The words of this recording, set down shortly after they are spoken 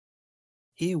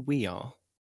here we are,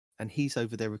 and he's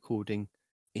over there recording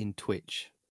in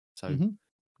Twitch. So Mhm.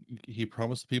 He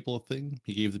promised the people a thing.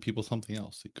 He gave the people something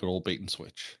else. Good old bait and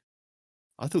switch.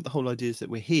 I thought the whole idea is that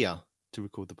we're here to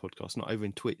record the podcast, not over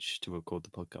in Twitch to record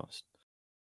the podcast.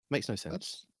 Makes no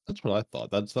sense. That's what I thought.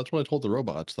 That's what I told the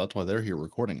robots. That's why they're here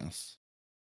recording us.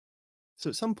 So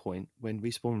at some point, when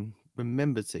Respawn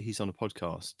remembers that he's on a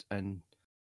podcast and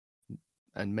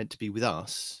meant to be with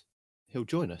us, he'll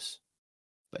join us.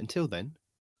 But until then,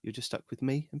 you're just stuck with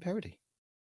me and Parody.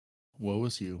 Woe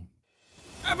is you.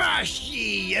 Avast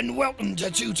ye, and welcome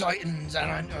to Two Titans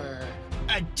and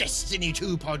a Destiny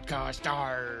 2 podcast.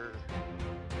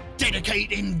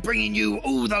 Dedicating bringing you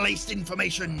all the latest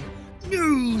information,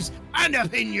 news, and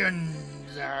opinions.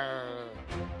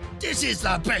 This is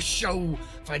the best show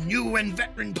for new and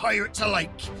veteran pirates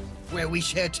alike, where we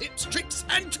share tips, tricks,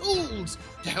 and tools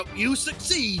to help you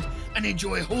succeed and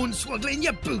enjoy hornswoggling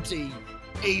your booty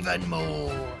even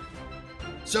more.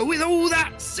 So with all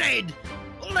that said,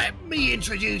 let me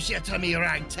introduce you to me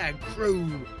ragtag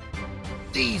crew.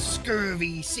 The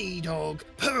scurvy sea dog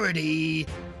Parody,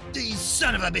 the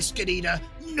son of a biscuit eater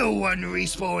no one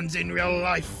respawns in real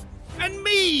life, and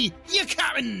me, your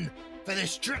captain, for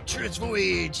this treacherous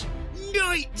voyage,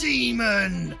 Night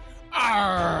Demon.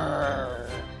 Arr!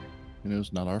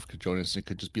 It's not ARF could join us. It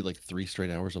could just be like 3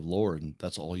 straight hours of lore, and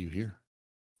that's all you hear.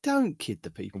 Don't kid the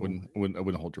I people.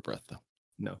 wouldn't hold your breath, though.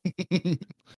 No.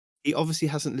 He obviously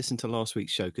hasn't listened to last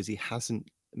week's show because he hasn't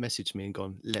messaged me and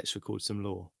gone, let's record some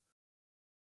lore.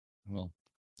 Well,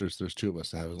 there's 2 of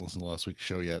us that haven't listened to last week's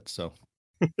show yet, so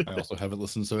I also haven't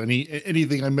listened. So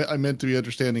anything I meant to be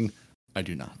understanding, I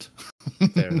do not.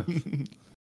 Fair enough.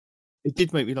 It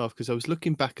did make me laugh because I was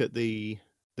looking back at the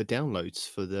downloads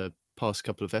for the past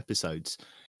couple of episodes,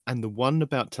 and the one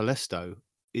about Telesto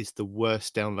is the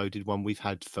worst downloaded one we've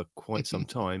had for quite some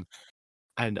time.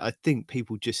 And I think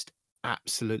people just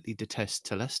absolutely detest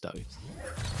Telesto.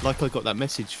 Like I got that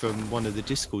message from one of the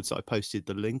Discords that I posted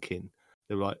the link in.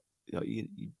 They're like,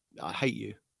 I hate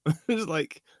you. It's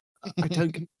like,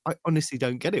 I honestly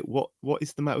don't get it. What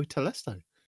is the matter with Telesto?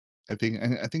 I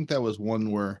think that was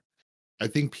one where I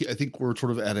think we're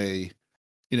sort of at a,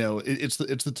 it's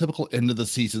the typical end of the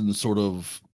season sort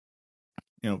of,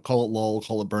 call it lull,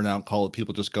 call it burnout, call it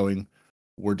people just going,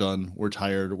 we're done, we're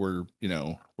tired, we're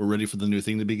ready for the new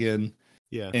thing to begin.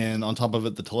 Yeah. And on top of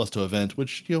it, the Telesto event,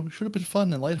 which should have been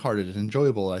fun and lighthearted and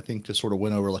enjoyable, I think just sort of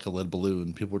went over like a lead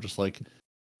balloon. People were just like,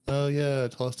 oh yeah,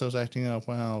 Telesto's acting up,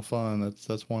 wow, fun,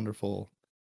 that's wonderful.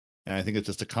 And I think it's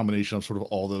just a combination of sort of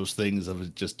all those things of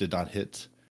it just didn't hit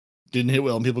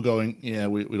well, and people going, yeah,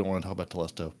 we don't want to talk about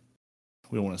Telesto.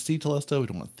 We don't want to see Telesto. We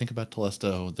don't want to think about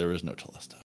Telesto. There is no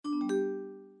Telesto.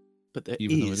 But there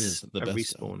Even though it is is the a best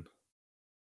Respawn. zone.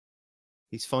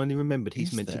 He's finally remembered he's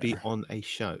He's meant to be there. on a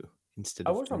show instead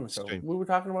I of was on the show. stream. We were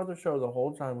talking about the show the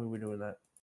whole time we were doing that.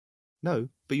 No,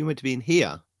 but you're meant to be in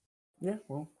here. Yeah,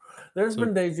 well, there's So-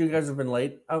 been days you guys have been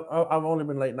late. I've only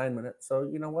been late 9 minutes, so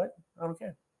you know what? I don't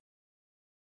care.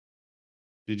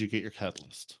 Did you get your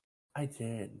catalyst? I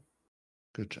did.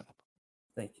 Good job.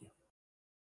 Thank you.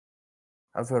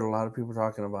 I've heard a lot of people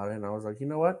talking about it, and I was like, you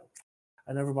know what?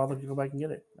 I never bothered to go back and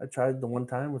get it. I tried the one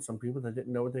time with some people that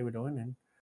didn't know what they were doing, and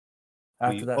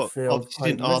after that failed obviously quite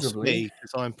didn't ask miserably. me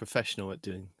because I'm professional at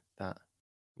doing that.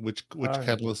 Which Alright.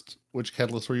 catalyst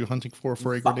were you hunting for a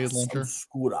grenade launcher?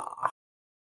 Scooter.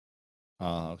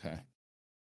 Okay.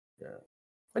 Yeah.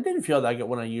 I didn't feel that good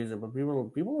when I used it, but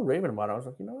people were raving about it. I was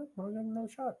like, you know what? I'll give it another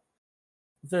shot.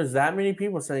 If there's that many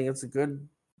people saying it's a good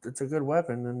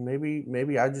weapon, then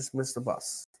maybe I just missed the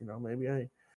bus. Maybe I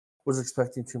was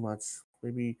expecting too much.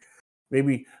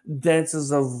 Maybe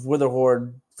Dances of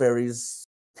Witherhoard fairies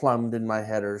plumbed in my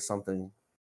head or something.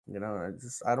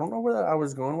 I don't know where I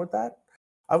was going with that.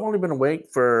 I've only been awake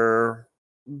for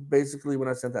basically when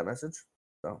I sent that message.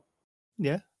 So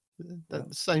Yeah, that's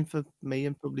the same for me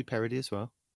and probably Parody as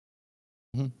well.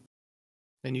 Mhm.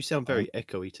 And you sound very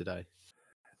echoey today.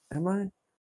 am I?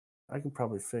 I can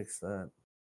probably fix that.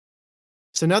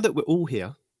 So now that we're all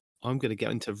here, I'm going to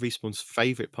get into Respawn's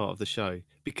favourite part of the show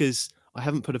because I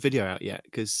haven't put a video out yet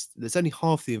because there's only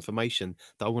half the information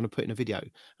that I want to put in a video.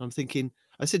 And I'm thinking,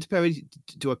 I said to Perry,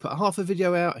 do I put half a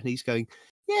video out? And he's going,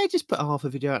 yeah, just put half a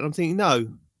video out. And I'm thinking, no,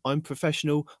 I'm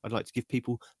professional. I'd like to give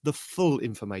people the full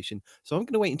information. So I'm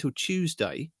going to wait until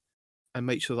Tuesday and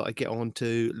make sure that I get on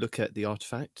to look at the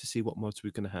artifact to see what mods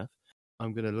we're going to have.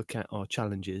 I'm going to look at our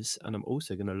challenges and I'm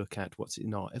also going to look at what's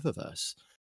in our Eververse.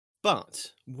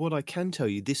 But what I can tell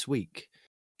you this week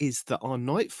is that our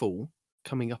Nightfall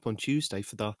coming up on Tuesday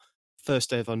for the first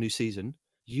day of our new season,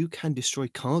 you can destroy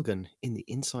Kargan in the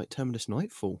Insight Terminus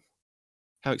Nightfall.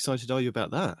 How excited are you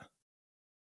about that?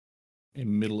 A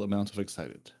middle amount of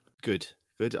excited. Good.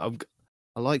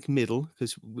 I like middle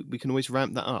because we can always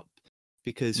ramp that up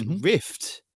because Mhm.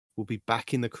 Rift will be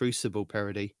back in the Crucible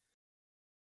parody.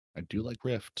 I do like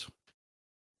Rift.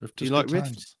 Rift Do is you like good Rift?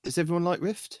 times. Does everyone like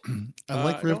Rift? I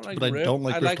like I Rift, don't like but I Rift. don't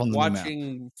like I Rift like on the new map.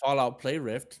 watching Fallout play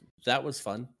Rift. That was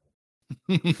fun.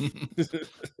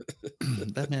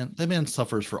 that man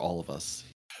suffers for all of us.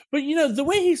 But you know the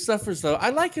way he suffers, though, I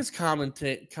like his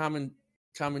commentation. Commentary.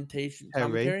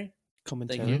 Commentary.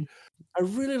 Thank you. I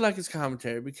really like his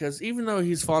commentary because even though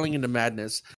he's falling into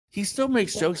madness, he still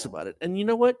makes jokes about it. And you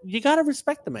know what? You gotta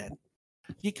respect the man.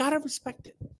 You gotta respect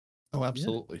it. Oh,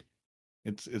 absolutely.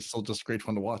 It's still just great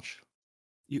fun to watch.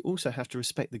 You also have to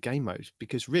respect the game mode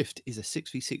because Rift is a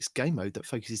 6v6 game mode that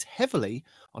focuses heavily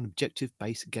on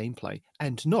objective-based gameplay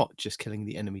and not just killing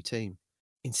the enemy team.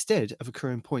 Instead of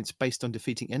accruing points based on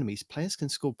defeating enemies, players can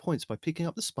score points by picking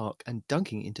up the spark and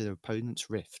dunking into their opponent's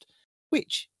rift,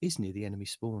 which is near the enemy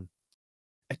spawn.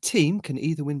 A team can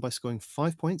either win by scoring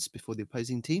 5 points before the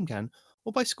opposing team can,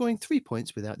 or by scoring 3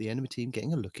 points without the enemy team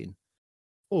getting a look in,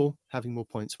 or having more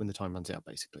points when the time runs out,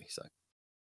 basically. So,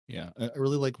 Yeah, I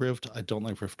really like Rift. I don't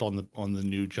like Rift on the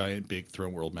new giant big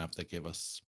throne world map they gave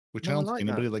us. Which No, I I don't like think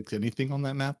anybody that. likes anything on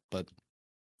that map, but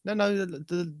no,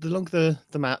 the longer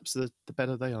the maps, the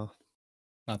better they are.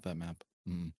 not that map.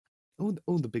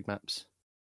 All the big maps.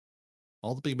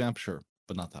 All the big maps, sure,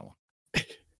 but not that one.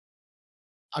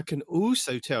 I can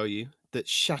also tell you that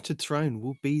Shattered Throne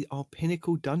will be our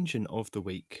pinnacle dungeon of the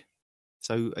week.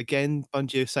 So again,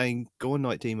 Bungie are saying, go on,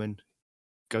 Night Demon,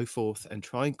 go forth and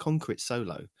try and conquer it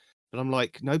solo. But I'm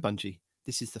like, no, Bungie,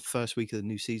 this is the first week of the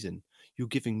new season. You're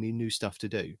giving me new stuff to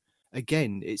do.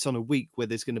 Again, it's on a week where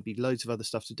there's going to be loads of other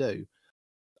stuff to do.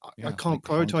 I Yeah, can't like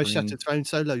prioritize conquering- Shattered Throne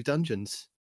solo dungeons.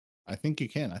 I think you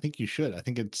can. I think you should. I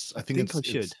think it's I think I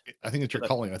should. I think it's your But-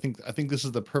 calling. I think this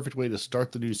is the perfect way to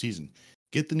start the new season.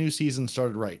 Get the new season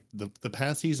started right. The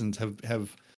past seasons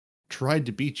have tried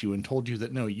to beat you and told you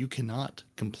that no, you cannot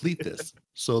complete this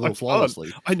solo can't.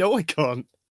 flawlessly. I know I can't.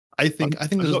 I think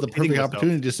I'm this is not the kidding perfect myself.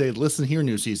 opportunity to say, listen here,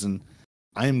 new season,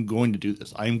 I am going to do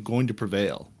this. I am going to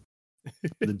prevail.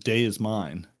 The day is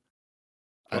mine.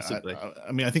 Possibly.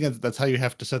 I mean, I think that's how you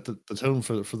have to set the tone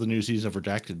for the new season of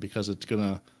Redacted, because it's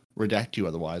gonna redact you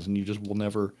otherwise, and you just will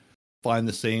never find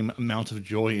the same amount of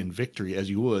joy and victory as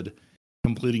you would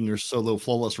completing your solo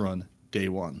flawless run day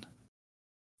one.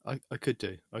 I could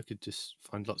do. I could just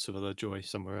find lots of other joy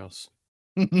somewhere else.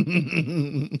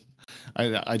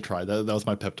 I tried that. That was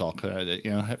my pep talk. I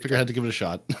figured I had to give it a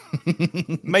shot.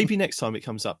 Maybe next time it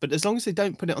comes up, but as long as they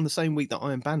don't put it on the same week that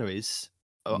Iron Banner is,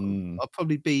 I'll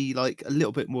probably be like a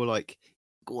little bit more like,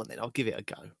 go on then, I'll give it a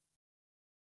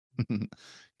go.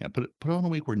 Yeah, put it on a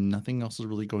week where nothing else is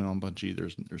really going on, Bungie.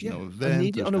 There's no event. I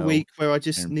need it on a week where I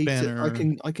just Iron need Banner.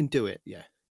 to. I can do it. Yeah.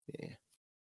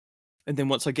 And then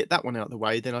once I get that one out of the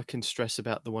way, then I can stress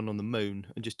about the one on the moon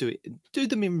and just do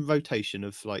them in rotation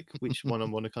of like which one I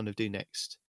want to kind of do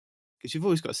next. Because you've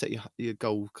always got to set your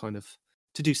goal kind of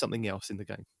to do something else in the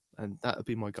game, and that would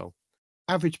be my goal.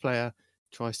 Average player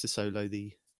tries to solo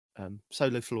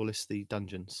flawless the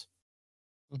dungeons.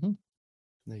 Mhm.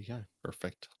 There you go.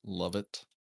 Perfect. Love it.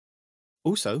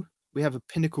 Also, we have a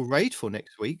pinnacle raid for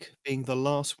next week, being the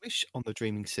Last Wish on the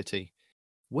Dreaming City,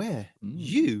 where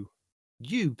you,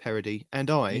 Parody, and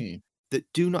I, Me. that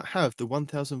do not have the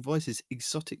 1000 Voices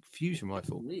exotic fusion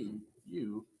rifle, Me,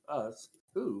 you, us,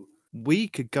 who? we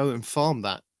could go and farm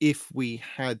that if we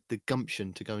had the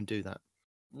gumption to go and do that.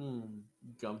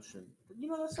 Gumption. You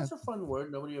know, that's such a fun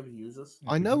word. Nobody ever uses.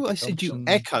 I know I said you Gumption,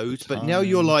 echoed, but now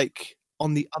you're time. like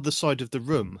on the other side of the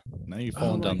room. Now you've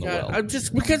fallen down the well. I'm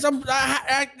just because the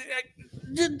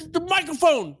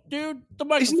microphone, dude. The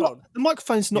It's microphone. not, the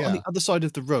microphone's not on Yeah. the other side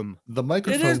of the room. The It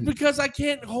microphone. is because I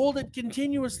can't hold it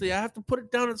continuously. I have to put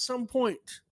it down at some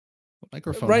point.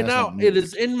 microphone Right hasn't now, it moved.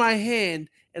 is in my hand,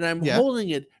 and I'm Yeah. holding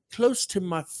it close to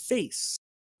my face,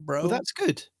 bro. Well, that's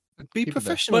good. Be Keep it there.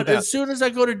 professional But about as soon as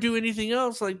I go to do anything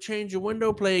else, like change a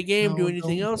window, play a game, do No,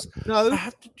 anything don't. else, I No,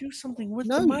 have to do something with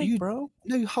No, the mic, you- bro.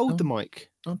 no, hold the mic.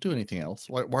 Don't do anything else.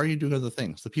 Why are you doing other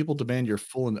things? The people demand your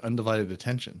full and undivided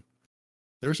attention.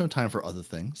 There's no time for other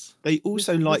things. They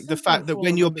also This like the is my fact that full when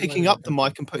and you're undivided picking up the attention.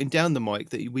 mic and putting down the mic,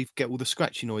 that we get all the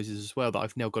scratchy noises as well that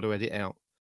I've now got to edit out.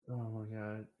 Oh my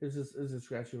god, is it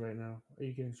scratchy right now? Are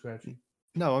you getting scratchy?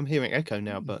 No, I'm hearing echo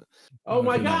now, but Oh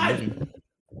my You're not god! moving.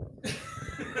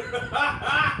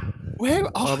 where?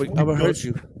 I'm Oh, gonna hurt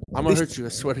you. I'm gonna This- hurt you. I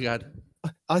swear to God.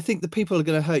 I think the people are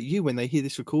going to hurt you when they hear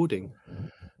this recording.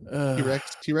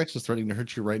 T-Rex is threatening to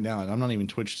hurt you right now, and I'm not even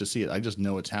Twitch to see it. I just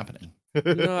know it's happening.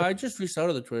 No, I just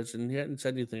restarted the Twitch and he hadn't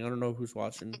said anything. I don't know who's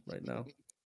watching right now.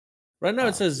 Right now Wow.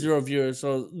 it says 0 viewers.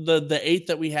 So the 8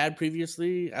 that we had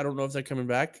previously, I don't know if they're coming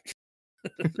back.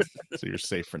 So you're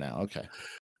safe for now. Okay.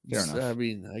 Fair enough. I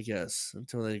mean, I guess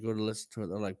until they go to listen to it,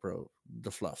 they're like, bro, the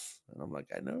fluff. And I'm like,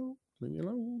 I know, leave me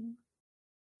alone.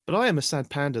 But I am a sad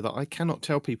panda that I cannot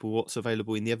tell people what's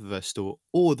available in the Eververse store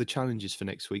or the challenges for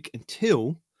next week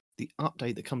until the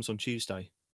update that comes on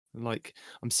Tuesday. Like,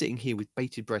 I'm sitting here with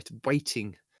bated breath,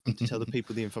 waiting to tell the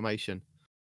people the information.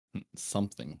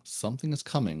 Something is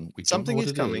coming. We Something don't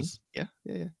know is what it coming. is.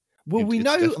 Yeah. Well, we It's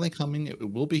know. definitely coming.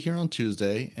 It will be here on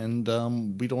Tuesday, and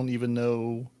we don't even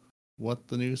know what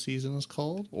the new season is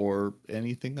called or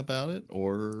anything about it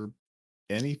or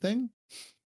anything.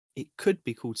 It could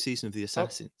be called Season of the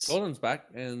Assassins. Golden's back,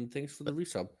 and thanks for the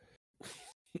resub.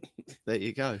 There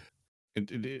you go.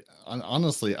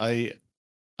 Honestly,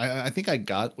 I think I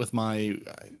got with my.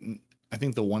 I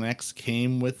think the 1X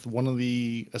came with one of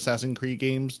the Assassin's Creed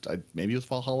games. Maybe it was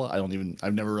Valhalla.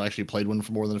 I've never actually played one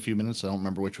for more than a few minutes. So I don't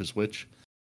remember which was which.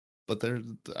 But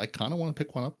I kind of want to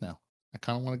pick one up now. I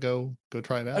kind of want to go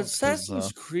try it out.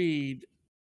 Assassin's Creed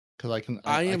because I can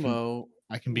IMO.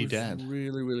 I can be was dad.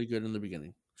 Really, really good in the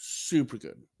beginning. Super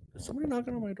good. Is somebody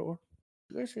knocking on my door?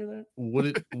 You guys hear that?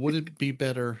 Would it be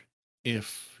better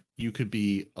if you could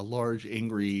be a large,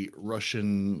 angry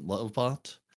Russian love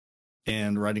bot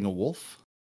and riding a wolf?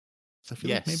 I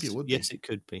feel like maybe it would. Yes, it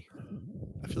could be.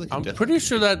 I feel like I'm pretty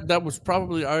sure that was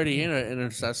probably already in an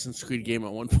Assassin's Creed game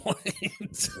at one point.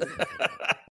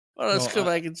 Let's go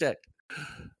back and check.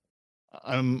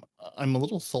 I'm a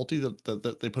little salty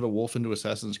that they put a wolf into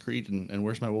Assassin's Creed, and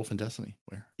where's my wolf in Destiny?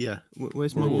 Where? Yeah,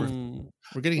 where's my wolf?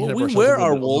 We're getting. Well, we wear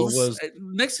our wolves.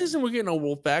 Next season, we're getting a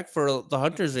wolf back for the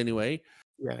hunters anyway.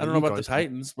 Yeah, I don't know about the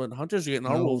Titans, but hunters are getting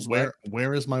our wolves back.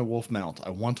 Where is my wolf mount? I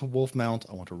want a wolf mount.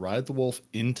 I want to ride the wolf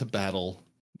into battle.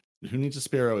 Who needs a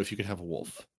sparrow if you could have a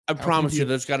wolf? I promise you,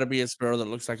 there's got to be a sparrow that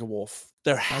looks like a wolf.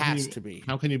 There has to be.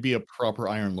 How can you be a proper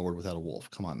Iron Lord without a wolf?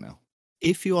 Come on now.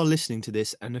 If you are listening to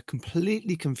this and are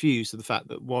completely confused of the fact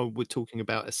that while we're talking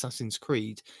about Assassin's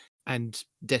Creed and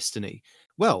Destiny,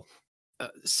 well,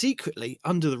 secretly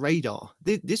under the radar,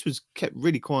 this was kept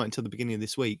really quiet until the beginning of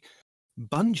this week.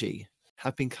 Bungie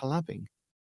have been collabing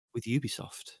with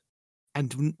Ubisoft,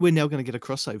 and we're now going to get a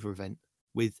crossover event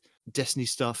with Destiny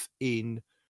stuff in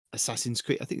Assassin's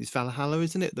Creed. I think it's Valhalla,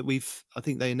 isn't it? I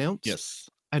think they announced. Yes.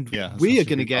 And we are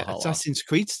going to get Assassin's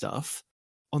Creed stuff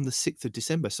on the 6th of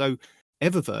December. So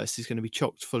Eververse is going to be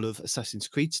chocked full of Assassin's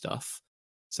Creed stuff.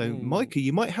 So, Micah,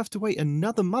 you might have to wait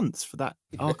another month for that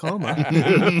Arc Armor.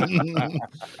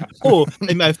 Or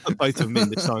they may have put both of them in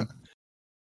this time.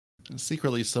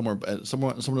 Secretly, someone at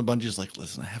Bungie is like,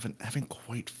 listen, I haven't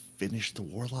quite finished the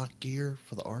Warlock gear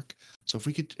for the Arc. So if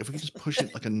we could just push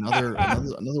it like another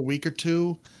week or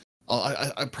two,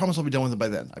 I promise I'll be done with it by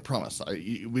then. I promise.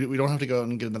 We don't have to go out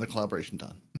and get another collaboration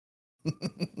done.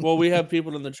 Well, we have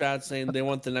people in the chat saying they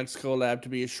want the next collab to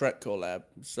be a Shrek collab.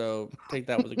 So take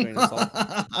that with a grain of salt.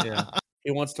 Yeah. He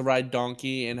wants to ride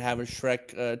Donkey and have a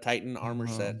Shrek Titan armor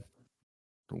set.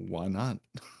 Why not?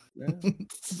 Yeah.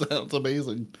 Sounds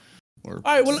amazing. All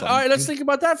right, let's think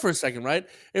about that for a second, right?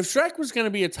 If Shrek was going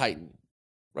to be a Titan,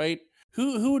 right?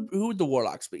 Who would the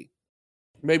Warlocks be?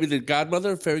 Maybe the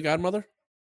godmother, fairy godmother,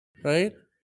 right?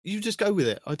 You just go with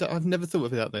it. I've never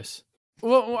thought about this.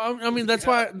 Well, I mean that's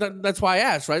why I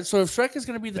asked, right? So if Shrek is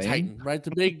going to be the Titan, right, the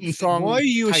big strong. Why are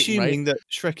you Titan, assuming that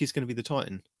Shrek is going to be the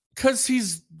Titan? Because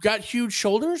he's got huge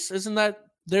shoulders. Isn't that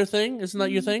their thing? Isn't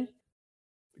that your thing?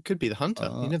 It could be the hunter.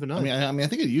 You never know. I mean, I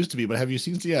think it used to be, but have you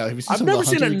seen? Yeah, have you seen? I've never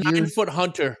seen a 9-foot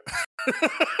hunter.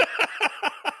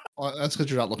 Well, that's because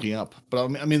you're not looking up. But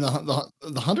I mean, the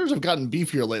hunters have gotten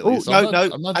beefier lately. Oh so no,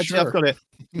 I'm not actually, sure. I've got it.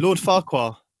 Lord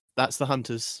Farquhar. That's the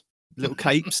hunters. Little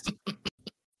capes,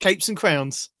 capes and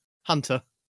crowns. Hunter.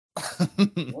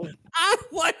 I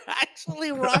would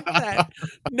actually rock that.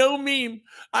 No meme.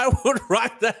 I would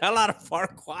rock the hell out of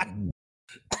Farquhar.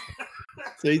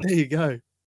 See, there you go.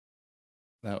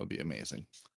 That would be amazing.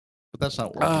 But that's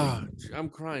not working. I'm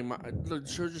crying. The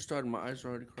show just started. My eyes are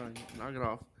already crying. Knock it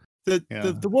off.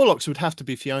 The Warlocks would have to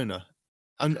be Fiona.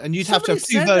 And you'd have to have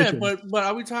two versions. But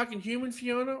are we talking human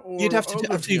Fiona or you'd have to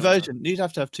have two versions? You'd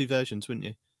have to have two versions, wouldn't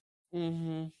you?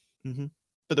 Mm-hmm.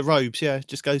 But the robes, yeah,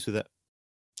 just goes with it.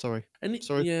 Sorry.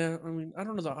 Yeah, I mean, I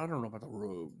don't know about the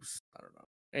robes. I don't know.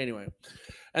 Anyway,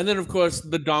 and then of course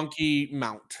the donkey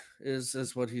mount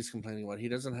is what he's complaining about. He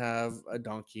doesn't have a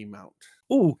donkey mount.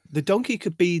 Oh, the donkey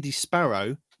could be the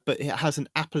sparrow, but it has an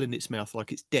apple in its mouth,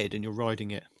 like it's dead, and you're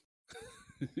riding it.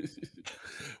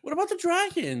 What about the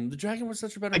dragon? The dragon was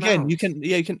such a better Again, mount. you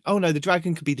can. Oh no, the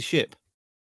dragon could be the ship.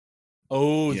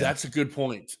 Oh, yeah. That's a good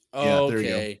point. Yeah, there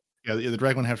you go. Yeah, the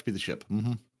dragon would have to be the ship.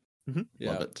 Mm-hmm.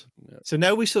 Yeah. Love it. So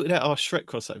now we sorted out our Shrek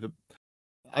crossover,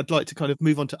 I'd like to kind of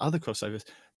move on to other crossovers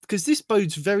because this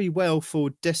bodes very well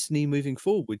for Destiny moving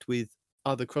forward with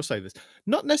other crossovers.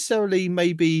 Not necessarily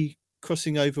maybe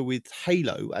crossing over with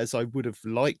Halo as I would have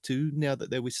liked to now that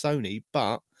they're with Sony,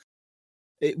 but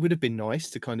it would have been nice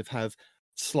to kind of have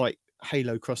slight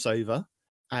Halo crossover.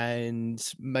 And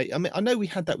I mean, I know we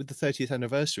had that with the 30th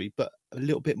anniversary, but a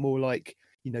little bit more like,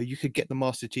 you could get the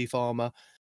Master Chief armor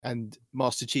and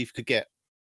Master Chief could get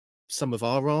some of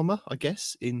our armor, I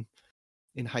guess, in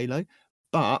Halo.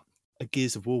 But a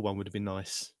Gears of War one would have been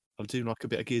nice. I do like a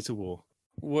bit of Gears of War.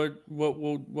 What?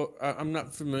 I'm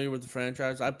not familiar with the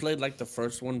franchise. I played like the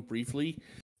first one briefly.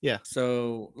 Yeah.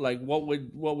 So, like, what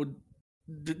would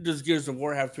does Gears of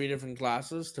War have 3 different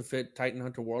classes to fit Titan,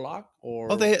 Hunter, Warlock?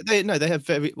 Or they have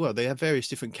they have various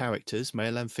different characters,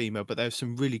 male and female, but they have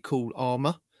some really cool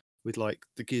armor with like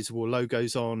the Gears of War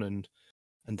logos on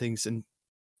and things. And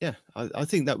yeah, I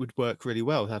think that would work really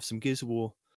well. Have some Gears of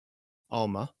War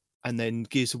armor, and then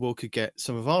Gears of War could get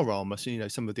some of our armor. So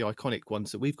some of the iconic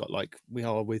ones that we've got, like we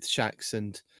are with Shaxx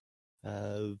and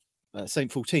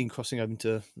Saint 14 crossing over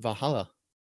to Valhalla.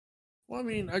 Well, I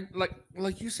mean,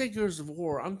 like you say, Gears of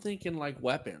War. I'm thinking like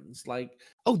weapons, like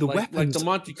the like weapons, the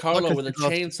Monte Carlo like I with a said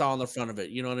last- chainsaw on the front of it.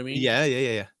 You know what I mean?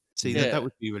 Yeah. See, Yeah. that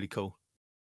would be really cool.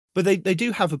 But they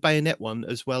do have a bayonet one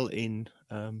as well in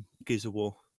Gears of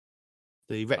War.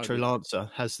 The Retro yeah. Lancer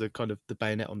has the kind of the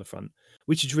bayonet on the front,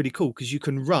 which is really cool because you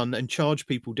can run and charge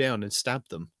people down and stab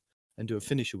them and do a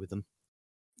finisher with them.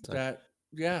 So,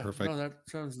 Perfect. No, that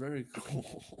sounds very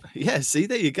cool. yeah, see,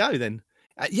 there you go then.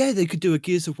 They could do a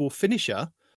Gears of War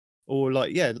finisher or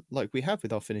like we have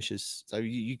with our finishers. So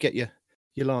you get your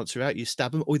Lancer out, you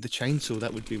stab them, or the chainsaw,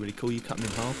 that would be really cool. You cut them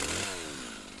in half.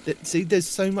 See, there's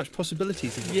so much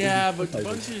possibilities. Yeah, but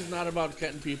Bungie's not about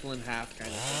cutting people in half,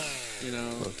 kind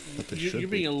of. You're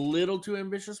being a little too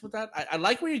ambitious with that. I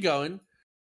like where you're going,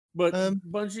 but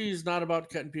Bungie is not about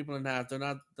cutting people in half. They're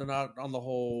not on the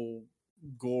whole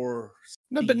gore.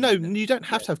 No, but no, you don't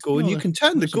have to have gore, and you can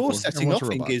turn the gore setting off in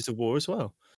robot. Gears of War as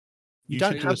well. You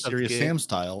don't have to Serious Sam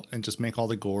style and just make all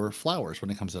the gore flowers when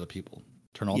it comes out of people.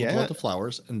 Turn all the blood to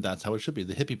flowers, and that's how it should be.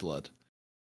 The hippie blood.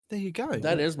 There you go.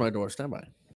 That is my door. Stand by.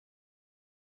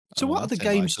 So, what other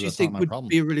games do you think would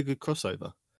be a really good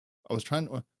crossover? I was trying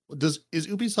to. Is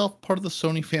Ubisoft part of the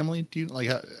Sony family? Do you like?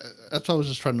 That's what I was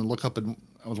just trying to look up, and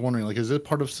I was wondering, like, is it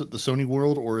part of the Sony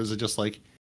world, or is it just like,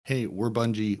 hey, we're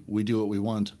Bungie, we do what we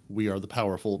want, we are the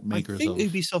powerful makers? I think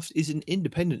Ubisoft is an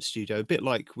independent studio, a bit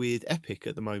like with Epic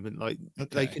at the moment. Like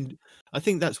they can, I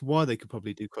think that's why they could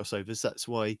probably do crossovers. That's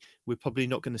why we're probably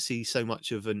not going to see so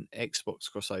much of an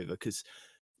Xbox crossover, because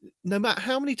no matter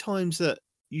how many times that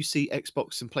you see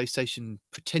Xbox and PlayStation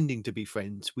pretending to be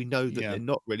friends, we know that they're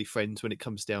not really friends when it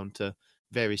comes down to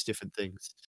various different things.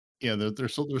 Yeah, they're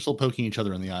still poking each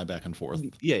other in the eye back and forth.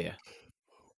 Yeah.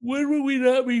 When will we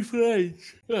not be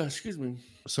friends? Excuse me.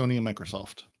 Sony and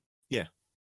Microsoft. Yeah.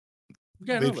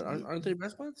 Yeah, no, but aren't they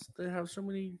best buds? They have so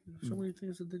many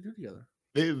things that they do together.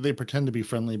 They pretend to be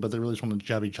friendly, but they really just want to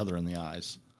jab each other in the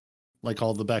eyes. Like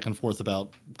all the back and forth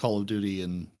about Call of Duty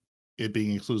and it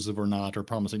being exclusive or not, or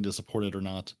promising to support it or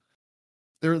not.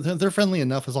 They're friendly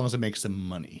enough as long as it makes them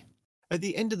money. At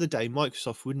the end of the day,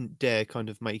 Microsoft wouldn't dare kind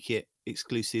of make it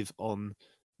exclusive on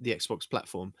the Xbox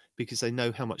platform because they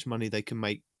know how much money they can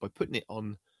make by putting it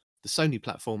on the Sony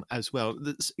platform as well.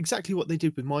 That's exactly what they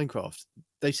did with Minecraft.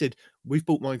 They said, we've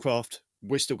bought Minecraft,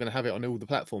 we're still going to have it on all the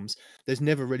platforms. There's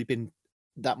never really been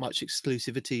that much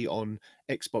exclusivity on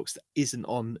Xbox that isn't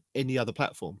on any other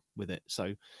platform with it.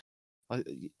 So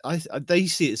they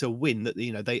see it as a win that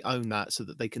they own that, so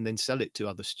that they can then sell it to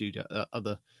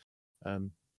other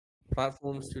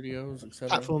platform studios, etc.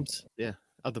 Platforms, yeah,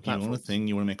 other platforms. You want a thing,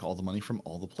 you want to make all the money from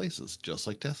all the places, just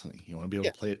like Destiny. You want to be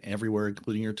able to play it everywhere,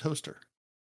 including your toaster.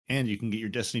 And you can get your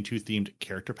Destiny 2 themed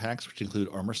character packs, which include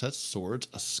armor sets, swords,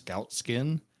 a scout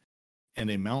skin,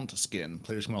 and a mount skin.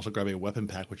 Players can also grab a weapon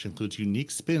pack, which includes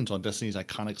unique spins on Destiny's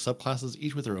iconic subclasses,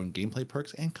 each with their own gameplay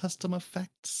perks and custom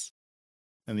effects.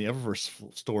 In the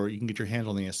Eververse store, you can get your hands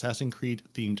on the Assassin's Creed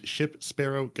themed ship,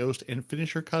 Sparrow, Ghost, and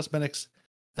Finisher cosmetics,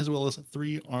 as well as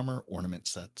 3 armor ornament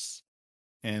sets.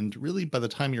 And really, by the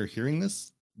time you're hearing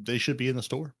this, they should be in the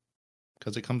store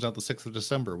because it comes out the 6th of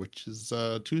December, which is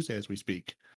Tuesday as we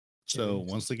speak. So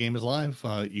once the game is live,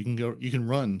 you can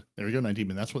run. There we go,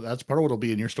 19. And that's part of what will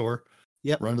be in your store.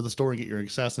 Yep. Run to the store and get your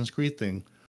Assassin's Creed thing,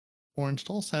 or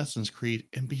install Assassin's Creed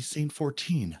and be Saint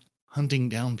 14. Hunting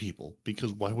down people,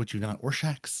 because why would you not? Or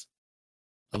Shaxx.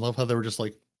 I love how they were just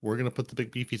like, we're going to put the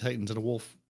big beefy Titans and a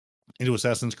wolf into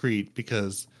Assassin's Creed,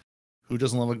 because who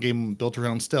doesn't love a game built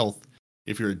around stealth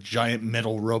if you're a giant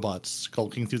metal robot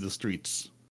skulking through the streets.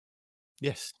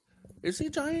 Yes. Is he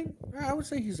giant? I would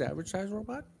say he's average size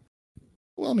robot.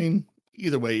 Well, I mean,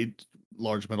 either way,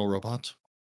 large metal robot.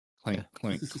 Clank, Yeah.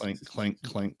 clank, clank, clank,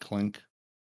 clank, clank.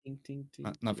 Ting, ting, ting.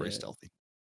 Not very Yeah. stealthy.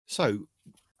 So,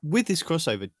 with this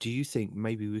crossover, do you think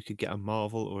maybe we could get a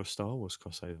Marvel or a Star Wars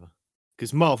crossover?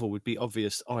 Because Marvel would be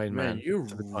obvious Iron Man, Man. you're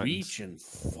for the Titans. reaching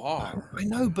far. I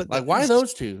know, but Like, why that's-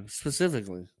 those two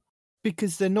specifically?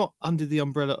 Because they're not under the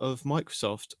umbrella of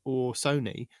Microsoft or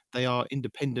Sony. They are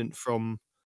independent from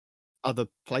other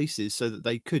places, so that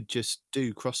they could just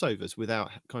do crossovers without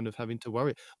kind of having to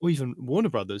worry. Or even Warner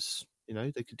Brothers,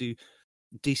 they could do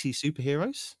DC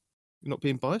superheroes. Not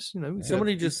being biased, we could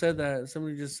Somebody have just said that.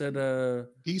 Somebody just said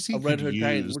DC a Red could Hood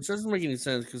Titan, use which doesn't make any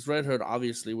sense because Red Hood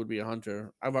obviously would be a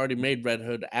hunter. I've already made Red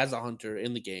Hood as a hunter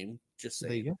in the game. Just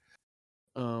There you saying.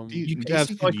 go. D- You could have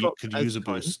DC could, Cyclops could as use a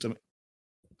Titan. boost.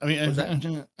 I mean, What's that?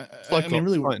 I mean,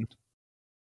 really, Titan.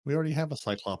 we already have a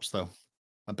Cyclops though,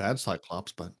 a bad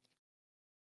Cyclops, but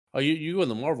Oh, you go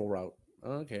the Marvel route.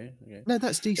 Okay. No,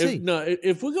 that's DC.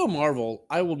 If we go Marvel,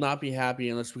 I will not be happy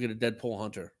unless we get a Deadpool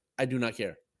hunter. I do not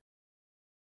care.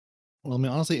 well, I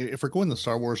mean, honestly, if we're going the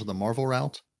Star Wars or the Marvel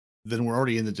route, then we're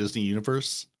already in the Disney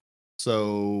universe.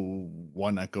 So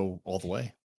why not go all the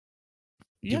way?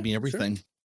 Give me sure. everything.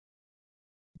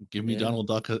 Give me Yeah. Donald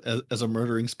Duck as a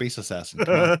murdering space assassin.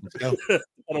 Come on, let's go.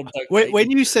 Donald Duck When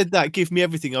Bacon. you said that, give me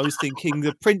everything, I was thinking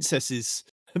the princesses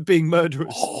being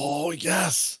murderers. Oh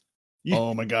yes. You-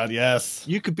 Oh my God, yes.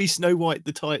 You could be Snow White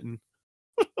the Titan.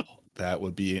 That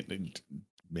would be it.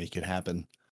 Make it happen.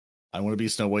 I want to be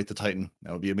Snow White the Titan.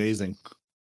 That would be amazing.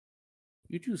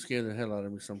 You two scare the hell out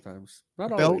of me sometimes.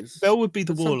 Not Bell always. would be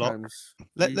the but warlock. sometimes.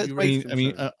 Let's You I raise mean,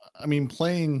 I mean,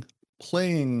 concern.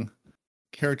 playing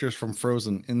characters from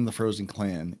Frozen in the Frozen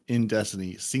clan in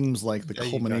Destiny seems like the There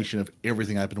you go. culmination of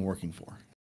everything I've been working for.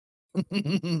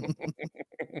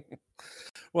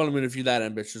 Well, I mean, if you're that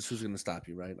ambitious, who's going to stop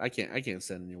you, right? I can't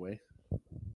stand in your way.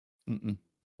 Mm-mm.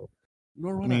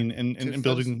 Nor I would mean, and Just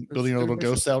building that's a little good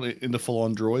ghost out into full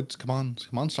on droids. Come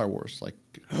on, Star Wars! Like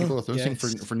people are thirsting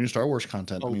Yes. for new Star Wars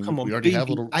content. Oh, I mean, come on. we already have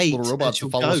little BB-8 robots as to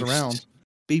your follow us ghost. around.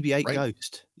 BB-8 Right?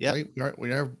 Ghost. Yeah, Right? We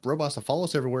have robots to follow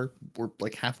us everywhere. We're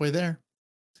like halfway there.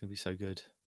 it's gonna be so good.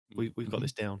 We've got Mhm.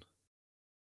 this down.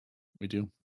 We do,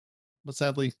 but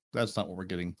sadly, that's not what we're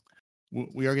getting.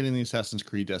 We are getting the Assassin's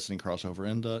Creed Destiny crossover,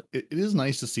 and it is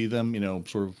nice to see them.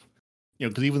 Sort of,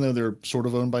 because even though they're sort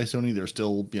of owned by Sony, they're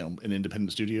still an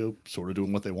independent studio, sort of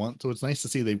doing what they want. So it's nice to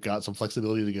see they've got some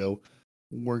flexibility to go.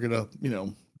 We're gonna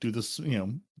do this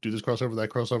crossover, that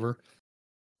crossover.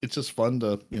 It's just fun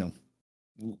to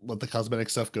let the cosmetic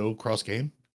stuff go cross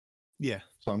game. Yeah.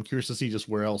 So I'm curious to see just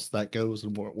where else that goes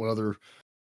and what other,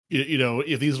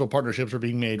 if these little partnerships are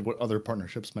being made, what other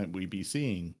partnerships might we be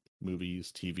seeing?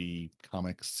 Movies, TV,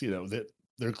 comics, that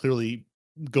they're clearly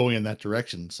going in that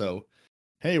direction. So,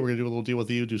 hey, we're gonna do a little deal with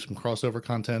you, do some crossover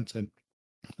content,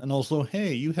 and also,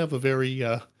 hey, you have a very,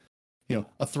 a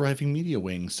thriving media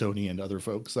wing, Sony and other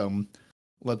folks.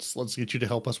 Let's get you to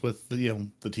help us with the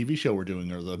TV show we're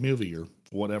doing or the movie or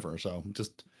whatever. So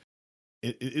just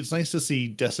it's nice to see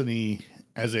Destiny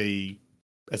as a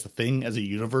thing, as a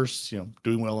universe,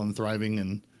 doing well and thriving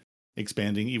and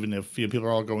expanding, even if people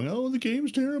are all going, oh, the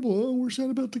game's terrible, oh, we're sad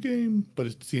about the game, but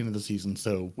it's the end of the season,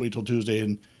 so wait till Tuesday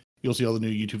and you'll see all the new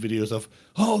YouTube videos of,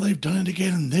 oh, they've done it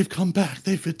again, they've come back,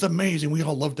 it's amazing, we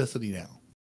all love Destiny now.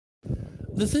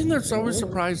 The thing that's always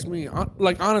surprised me,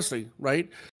 like honestly, right?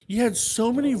 You had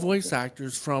so many voice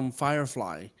actors from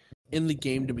Firefly in the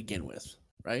game to begin with,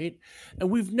 right?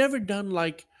 And we've never done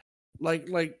like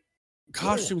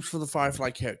costumes for the Firefly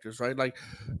characters, right?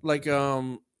 Like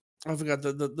I forgot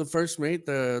the first mate,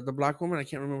 the black woman. I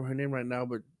can't remember her name right now,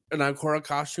 but an Ikora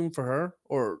costume for her,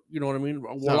 or you know what I mean,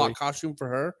 a warlock costume for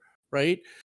her, right?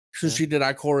 Since she did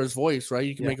Ikora's voice, right?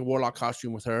 You can make a warlock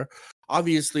costume with her.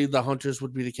 Obviously, the hunters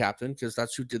would be the captain because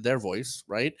that's who did their voice,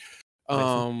 right?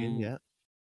 Yeah.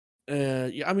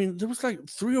 I mean, there was like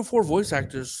 3 or 4 voice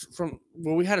actors from.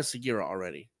 Well, we had a Sagira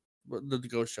already, the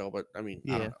Ghost Shell, but I mean,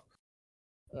 I don't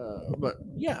know. But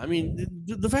yeah, I mean,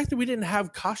 the fact that we didn't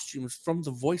have costumes from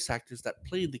the voice actors that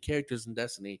played the characters in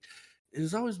Destiny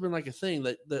has always been like a thing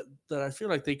that I feel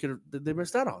like they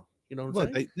missed out on. You know what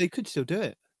I'm saying? They could still do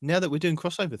it now that we're doing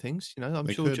crossover things. I'm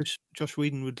They sure could. Josh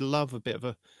Whedon would love a bit of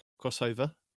a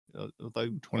crossover. Although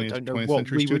 20th I don't know 20th what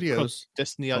Century we would Studios. cross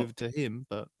Destiny Oh. over to him,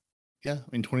 but Yeah,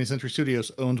 20th Century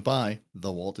Studios, owned by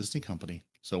the Walt Disney Company.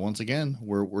 So once again,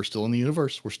 we're still in the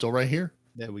universe. We're still right here.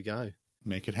 there we go.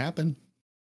 Make it happen.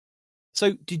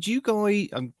 So, did you guys?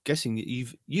 I'm guessing that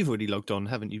you've already logged on,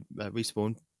 haven't you?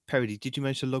 Respawn. Parody, did you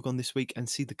manage to log on this week and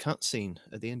see the cutscene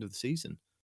at the end of the season?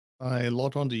 I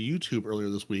logged onto YouTube earlier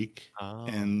this week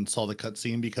and saw the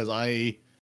cutscene because I,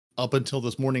 up until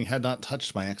this morning, had not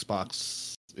touched my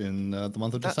Xbox in the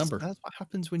month of December. That's what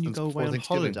happens when you Since go away before on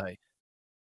Thanksgiving. holiday.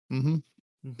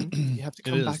 Mm-hmm. You have to It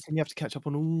come back is. and you have to catch up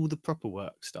on all the proper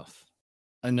work stuff.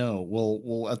 I know.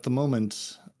 Well, at the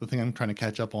moment, the thing I'm trying to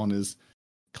catch up on is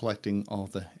collecting all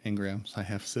the engrams I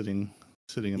have sitting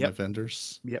in my Yep.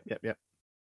 vendors. Yep.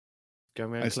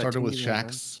 Going around I started collecting with the engrams.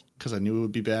 Shaxx because I knew it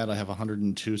would be bad. I have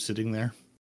 102 sitting there.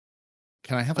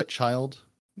 Can I have a child?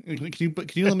 Can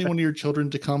you let me one of your children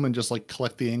to come and just like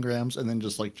collect the engrams and then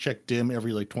just like check dim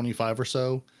every like 25 or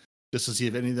so, just to see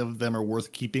if any of them are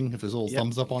worth keeping, if there's a little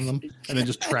thumbs up on them, and then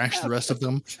just trash the rest of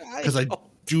them because I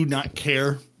do not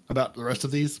care about the rest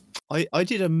of these. I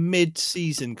did a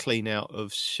mid-season clean out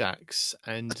of Shaxx,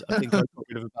 and I think I got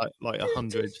rid of about like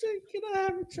 100. Can I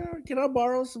have a child? Can I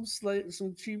borrow some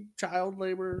cheap child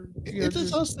labor? It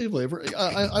is not slave labor.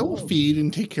 I will feed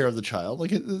and take care of the child.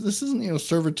 Like this isn't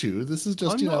servitude. This is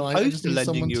just I'm not I opposed just to need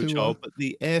lending someone you a to. child, but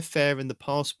the airfare and the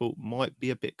passport might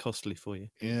be a bit costly for you.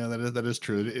 Yeah, that is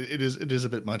true. It is a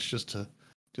bit much just to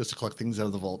collect things out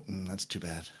of the vault, and that's too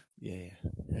bad. Yeah.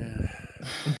 And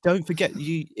don't forget,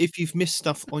 if you've missed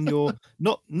stuff on your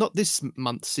not this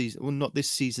month's season, or not this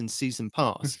season's season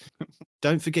pass,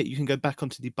 don't forget you can go back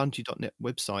onto the Bungie.net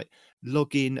website,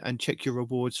 log in and check your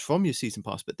rewards from your season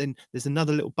pass. But then there's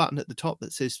another little button at the top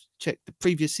that says check the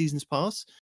previous season's pass.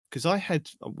 Because I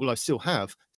still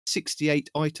have 68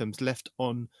 items left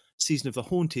on Season of the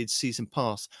Haunted season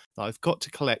pass that I've got to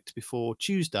collect before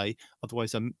Tuesday.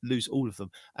 Otherwise, I lose all of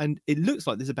them. And it looks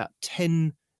like there's about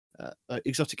 10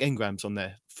 exotic engrams on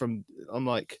there. I'm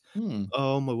like,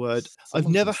 oh my word! I've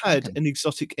never had an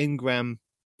exotic engram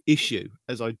issue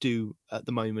as I do at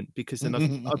the moment, because then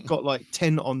I've got like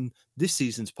 10 on this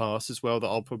season's pass as well that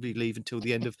I'll probably leave until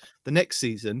the end of the next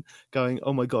season, going,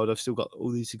 oh my god, I've still got all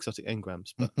these exotic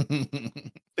engrams.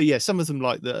 But yeah, some of them,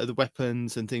 like the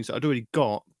weapons and things that I'd already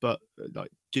got, but like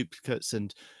duplicates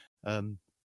and umbral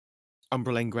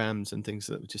engrams and things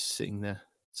that were just sitting there.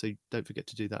 So don't forget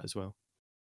to do that as well.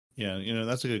 Yeah,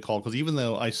 that's a good call, because even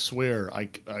though I swear I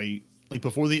like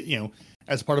before the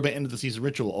as part of my end of the season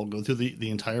ritual, I'll go through the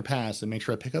entire pass and make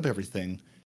sure I pick up everything.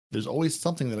 There's always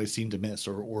something that I seem to miss,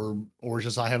 or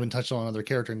just I haven't touched on another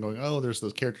character and going, oh, there's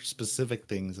those character specific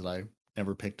things that I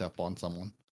never picked up on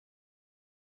someone.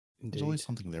 Indeed. There's always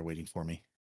something there waiting for me.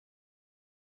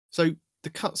 So the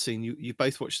cutscene, you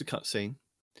both watched the cutscene.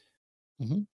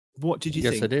 Mm-hmm. What did you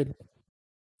think? Yes, I did.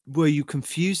 Were you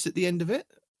confused at the end of it?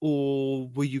 Or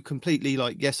were you completely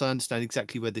like, yes, I understand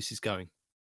exactly where this is going?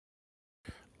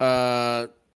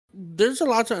 There's a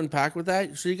lot to unpack with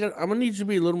that. So I'm gonna need you to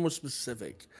be a little more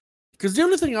specific, because the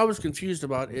only thing I was confused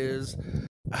about is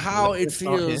how it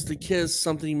feels to kiss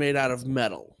something made out of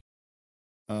metal.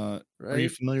 Are Right? you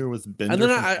familiar with Bender?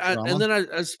 And then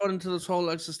I spun into this whole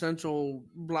existential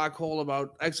black hole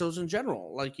about exos in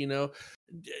general. Like,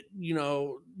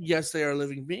 yes, they are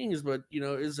living beings, but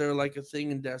is there like a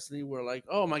thing in Destiny where like,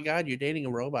 oh my god, you're dating a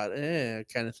robot,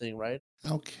 kind of thing, right?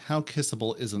 How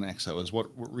kissable is an exo is what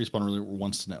Respawn really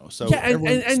wants to know. So yeah, and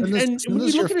when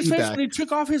you look at his face feedback. when he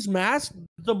took off his mask,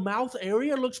 the mouth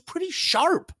area looks pretty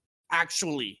sharp,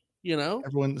 actually.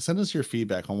 Everyone, send us your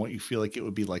feedback on what you feel like it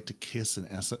would be like to kiss an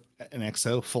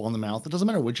exo full on the mouth. It doesn't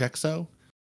matter which exo.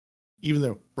 Even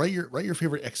though, write your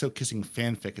favorite exo kissing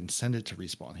fanfic and send it to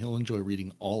Respawn. He'll enjoy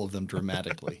reading all of them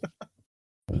dramatically.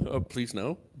 Please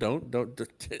no, don't.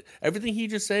 Everything he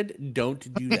just said,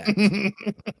 don't do that.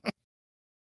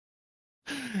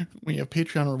 We have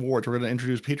Patreon rewards. We're going to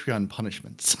introduce Patreon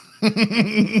punishments.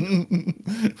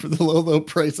 For the low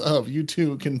price of, you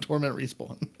too can torment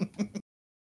Respawn.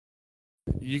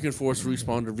 You can force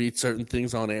Respawn to read certain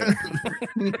things on air.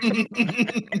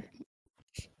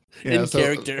 In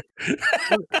character.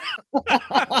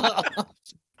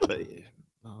 But,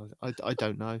 I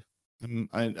don't know.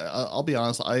 I'll be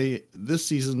honest. This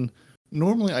season,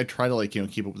 normally I try to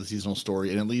keep up with the seasonal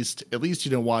story and at least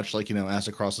watch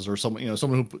Acid Crosses or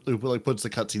someone who like puts the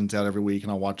cutscenes out every week,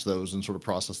 and I'll watch those and sort of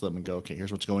process them and go, okay,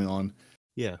 here's what's going on.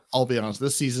 Yeah. I'll be honest.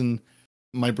 This season,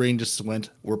 my brain just went,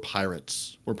 we're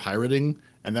pirates. We're pirating,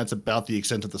 and that's about the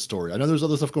extent of the story. I know there's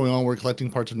other stuff going on. We're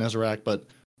collecting parts of Nezarec, but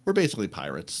we're basically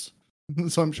pirates.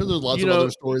 So I'm sure there's lots of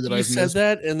other story that I've missed. You said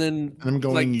that, and then I'm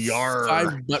going, yar.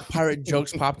 5 butt pirate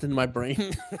jokes popped in my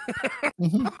brain.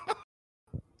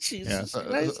 Jesus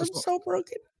Christ, I'm so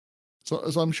broken. So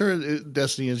I'm sure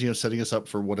Destiny is setting us up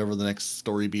for whatever the next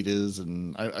story beat is,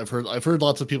 and I've heard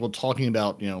lots of people talking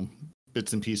about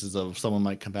bits and pieces of someone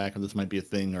might come back, or this might be a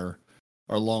thing, or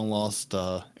our long lost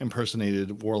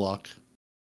impersonated warlock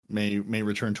may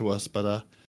return to us. But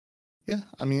yeah,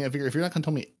 I mean, if you're not gonna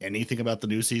tell me anything about the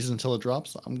new season until it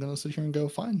drops, I'm gonna sit here and go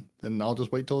fine. Then I'll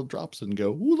just wait till it drops and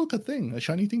go, ooh, look, a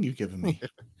shiny thing you've given me.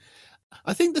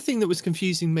 I think the thing that was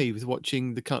confusing me with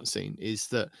watching the cutscene is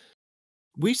that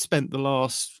we spent the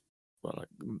last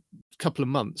couple of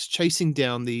months chasing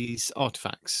down these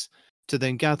artifacts to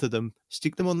then gather them,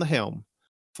 stick them on the helm,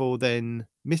 for then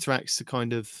Mithrax to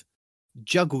kind of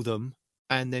juggle them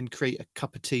and then create a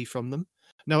cup of tea from them.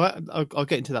 Now, I'll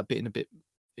get into that bit in a bit,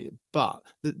 but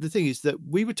the thing is that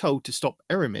we were told to stop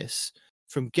Eramis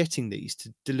from getting these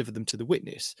to deliver them to the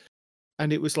witness.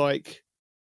 And it was like,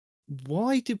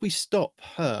 why did we stop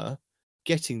her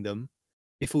getting them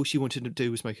if all she wanted to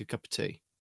do was make a cup of tea?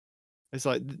 It's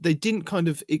like they didn't kind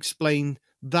of explain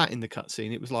that in the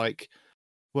cutscene. It was like,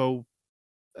 well,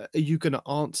 are you going to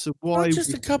answer why? Not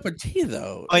just a cup of tea,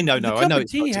 though. I know, The no, I cup know of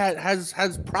it's tea not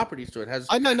has properties to it.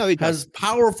 I know, it has does.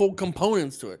 powerful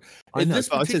components to it. I In know, this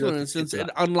but I said particular I'd get instance, to it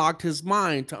that. unlocked his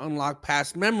mind to unlock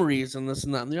past memories and this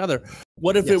and that and the other.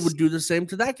 What if it Yes. would do the same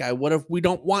to that guy? What if we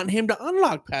don't want him to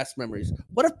unlock past memories?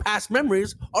 What if past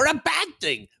memories are a bad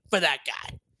thing for that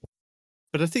guy?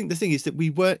 But I think the thing is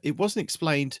that it wasn't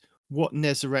explained what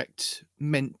Nezarect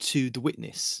meant to the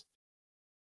witness.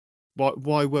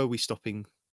 Why were we stopping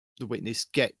the witness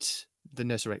get the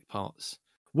Nezarect parts?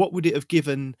 What would it have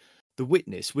given the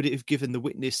witness? Would it have given the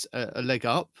witness a leg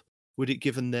up? Would it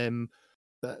given them,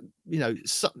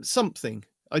 something?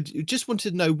 I just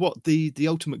wanted to know what the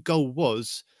ultimate goal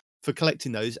was for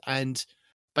collecting those. And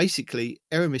basically,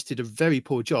 Eramis did a very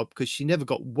poor job because she never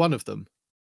got one of them.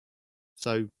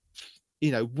 So,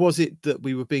 was it that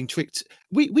we were being tricked?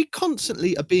 We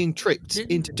constantly are being tricked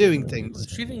into doing things.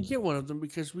 She didn't get one of them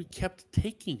because we kept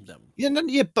taking them.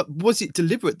 Yeah, but was it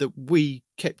deliberate that we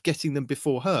kept getting them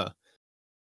before her?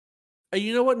 And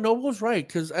you know what? Noble's right,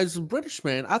 because as a British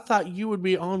man, I thought you would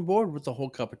be on board with the whole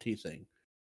cup of tea thing.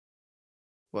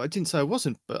 Well, I didn't say I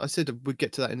wasn't, but I said we'd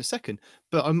get to that in a second.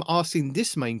 But I'm asking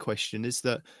this main question is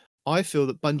that I feel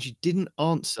that Bungie didn't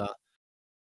answer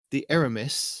the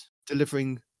Eramis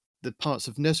delivering the parts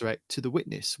of Nezarec to the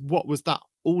witness. What was that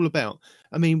all about?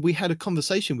 I mean, we had a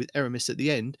conversation with Eramis at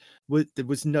the end where there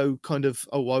was no kind of,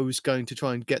 I was going to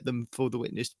try and get them for the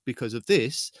witness because of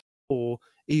this, or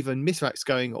even Mithrax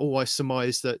going, I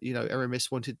surmise that,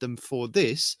 Eramis wanted them for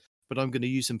this, but I'm going to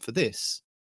use them for this.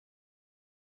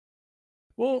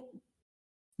 Well,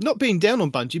 not being down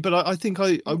on Bungie, but I think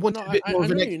I wanted a bit more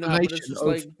of an explanation. But it's just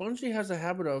like Bungie has a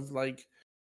habit of like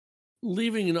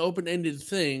leaving an open-ended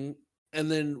thing, and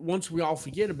then once we all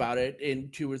forget about it in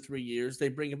 2 or 3 years, they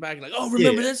bring it back like, oh,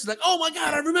 remember this? It's like, oh my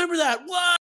god, I remember that.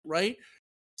 What? Right?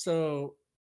 So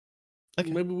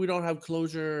maybe we don't have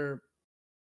closure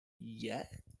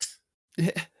yet.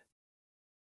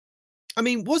 I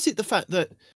mean, was it the fact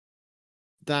that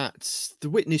the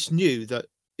witness knew that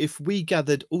if we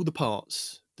gathered all the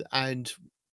parts and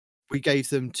we gave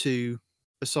them to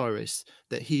Osiris,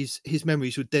 that his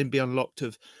memories would then be unlocked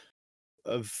of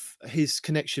his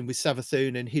connection with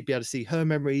Savathun, and he'd be able to see her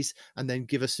memories and then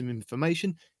give us some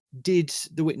information? Did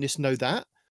the witness know that,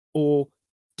 or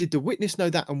did the witness know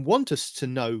that and want us to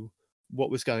know what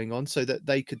was going on so that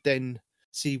they could then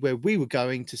see where we were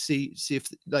going to see if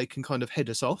they can kind of head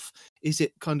us off? Is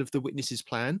it kind of the witness's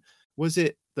plan? Was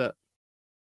it that,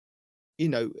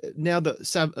 now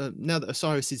that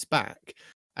Osiris is back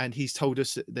and he's told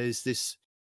us that there's this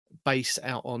base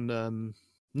out on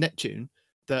Neptune,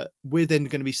 that we're then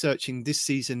going to be searching this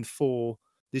season for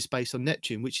this base on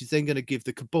Neptune, which is then going to give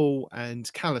the Cabal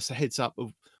and Callus a heads up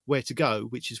of where to go,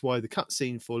 which is why the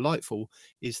cutscene for Lightfall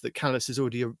is that Callus has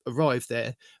already arrived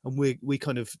there, and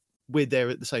we're there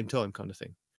at the same time, kind of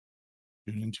thing.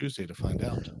 Tune in Tuesday to find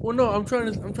out. Well, no, I'm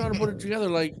trying to put it together.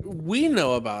 Like, we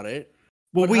know about it.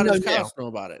 Well, we know now. Callus know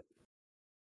about it.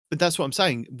 But that's what I'm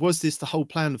saying. Was this the whole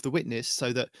plan of the witness,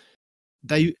 so that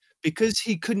because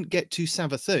he couldn't get to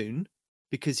Savathun,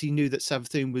 because he knew that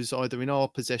Savathun was either in our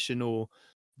possession or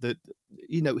that,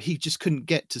 he just couldn't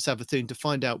get to Savathun to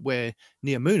find out where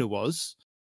Neomuna was,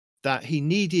 that he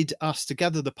needed us to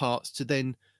gather the parts to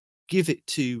then give it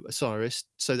to Osiris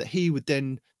so that he would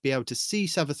then be able to see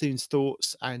Savathun's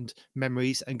thoughts and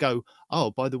memories and go,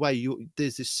 oh, by the way,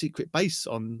 there's this secret base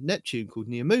on Neptune called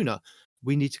Neomuna.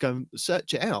 We need to go and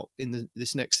search it out in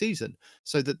this next season,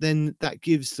 so that then that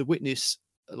gives the witness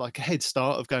like a head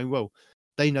start of going, well,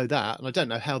 they know that. And I don't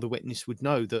know how the witness would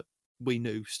know that we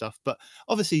knew stuff, but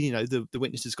obviously, the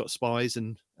witness has got spies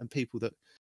and people that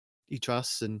he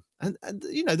trusts, and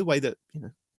the way that,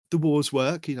 the wars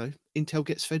work, intel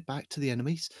gets fed back to the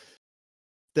enemies.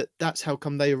 That's how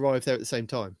come they arrive there at the same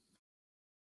time.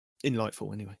 In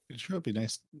Lightfall, anyway. It sure would be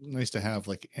nice to have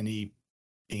like any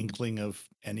inkling of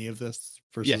any of this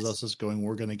versus Yes. us just going,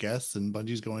 we're going to guess, and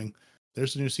Bungie's going,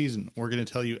 there's a new season. We're going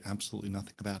to tell you absolutely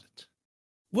nothing about it.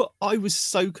 Well, I was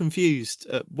so confused.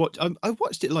 I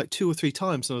watched it like 2 or 3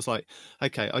 times, and I was like,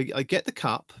 okay, I get the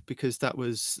cup because that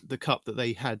was the cup that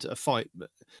they had a fight.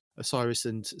 Osiris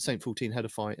and Saint 14 had a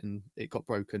fight, and it got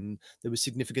broken. There was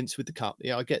significance with the cup.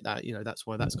 Yeah, I get that. That's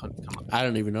why that's kind of come up. I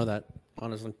don't even know that,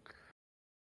 honestly.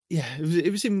 Yeah,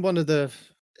 it was in one of the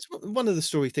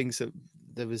story things that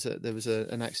there was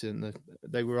an accident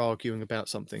that they were arguing about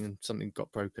something and something got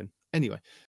broken. Anyway,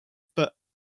 but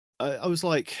I was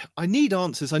like, I need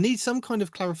answers. I need some kind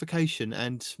of clarification,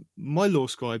 and my law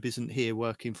scribe isn't here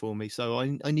working for me, so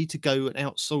I need to go and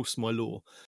outsource my law.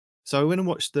 So I went and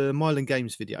watched the Mylan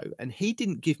Games video, and he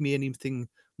didn't give me anything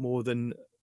more than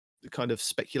kind of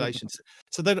speculations.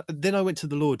 So then I went to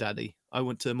the Law Daddy. I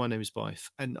went to My Name is Bife,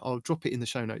 and I'll drop it in the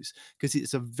show notes because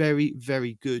it's a very,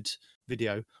 very good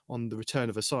video on the return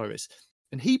of Osiris.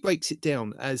 And he breaks it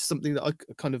down as something that I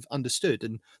kind of understood.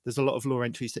 And there's a lot of lore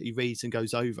entries that he reads and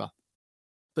goes over.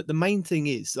 But the main thing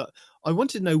is that I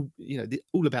wanted to know,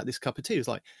 all about this cup of tea. It was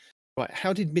like, right,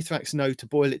 how did Mithrax know to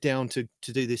boil it down to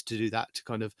do this, to do that, to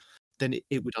kind of, then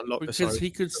it would unlock Because Osiris. he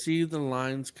could see the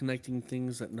lines connecting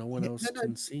things that no one else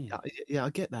can see. Yeah, I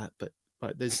get that, but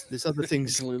right, there's other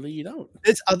things. Clearly, you don't.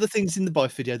 There's other things in the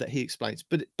Bife video that he explains,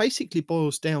 but it basically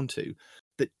boils down to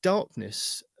that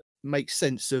darkness makes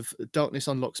sense of darkness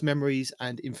unlocks memories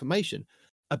and information,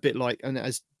 a bit like, and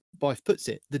as Bife puts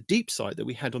it, the deep side that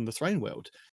we had on the Throne World.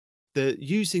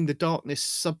 Using the darkness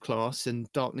subclass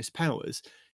and darkness powers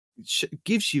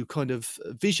gives you kind of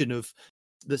a vision of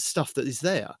the stuff that is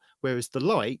there, whereas the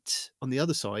light on the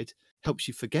other side helps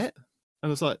you forget. And I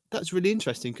was like, that's really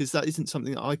interesting because that isn't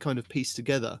something that I kind of pieced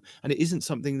together, and it isn't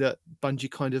something that Bungie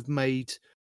kind of made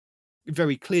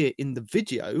very clear in the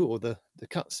video or the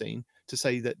cutscene to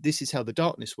say that this is how the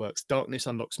darkness works. Darkness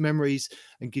unlocks memories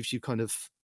and gives you kind of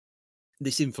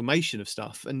this information of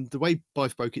stuff. And the way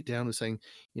Bife broke it down was saying,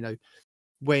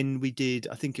 when we did,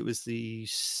 I think it was the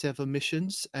 7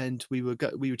 missions, and we were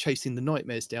chasing the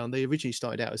nightmares down. They originally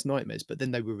started out as nightmares, but then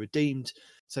they were redeemed.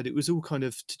 So it was all kind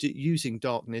of using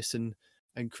darkness and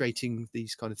creating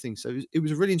these kind of things. So it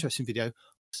was a really interesting video.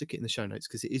 I'll stick it in the show notes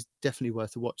because it is definitely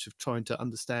worth a watch of trying to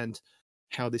understand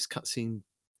how this cutscene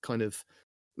kind of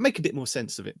make a bit more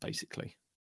sense of it, basically.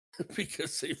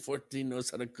 Because Saint 14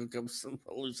 knows how to cook up some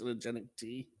hallucinogenic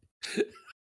tea.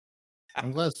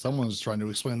 I'm glad someone's trying to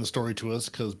explain the story to us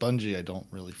because Bungie, I don't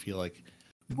really feel like.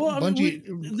 Well, Bungie,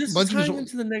 this is tying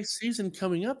into the next season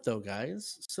coming up, though,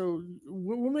 guys. So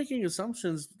we're making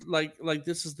assumptions like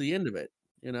this is the end of it,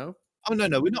 Oh,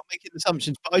 no, we're not making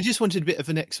assumptions, but I just wanted a bit of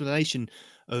an explanation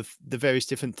of the various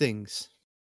different things.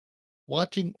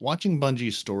 Watching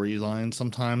Bungie's storyline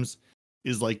sometimes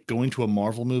is like going to a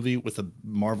Marvel movie with a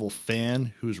Marvel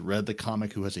fan who's read the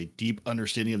comic, who has a deep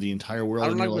understanding of the entire world. I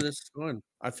don't like where this is going.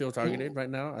 I feel targeted right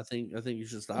now. I think you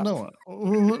should stop. No.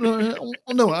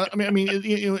 I mean,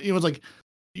 it was like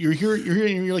you're here,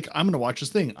 and you're like, I'm going to watch this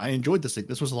thing. I enjoyed this thing.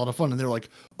 This was a lot of fun. And they're like,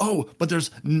 oh, but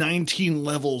there's 19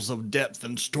 levels of depth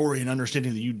and story and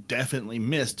understanding that you definitely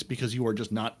missed because you are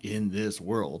just not in this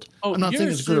world. Oh, I'm not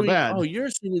saying it's good or bad. Oh, you're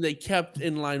assuming they kept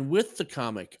in line with the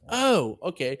comic. Oh,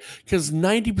 okay. Because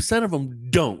 90% of them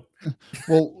don't.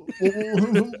 Well,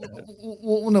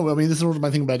 no. I mean, this is sort of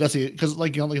my thing about Destiny because,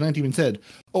 like 19 even said,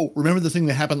 oh, remember the thing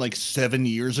that happened like 7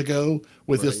 years ago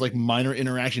with this like minor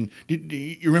interaction? Do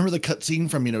you remember the cutscene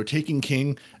from Taking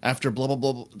King after blah blah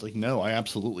blah? Like, no, I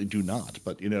absolutely do not.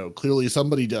 But clearly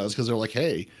somebody does because they're like,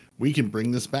 hey, we can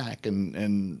bring this back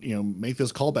and make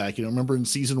this callback. Remember in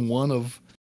season 1 of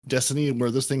Destiny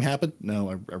where this thing happened? No,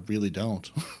 I really don't.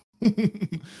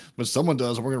 But someone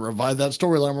does, and we're going to revive that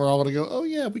storyline. We're all going to go, oh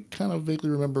yeah, we kind of vaguely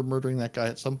remember murdering that guy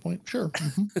at some point. Sure.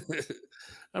 Mm-hmm.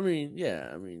 I mean,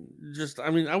 yeah.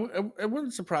 It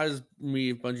wouldn't surprise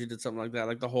me if Bungie did something like that,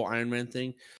 like the whole Iron Man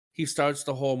thing. He starts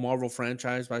the whole Marvel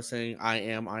franchise by saying, I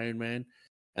am Iron Man,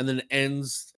 and then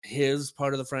ends his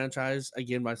part of the franchise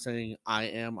again by saying, I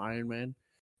am Iron Man.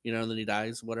 And then he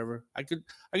dies, whatever. I could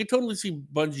totally see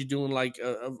Bungie doing like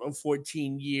a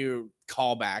 14-year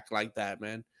callback like that,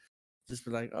 man. Just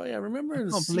be like, oh yeah, remember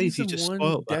in season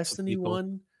 1, Destiny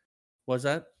 1? Was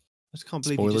that? I just can't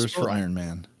believe spoilers for Iron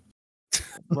Man.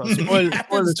 Well, spoilers.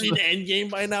 Haven't seen Endgame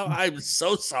by now. I'm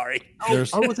so sorry. I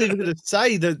wasn't even going to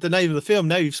say the name of the film.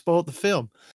 Now you've spoiled the film.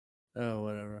 Oh,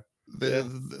 whatever.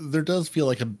 There does feel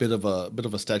like a bit of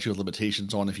a statute of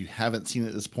limitations on if you haven't seen it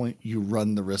at this point, you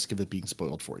run the risk of it being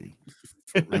spoiled for you.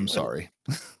 I'm sorry.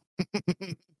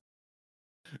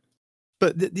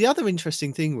 But the other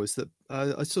interesting thing was that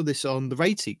I saw this on the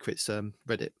Raid Secrets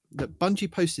Reddit, that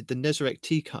Bungie posted the Nezarec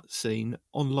T-Cut scene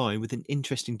online with an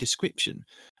interesting description.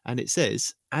 And it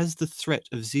says, as the threat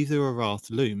of Xivu Arath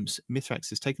looms,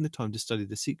 Mithrax has taken the time to study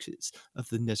the secrets of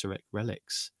the Nezarec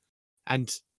relics.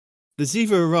 And the Xivu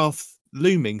Arath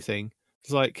looming thing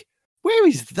is like, where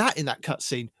is that in that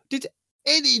cutscene? Did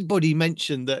anybody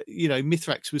mention that,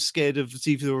 Mithrax was scared of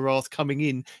Xivu Arath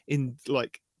coming in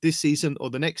like this season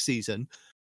or the next season?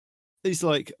 It's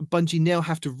like Bungie now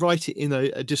have to write it in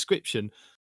a description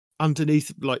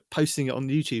underneath, like posting it on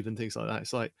YouTube and things like that.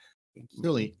 It's like,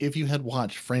 really, if you had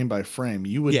watched frame by frame,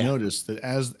 you would notice that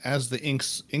as the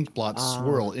ink blots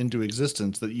swirl into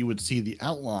existence, that you would see the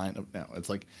outline of. Now it's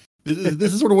like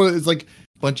this is sort of what it's like.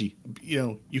 Bungie,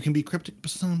 you can be cryptic,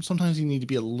 but sometimes you need to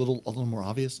be a little more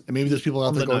obvious. And maybe there's people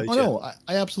out there going, no,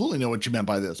 I absolutely know what you meant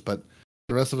by this, but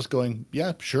the rest of us going,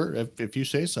 yeah, sure, if you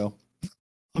say so.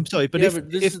 I'm sorry, but this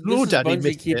if Lord is Daddy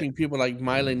Bungie keeping people like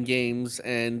Mylan Games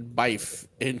and Bife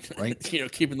and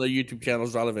keeping their YouTube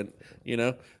channels relevant,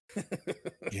 Yeah.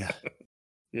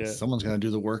 Yeah. Someone's gonna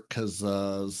do the work because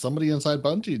somebody inside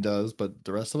Bungie does, but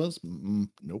the rest of us,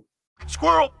 nope.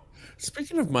 Squirrel!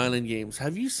 Speaking of Mylan Games,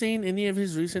 have you seen any of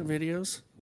his recent videos?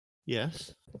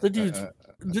 Yes. The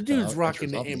dude's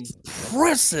rocking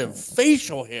impressive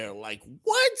facial hair. Like,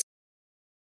 what?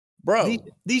 Bro,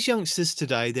 These youngsters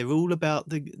today, they're all about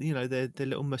their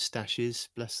little mustaches,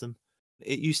 bless them.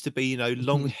 It used to be,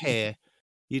 long hair.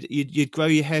 You'd grow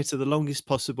your hair to the longest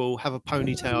possible, have a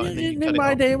ponytail, and then you cut in it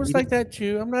my off. day, it was like that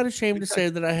too. I'm not ashamed to say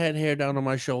that I had hair down on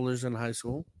my shoulders in high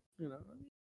school.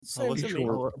 I'm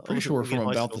pretty sure we're from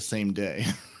about the same day.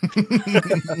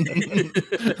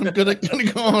 I'm gonna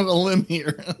go on a limb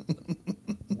here.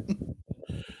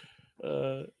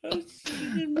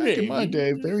 Back in my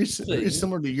day, very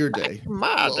similar to your day.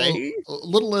 My day, a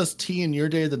little less tea in your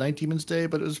day than Night Demon's day,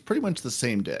 but it was pretty much the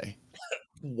same day.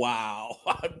 Wow,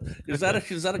 is that a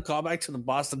callback to the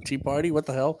Boston Tea Party? What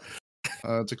the hell?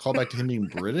 It's a callback to him being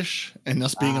British and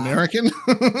us being American.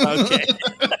 Okay.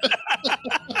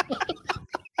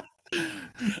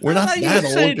 We're not that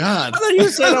old, God. I thought you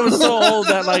said I was so old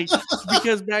that, like,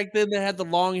 because back then they had the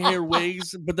long hair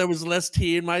wigs, but there was less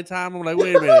tea in my time. I'm like,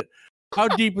 wait a minute. How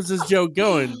deep is this joke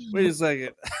going? Wait a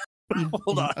second.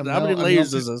 Hold on. How many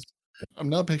layers is this? I'm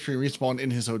now picturing Respawn in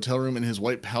his hotel room in his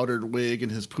white powdered wig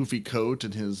and his poofy coat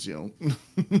and his,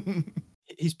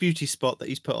 his beauty spot that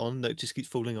he's put on that just keeps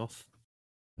falling off.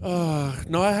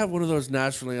 No, I have one of those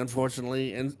naturally,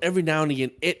 unfortunately, and every now and again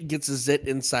it gets a zit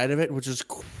inside of it, which is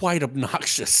quite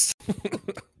obnoxious.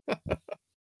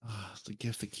 It's the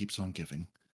gift that keeps on giving.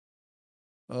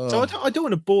 So I don't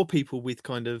want to bore people with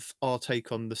kind of our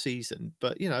take on the season,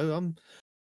 but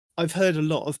I've heard a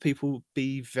lot of people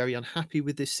be very unhappy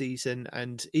with this season,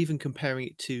 and even comparing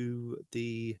it to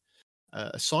the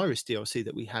Osiris DLC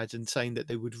that we had, and saying that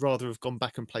they would rather have gone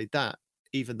back and played that,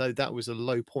 even though that was a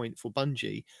low point for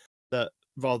Bungie, that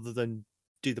rather than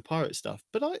do the pirate stuff.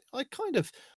 But I kind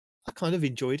of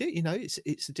enjoyed it.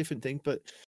 It's a different thing, but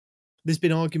there's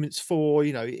been arguments for,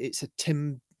 it's a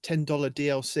 $10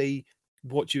 DLC.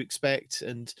 What do you expect?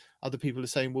 And other people are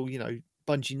saying, well,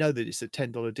 Bungie know that it's a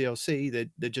 $10 DLC.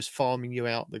 They're just farming you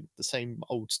out the same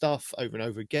old stuff over and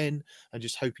over again and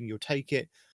just hoping you'll take it.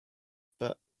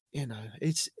 But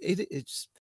it's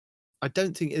I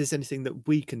don't think there's anything that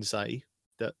we can say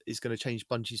that is going to change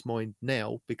Bungie's mind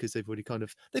now, because they've already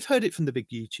they've heard it from the big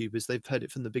YouTubers, they've heard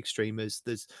it from the big streamers.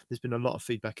 There's been a lot of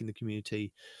feedback in the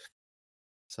community.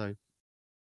 So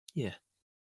yeah,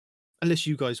 unless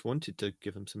you guys wanted to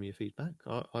give them some of your feedback,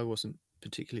 I wasn't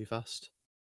particularly fussed.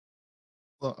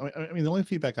 Well, I mean, the only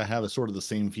feedback I have is sort of the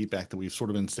same feedback that we've sort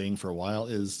of been saying for a while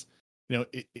is,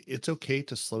 it's okay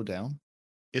to slow down.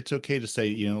 It's okay to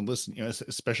say, listen,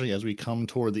 especially as we come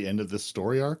toward the end of this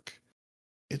story arc,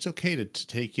 it's okay to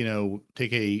take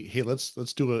hey, let's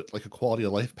do a quality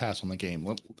of life pass on the game.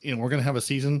 We're going to have a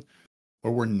season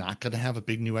where we're not going to have a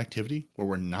big new activity, where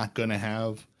we're not going to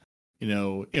have,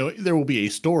 there will be a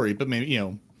story, but maybe,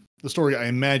 the story, I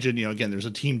imagine, again, there's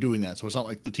a team doing that. So it's not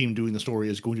like the team doing the story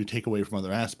is going to take away from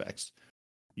other aspects.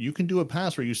 You can do a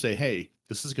pass where you say, hey,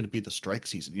 this is going to be the strike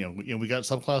season. We got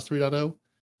Subclass 3.0.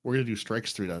 We're going to do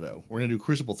Strikes 3.0. We're going to do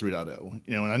Crucible 3.0.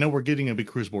 And I know we're getting a big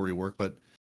Crucible rework, but,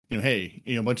 hey,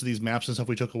 a bunch of these maps and stuff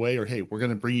we took away, or, hey, we're going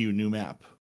to bring you a new map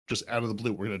just out of the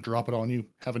blue. We're going to drop it on you.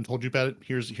 Haven't told you about it.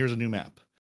 Here's a new map.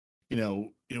 We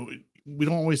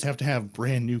don't always have to have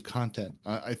brand new content.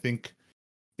 I think,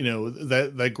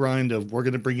 that grind of we're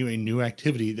going to bring you a new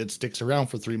activity that sticks around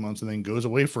for 3 months and then goes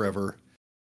away forever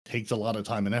takes a lot of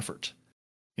time and effort.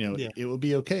 It would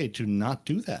be okay to not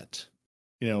do that.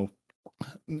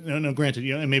 No, granted,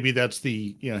 and maybe that's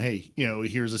the, hey,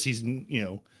 here's a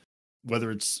season,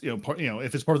 whether it's, part,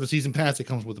 if it's part of the season pass, it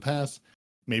comes with the pass.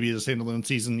 Maybe it's a standalone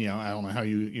season, I don't know how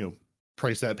you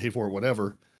price that, pay for it,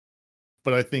 whatever.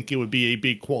 But I think it would be a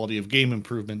big quality of game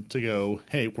improvement to go,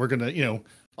 hey, we're going to,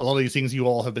 a lot of these things you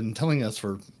all have been telling us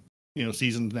for,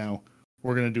 seasons now,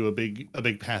 we're going to do a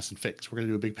big pass and fix. We're going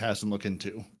to do a big pass and look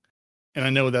into. And I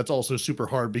know that's also super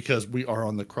hard because we are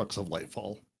on the crux of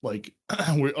Lightfall. Like,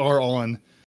 we are on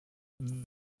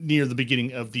near the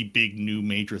beginning of the big new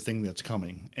major thing that's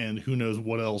coming. And who knows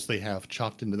what else they have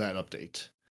chalked into that update.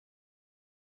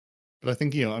 But I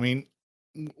think,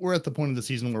 we're at the point of the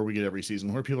season where we get every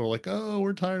season where people are like, oh,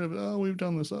 we're tired of it. Oh, we've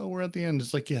done this. Oh, we're at the end.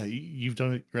 It's like, yeah, you've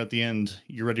done it. You're at the end.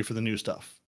 You're ready for the new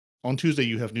stuff. On Tuesday,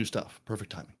 you have new stuff.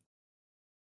 Perfect timing.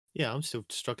 Yeah, I'm still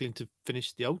struggling to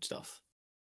finish the old stuff.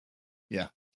 Yeah.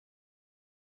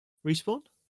 Respawn?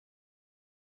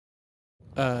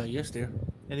 Yes, dear.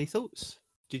 Any thoughts?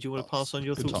 Did you want to pass on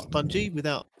your good thoughts talk. to Bungie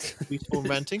without Respawn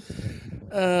ranting?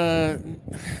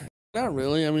 Not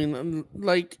really. I mean,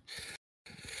 like,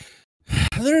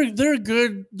 they're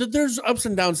good. There's ups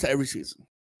and downs to every season,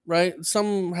 right?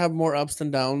 Some have more ups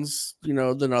than downs,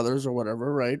 than others or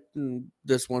whatever, right? And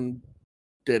this one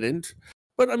didn't.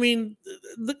 But I mean,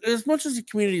 as much as the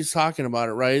community is talking about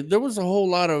it, right? There was a whole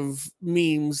lot of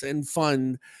memes and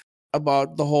fun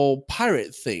about the whole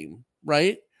pirate theme,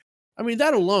 right? I mean,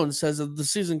 that alone says that the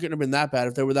season couldn't have been that bad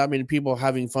if there were that many people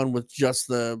having fun with just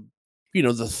the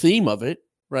theme of it,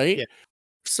 right? Yeah.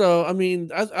 So, I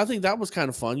mean, I think that was kind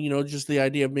of fun, just the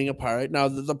idea of being a pirate. Now,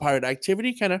 the pirate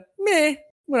activity kind of meh,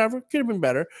 whatever, could have been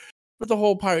better. But the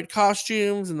whole pirate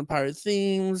costumes and the pirate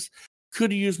themes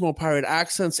could have used more pirate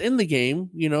accents in the game,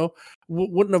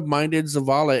 wouldn't have minded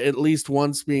Zavala at least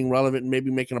once being relevant and maybe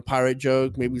making a pirate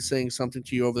joke, maybe saying something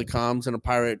to you over the comms in a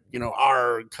pirate,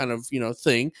 R kind of,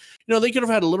 thing. They could have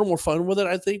had a little more fun with it,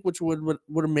 I think, which would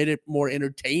have made it more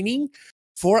entertaining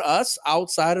for us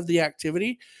outside of the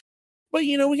activity. But,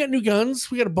 we got new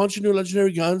guns. We got a bunch of new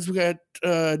legendary guns. We got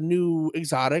new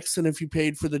exotics. And if you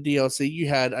paid for the DLC, you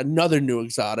had another new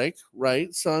exotic,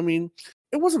 right? So, I mean,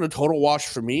 it wasn't a total wash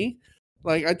for me.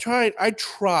 Like, I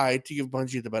tried to give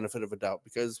Bungie the benefit of a doubt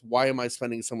because why am I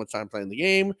spending so much time playing the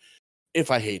game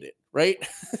if I hate it, right?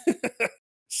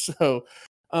 So,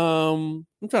 I'm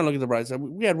trying to look at the bright side.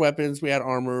 We had weapons. We had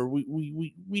armor.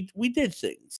 We did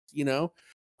things,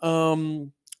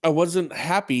 I wasn't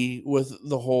happy with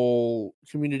the whole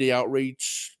community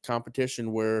outreach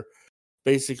competition where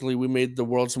basically we made the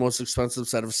world's most expensive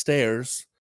set of stairs,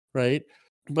 right?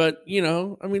 But,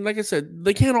 I mean, like I said,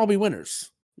 they can't all be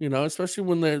winners, especially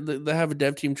when they have a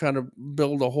dev team trying to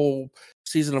build a whole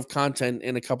season of content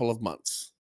in a couple of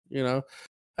months,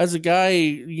 As a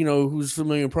guy, who's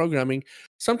familiar in programming,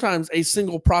 sometimes a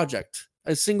single project,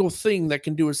 a single thing that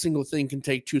can do a single thing can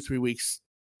take 2-3 weeks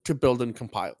to build and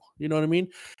compile. You know what I mean?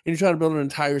 And you try to build an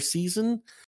entire season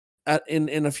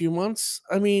in a few months.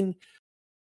 I mean,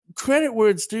 credit where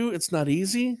it's due. It's not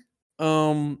easy.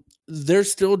 They're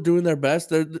still doing their best.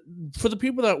 For the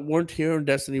people that weren't here in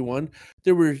Destiny 1,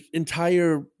 there were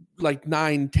entire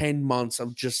 9-10 months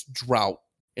of just drought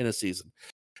in a season.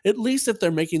 At least if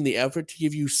they're making the effort to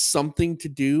give you something to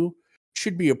do,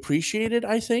 should be appreciated,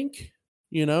 I think.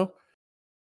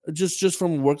 Just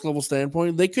from a work level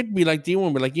standpoint, they could be like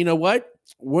D1, be like, you know what?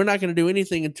 We're not going to do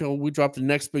anything until we drop the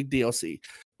next big DLC.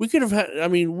 We could have had, I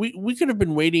mean, we could have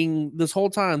been waiting this whole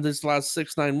time, this last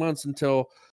 6-9 months until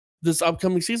this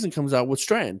upcoming season comes out with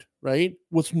Strand, right?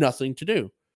 With nothing to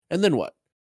do. And then what?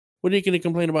 What are you going to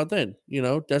complain about then?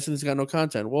 Destiny's got no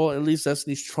content. Well, at least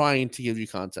Destiny's trying to give you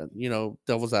content,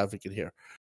 devil's advocate here.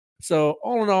 So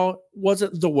all in all,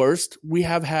 wasn't the worst. We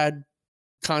have had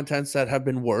contents that have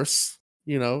been worse.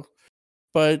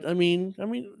 But I mean,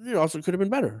 it also could have been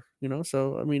better,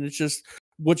 So I mean, it's just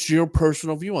what's your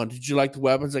personal view on? Did you like the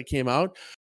weapons that came out?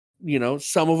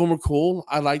 Some of them were cool.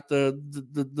 I like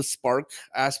the spark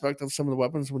aspect of some of the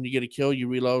weapons. When you get a kill, you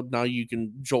reload. Now you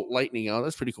can jolt lightning out.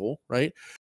 That's pretty cool, right?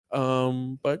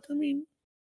 But I mean,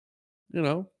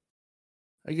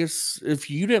 I guess if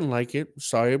you didn't like it,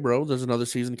 sorry, bro. There's another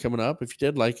season coming up. If you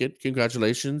did like it,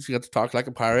 congratulations. You got to talk like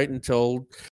a pirate until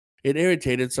it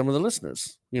irritated some of the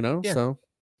listeners, Yeah. So.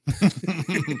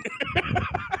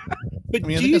 But I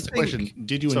mean, I think that's the question.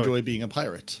 Did you enjoy being a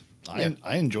pirate? Yeah.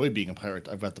 I enjoy being a pirate.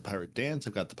 I've got the pirate dance.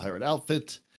 I've got the pirate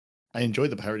outfit. I enjoy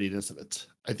the piratiness of it.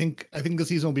 I think the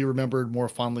season will be remembered more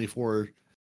fondly for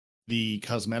the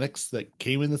cosmetics that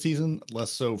came in the season,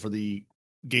 less so for the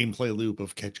gameplay loop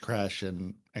of Catch, Crash,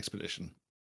 and Expedition.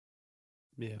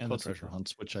 Yeah, and the treasure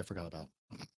hunts, which I forgot about.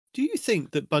 Do you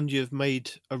think that Bungie have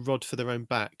made a rod for their own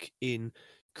back in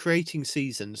creating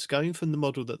seasons, going from the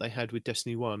model that they had with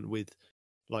Destiny 1 with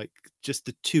like just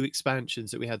the 2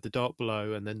 expansions that we had, the Dark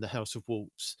Below and then the House of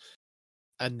Wolves.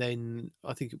 And then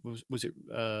I think it was it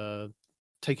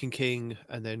Taken King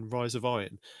and then Rise of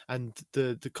Iron, and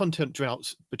the content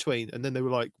droughts between, and then they were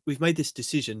like, we've made this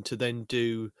decision to then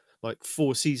do like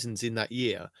 4 seasons in that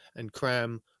year and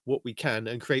cram what we can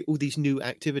and create all these new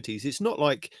activities. It's not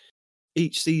like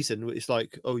each season it's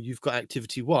like, oh, you've got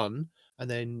activity 1 and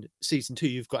then season 2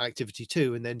 you've got activity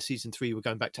 2 and then season 3 we're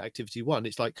going back to activity 1.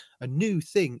 It's like a new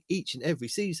thing each and every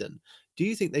season. Do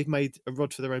you think they've made a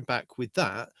rod for their own back with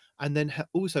that? And then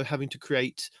also having to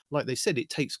create, like they said, it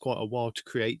takes quite a while to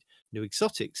create new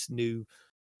exotics, new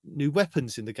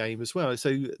weapons in the game as well.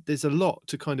 So there's a lot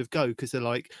to kind of go, because they're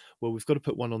like, well, we've got to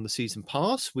put one on the season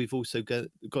pass. We've also got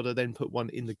to then put one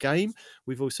in the game.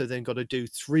 We've also then got to do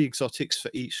 3 exotics for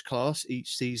each class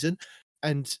each season,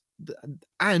 and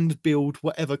build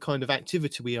whatever kind of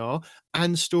activity we are,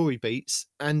 and story beats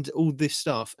and all this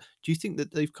stuff. Do you think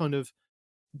that they've kind of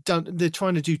they're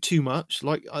trying to do too much?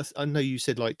 Like I know you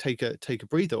said, like take a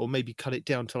breather, or maybe cut it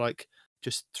down to like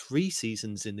just 3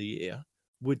 seasons in the year.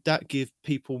 Would that give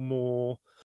people more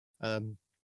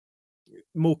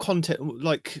content,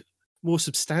 like more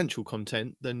substantial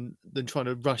content than trying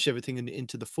to rush everything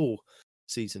into the 4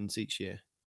 seasons each year?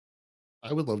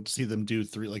 I would love to see them do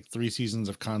 3 seasons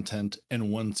of content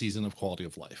and 1 season of quality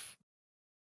of life.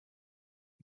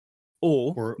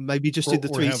 Or maybe just do the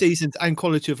 3 seasons and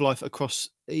quality of life across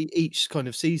each kind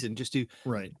of season. Just do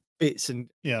bits and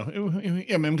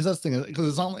man. Because that's the thing. Because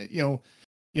it's not like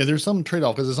there's some trade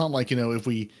off. Because it's not like if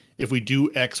we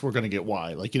do X, we're going to get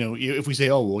Y. Like if we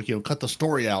say, oh well, cut the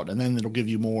story out and then it'll give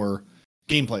you more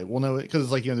gameplay. Well, no, because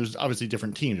it's like there's obviously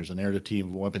different teams. There's a narrative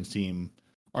team, a weapons team,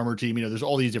 armor team. There's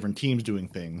all these different teams doing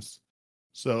things.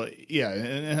 So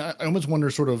and I almost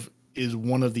wonder, sort of, is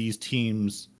one of these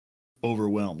teams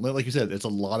overwhelmed? Like you said, it's a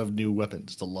lot of new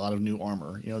weapons, it's a lot of new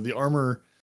armor. The armor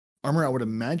I would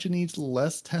imagine needs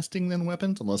less testing than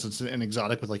weapons, unless it's an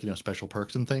exotic with special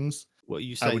perks and things. Well,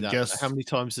 you say that. Guess, how many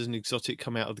times has an exotic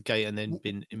come out of the gate and then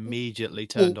been immediately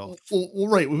turned off? Well,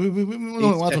 right.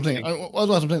 That's what I'm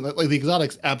saying. Like the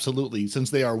exotics, absolutely, since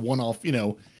they are one-off.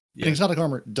 An exotic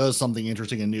armor does something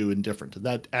interesting and new and different.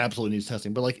 That absolutely needs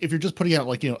testing. But if you're just putting out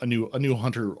a new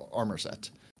hunter armor set,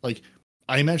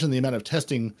 I imagine the amount of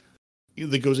testing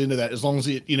that goes into that, as long as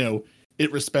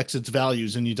it respects its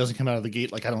values and it doesn't come out of the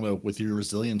gate I don't know, with your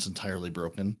resilience entirely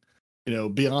broken.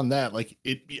 Beyond that,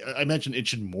 I imagine it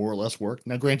should more or less work.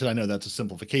 Now, granted, I know that's a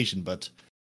simplification, but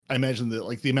I imagine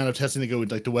that the amount of testing that go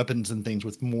with the weapons and things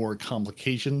with more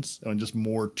complications and just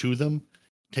more to them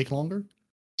take longer.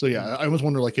 So I always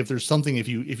wonder if there's something, if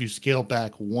you scale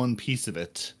back one piece of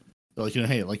it,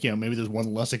 hey, maybe there's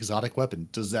one less exotic weapon.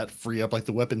 Does that free up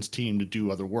the weapons team to do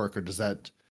other work, or does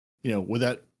that would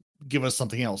that give us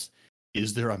something else?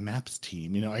 Is there a maps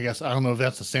team? I guess, I don't know if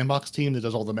that's the sandbox team that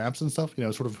does all the maps and stuff.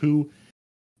 Sort of who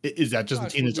is that? Just a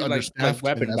team that's understaffed?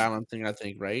 Weapon balancing, I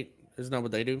think, right? Isn't that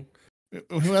what they do?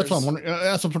 That's what I'm wondering.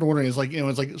 That's what I'm sort of wondering. Is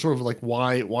it's sort of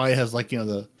why has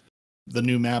the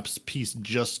new maps piece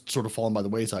just sort of fallen by the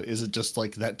wayside? Is it just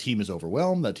that team is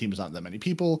overwhelmed? That team is not that many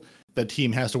people. That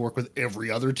team has to work with every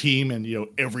other team, and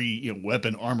every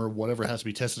weapon, armor, whatever has to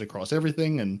be tested across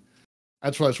everything. And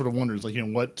that's what I sort of wonder is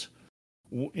what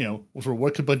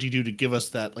could Bungie do to give us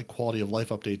that quality of life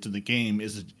update to the game?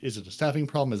 Is it a staffing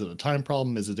problem? Is it a time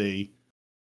problem? Is it a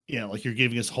you're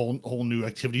giving us whole new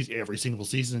activities every single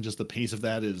season, and just the pace of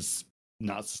that is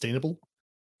not sustainable?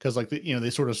 Because they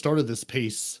sort of started this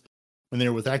pace when they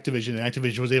were with Activision, and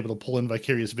Activision was able to pull in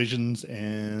Vicarious Visions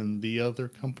and the other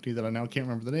company that I now can't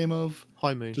remember the name of,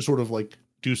 High Moon, to sort of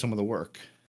do some of the work.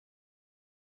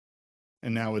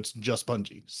 And now it's just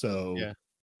Bungie. So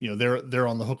they're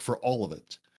on the hook for all of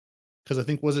it. Because I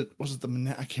think was it I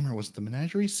can't remember, was it the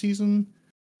Menagerie season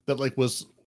that was,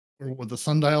 or with the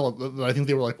Sundial that I think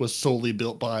they were was solely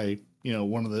built by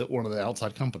one of the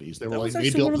outside companies. They were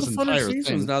they built this entire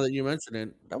thing. Now that you mention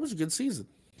it, that was a good season.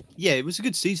 Yeah, it was a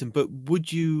good season, but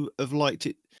would you have liked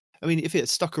it? I mean, if it had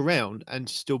stuck around and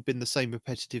still been the same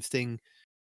repetitive thing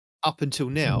up until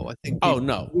now, I think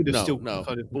would have still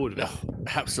kind of bored of it.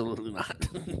 Absolutely not.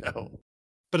 No.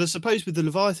 But I suppose with the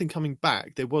Leviathan coming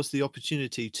back, there was the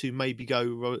opportunity to maybe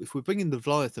go, well, if we're bringing the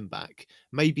Leviathan back,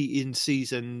 maybe in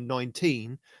season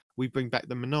 19, we bring back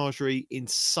the Menagerie in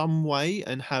some way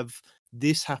and have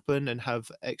this happen and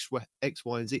have X, Y,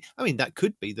 and Z. I mean, that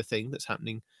could be the thing that's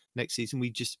happening next season.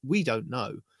 We don't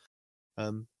know.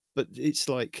 But it's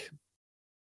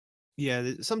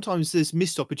Yeah, sometimes there's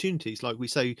missed opportunities. Like we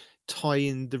say, tie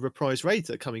in the reprise raids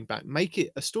that are coming back. Make it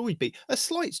a story beat, a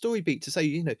slight story beat to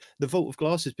say, the Vault of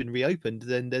Glass has been reopened.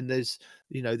 Then there's,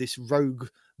 this rogue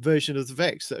version of the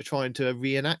Vex that are trying to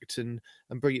reenact and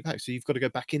bring it back. So you've got to go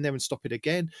back in there and stop it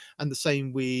again. And the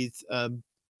same with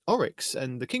Oryx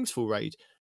and the Kingsfall raid.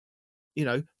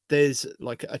 There's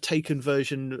like a taken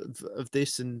version of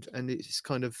this, and it's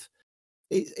kind of.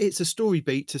 It's a story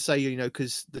beat to say,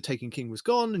 because the Taken King was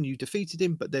gone and you defeated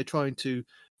him, but they're trying to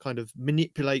kind of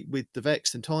manipulate with the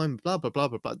Vex and time, blah, blah, blah,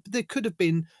 blah, blah. There could have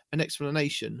been an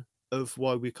explanation of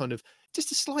why we kind of,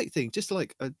 just a slight thing, just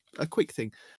like a quick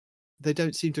thing. They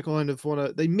don't seem to kind of want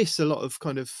to, they miss a lot of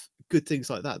kind of good things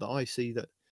like that I see that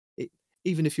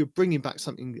even if you're bringing back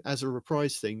something as a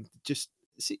reprise thing, just,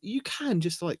 you can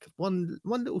just like one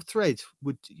little thread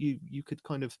you could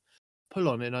kind of pull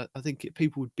on, and I think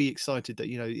people would be excited that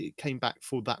it came back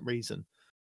for that reason.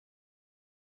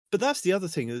 But that's the other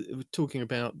thing we're talking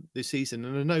about this season,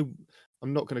 and I know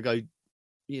I'm not going to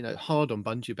go hard on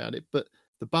Bungie about it, but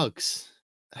the bugs,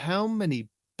 how many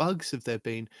bugs have there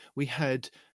been? We had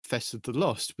Fest of the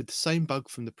Lost with the same bug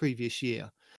from the previous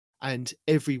year, and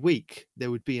every week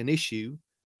there would be an issue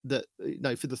that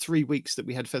for the 3 weeks that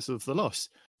we had Festival of the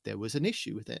Lost, there was an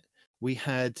issue with it. We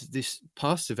had this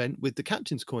past event with the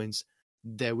Captain's Coins.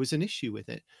 There was an issue with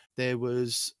it. There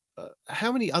was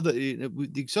how many other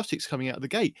with the exotics coming out of the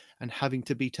gate and having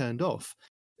to be turned off.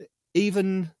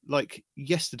 Even like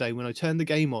yesterday when I turned the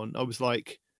game on, I was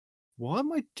like, why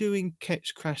am I doing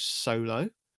Ketch Crash solo?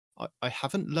 I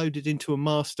haven't loaded into a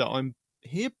master. I'm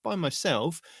here by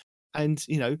myself, and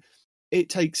it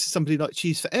takes somebody like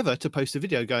Cheese Forever to post a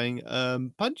video going,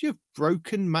 Bungie have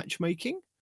broken matchmaking.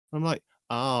 I'm like,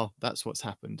 that's what's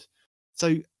happened.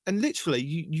 So, and literally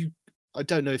you I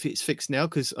don't know if it's fixed now,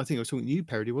 because I think I was talking to you,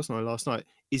 Parody, wasn't I, last night?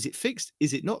 Is it fixed?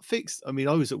 Is it not fixed? I mean,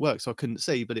 I was at work, so I couldn't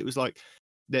see, but it was like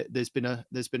there's been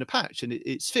a patch and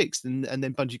it's fixed, and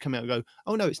then Bungie come out and go,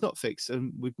 oh no, it's not fixed,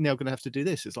 and we're now going to have to do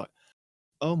this. It's like,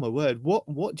 oh my word,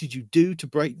 what did you do to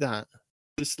break that?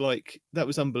 Just like, that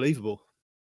was unbelievable.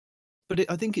 But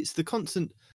I think it's the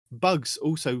constant bugs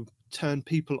also turn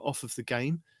people off of the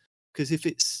game, because if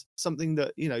it's something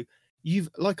that I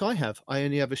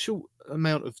only have a short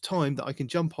amount of time that I can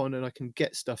jump on and I can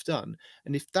get stuff done.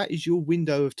 And if that is your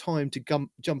window of time to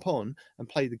jump on and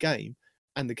play the game,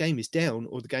 and the game is down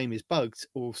or the game is bugged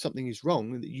or something is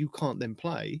wrong that you can't then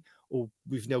play, or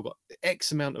we've now got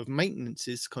X amount of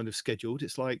maintenances kind of scheduled,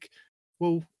 it's like,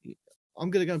 well, I'm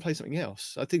going to go and play something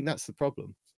else. I think that's the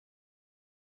problem.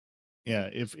 Yeah,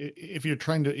 if you're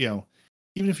trying to, even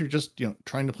if you're just,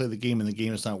 trying to play the game and the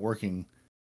game is not working,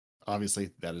 obviously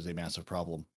that is a massive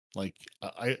problem. Like,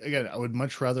 I would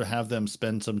much rather have them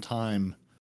spend some time,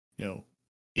 again,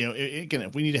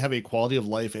 if we need to have a quality of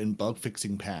life and bug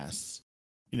fixing pass,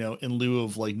 in lieu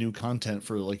of like new content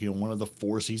for like, one of the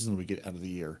 4 seasons we get out of the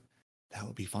year, that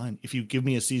would be fine. If you give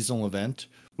me a seasonal event,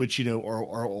 which,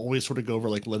 are always sort of go over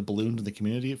like lead balloon to the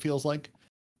community, it feels like,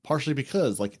 partially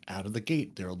because like out of the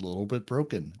gate, they're a little bit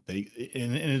broken. And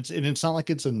it's not like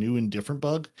it's a new and different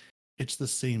bug. It's the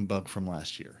same bug from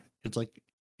last year. It's like,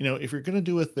 if you're going to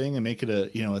do a thing and make it a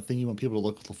thing you want people to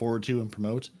look forward to and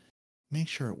promote, make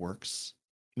sure it works.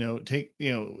 And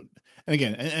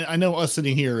again, and I know us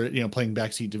sitting here, playing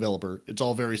backseat developer, it's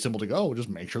all very simple to go, just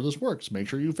make sure this works. Make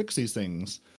sure you fix these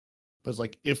things. But it's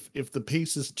like, if the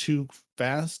pace is too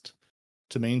fast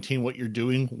to maintain what you're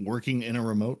doing, working in a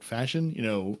remote fashion,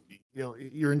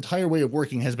 your entire way of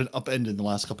working has been upended in the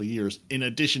last couple of years, in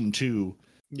addition to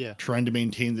trying to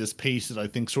maintain this pace that I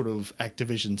think sort of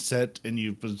Activision set and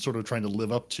you've been sort of trying to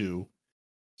live up to.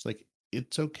 It's like,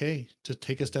 it's okay to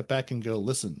take a step back and go,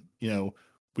 listen,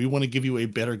 we want to give you a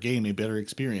better game, a better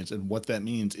experience. And what that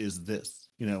means is this,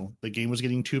 the game was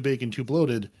getting too big and too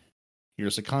bloated.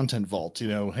 Here's a content vault,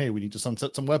 hey, we need to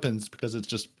sunset some weapons because it's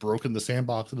just broken the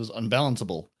sandbox and is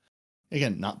unbalanceable.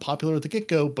 Again, not popular at the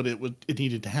get-go, but it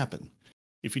needed to happen.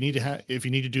 If you need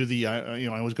to do the, I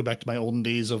always go back to my olden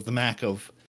days of the Mac of,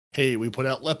 hey, we put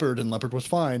out Leopard and Leopard was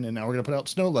fine, and now we're going to put out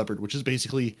Snow Leopard, which is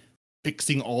basically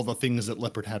fixing all the things that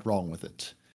Leopard had wrong with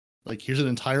it. Like, here's an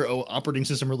entire operating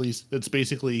system release that's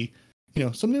basically,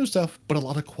 some new stuff, but a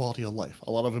lot of quality of life,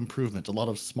 a lot of improvement, a lot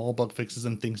of small bug fixes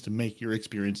and things to make your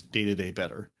experience day-to-day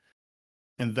better.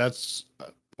 And that's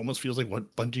almost feels like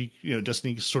what Bungie,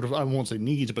 Destiny sort of, I won't say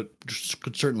needs, but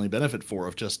could certainly benefit for,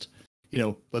 of just,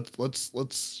 let's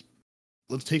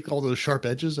take all those sharp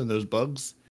edges and those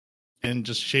bugs and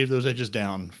just shave those edges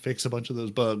down, fix a bunch of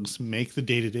those bugs, make the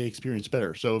day-to-day experience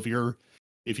better. So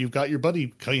if you've got your buddy,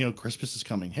 Christmas is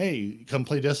coming, hey, come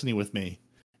play Destiny with me.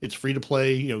 It's free to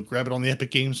play. You know, grab it on the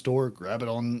Epic Games Store, grab it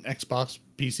on Xbox,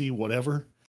 PC, whatever.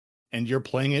 And you're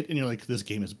playing it, and you're like, this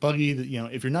game is buggy. That, you know,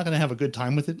 if you're not going to have a good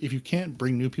time with it, if you can't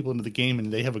bring new people into the game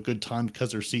and they have a good time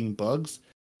because they're seeing bugs,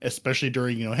 especially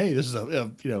during, you know, hey, this is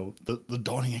the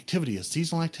dawning activity, a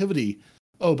seasonal activity.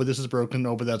 Oh, but this is broken.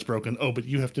 Oh, but that's broken. Oh, but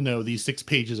you have to know these 6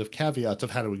 pages of caveats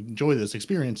of how to enjoy this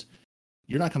experience.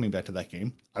 You're not coming back to that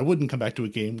game. I wouldn't come back to a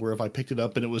game where if I picked it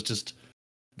up and it was just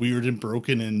weird and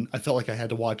broken and I felt like I had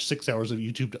to watch 6 hours of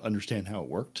YouTube to understand how it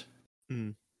worked.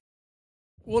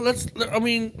 Well,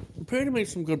 Perry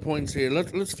makes some good points here.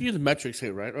 Let's view the metrics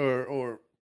here, right? Or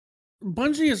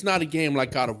Bungie is not a game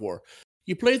like God of War.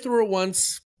 You play through it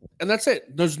once, and that's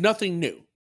it. There's nothing new.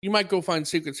 You might go find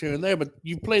secrets here and there, but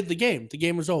you played the game. The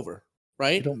game is over,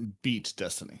 right? You don't beat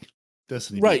Destiny.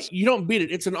 Right. You don't beat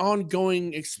it. It's an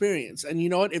ongoing experience. And you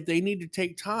know what? If they need to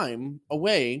take time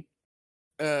away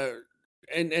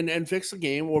and fix the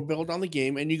game or build on the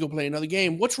game and you go play another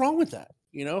game, what's wrong with that?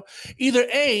 You know, either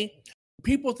A,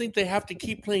 people think they have to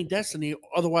keep playing Destiny,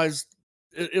 otherwise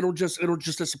it'll just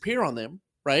disappear on them,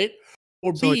 right?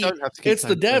 Or So I B, don't have to keep it's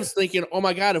the playing devs thinking, oh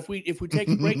my God, if we take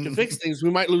a break to fix things, we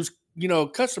might lose, you know,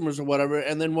 customers or whatever,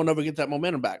 and then we'll never get that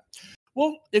momentum back.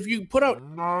 Well, if you put out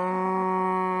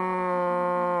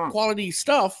quality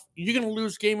stuff, you're going to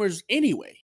lose gamers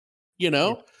anyway, you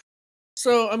know? Yeah.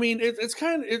 So, I mean, it's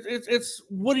kind of, it's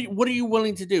what are you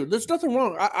willing to do? There's nothing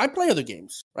wrong. I play other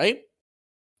games, right?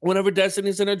 Whenever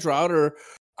Destiny's in a drought or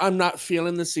I'm not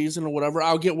feeling the season or whatever,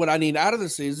 I'll get what I need out of the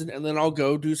season and then I'll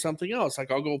go do something else.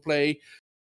 Like I'll go play,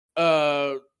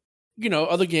 you know,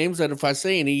 other games that if I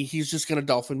say any, he's just going to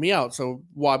dolphin me out. So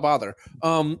why bother?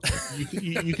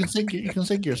 You can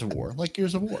say Gears of War, like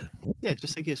Gears of War. Yeah,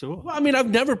 just say Gears of War. Well, I mean, I've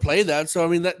never played that, so I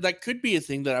mean that could be a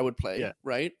thing that I would play,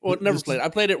 right? Well, never played. I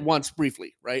played it once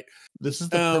briefly, right? This is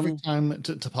the perfect time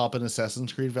to pop in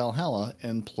Assassin's Creed Valhalla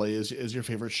and play as your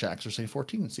favorite Shaxx or say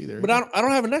 14. See there. But I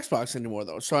don't have an Xbox anymore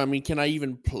though, so I mean, can I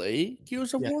even play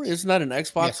Gears of War? Isn't that an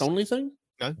Xbox only thing?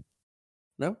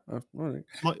 No. All right.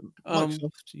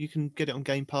 Microsoft, you can get it on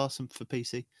Game Pass and for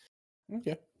PC.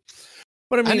 Okay.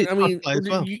 But I mean,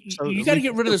 you got to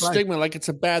get rid of the stigma like it's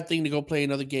a bad thing to go play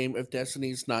another game if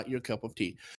Destiny's not your cup of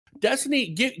tea. Destiny,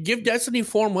 give Destiny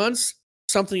 4 months,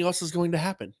 something else is going to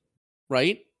happen,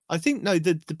 right? I think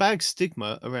the bad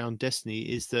stigma around Destiny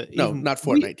is that not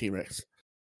Fortnite, T-Rex.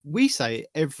 We say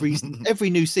every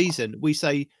new season, we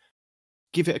say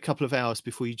give it a couple of hours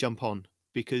before you jump on.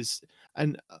 Because,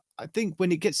 and I think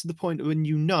when it gets to the point when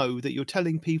you know that you're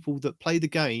telling people that play the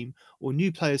game or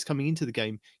new players coming into the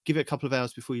game, give it a couple of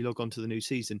hours before you log on to the new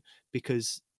season,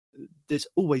 because there's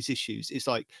always issues. It's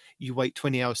like you wait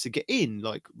 20 hours to get in,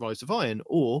 like Rise of Iron,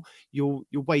 or you're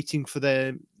waiting for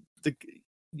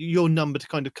your number to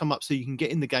kind of come up so you can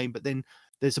get in the game, but then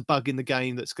there's a bug in the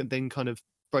game that's then kind of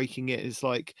breaking it. It's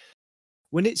like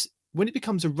when it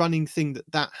becomes a running thing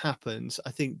that happens,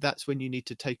 I think that's when you need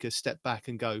to take a step back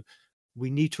and go, we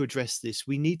need to address this.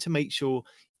 We need to make sure,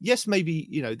 yes, maybe,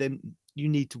 you know, then you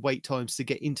need to wait times to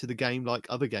get into the game like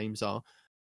other games are,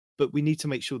 but we need to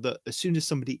make sure that as soon as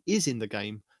somebody is in the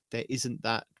game, there isn't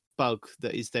that bug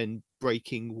that is then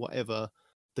breaking whatever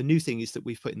the new thing is that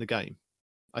we've put in the game.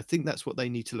 I think that's what they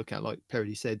need to look at. Like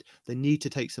Perry said, they need to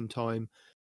take some time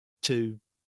to,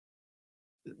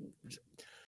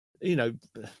 you know,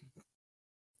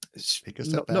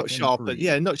 not sharpen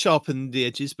the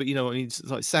edges, but you know what I mean, it's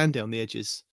like sand down the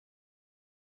edges.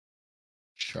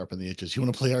 Sharpen the edges. You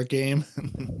want to play our game?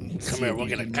 Come here, we're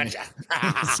gonna cut you.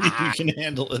 See if you can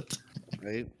handle it.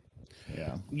 Right?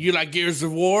 Yeah. You like Gears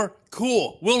of War?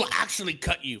 Cool. We'll actually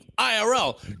cut you.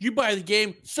 IRL. You buy the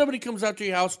game, somebody comes out to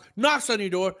your house, knocks on your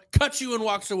door, cuts you and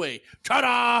walks away.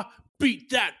 Ta-da! Beat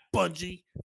that, Bungie.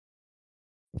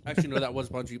 Actually, no, that was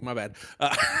Bungie. My bad.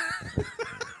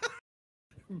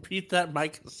 Beat that,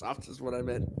 Microsoft is what I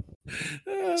meant.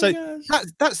 Oh, so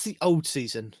that's the old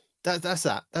season. That's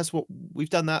that. That's what we've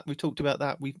done. That we've talked about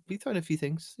that. We've thrown a few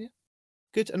things. Yeah,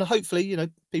 good. And hopefully, you know,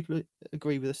 people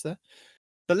agree with us there.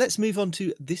 But let's move on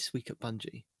to this week at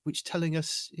Bungie, which telling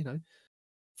us, you know,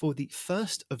 for the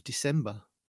 1st of December,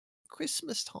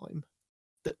 Christmas time,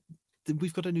 that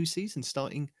we've got a new season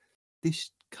starting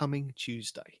this coming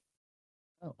Tuesday.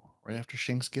 Oh, right after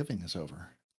Thanksgiving is over.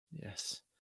 Yes.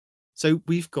 So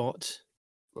we've got,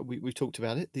 we've talked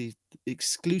about it, the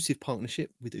exclusive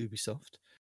partnership with Ubisoft,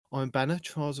 Iron Banner,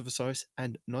 Trials of Osiris,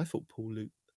 and Nightfall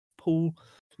loot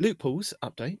pools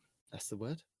update. That's the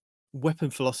word. Weapon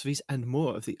philosophies and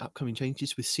more of the upcoming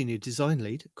changes with senior design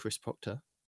lead Chris Proctor.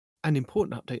 An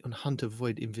important update on Hunter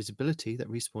Void Invisibility that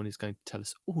Respawn is going to tell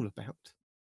us all about.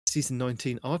 Season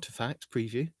 19 artifact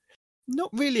preview. Not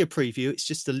really a preview, it's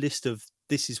just a list of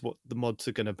this is what the mods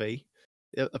are going to be.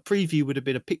 A preview would have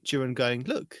been a picture and going,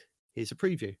 look, here's a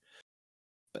preview.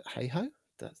 But hey ho,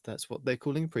 that's what they're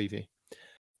calling a preview.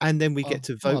 And then we get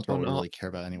to vote That's all on we our really care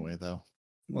about anyway, though.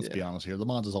 Let's be Yeah. honest here. The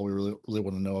mods is all we really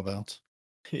want to know about.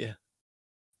 yeah.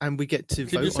 And we get to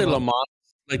Could you vote say on Le our, Mans,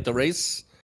 like the race?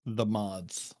 The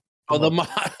mods. Oh, the Mans.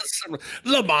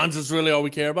 Le Mans is really all we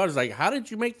care about. It's like, how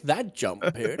did you make that jump,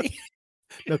 Parody?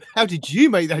 No, how did you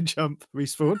make that jump,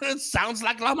 Respawn? It sounds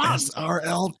like Le Mans.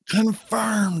 SRL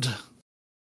confirmed.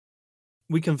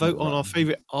 We can vote on our Run.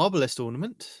 favorite Arbalest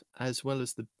ornament, as well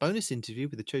as the bonus interview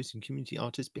with the chosen community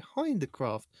artist behind the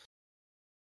craft.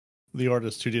 The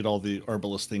artist who did all the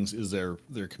Arbalest things is their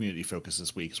community focus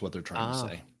this week, is what they're trying to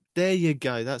say. There you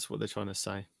go. That's what they're trying to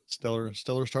say. Stellar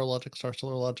Star Logic, Star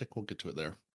Stellar Logic. We'll get to it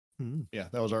there. Hmm. Yeah,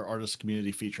 that was our artist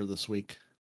community feature this week.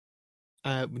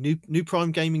 New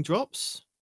Prime Gaming drops,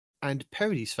 and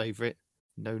Parody's favorite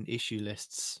known issue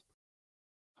lists.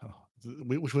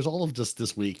 Which was all of just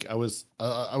this week. I was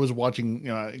watching.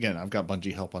 Again, I've got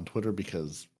Bungie help on Twitter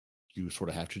because you sort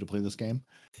of have to play this game,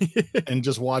 and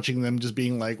just watching them just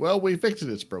being like, "Well, we fixed it.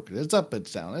 It's broken. It's up.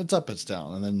 It's down. It's up. It's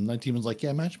down." And then my team was like,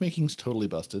 "Yeah, matchmaking's totally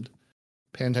busted."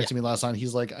 Pan texted me last night.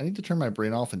 He's like, "I need to turn my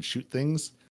brain off and shoot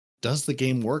things. Does the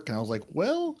game work?" And I was like,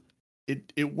 "Well,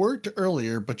 it worked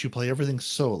earlier, but you play everything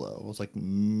solo." I was like,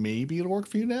 "Maybe it'll work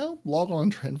for you now. Log on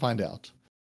and try and find out."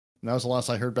 And that was the last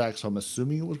I heard back, so I'm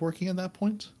assuming it was working at that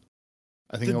point.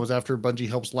 I think it was after Bungie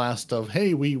helps last of,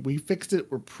 hey, we fixed it.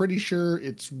 We're pretty sure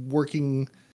it's working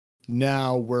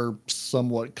now. We're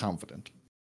somewhat confident.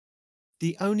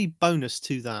 The only bonus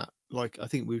to that, like I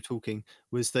think we were talking,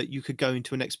 was that you could go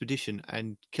into an expedition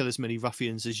and kill as many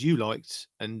ruffians as you liked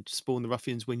and spawn the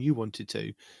ruffians when you wanted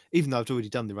to, even though I'd already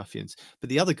done the ruffians. But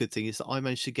the other good thing is that I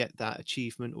managed to get that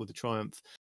achievement or the triumph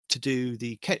to do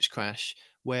the catch crash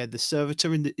where the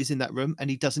servitor is in that room and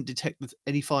he doesn't detect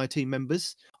any fire team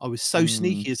members. I was so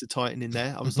sneaky as a Titan in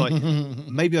there. I was like,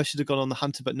 maybe I should have gone on the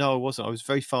hunter, but no, I wasn't. I was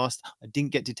very fast. I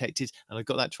didn't get detected and I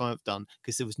got that triumph done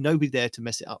because there was nobody there to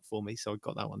mess it up for me. So I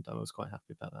got that one done. I was quite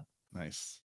happy about that.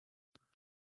 Nice.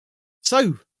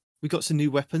 So we got some new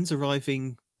weapons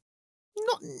arriving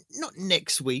not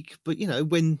next week, but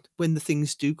when the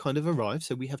things do kind of arrive.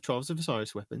 So we have Trials of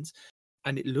Osiris weapons.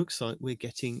 And it looks like we're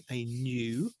getting a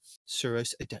new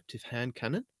Suros adaptive hand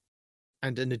cannon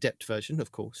and an adept version,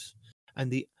 of course.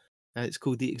 And it's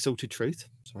called the Exalted Truth.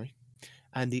 Sorry.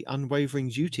 And the Unwavering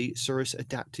Duty Suros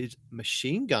adapted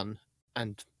machine gun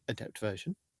and adept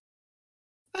version.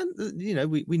 And,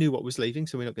 we knew what was leaving,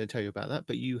 so we're not going to tell you about that.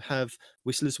 But you have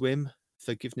Whistler's Whim,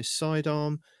 Forgiveness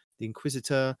Sidearm, the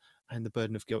Inquisitor, and the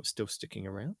Burden of Guilt still sticking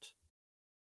around.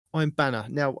 Iron Banner.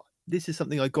 Now, this is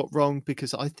something I got wrong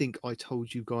because I think I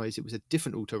told you guys it was a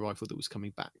different auto rifle that was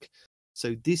coming back.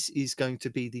 So this is going to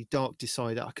be the Dark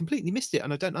Decider. I completely missed it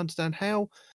and I don't understand how,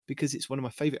 because it's one of my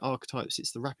favorite archetypes.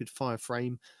 It's the rapid fire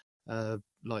frame,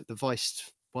 like the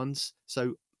Vice ones.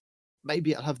 So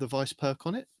maybe it'll have the Vice perk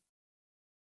on it.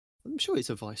 I'm sure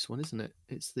it's a Vice one, isn't it?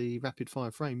 It's the rapid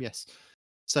fire frame, yes.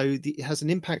 So it has an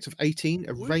impact of 18,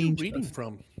 a Where range are you reading of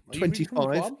from? Are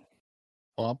 25.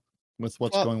 Bob, with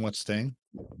what's Well, going, what's staying.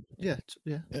 Yeah.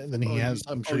 And then he has,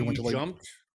 I'm sure he went to like. Jumped?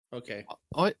 Okay.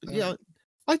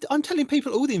 I'm telling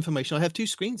people all the information. I have two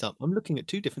screens up. I'm looking at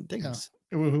two different things.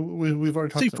 We've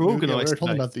already talked. Super organized. We were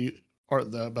talking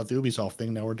about the Ubisoft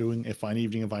thing. Now we're doing a fine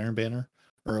evening of Iron Banner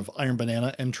or of Iron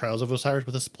Banana and Trials of Osiris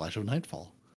with a splash of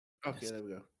Nightfall. Okay, there we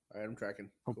go. All right, I'm tracking.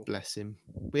 Oh, Cool. bless him.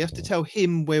 We have to tell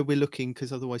him where we're looking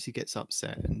because otherwise he gets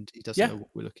upset and he doesn't know what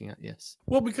we're looking at. Yes.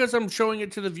 Well, because I'm showing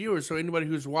it to the viewers, so anybody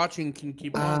who's watching can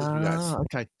keep on with you guys.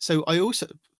 Okay. So I also,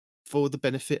 for the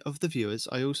benefit of the viewers,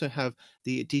 I also have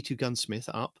the D2 Gunsmith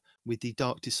up with the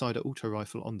Dark Decider auto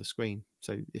rifle on the screen.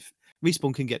 So if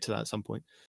Respawn can get to that at some point.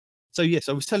 So yes,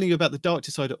 I was telling you about the Dark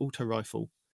Decider auto rifle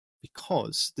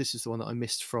because this is the one that I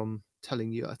missed from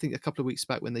telling you. I think a couple of weeks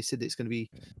back when they said it's going to be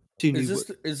two new.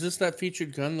 Is this that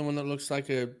featured gun, the one that looks like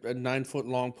a 9-foot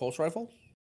long pulse rifle?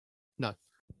 No.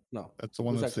 That's the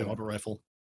one that's the auto rifle.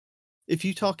 If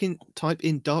you type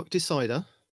in Dark Decider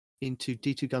into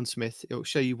D2 Gunsmith, it will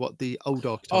show you what the old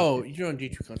archetype. Oh, is. you're on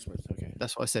D2 Gunsmith. Okay.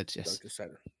 That's what I said. Yes. Dark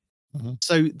Decider.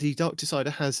 So the Dark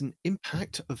Decider has an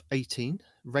impact of 18,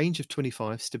 range of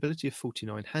 25, stability of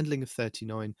 49, handling of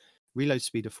 39, reload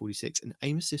speed of 46, an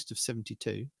aim assist of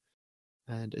 72,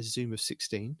 and a zoom of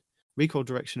 16, recoil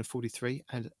direction of 43,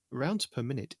 and rounds per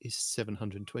minute is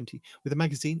 720, with a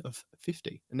magazine of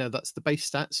 50. And now that's the base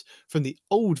stats from the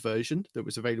old version that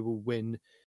was available when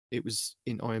it was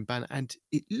in Iron Banner, and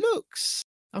it looks.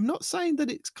 I'm not saying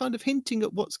that it's kind of hinting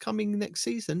at what's coming next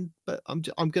season, but I'm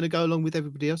going to go along with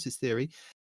everybody else's theory.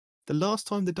 The last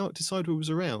time the Dark Decider was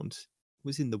around,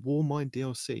 was in the Warmind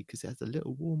DLC because it has a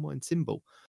little Warmind symbol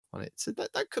on it. So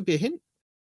that could be a hint.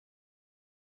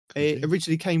 It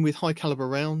originally came with high caliber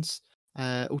rounds,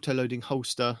 auto-loading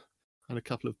holster, and a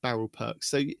couple of barrel perks.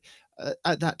 So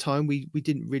at that time, we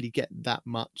didn't really get that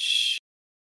much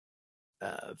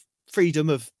freedom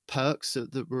of perks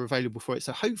that were available for it.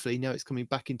 So hopefully now it's coming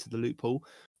back into the loot pool.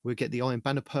 We'll get the Iron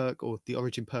Banner perk or the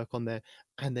Origin perk on there,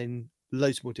 and then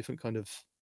loads more different kind of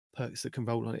perks that can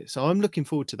roll on it. So I'm looking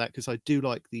forward to that because I do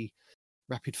like the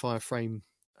rapid fire frame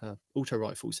auto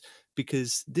rifles,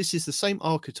 because this is the same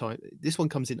archetype. This one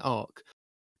comes in arc,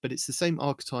 but it's the same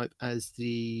archetype as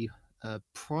the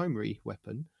primary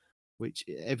weapon, which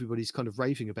everybody's kind of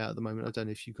raving about at the moment. I don't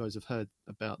know if you guys have heard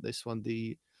about this one.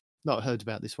 Not heard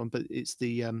about this one, but it's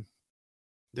the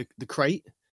crate.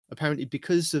 Apparently,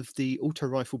 because of the auto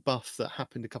rifle buff that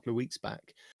happened a couple of weeks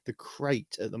back, the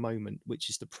crate at the moment, which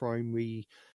is the primary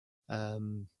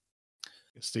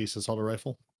Stasis auto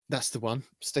rifle. That's the one,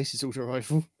 Stasis auto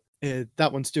rifle.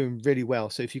 That one's doing really well.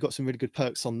 So if you've got some really good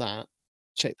perks on that,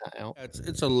 check that out.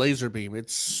 It's a laser beam.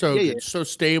 It's so good. Yeah. So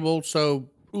stable. So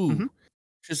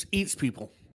just eats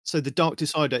people. So the Dark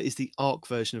Decider is the arc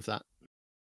version of that.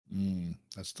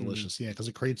 That's delicious. Yeah, because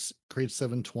it creates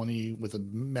 720 with a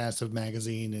massive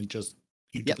magazine and just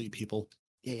you delete people.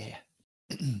 Yeah.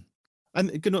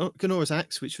 And Ganora's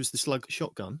axe, which was the slug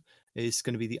shotgun, is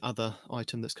going to be the other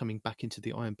item that's coming back into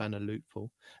the Iron Banner loot pool.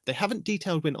 They haven't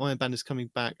detailed when Iron Banner's coming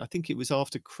back. I think it was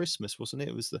after Christmas, wasn't it?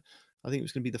 I think it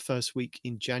was going to be the first week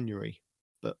in January.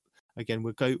 But again,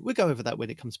 we'll go over that when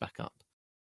it comes back up.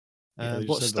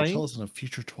 What's staying? Tell us in a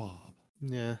future TWAB.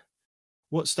 Yeah.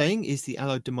 What's staying is the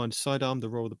Allied Deminder Sidearm, the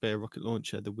Roll the Bear rocket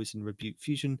launcher, the Wizen Rebuke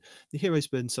fusion, the Hero's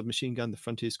Burden submachine gun, the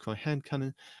Frontier's Cry hand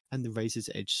cannon, and the Razor's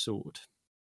Edge sword.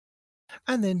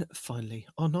 And then finally,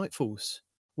 our Nightfalls.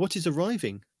 What is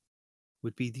arriving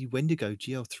would be the Wendigo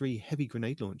GL3 heavy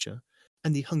grenade launcher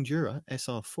and the Hungura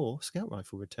SR4 scout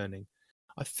rifle returning.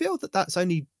 I feel that that's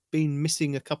only been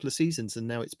missing a couple of seasons and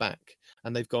now it's back.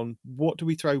 And they've gone, what do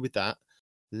we throw with that?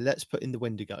 Let's put in the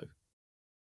Wendigo.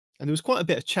 And there was quite a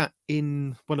bit of chat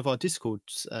in one of our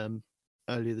Discords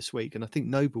earlier this week. And I think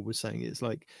Noble was saying it's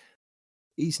like,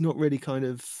 he's not really kind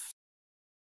of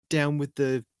down with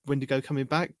the Wendigo coming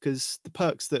back because the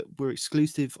perks that were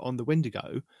exclusive on the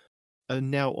Wendigo are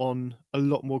now on a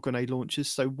lot more grenade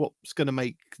launchers. So what's going to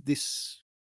make this,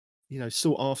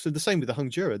 sought after? The same with the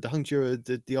Hungura. The Hungura,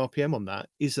 the RPM on that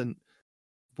isn't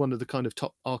one of the kind of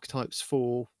top archetypes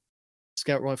for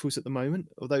scout rifles at the moment.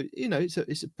 Although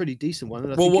it's a pretty decent one.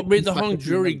 And what made the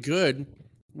Hungura good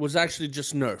was actually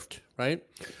just nerfed, right?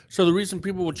 So the reason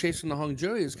people were chasing the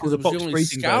Hungura is because it was the only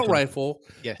scout rifle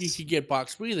you could get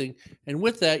box breathing, and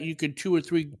with that you could 2 or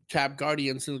 3 tap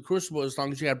Guardians in the Crucible as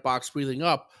long as you had box breathing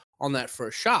up on that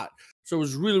first shot. So it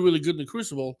was really, really good in the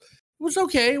Crucible. It was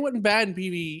okay. It wasn't bad in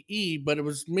PvE, but it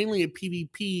was mainly a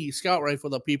PvP scout rifle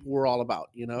that people were all about,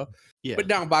 Yeah. But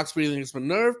now box breathing has been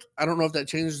nerfed. I don't know if that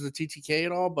changes the TTK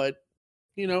at all, but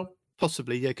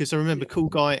Possibly, yeah, because I remember Cool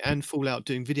Guy and Fallout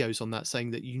doing videos on that saying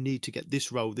that you need to get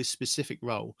this role, this specific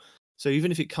role. So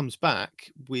even if it comes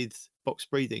back with box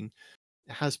breathing,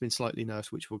 it has been slightly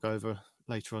nerfed, which we'll go over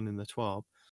later on in the TWAB.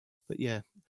 But yeah,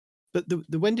 but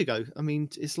the Wendigo,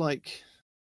 it's like,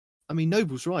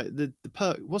 Noble's right. The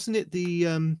perk, wasn't it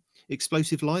the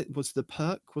explosive light was the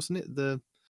perk, wasn't it?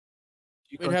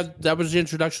 That was the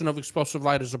introduction of explosive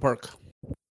light as a perk.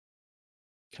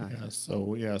 Okay.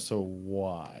 So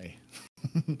why?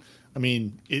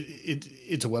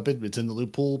 It's a weapon. It's in the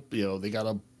loot pool. They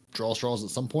gotta draw straws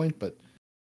at some point. But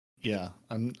yeah,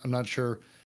 I'm not sure.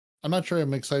 I'm not sure.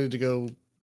 I'm excited to go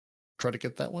try to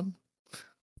get that one.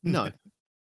 No.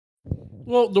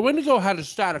 Well, the Wendigo had a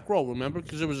static roll, remember,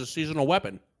 because it was a seasonal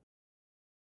weapon.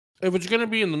 If it's going to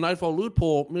be in the Nightfall loot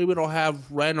pool, maybe it'll have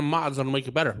random mods that'll make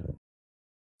it better.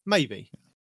 Maybe.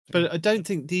 But I don't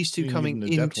think these two coming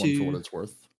into one for what it's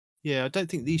worth. Yeah, I don't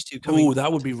think these two coming. Oh,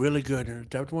 that would be really good. An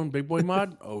Adept one, big boy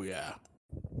mod. Oh yeah.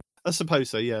 I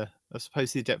suppose so. Yeah, I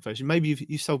suppose the Adept version. Maybe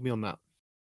you sold me on that.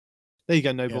 There you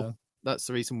go, Noble. Yeah. That's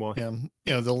the reason why. Yeah,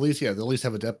 they'll at least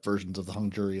have Adept versions of the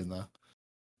Hungura and the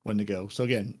Wendigo. So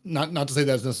again, not to say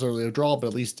that's necessarily a draw, but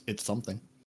at least it's something.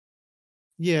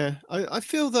 Yeah, I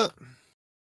feel that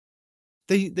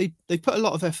they put a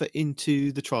lot of effort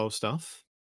into the trial stuff.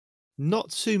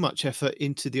 Not too much effort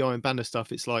into the Iron Banner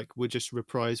stuff. It's like we'll just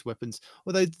reprise weapons,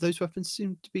 although those weapons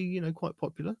seem to be, quite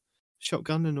popular.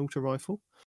 Shotgun and auto rifle.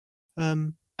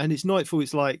 And it's Nightfall.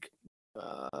 It's like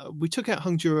we took out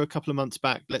Hungura a couple of months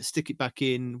back. Let's stick it back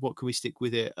in. What can we stick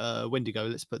with it? Wendigo.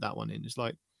 Let's put that one in. It's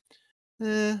like,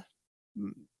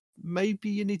 maybe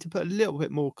you need to put a little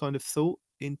bit more kind of thought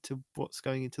into what's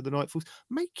going into the Nightfalls.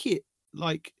 Make it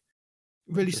like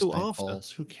really Just sought after.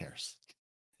 Nightfalls. Who cares?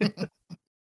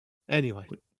 Anyway,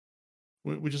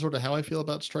 Which is sort of how I feel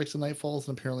about Strikes and Nightfalls,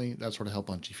 and apparently that's sort of how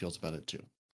Bungie feels about it too.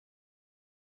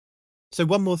 so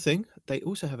one more thing, they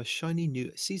also have a shiny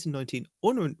new Season 19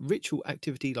 Ornament Ritual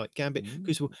activity like Gambit,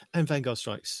 Crucible, and Vanguard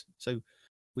Strikes. So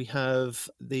we have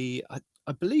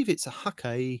I believe it's a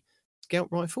Hake scout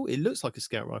rifle. It looks like a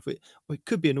scout rifle. Or it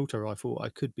could be an auto rifle. I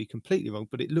could be completely wrong,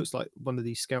 but it looks like one of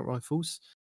these scout rifles.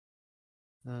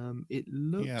 It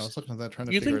looks. Yeah, I was looking at that trying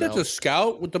to You figure think it that's out. a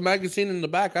scout with the magazine in the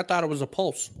back? I thought it was a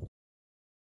pulse.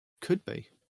 Could be.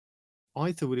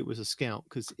 I thought it was a scout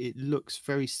because it looks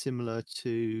very similar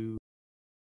to.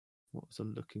 What was I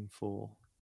looking for?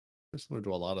 It's similar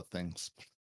to a lot of things.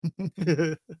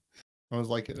 I was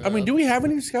like, I mean, do we have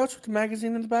any scouts with the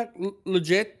magazine in the back?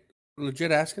 Legit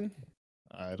asking.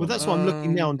 I don't Well, that's know. what I'm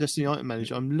looking now on Destiny Item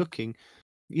Manager. I'm looking.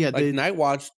 Yeah, Like the Night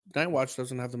Watch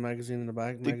doesn't have the magazine in the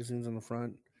back. Magazine's in the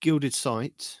front. Gilded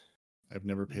Sight. I've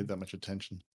never paid that much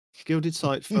attention. Gilded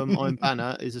Sight from Iron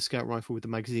Banner is a scout rifle with the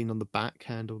magazine on the back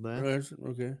handle there.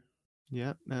 Okay.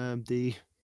 Yeah. The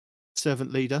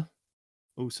Servant Leader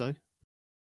also.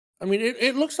 I mean,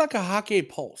 it looks like a Hake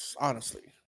pulse, honestly.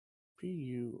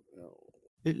 PUL.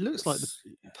 It looks like the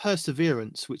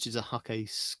Perseverance, which is a Hake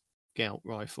scout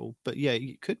rifle. But yeah,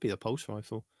 it could be a pulse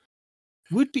rifle.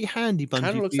 Would be handy, Bungie.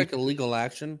 Kind of looks like a legal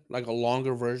action, like a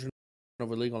longer version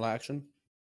of a legal action.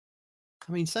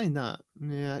 I mean, saying that,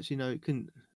 yeah, actually, no, it couldn't.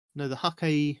 No, the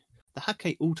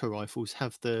Hake auto rifles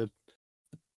have the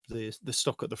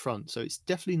stock at the front, so it's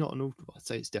definitely not an auto. I'd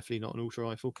say it's definitely not an auto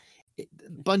rifle.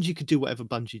 Bungie could do whatever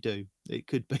Bungie do. It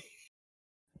could be.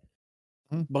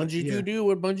 Bungie do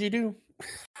what Bungie do.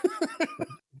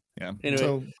 Yeah. Anyway,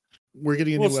 so we're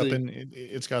getting a we'll new see. weapon.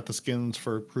 It's got the skins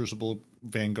for Crucible,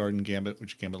 Vanguard, and Gambit,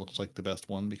 which Gambit looks like the best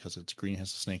one because it's green,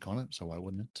 has a snake on it. So why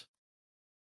wouldn't it?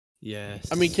 Yes.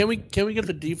 I mean, can we get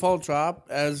the default drop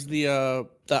as the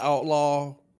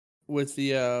outlaw with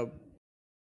the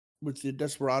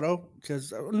Desperado?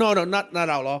 Because no, not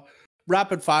outlaw.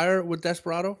 Rapid fire with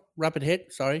Desperado. Rapid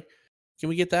hit. Sorry. Can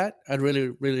we get that? I'd really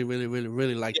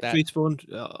like that.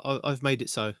 Respawn. I've made it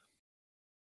so.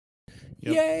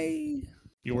 Yep. Yay!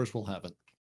 Yours will have it.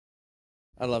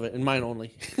 I love it, and mine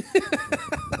only.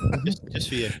 just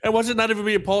for you. And watch it not even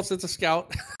be a pulse; it's a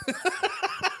scout.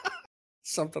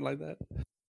 Something like that.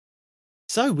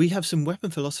 So we have some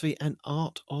weapon philosophy and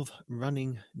art of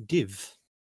running div,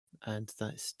 and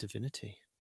that's Divinity.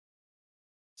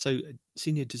 So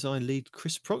senior design lead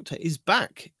Chris Proctor is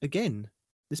back again.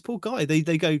 This poor guy. They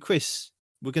go, Chris,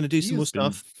 we're going to do some more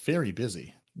stuff. Very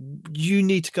busy. You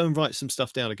need to go and write some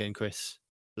stuff down again, Chris.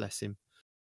 Bless him.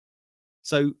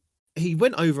 So he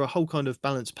went over a whole kind of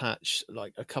balance patch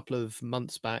like a couple of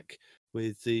months back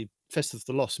with the Festival of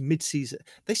the Lost mid-season.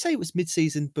 They say it was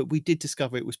mid-season, but we did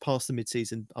discover it was past the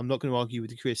mid-season. I'm not going to argue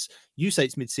with you, Chris. You say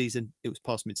it's mid-season. It was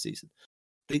past mid-season.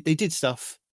 They did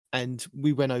stuff, and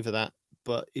we went over that.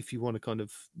 But if you want to kind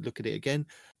of look at it again,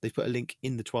 they put a link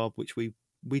in the TWAB, which we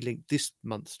linked this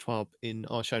month's TWAB in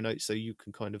our show notes, so you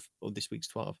can kind of, or this week's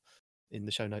TWAB in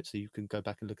the show notes, so you can go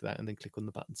back and look at that and then click on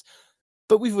the buttons.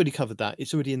 But we've already covered that.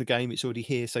 It's already in the game. It's already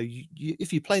here. So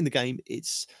if you're playing the game,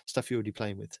 it's stuff you're already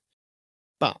playing with.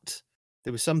 But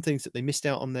there were some things that they missed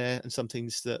out on there, and some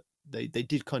things that they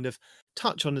did kind of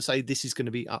touch on and say this is going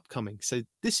to be upcoming. So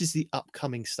this is the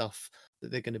upcoming stuff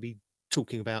that they're going to be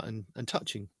talking about and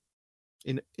touching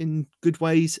in good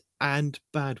ways and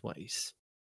bad ways.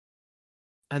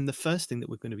 And the first thing that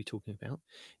we're going to be talking about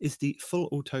is the full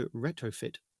auto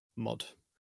retrofit mod.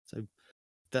 So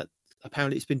that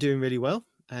apparently it's been doing really well,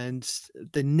 and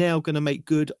they're now going to make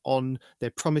good on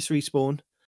their promise Respawn.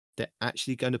 They're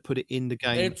actually going to put it in the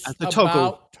game It's as a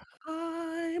toggle.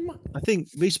 time. I think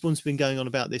Respawn's been going on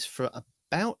about this for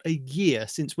about a year.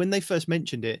 Since when they first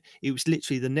mentioned it, it was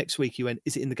literally the next week he went,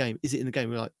 is it in the game? Is it in the game?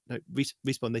 We're like, no,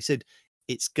 Respawn. They said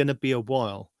it's going to be a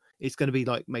while. It's going to be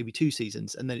like maybe 2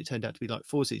 seasons, and then it turned out to be like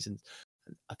 4 seasons.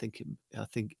 I think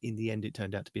in the end it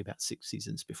turned out to be about 6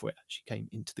 seasons before it actually came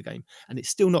into the game, and it's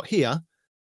still not here.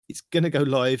 It's going to go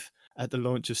live at the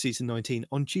launch of season 19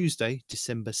 on Tuesday,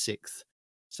 December 6th.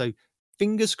 So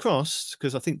fingers crossed,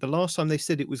 because I think the last time they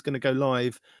said it was going to go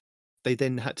live, they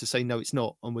then had to say no, it's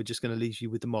not, and we're just going to leave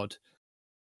you with the mod.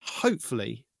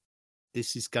 Hopefully,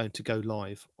 this is going to go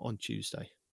live on Tuesday.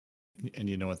 And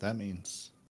you know what that means?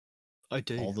 I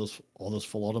do. All those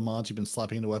full auto mods you've been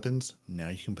slapping into weapons, now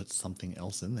you can put something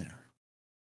else in there.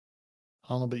 I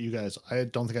don't know about you guys. I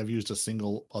don't think I've used a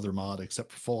single other mod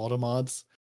except for full auto mods,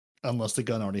 unless the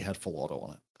gun already had full auto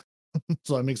on it.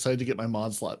 So I'm excited to get my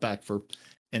mod slot back for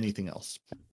anything else.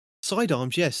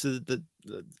 Sidearms, yes. The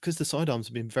because the sidearms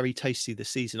have been very tasty this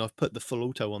season, I've put the full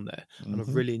auto on there, and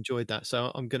I've really enjoyed that.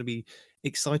 So I'm going to be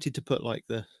excited to put like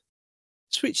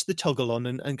switch the toggle on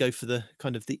and go for the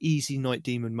kind of the easy Night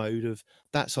Demon mode of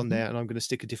that's on there, and I'm going to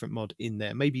stick a different mod in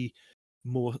there, maybe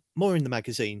more in the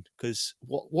magazine, because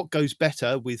what goes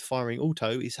better with firing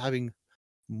auto is having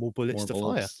more bullets to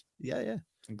fire. Yeah.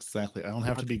 Exactly. I don't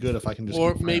have to be good if I can just.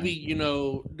 Or maybe,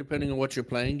 depending on what you're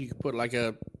playing, you could put like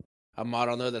a mod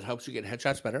on there that helps you get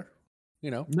headshots better.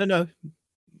 No.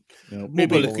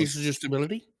 Maybe increases your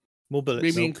stability. More bullets.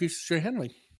 Maybe increases your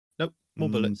handling. Nope. More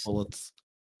bullets. Bullets.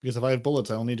 Because if I have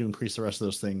bullets, I don't need to increase the rest of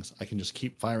those things. I can just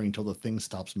keep firing until the thing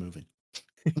stops moving.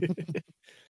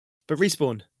 But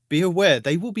Respawn, be aware,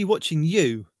 they will be watching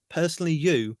you,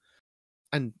 personally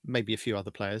and maybe a few other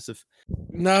players.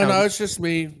 No, it's just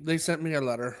me. They sent me a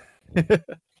letter. They're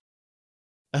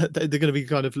going to be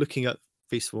kind of looking at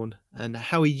Respawn and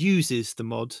how he uses the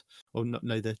mod, or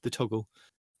the toggle,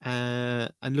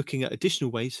 and looking at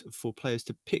additional ways for players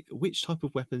to pick which type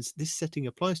of weapons this setting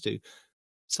applies to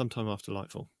sometime after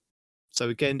Lightfall. So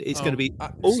again, it's going to be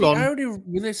on.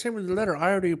 When they sent me the letter,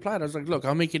 I already applied. I was like, look,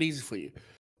 I'll make it easy for you.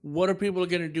 What are people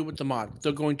going to do with the mod?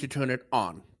 They're going to turn it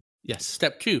on. Yes.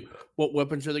 Step 2, what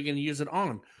weapons are they going to use it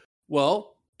on?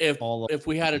 Well, if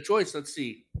we had a choice, let's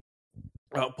see.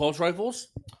 Pulse rifles.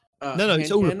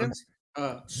 It's all cannons,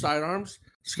 sidearms,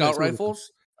 scout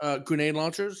rifles, grenade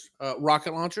launchers,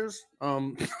 rocket launchers.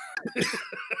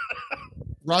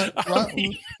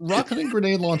 Rocket and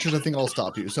grenade launchers, I think I'll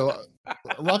stop you. So,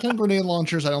 rocket and grenade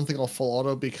launchers, I don't think I'll full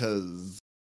auto because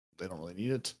they don't really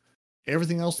need it.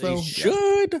 Everything else, though, they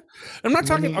should. Yeah. I'm not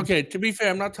talking. Okay, to be fair,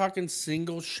 I'm not talking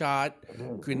single shot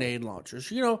grenade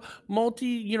launchers.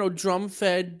 Multi, drum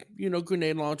fed,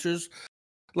 grenade launchers.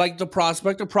 Like the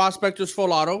Prospect. The Prospect is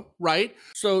full auto, right?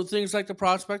 So things like the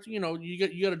Prospect, you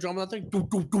got a drum on that thing.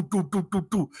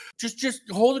 Do. Just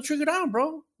hold the trigger down,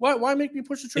 bro. Why make me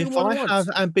push the trigger? If I have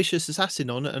Ambitious Assassin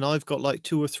on it and I've got like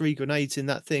 2 or 3 grenades in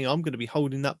that thing, I'm going to be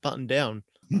holding that button down.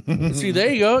 See,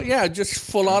 there you go. Yeah, just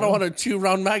full auto on a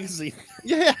 2-round magazine.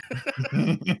 Yeah.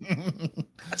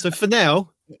 So for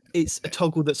now, it's a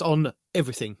toggle that's on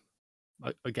everything.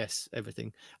 I guess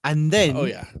everything, and then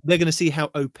they're going to see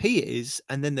how OP it is,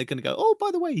 and then they're going to go, oh,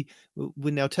 by the way,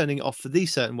 we're now turning it off for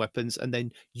these certain weapons, and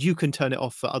then you can turn it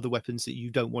off for other weapons that you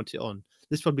don't want it on.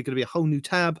 There's probably going to be a whole new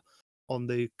tab on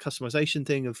the customization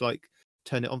thing of like,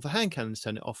 turn it on for hand cannons,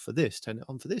 turn it off for this, turn it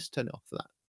on for this, turn it off for that.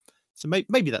 So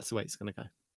maybe that's the way it's going to go.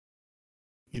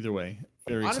 Either way,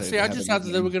 honestly, I just thought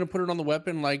that they were going to put it on the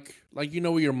weapon, like where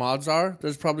your mods are.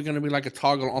 There's probably going to be like a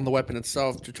toggle on the weapon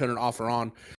itself to turn it off or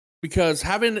on. Because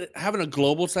having a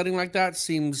global setting like that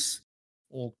seems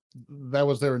that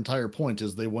was their entire point.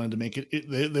 Is they wanted to make it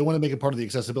they want to make it part of the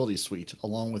accessibility suite,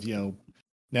 along with now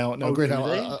great.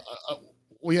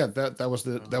 That was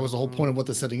the whole point of what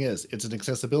the setting is. It's an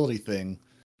accessibility thing,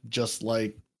 just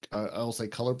like I'll say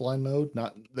colorblind mode.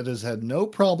 Not that has had no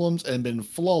problems and been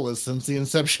flawless since the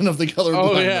inception of the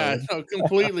colorblind mode.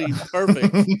 Completely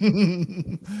perfect.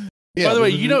 By the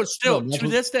way, still to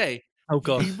this day. Oh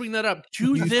God! You bring that up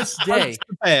to this day.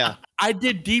 I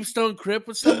did Deep Stone Crypt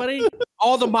with somebody.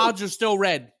 All the mods are still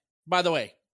red. By the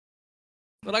way,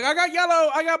 they're like, I got yellow,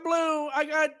 I got blue, I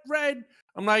got red.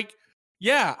 I'm like,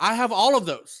 yeah, I have all of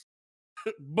those,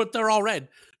 but they're all red.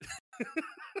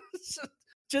 So,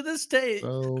 to this day,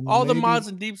 the mods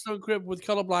in Deep Stone Crypt with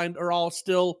colorblind are all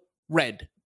still red.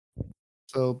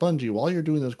 So Bungie, while you're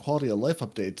doing those quality of life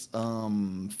updates,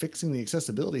 fixing the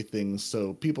accessibility things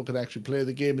so people can actually play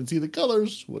the game and see the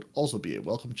colors would also be a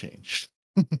welcome change.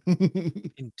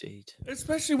 Indeed.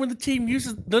 Especially when the team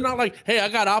uses, they're not like, hey, I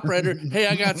got operator, hey,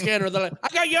 I got scanner. They're like, I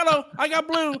got yellow, I got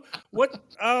blue. What?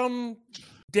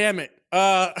 Damn it.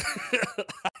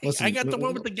 Listen, I got the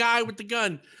one with the guy with the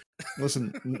gun.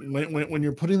 Listen, when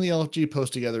you're putting the LFG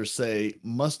post together, say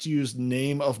must use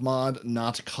name of mod,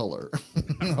 not color.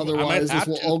 Otherwise, this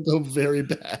will all go very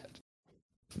bad.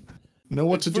 Know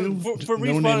what to do. For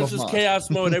Respawn, it's just chaos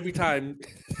mode every time.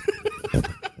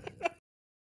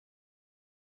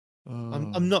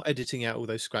 I'm not editing out all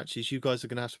those scratches. You guys are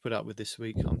going to have to put up with this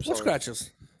week. I'm sorry. What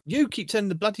scratches? You keep turning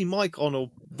the bloody mic on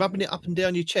or rubbing it up and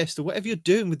down your chest or whatever you're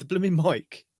doing with the blooming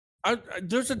mic.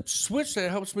 There's a switch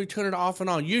that helps me turn it off and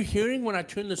on. You're hearing when I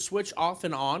turn the switch off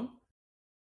and on?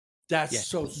 That's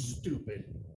so stupid.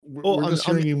 We're just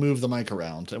hearing you move the mic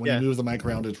around. And when you move the mic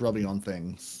around, it's rubbing on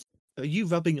things. Are you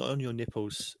rubbing on your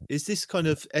nipples? Is this kind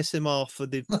of SMR for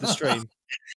the stream?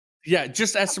 Yeah,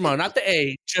 just SMR. Not the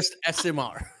A, just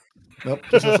SMR. Nope,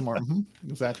 just SMR.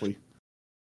 Exactly.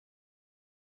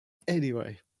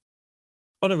 Anyway.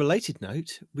 On a related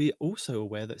note, we're also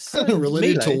aware that certain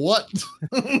Related to melee- what?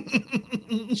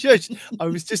 Shush, I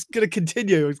was just going to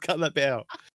continue and cut that bit out.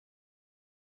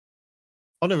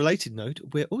 On a related note,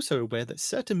 we're also aware that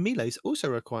certain melees also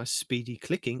require speedy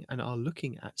clicking and are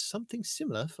looking at something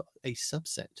similar for a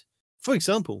subset. For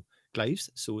example, glaives,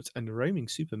 swords, and roaming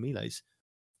super melees,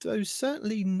 though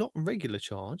certainly not regular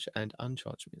charge and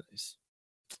uncharged melees.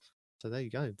 So there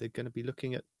you go. They're going to be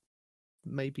looking at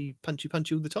maybe punchy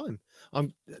all the time.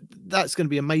 That's going to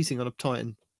be amazing on a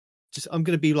Titan. I'm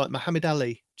going to be like Muhammad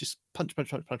Ali, just punch.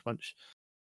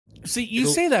 See, you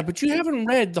say that, but you haven't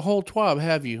read the whole TWAB,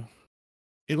 have you?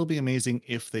 It'll be amazing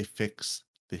if they fix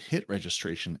the hit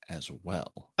registration as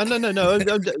well. Oh, no.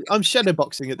 I'm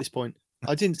shadowboxing at this point.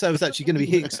 I didn't say I was actually going to be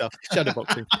hitting stuff.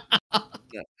 Shadowboxing.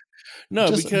 No,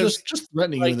 because just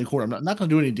threatening you in the corner. I'm not going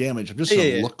to do any damage. I'm just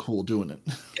going to look cool doing it.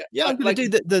 Yeah, I'm going to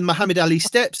do the Muhammad Ali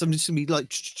steps. I'm just going to be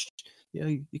like,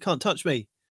 you can't touch me.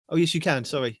 Oh, yes, you can.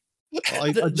 Sorry.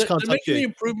 I just can't touch you. Making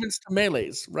improvements to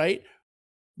melees, right?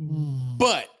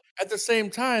 But at the same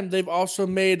time, they've also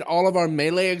made all of our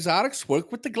melee exotics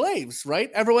work with the glaives, right?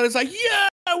 Everyone is like, yeah,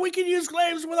 we can use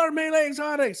glaives with our melee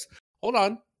exotics. Hold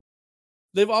on.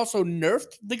 They've also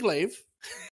nerfed the glaive.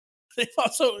 They've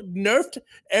also nerfed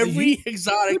every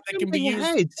exotic that can be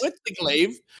used with the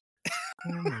glaive.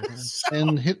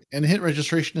 And hit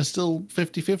registration is still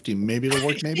 50-50. Maybe it'll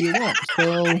work, maybe it won't.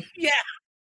 So yeah.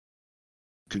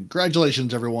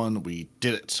 Congratulations, everyone. We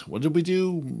did it. What did we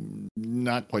do?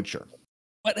 Not quite sure.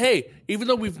 But hey, even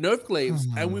though we've nerfed glaives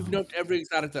and we've nerfed every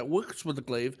exotic that works with the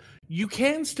glaive, you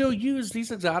can still use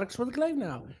these exotics for the glaive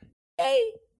now. Hey.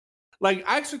 Like,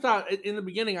 I actually thought in the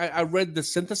beginning, I read the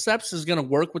Syntheseps is going to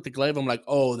work with the glaive. I'm like,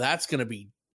 oh, that's going to be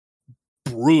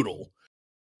brutal.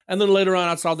 And then later on,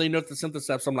 I saw they nerfed the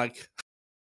Syntheseps. I'm like,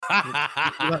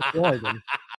 that's why then.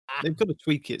 They've got to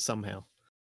tweak it somehow.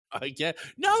 Yeah.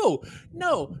 No.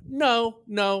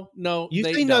 You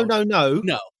say no.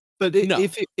 No. But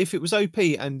if it was OP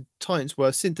and Titans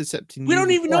were synthecepting, we don't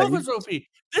even know if it's OP.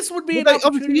 This would be an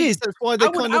opportunity. Is. That's why they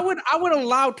I would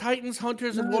allow Titans,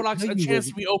 Hunters, and Warlocks a chance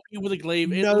to be OP with a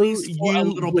glaive at least for a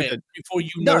little bit before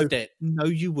you nerfed it. No,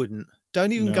 you wouldn't.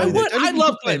 Don't even go there. I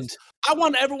love glaives. I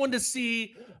want everyone to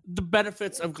see the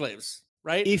benefits of glaives.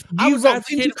 Right? If you got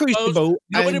into Crucible,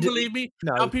 nobody believed me.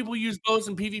 No. Now people use bows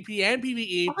in PvP and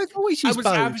PvE. I've always used bows.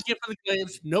 I was advocate for the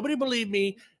glaives. Nobody believed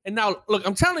me. And now, look,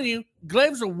 I'm telling you,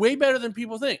 glaives are way better than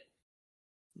people think.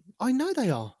 I know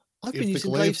they are. I've been using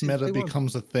glaive glaives meta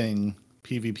becomes a thing,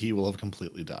 PvP will have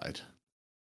completely died.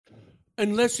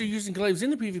 Unless you're using glaives in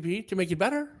the PvP to make it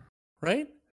better, right?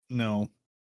 No. What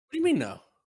do you mean no?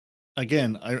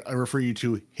 Again, I refer you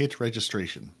to hit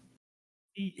registration.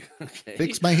 Okay.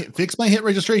 Fix my hit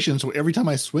registration, so every time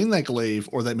I swing that glaive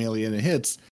or that melee and it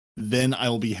hits, then I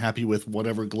will be happy with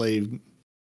whatever glaive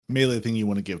melee thing you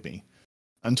want to give me.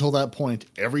 Until that point,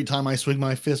 every time I swing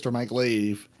my fist or my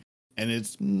glaive, and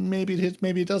it's maybe it hits,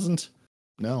 maybe it doesn't.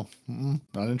 No,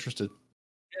 not interested.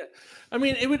 Yeah,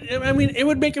 it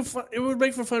would make for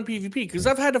fun PvP because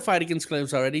I've had to fight against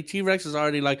glaives already. T-Rex is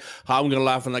already like, I'm gonna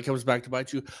laugh when that comes back to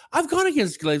bite you. I've gone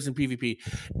against glaives in PvP.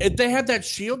 If they have that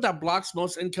shield that blocks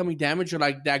most incoming damage, you're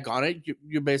like, daggone it,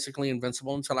 you're basically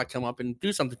invincible until I come up and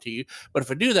do something to you. But if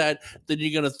I do that, then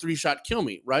you're gonna 3-shot kill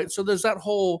me, right? So there's that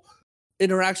whole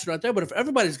interaction right there. But if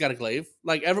everybody's got a glaive,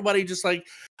 like everybody just like,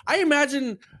 I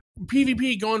imagine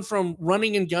PvP going from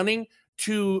running and gunning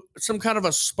to some kind of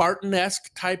a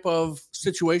Spartan-esque type of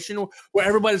situation where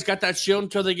everybody's got that shield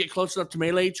until they get close enough to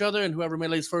melee each other, and whoever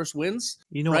melees first wins.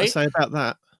 You know what I say about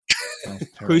that?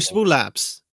 Crucible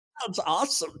Labs. That's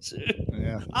awesome, dude.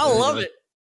 Yeah, I love it.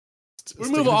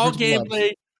 Remove all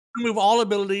gameplay, remove all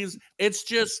abilities. It's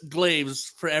just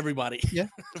glaives for everybody. Yeah,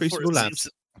 Crucible Labs.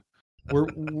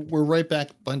 We're right back,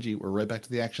 Bungie. We're right back to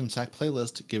the Action Sack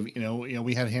playlist.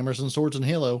 We had hammers and swords in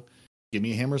Halo. Give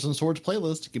me a hammers and swords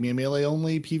playlist. Give me a melee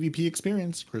only PvP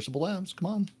experience. Crucible Labs. Come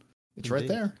on, it's right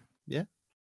there. Yeah.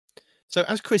 So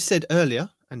as Chris said earlier,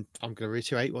 and I'm going to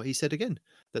reiterate what he said again,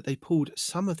 that they pulled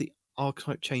some of the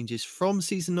archetype changes from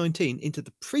season 19 into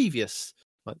the previous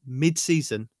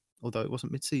mid-season, although it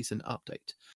wasn't mid-season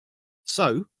update.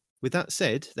 So with that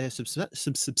said, there are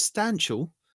some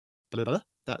substantial,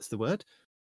 that's the word,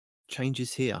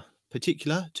 changes here,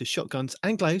 particular to shotguns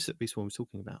and glaives that Respawn was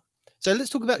talking about. So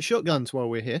let's talk about shotguns while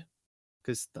we're here,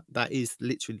 because that is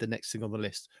literally the next thing on the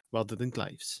list, rather than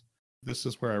glaives. This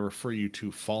is where I refer you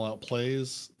to Fallout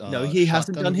Plays. No, he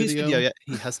hasn't done his video yet.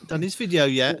 He hasn't done his video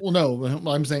yet. Well, no,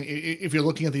 I'm saying if you're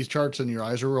looking at these charts and your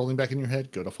eyes are rolling back in your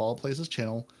head, go to Fallout Plays'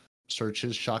 channel, search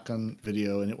his shotgun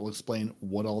video, and it will explain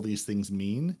what all these things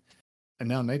mean. And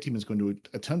now Night Demon is going to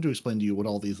attempt to explain to you what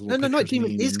all these little No, Night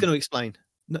Demon is going to explain.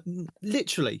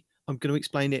 Literally, I'm going to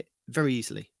explain it very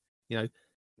easily.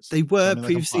 They were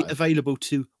previously available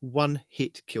to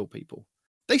one-hit kill people.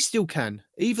 They still can,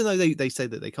 even though they say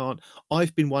that they can't.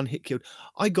 I've been one-hit killed.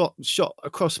 I got shot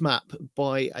across map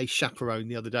by a chaperone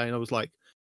the other day, and I was like,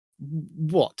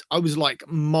 what? I was like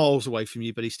miles away from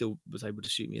you, but he still was able to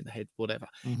shoot me in the head, whatever.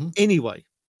 Mm-hmm. Anyway,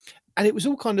 and it was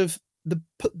all kind of the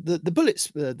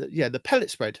bullets, the pellet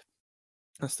spread.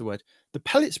 That's the word. The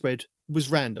pellet spread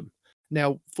was random.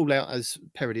 Now, Fallout, as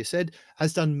Parody said,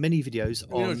 has done many videos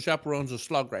on... chaperone's a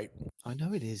slug, right? I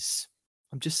know it is.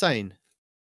 I'm just saying.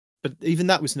 But even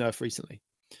that was nerfed recently.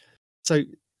 So,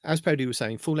 as Parody was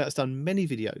saying, Fallout has done many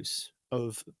videos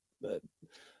of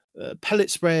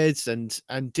pellet spreads and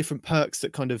different perks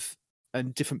that kind of...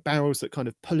 and different barrels that kind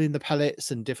of pull in the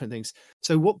pellets and different things.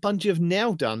 So, what Bungie have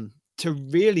now done to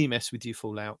really mess with you,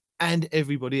 Fallout, and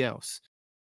everybody else,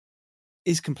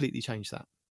 is completely change that.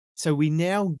 So we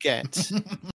now get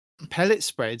pellet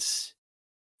spreads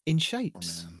in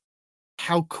shapes. Oh,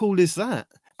 how cool is that?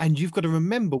 And you've got to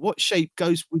remember what shape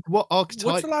goes with what archetype.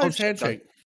 What's Elias' handshake?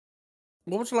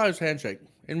 What was Elias' handshake?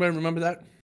 Anybody remember that?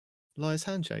 Elias'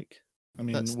 handshake. I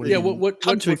mean, what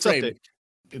Hunter exotic. frame?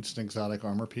 It's an exotic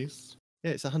armor piece.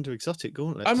 Yeah, it's a Hunter exotic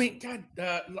gauntlet. I mean, God,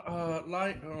 There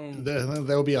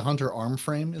will be a Hunter arm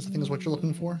frame. I think is what you're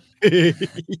looking for.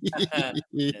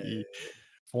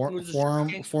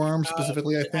 Forearm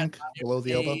specifically, I think, below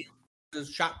the elbow. The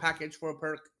shot package for a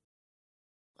perk.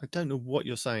 I don't know what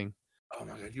you're saying. Oh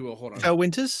my God, you will hold on.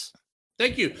 Felwinter's?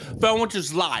 Thank you.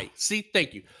 Felwinter's lie. See,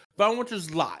 thank you.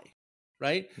 Felwinter's lie.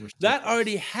 Right? That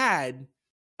already had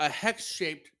a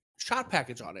hex-shaped shot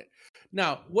package on it.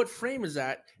 Now, what frame is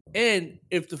that? And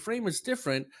if the frame is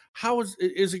different, how is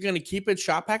it going to keep its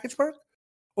shot package perk,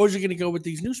 or is it going to go with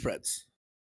these new spreads?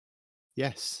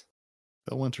 Yes.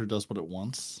 Felwinter does what it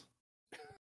wants.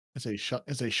 It's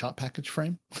a shot package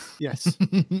frame. Yes.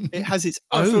 It has its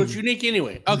own. So it's unique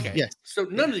anyway. Okay. Yes. So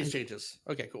none of these changes.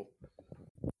 Okay, cool.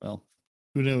 Well,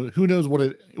 who knows what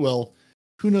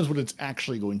it's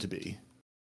actually going to be.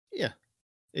 Yeah.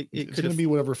 It's going to be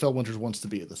whatever Felwinter wants to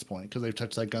be at this point, because they've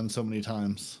touched that gun so many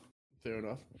times. Fair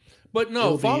enough. But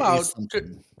no, Fallout,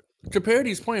 to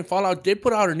Parody's point, Fallout did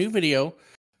put out a new video.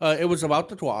 It was about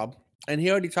the TWAB. And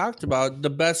he already talked about the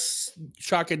best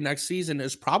shotgun next season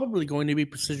is probably going to be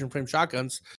precision frame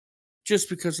shotguns, just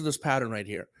because of this pattern right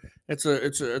here. It's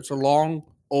a long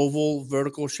oval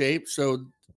vertical shape. So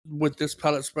with this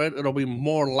pellet spread, it'll be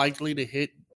more likely to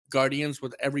hit Guardians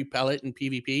with every pellet in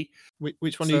PvP.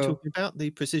 Which one are you talking about?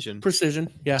 The precision?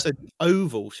 Precision, yeah. So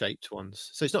oval shaped ones.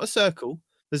 So it's not a circle.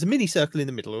 There's a mini circle in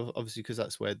the middle, obviously, because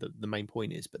that's where the main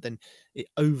point is. But then it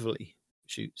ovally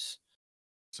shoots.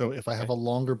 So if I have a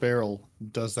longer barrel,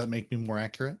 does that make me more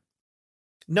accurate?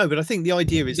 No, but I think the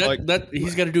idea is that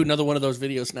he's got to do another one of those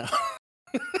videos now.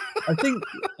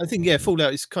 I think yeah,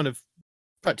 Fallout is kind of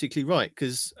practically right,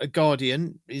 because a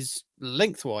Guardian is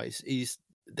lengthwise.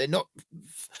 They're not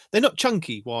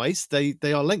chunky wise.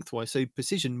 They are lengthwise. So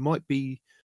precision might be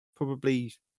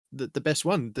probably the best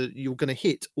one, that you're going to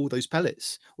hit all those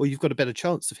pellets, or you've got a better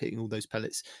chance of hitting all those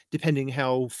pellets, depending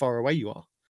how far away you are.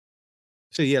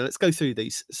 So yeah, let's go through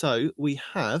these. So we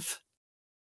have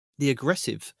the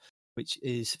aggressive, which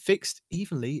is fixed,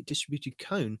 evenly distributed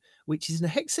cone, which is in a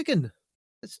hexagon.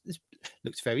 It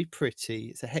looks very pretty.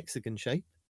 It's a hexagon shape.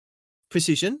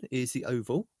 Precision is the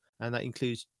oval, and that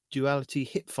includes duality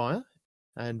hipfire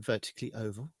and vertically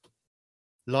oval.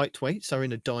 Lightweights are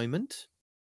in a diamond.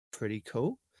 Pretty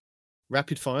cool.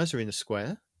 Rapid fires are in a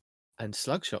square. And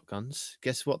slug shotguns,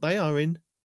 guess what they are in?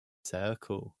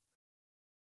 Circle.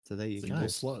 So there you go.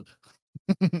 Slug.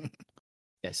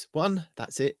 Yes, one.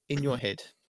 That's it in your head.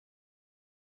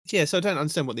 Yeah, so I don't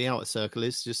understand what the outer circle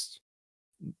is. Just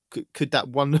could that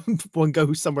one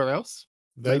go somewhere else?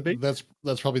 That's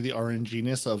probably the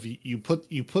RNG-ness of you put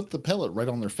the pellet right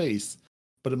on their face,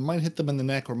 but it might hit them in the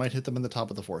neck or might hit them in the top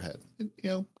of the forehead.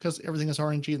 Because everything is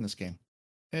RNG in this game,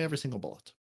 every single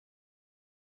bullet.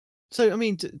 So I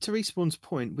mean, to Respawn's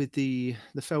point with the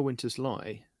Felwinter's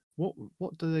lie,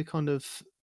 what do they kind of?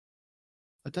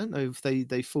 I don't know if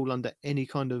they fall under any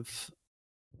kind of.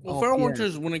 Well,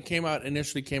 Felwinter's, when it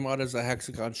initially came out as a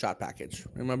hexagon shot package.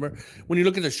 Remember, when you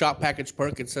look at the shot package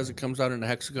perk, it says it comes out in a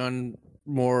hexagon,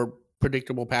 more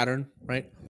predictable pattern,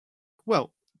 right?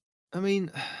 Well, I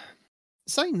mean,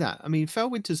 saying that, I mean,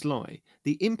 Felwinter's lie,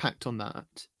 the impact on that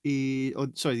is,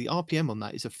 the RPM on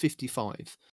that is a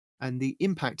 55, and the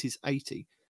impact is 80.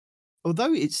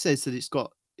 Although it says that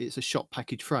it's a shot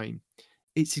package frame,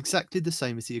 it's exactly the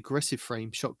same as the aggressive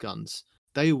frame shotguns.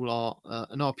 They all are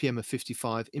an RPM of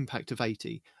 55, impact of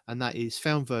 80, and that is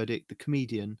Found Verdict, the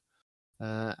Comedian,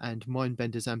 and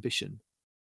Mindbender's Ambition.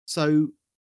 So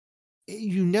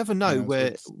you never know Yeah, so where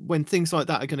it's- when things like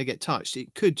that are going to get touched.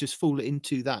 It could just fall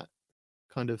into that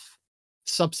kind of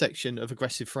subsection of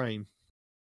aggressive frame.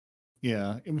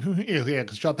 Yeah,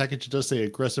 because drop package does say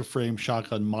aggressive frame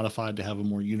shotgun modified to have a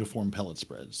more uniform pellet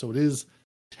spread. So it is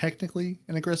technically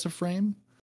an aggressive frame.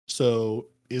 So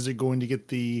is it going to get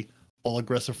the all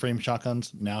aggressive frame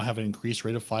shotguns now have an increased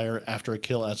rate of fire after a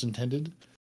kill as intended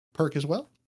perk as well?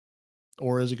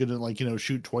 Or is it going to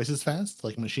shoot twice as fast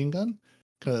like a machine gun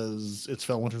because it's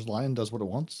Felwinter's Lion does what it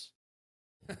wants?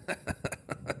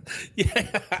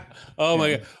 Yeah. Oh my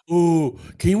Yeah. god. Ooh,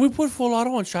 can we put full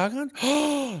auto on shotgun?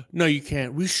 No, you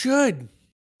can't. We should.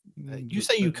 You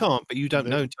say you can't, but you don't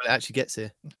know until it actually gets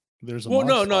here. There's a Well,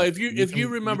 no, mod no. slot. If you can-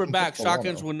 remember can put back, full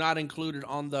shotguns auto. were not included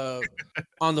on the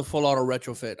full auto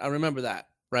retrofit. I remember that,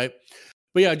 right?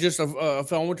 But yeah, just a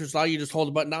Felwinter's Law, you just hold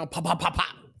the button down, pop, pop, pop,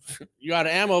 pop. You out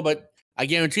of ammo, but I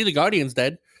guarantee the Guardian's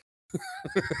dead.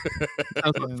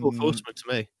 Sounds like Fourth And- Horseman to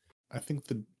me. I think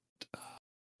the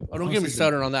Oh, don't get me Honestly,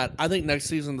 started on that. I think next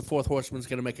season the Fourth Horseman's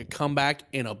going to make a comeback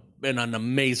in an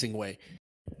amazing way.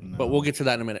 But we'll get to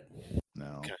that in a minute.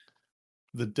 No. Okay.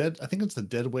 I think it's the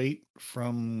dead weight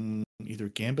from either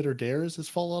Gambit or Dares is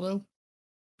full auto.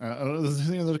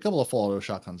 There's a couple of full auto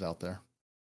shotguns out there.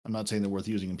 I'm not saying they're worth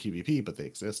using in PvP, but they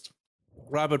exist.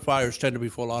 Rapid fires tend to be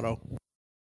full auto.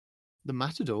 The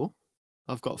Matador,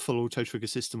 I've got full auto trigger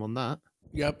system on that.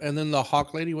 Yep. And then the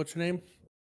Hawk lady, what's her name?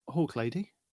 Hawk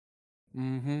Lady.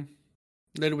 Mm-hmm.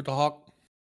 Lady with the hawk.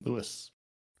 Lewis.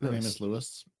 Her name is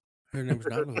Lewis. Her name's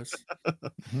not Lewis.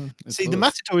 It's See, the Lewis.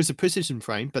 Matador is a precision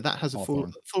frame, but that has a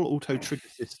full Hawthorne. auto trigger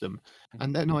system.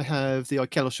 And then I have the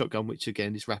Ikelos shotgun, which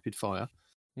again is rapid fire.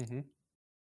 Mm-hmm.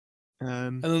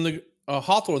 Um, And then the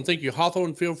Hawthorne, thank you.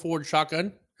 Hawthorne field forward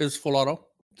shotgun is full auto.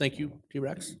 Thank you,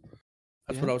 T-Rex.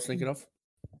 That's what Yeah. I was thinking of.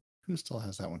 Who still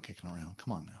has that one kicking around?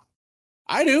 Come on now.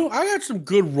 I do. I got some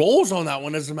good rolls on that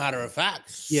one, as a matter of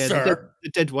fact. yeah, sir. the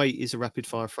dead weight is a rapid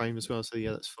fire frame as well. So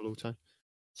yeah, that's full auto.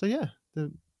 So yeah,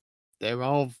 there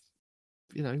are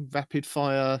rapid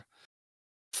fire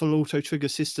full auto trigger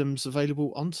systems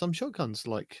available on some shotguns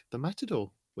like the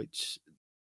Matador, which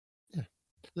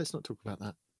let's not talk about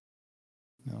that.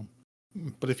 No.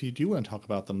 But if you do want to talk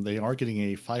about them, they are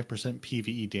getting a 5%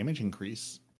 PvE damage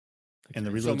increase. And the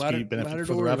So reload speed benefit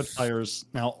for the rapid Matadors- fires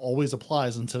now always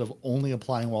applies instead of only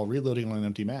applying while reloading on an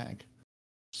empty mag.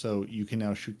 So you can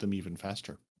now shoot them even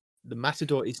faster. The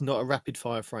Matador is not a rapid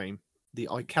fire frame. The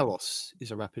Ikelos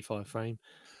is a rapid fire frame.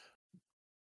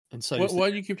 And so Why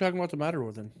do you keep talking about the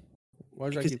Matador then? Why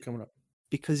does that Because- keep coming up?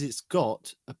 because it's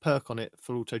got a perk on it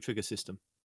for auto trigger system.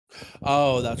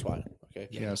 Oh, that's why. Okay.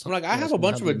 Yeah, I'm like, I have a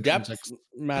bunch of adept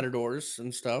Matadors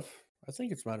and stuff. I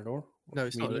think it's Matador. or No,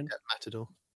 it's not a Comedian. Adept Matador.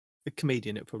 A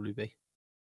comedian, it'd probably be.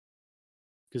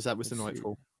 Because that was the Let's see.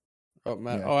 Nightfall. Oh,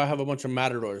 Yeah. I have a bunch of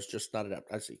Matadors, just not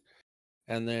adept. I see.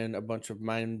 And then a bunch of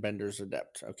Mindbenders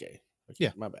adept. Okay.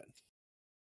 Yeah. My bad.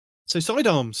 So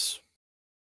sidearms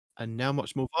are now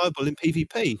much more viable in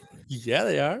PvP Yeah,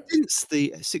 they are. since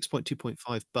the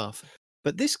 6.2.5 buff.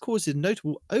 But this causes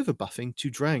notable overbuffing to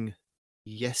Drang.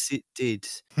 Yes, it did.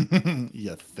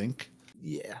 You think?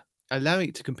 Yeah. Allowing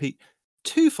it to compete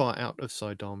too far out of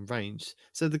sidearm range.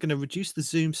 So they're going to reduce the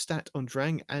zoom stat on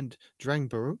Drang and Drang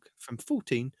Baruch from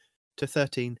 14 to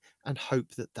 13 and hope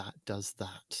that that does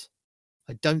that.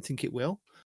 I don't think it will.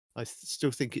 I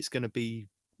still think it's going to be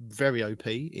very OP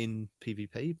in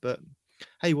PvP, but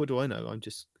hey, what do I know? I'm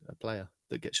just a player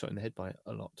that gets shot in the head by it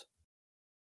a lot.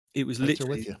 It was Right there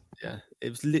literally, with you. yeah, it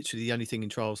was literally the only thing in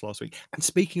Trials last week. And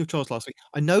speaking of Trials last week,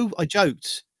 I know I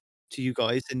joked to you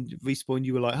guys and Respawn,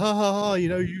 you were like, ha ha ha,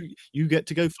 you get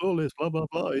to go flawless, blah blah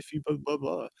blah, if you blah blah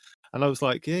blah. And I was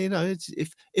like, yeah, it's,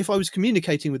 if I was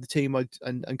communicating with the team,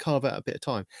 and carve out a bit of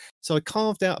time. So I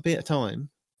carved out a bit of time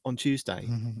on Tuesday.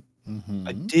 Mm-hmm.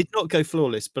 I did not go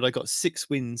flawless, but I got 6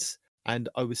 wins and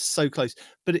I was so close.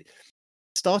 But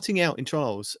starting out in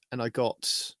Trials, and I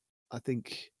got, I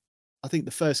think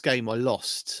the first game I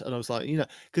lost, and I was like,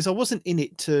 because I wasn't in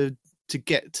it to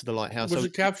get to the lighthouse. Was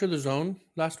it Capture the Zone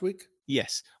last week?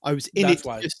 Yes, I was in That's it.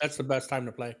 why. That's the best time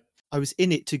to play. I was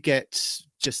in it to get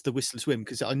just the Whistler's Whim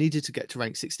because I needed to get to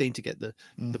rank 16 to get the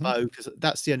bow, because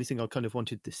that's the only thing I kind of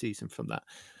wanted this season from that.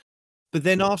 But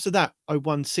then after that, I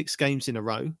won 6 games in a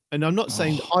row, and I'm not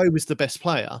saying that I was the best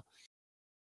player.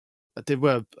 But there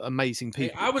were amazing Hey,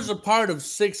 people. I was a part of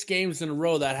 6 games in a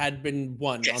row that had been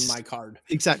won Yes. on my card.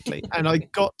 Exactly. And I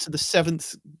got to the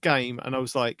 7th game and I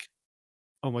was like,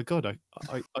 oh my God, I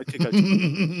could go.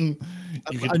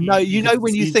 I know,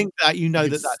 when you think that, you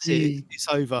could that's it. see- It's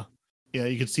over. Yeah,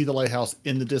 you can see the lighthouse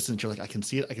in the distance. You're like, I can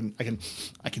see it.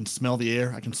 I can smell the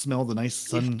air. I can smell the nice If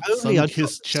sun, only I'd got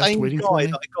sun-kissed the chest same waiting guy for me.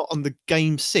 that I got on the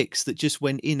game 6 that just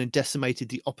went in and decimated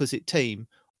the opposite team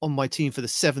on my team for the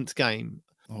 7th game.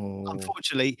 Oh,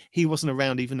 Unfortunately, he wasn't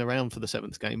around for the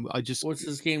 7th game. I just What's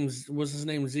his name?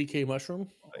 ZK Mushroom?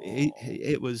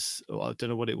 it was I don't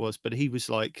know what it was, but he was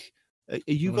like, "Are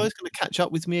you Mhm. guys going to catch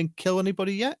up with me and kill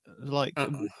anybody yet?" Like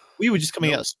Uh-uh. we were just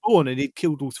coming out Nope. of spawn and he'd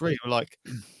killed all 3. We're like,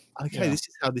 okay, Yeah. this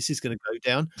is how this is going to go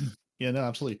down. Yeah, no,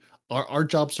 absolutely. Our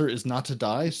job, sir, is not to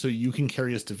die, so you can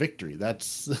carry us to victory.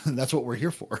 That's that's what we're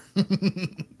here for.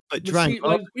 But But Drang, see,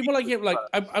 like people like him, like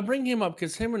I bring him up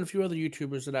because him and a few other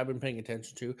YouTubers that I've been paying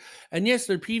attention to, and yes,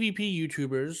 they're PvP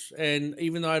YouTubers. And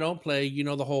even though I don't play,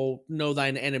 the whole know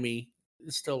thine enemy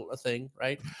is still a thing,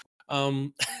 right? You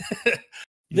will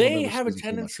They never have a see ZK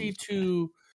tendency mushrooms.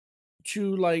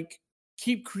 to like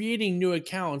keep creating new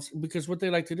accounts because what they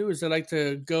like to do is they like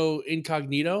to go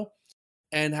incognito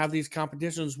and have these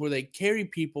competitions where they carry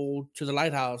people to the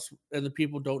lighthouse and the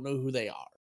people don't know who they are,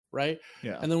 right?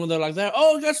 Yeah. And then when they're like that,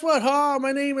 oh, guess what? Oh,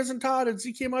 my name isn't Todd, it's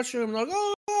ZK Mushroom. And they're like,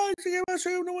 oh, ZK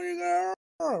Mushroom, no one you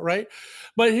got, right?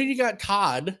 But here you got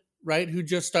Todd, right, who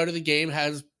just started the game,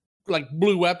 has like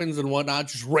blue weapons and whatnot,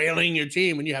 just railing your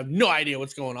team, and you have no idea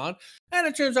what's going on. And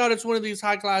it turns out it's one of these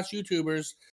high-class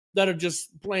YouTubers that are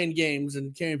just playing games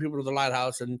and carrying people to the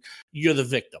lighthouse, and you're the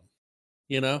victim,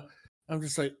 I'm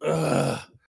just like, ugh.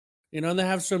 And they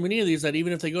have so many of these that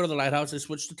even if they go to the lighthouse, they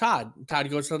switch to Todd. Todd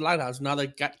goes to the lighthouse. Now they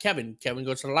got Kevin. Kevin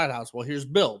goes to the lighthouse. Well, here's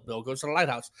Bill. Bill goes to the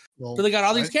lighthouse. Well, So they got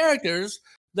all these characters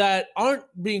that aren't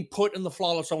being put in the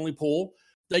flawless only pool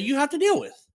that you have to deal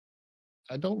with.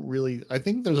 I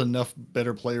think there's enough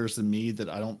better players than me that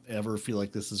I don't ever feel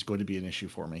like this is going to be an issue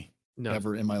for me. No.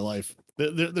 Ever in my life.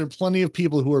 There are plenty of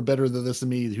people who are better than this than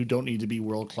me who don't need to be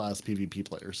world-class PvP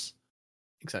players.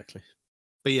 Exactly.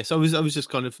 But yes, I was just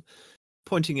kind of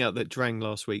pointing out that Drang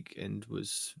last week and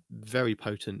was very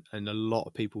potent and a lot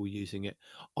of people were using it.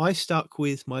 I stuck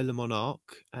with my Le Monarch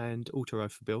and Auto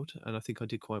Rifle build, and I think I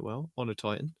did quite well on a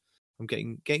Titan. I'm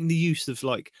getting the use of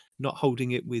like not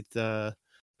holding it with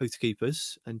Oath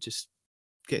Keepers and just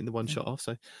getting the one shot off.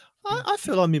 So I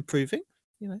feel I'm improving.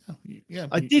 Yeah,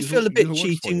 I did feel a bit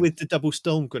cheating with the double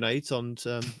storm grenades on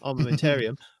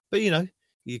Armamentarium, but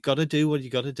you got to do what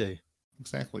you got to do.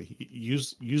 Exactly.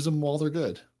 Use them while they're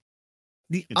good.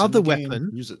 The It's in other the game, weapon,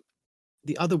 use it.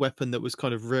 The other weapon that was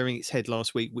kind of rearing its head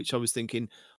last week, which I was thinking,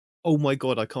 oh my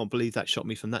god, I can't believe that shot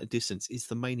me from that distance, is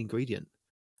the main ingredient.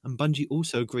 And Bungie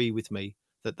also agree with me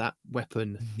that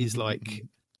weapon is like...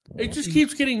 It just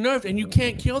keeps getting nerfed, and you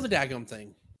can't kill the daggum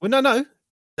thing. Well, no.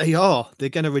 They're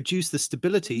going to reduce the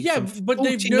stability. Yeah, from but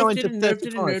they've 49 nerfed it to and nerfed it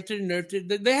 35. and nerfed it and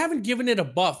nerfed it. They haven't given it a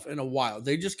buff in a while.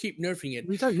 They just keep nerfing it.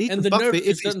 We don't need And to the buff nerf it if just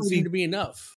it's doesn't already... seem to be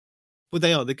enough. Well,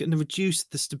 they're going to reduce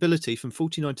the stability from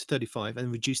 49 to 35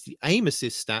 and reduce the aim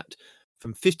assist stat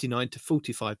from 59 to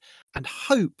 45 and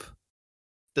hope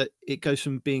that it goes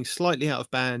from being slightly out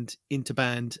of band into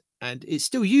band and it's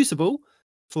still usable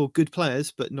for good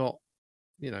players, but not,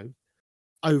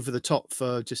 over the top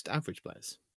for just average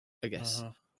players, I guess.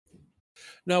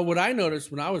 Now, what I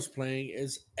noticed when I was playing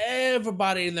is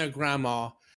everybody and their grandma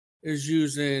is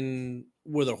using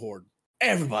Witherhoard.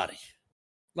 Everybody.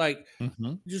 Like,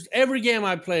 just every game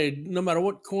I played, no matter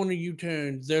what corner you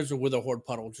turn, there's a Witherhoard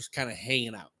puddle just kind of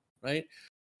hanging out, right?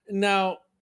 Now,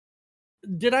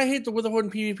 did I hate the Witherhoard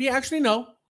in PvP? Actually, no.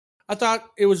 I thought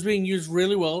it was being used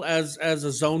really well as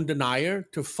a zone denier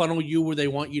to funnel you where they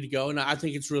want you to go, and I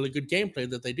think it's really good gameplay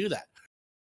that they do that.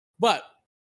 But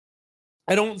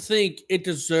I don't think it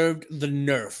deserved the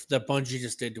nerf that Bungie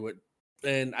just did to it.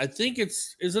 And I think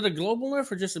is it a global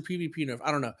nerf or just a PvP nerf?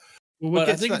 I don't know. Well, but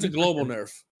I think it's a global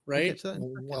nerf, right?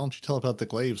 Why don't you tell about the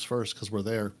glaives first? Because we're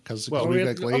there. Because Well, we've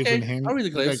got glaives and hand, I'll read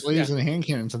the glaives. and hand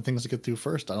cannons and things to get through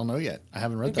first. I don't know yet. I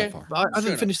haven't read that far. But I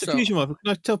haven't Sure finished the enough. fusion rifle.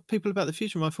 Can I tell people about the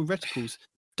fusion rifle reticles?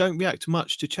 Don't react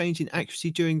much to change in accuracy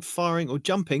during firing or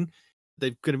jumping.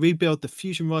 They're going to rebuild the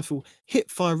fusion rifle hip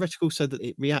fire reticle so that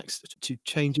it reacts to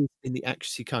changes in the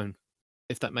accuracy cone,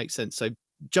 if that makes sense. So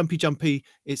jumpy,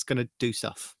 it's going to do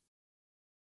stuff.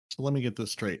 So let me get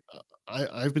this straight.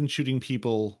 I've been shooting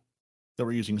people that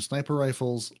were using sniper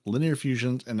rifles, linear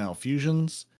fusions, and now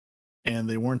fusions, and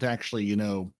they weren't actually,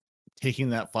 taking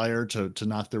that fire to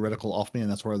knock their reticle off me, and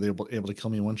that's why they were able to kill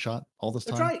me in one shot all this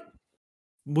time. That's right.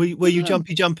 Were you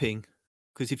jumping?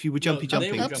 Because if you were jumping,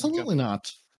 Absolutely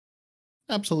not.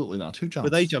 Absolutely not. Who jumps? Were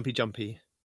they jumpy?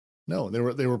 No,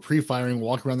 they were pre-firing,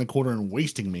 walking around the corner and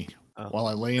wasting me while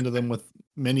I lay into them with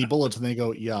many bullets, and they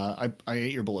go, "Yeah, I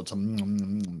ate your bullets.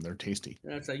 They're tasty."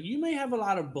 It's like, you may have a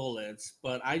lot of bullets,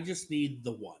 but I just need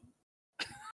the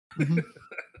one.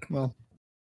 Well,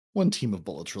 one team of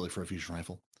bullets really for a fusion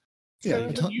rifle. Yeah, Sure,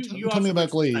 but tell you me also about missed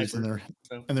the Glaives sniper,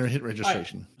 so. and their hit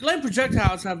registration. Glaive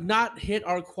projectiles have not hit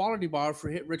our quality bar for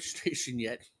hit registration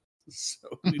yet, so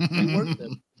we've reworked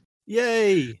them.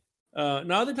 Yay!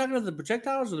 Now they're talking about the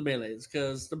projectiles or the melees,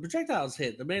 because the projectiles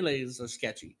hit, the melees are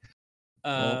sketchy.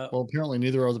 Well, apparently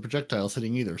neither are the projectiles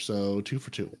hitting either, so 2 for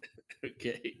 2.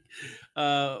 Okay.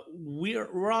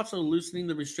 We're also loosening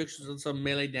the restrictions on some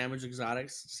melee damage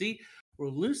exotics. See, we're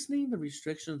loosening the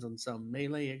restrictions on some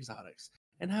melee exotics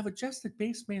and have adjusted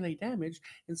base melee damage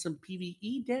and some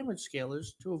PvE damage scalers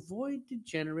to avoid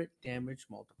degenerate damage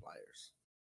multipliers.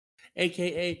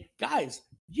 AKA, guys,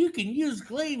 you can use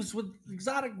glaives with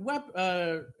exotic gloves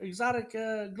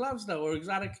though, or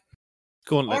exotic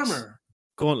Gauntlets. armor.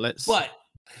 Gauntlets. But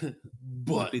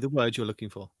would be the word you're looking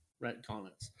for. right,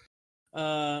 gauntlets.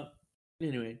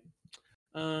 Anyway,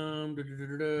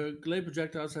 glaive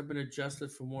projectiles have been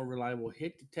adjusted for more reliable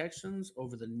hit detections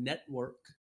over the network.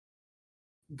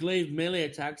 Glaive melee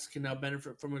attacks can now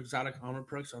benefit from exotic armor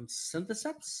perks on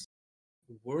Syntheseps,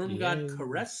 Worm God Yay.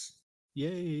 Caress,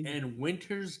 Yay! and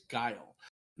Winter's Guile.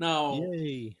 Now,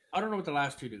 Yay! I don't know what the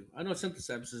last two do. I know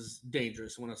Syntheseps is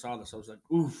dangerous. When I saw this, I was like,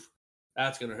 oof,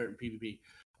 that's going to hurt in PvP.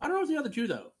 I don't know what the other two,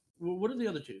 though. What are the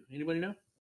other two? Anybody know?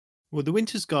 Well, the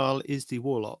Winter's Guile is the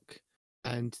Warlock,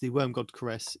 and the Worm God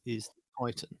Caress is the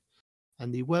Titan.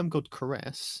 And the Worm God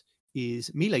Caress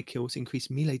is melee kills increase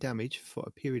melee damage for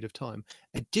a period of time.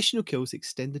 Additional kills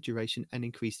extend the duration and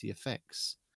increase the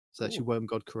effects. So that's your Worm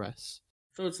God Caress.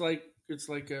 So it's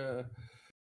like a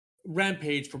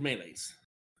rampage for melees.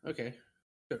 Okay.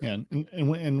 Sure. Yeah,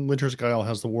 and Winter's Guile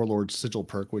has the Warlord's Sigil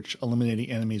perk, which eliminating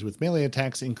enemies with melee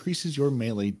attacks increases your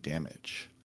melee damage.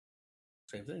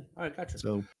 Same thing. All right, gotcha.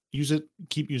 So use it,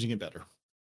 keep using it better.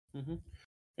 Mm-hmm.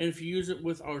 And if you use it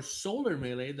with our solar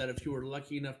melee, that if you were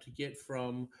lucky enough to get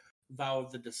from Vow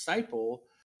of the Disciple,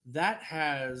 that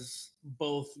has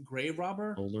both Grave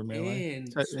Robber Solar melee?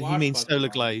 and He means Solar Swashbuckler.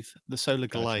 Glaive. The Solar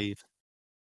Gotcha. Glaive.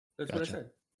 That's what I Gotcha. said.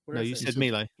 What No, did I you say? said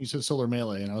melee. You said solar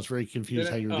melee, and I was very confused Did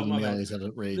I? how you were Oh, getting my bad. melees out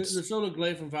of raids. The Solar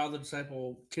Glaive from Vow of the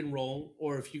Disciple can roll,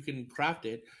 or if you can craft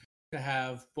it, to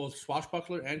have both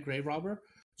Swashbuckler and Grave Robber.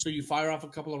 So you fire off a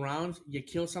couple of rounds, you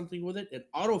kill something with it, it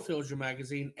autofills your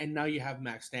magazine, and now you have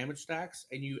max damage stacks,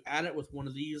 and you add it with one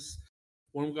of these,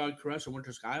 Worm God Caress or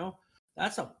Winter's Guile.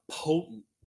 That's a potent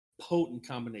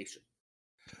combination.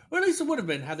 Or at least it would have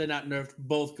been had they not nerfed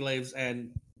both glaives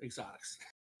and exotics.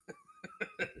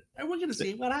 And we're going to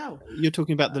see what out. You're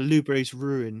talking about the Lubres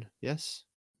Ruin, yes?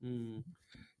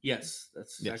 Yes,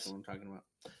 that's exactly Yes. what I'm talking about.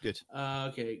 Good.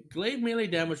 Okay, glaive melee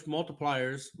damage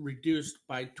multipliers reduced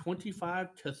by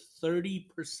 25 to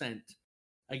 30%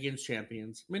 against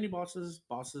champions, mini bosses,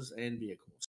 and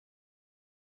vehicles.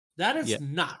 That is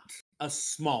not a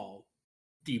small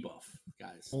debuff,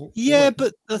 guys. Well, Yeah, what-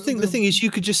 but I think the thing is,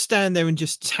 you could just stand there and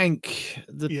just tank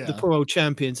the Yeah. poor old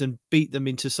champions and beat them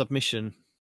into submission.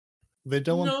 they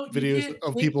don't No, want you videos can't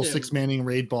of take people them. 6-manning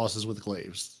raid bosses with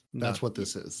glaives. No. That's what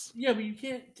this is. Yeah, but you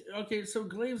can't. Okay, so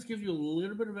glaives give you a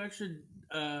little bit of extra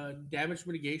damage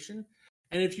mitigation,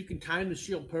 and if you can time the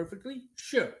shield perfectly,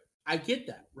 sure, I get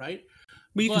that, right?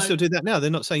 Well, you can But- still do that now. They're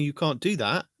not saying you can't do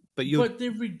that, but you're But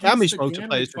they've reduced damage the multiplier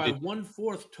damage is by reduced.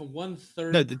 1/4 to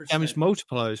 1/3. no, the damage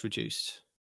multiplier is reduced.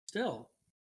 Still,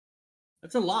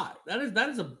 that's a lot. That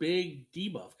is a big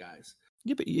debuff, guys.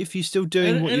 Yeah, but if you're still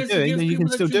doing what you're it's doing, against then you can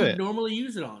people still that you do would it. normally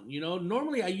use it on.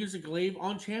 Normally I use a glaive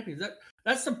on champions.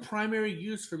 That's the primary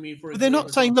use for me for. A But they're glaive not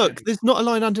is saying, on look, champions. there's not a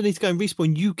line underneath going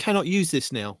respawn. You cannot use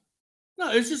this now. No,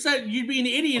 it's just that you'd be an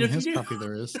idiot On if you his did. copy,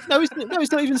 there is. No,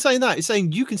 it's not even saying that. It's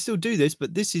saying you can still do this,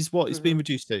 but this is what it's being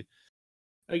reduced to.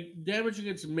 Like damage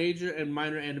against major and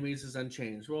minor enemies is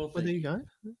unchanged. Well, Well, there you go.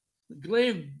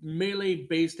 glaive melee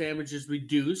base damage is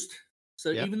reduced,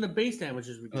 so Yep. even the base damage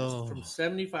is reduced from Oh.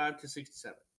 75 to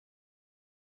 67.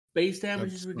 Base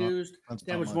damage is That's not- reduced. That's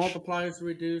not Damage much. multipliers are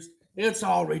reduced. It's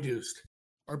all reduced.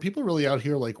 Are people really out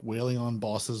here like wailing on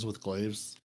bosses with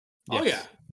glaives? Oh Yes.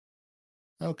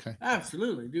 yeah, Okay.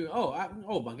 absolutely, dude.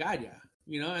 Oh my god, yeah.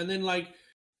 And then like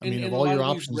I mean, in of a all lot your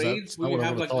of these options, raids that's where not you what I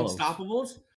have like would've thought of.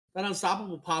 unstoppables, that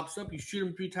unstoppable pops up. You shoot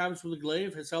him 3 times with a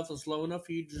glaive. His health is low enough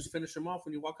for you to just finish him off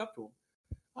when you walk up to him.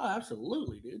 Oh,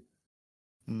 absolutely, dude.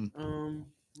 Hmm.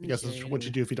 I guess that's okay, what you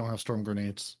anyway. do if you don't have storm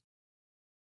grenades.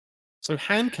 So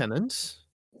hand cannons,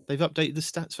 they've updated the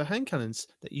stats for hand cannons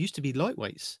that used to be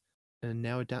lightweights and are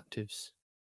now adaptives.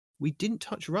 We didn't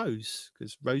touch Rose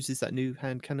because Rose is that new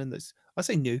hand cannon that's, I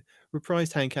say new,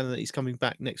 reprised hand cannon that is coming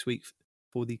back next week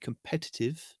for the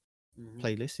competitive Mhm.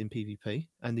 playlist in PvP,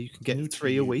 and you can get New to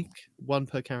 3 a you. week, 1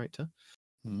 per character.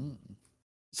 Hmm.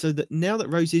 So that now that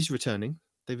Rose is returning,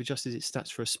 they've adjusted its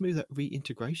stats for a smoother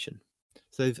reintegration.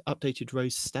 So they've updated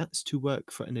Rose stats to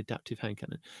work for an adaptive hand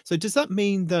cannon. So does that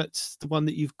mean that the one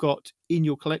that you've got in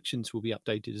your collections will be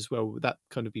updated as well? Would that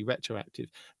kind of be retroactive?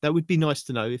 That would be nice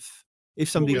to know if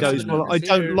somebody we have goes, the well, I numbers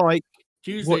don't here. like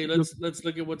Tuesday, what let's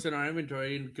look at what's in our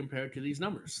inventory and compare it to these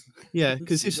numbers. Yeah,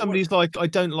 because if somebody's like, I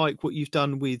don't like what you've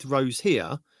done with Rose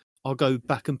here, I'll go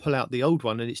back and pull out the old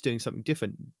one and it's doing something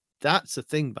different. That's a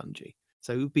thing, Bungie.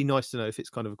 So it would be nice to know if it's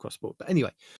kind of across board. But anyway,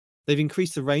 they've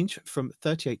increased the range from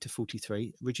 38 to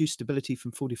 43, reduced stability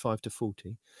from 45 to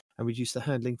 40, and reduced the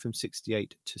handling from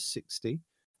 68 to 60.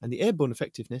 And the airborne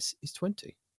effectiveness is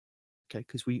 20. Okay,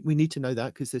 because we need to know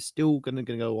that because they're still going to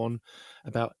go on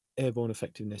about airborne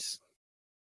effectiveness.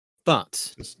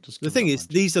 But Just the give thing it a is,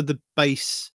 bunch. these are the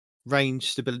base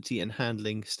range, stability, and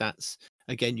handling stats.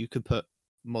 Again, you can put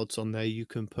mods on there. You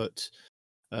can put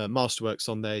Masterworks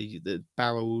on there. The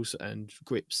barrels and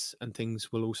grips and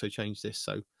things will also change this.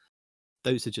 So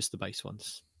those are just the base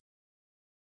ones.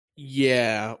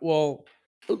 Yeah, well,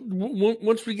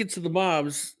 once we get to the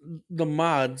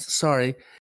mods, sorry,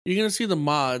 you're gonna see the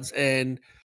mods, and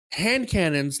hand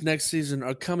cannons next season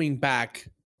are coming back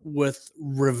with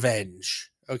revenge.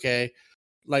 Okay,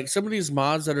 like some of these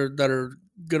mods that are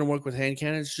gonna work with hand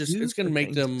cannons, it's gonna are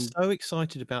make getting them. so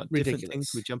excited about different things.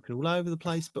 ridiculous. We're jumping all over the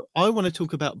place, but I want to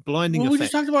talk about blinding Well, we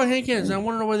effect. just talked about hand cannons, and I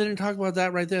want to know why they didn't talk about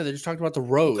that right there. They just talked about the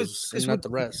rose and not the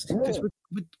rest. Because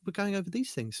we're going over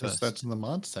these things Because first. that's in the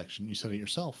mod section. You said it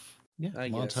yourself. I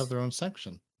Mods guess. have their own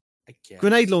section. I guess.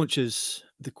 Grenade launchers,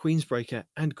 the Queensbreaker,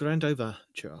 and Grand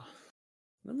Overture.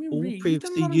 Let me all read. You've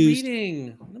done a previously lot of used-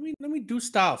 reading. Let me do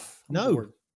stuff. I'm No.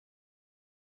 bored.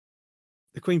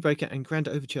 The Queenbreaker and Grand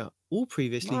Overture all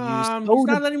previously Mom, used he's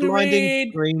older not letting me blinding read.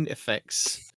 screen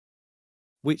effects,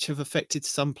 which have affected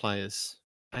some players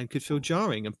and could feel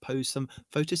jarring and pose some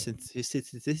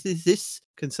photosynthesis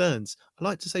concerns. I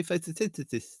like to say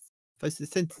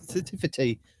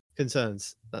photosensitivity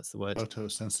concerns. That's the word.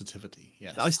 Photosensitivity.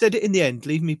 Yes. I said it in the end.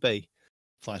 Leave me be.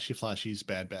 Flashies,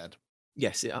 bad.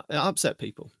 Yes, it upset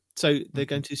people. So they're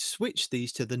going to switch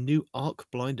these to the new arc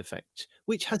blind effect,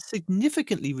 which has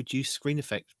significantly reduced screen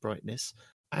effect brightness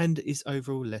and is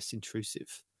overall less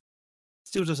intrusive.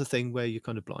 Still does a thing where you're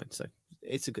kind of blind, so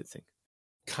it's a good thing.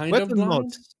 Kind of Weapon blind.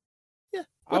 mods. Yeah,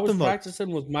 I was weapon mods.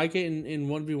 practicing with Micah in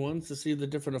 1v1s to see the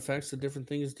different effects that different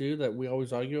things do that we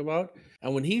always argue about.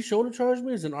 And when he shoulder charged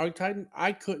me as an Arc Titan,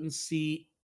 I couldn't see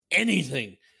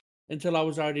anything until I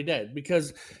was already dead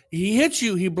because he hits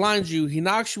you, he blinds you, he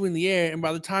knocks you in the air, and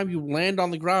by the time you land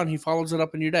on the ground, he follows it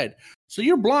up and you're dead. So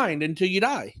you're blind until you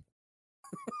die.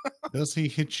 Does he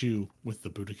hit you with the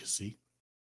Budikasi?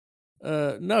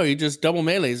 No, he just double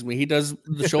melees me. He does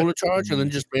the shoulder charge and then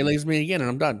just melees me again, and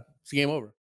I'm done. It's game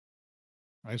over.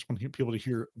 I just want people to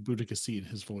hear Budikasi in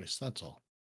his voice. That's all.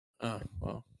 Oh,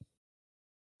 well.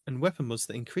 And weapon mods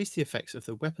that increase the effects of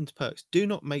the weapons perks do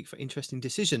not make for interesting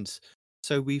decisions.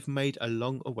 So we've made a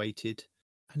long-awaited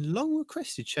and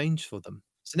long-requested change for them.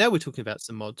 So now we're talking about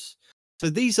some mods. So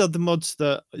these are the mods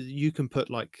that you can put,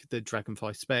 like the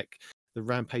Dragonfly spec, the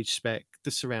Rampage spec,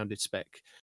 the Surrounded spec.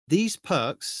 These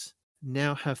perks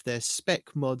now have their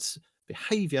spec mods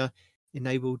behavior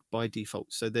enabled by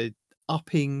default. So they're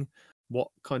upping what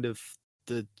kind of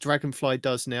the Dragonfly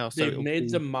does now. So They've it'll made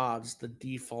be- the mods the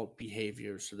default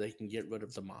behavior so they can get rid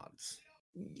of the mods.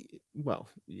 Well,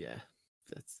 yeah,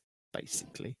 that's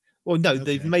basically. Well, no,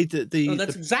 they've Okay. made the No,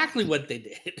 that's exactly what they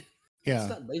did. Yeah. It's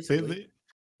not They, basically.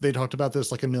 they talked about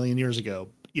this like a million years ago.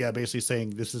 Yeah, basically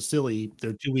saying this is silly.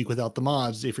 They're too weak without the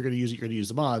mods. If you're going to use it, you're going to use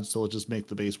the mods. So let's just make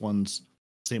the base ones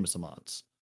same as the mods.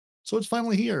 So it's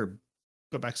finally here.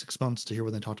 Go back 6 months to hear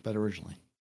what they talked about originally.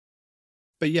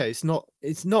 But yeah, it's not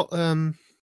the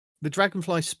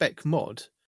Dragonfly spec mod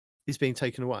is being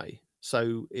taken away.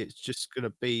 So it's just going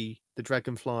to be the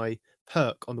Dragonfly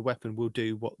perk on the weapon will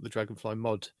do what the Dragonfly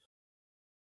mod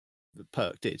the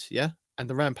perk did, yeah? And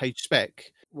the Rampage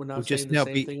spec, We're now will saying just the now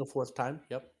same be- thing a fourth time.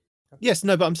 Yep. yes,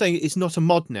 no, but I'm saying it's not a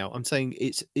mod now. I'm saying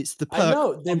it's the perk. I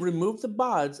know they've removed the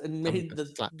mods and I'm made gonna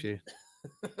the slap you.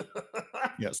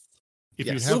 Yes. If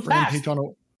Yes. you So have Rampage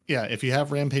on if you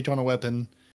have Rampage on a weapon,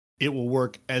 it will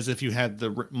work as if you had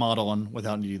the mod on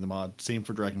without needing the mod. Same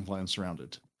for Dragonfly and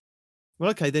Surrounded. Well,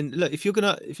 okay, then look, if you're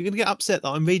gonna get upset that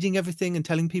I'm reading everything and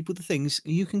telling people the things,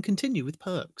 you can continue with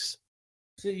perks.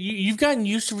 So you've gotten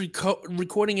used to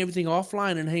recording everything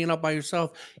offline and hanging out by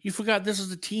yourself. You forgot this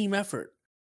is a team effort.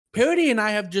 Parody and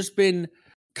I have just been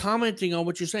commenting on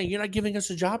what you're saying. You're not giving us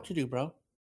a job to do, bro.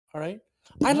 All right.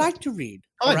 I like to read.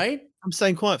 All Fine. right. I'm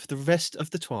staying quiet for the rest of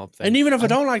the 12. Then. And even if I I'm-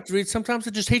 don't like to read, sometimes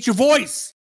I just hate your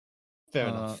voice. fair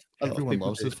enough. A lot of Everyone people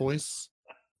loves do. his voice.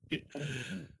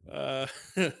 Uh,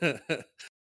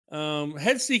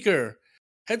 Headseeker.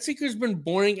 Headseeker's been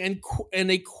boring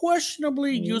and a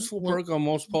questionably useful perk on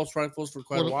most pulse rifles for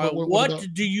quite a while. What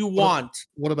do you want?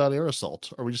 What about air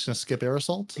assault? Are we just going to skip air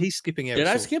assault? He's skipping air Did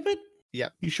assault. I skip it? Yeah,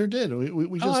 you sure did.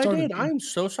 We just started. I did. I'm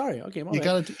so sorry. Okay, my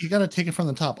bad. You gotta take it from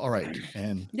the top. All right,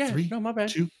 and my bad.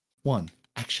 2, 1,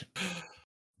 action.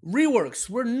 Reworks.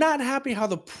 We're not happy how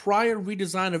the prior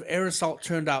redesign of Air Assault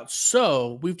turned out,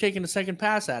 so we've taken a second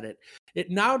pass at it.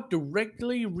 It now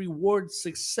directly rewards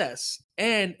success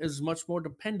and is much more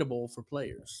dependable for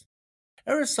players.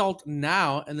 Air Assault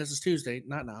now, and this is Tuesday,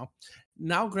 not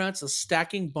now grants a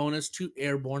stacking bonus to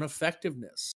airborne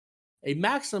effectiveness. A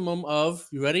maximum of,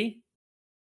 you ready?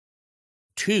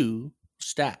 2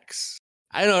 stacks.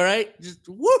 I know, right? Just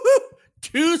woohoo!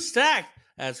 2 stacks.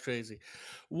 That's crazy.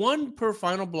 1 per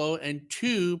final blow and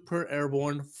 2 per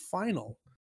airborne final.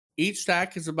 Each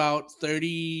stack is about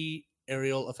 30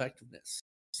 aerial effectiveness.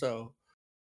 So,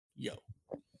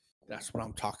 that's what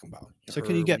I'm talking about. So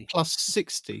can you get plus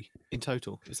 60 in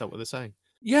total? Is that what they're saying?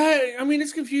 Yeah, I mean,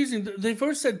 it's confusing. They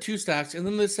first said 2 stacks, and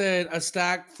then they said a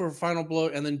stack for final blow,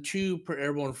 and then 2 per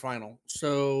airborne final.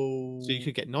 So you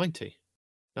could get 90,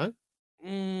 no?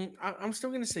 I'm still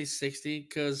going to say 60,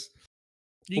 because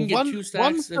you can get 2 stacks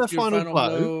one per if your final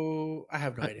blow. I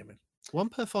have no idea, man. 1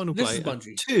 per final This blow, is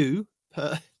Bungie. 2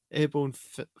 per airborne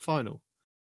final.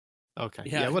 Okay,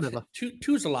 yeah, whatever. 2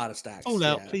 is a lot of stacks. All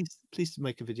out, please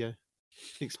make a video.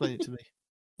 Explain it to me.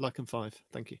 Like and 5,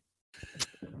 thank you.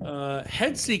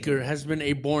 Headseeker has been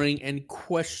a boring and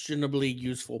questionably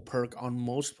useful perk on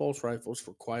most pulse rifles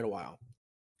for quite a while.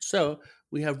 So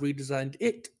we have redesigned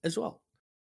it as well.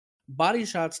 Body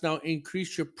shots now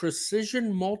increase your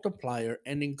precision multiplier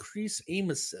and increase aim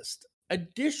assist.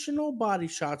 Additional body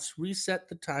shots reset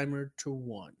the timer to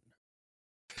 1.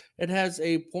 It has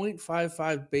a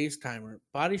 0.55 base timer.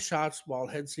 Body shots while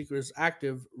Headseeker is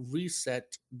active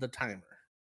reset the timer.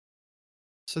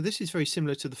 So this is very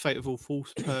similar to the Fate of All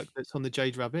Fools perk that's on the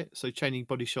Jade Rabbit. So chaining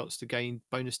body shots to gain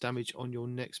bonus damage on your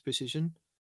next precision.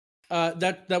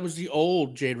 That was the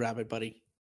old Jade Rabbit, buddy.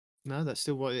 No, that's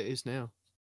still what it is now.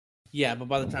 Yeah, but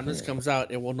by the time this comes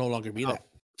out, it will no longer be that.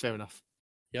 Fair enough.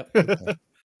 Yep.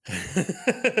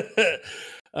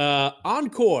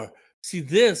 Encore. See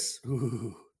this.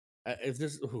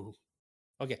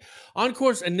 Okay.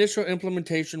 Encore's initial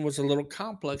implementation was a little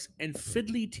complex and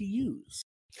fiddly to use.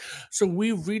 So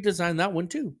we redesigned that one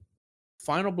too.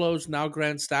 Final blows now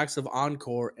grant stacks of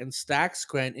Encore, and stacks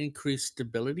grant increased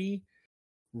stability,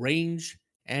 range,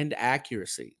 and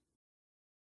accuracy.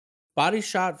 Body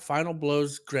shot final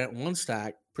blows grant 1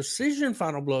 stack, precision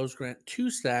final blows grant 2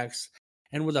 stacks,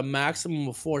 and with a maximum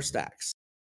of 4 stacks.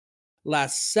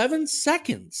 Last 7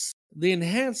 seconds. The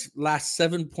enhanced lasts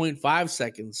 7.5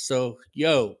 seconds. So,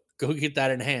 go get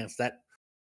that enhanced. That's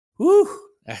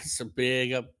a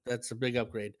big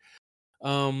upgrade.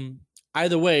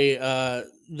 Either way,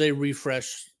 they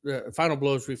refresh final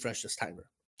blows refresh this timer.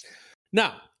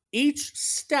 Now, each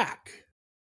stack,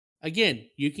 again,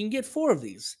 you can get 4 of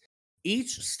these.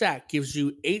 Each stack gives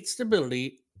you 8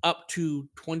 stability up to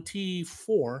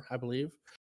 24, I believe,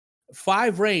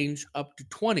 5 range up to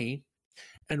 20,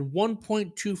 and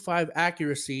 1.25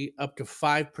 accuracy up to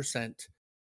 5%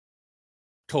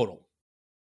 total.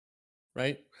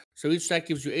 Right? So each stack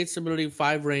gives you 8 stability,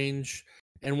 5 range,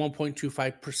 and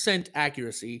 1.25%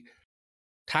 accuracy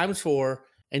times 4,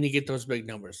 and you get those big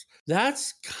numbers.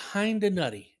 That's kind of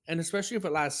nutty. And especially if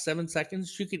it lasts 7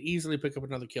 seconds, you could easily pick up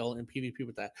another kill in PvP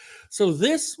with that. So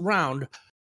this round,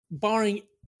 barring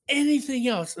anything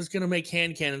else, is going to make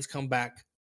hand cannons come back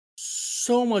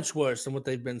so much worse than what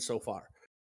they've been so far.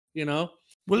 You know?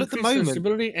 Well, at the moment, their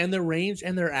stability and their range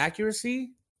and their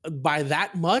accuracy by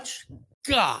that much,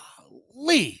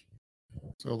 golly.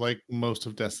 So like most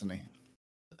of Destiny.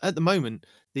 At the moment,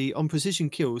 the on precision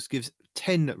kills gives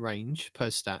 10 range per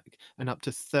stack and up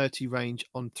to 30 range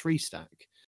on 3 stack.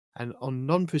 And on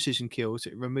non-precision kills,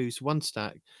 it removes 1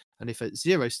 stack, and if at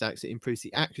 0 stacks, it improves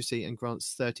the accuracy and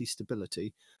grants 30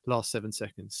 stability, last 7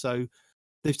 seconds. So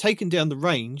they've taken down the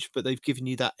range, but they've given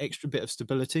you that extra bit of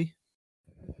stability.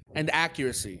 And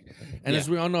accuracy. And as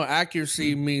we all know,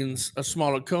 accuracy means a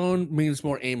smaller cone, means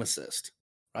more aim assist,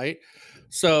 right?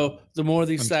 So the more of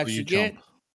these stacks you get,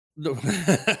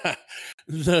 the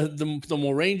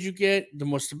more range you get, the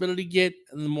more stability you get,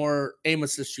 and the more aim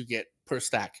assist you get per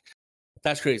stack.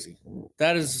 That's crazy.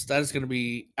 That is going to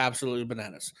be absolutely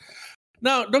bananas.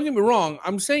 Now, don't get me wrong.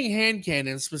 I'm saying hand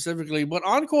cannons specifically, but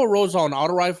Encore rolls on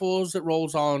auto rifles. It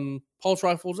rolls on pulse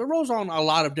rifles. It rolls on a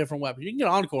lot of different weapons. You can get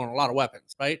Encore on a lot of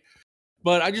weapons, right?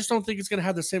 But I just don't think it's going to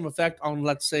have the same effect on,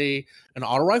 let's say, an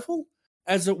auto rifle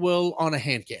as it will on a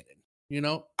hand cannon.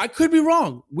 I could be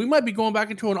wrong. We might be going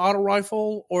back into an auto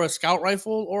rifle or a scout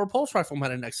rifle or a pulse rifle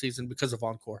meta next season because of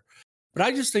Encore. But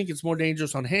I just think it's more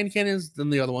dangerous on hand cannons than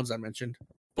the other ones I mentioned.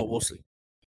 But we'll see.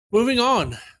 Moving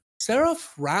on.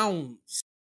 Seraph rounds.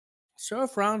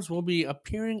 Seraph rounds will be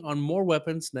appearing on more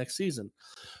weapons next season.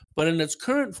 But in its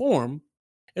current form,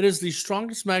 it is the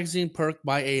strongest magazine perk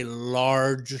by a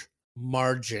large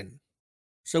margin.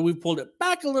 So we pulled it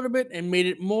back a little bit and made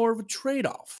it more of a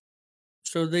trade-off.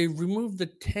 So they removed the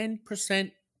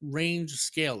 10% range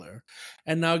scaler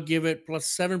and now give it plus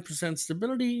 7%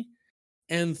 stability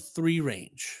and 3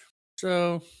 range.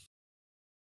 So,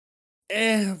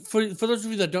 for those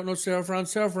of you that don't know Seraph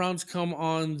rounds come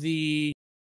on the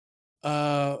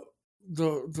weapons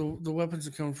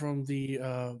that come from the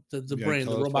brain,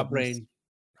 the robot weapons. brain,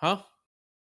 huh?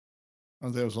 Oh,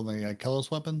 there was only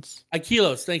Kelos weapons.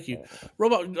 Akilos, thank you.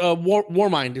 Robot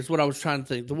Warmind is what I was trying to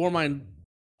think. The Warmind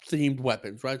themed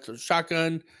weapons, right? So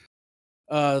shotgun,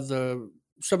 the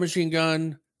submachine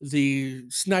gun, the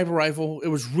sniper rifle. It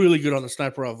was really good on the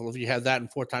sniper rifle if you had that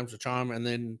and 4 times the charm, and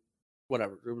then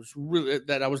whatever. It was really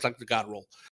that was like the god roll.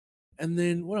 And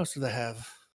then what else do they have?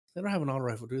 They don't have an auto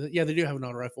rifle, do they? Yeah, they do have an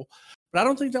auto rifle, but I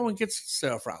don't think that one gets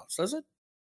Seraph rounds, does it?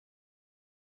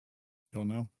 Don't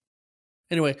know.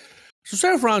 Anyway, so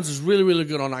Seraph rounds is really, really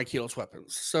good on Aikilos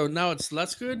weapons. So now it's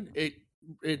less good. It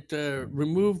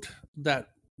removed that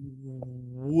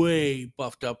way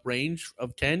buffed up range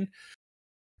of 10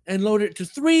 and loaded it to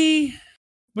 3.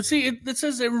 But see, it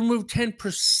says they removed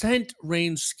 10%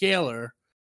 range scaler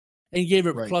and gave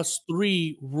it plus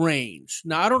 3 range.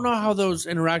 Now, I don't know how those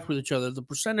interact with each other. The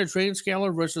percentage range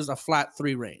scaler versus a flat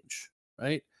 3 range,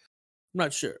 right? I'm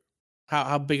not sure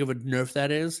how big of a nerf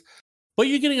that is. But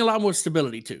you're getting a lot more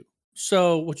stability, too.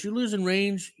 So what you lose in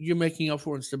range, you're making up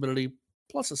for in stability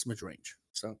plus a smidge range.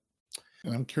 So,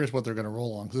 and I'm curious what they're going to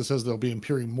roll on, because it says they'll be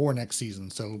appearing more next season.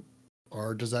 So,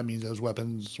 or does that mean those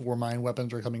weapons, Warmind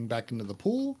weapons, are coming back into the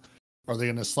pool? Are they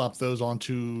going to slap those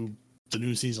onto the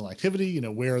new seasonal activity?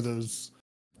 Where are those?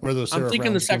 I'm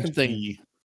thinking the second thing.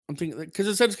 I'm thinking because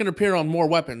it said it's going to appear on more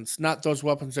weapons, not those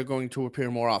weapons are going to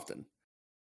appear more often.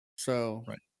 So,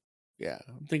 right. Yeah,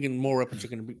 I'm thinking more weapons are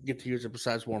going to get to use it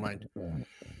besides Warmind.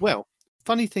 Well,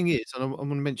 funny thing is, and I'm going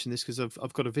to mention this because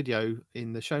I've got a video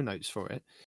in the show notes for it,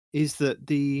 is that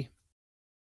the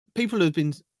people have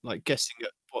been like guessing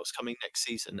at what's coming next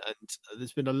season, and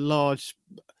there's been a large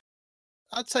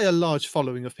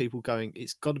following of people going,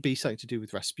 it's got to be something to do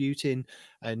with Rasputin,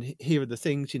 and here are the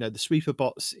things, the sweeper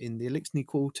bots in the Elixir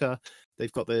Quarter,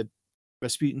 they've got the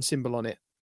Rasputin symbol on it.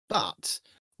 But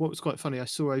what was quite funny, I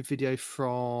saw a video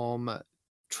from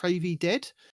Travy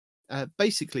Dead,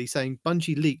 basically saying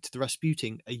Bungie leaked the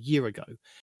Rasputin a year ago.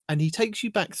 And he takes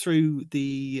you back through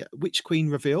the Witch Queen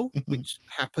reveal, which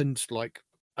happened like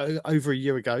over a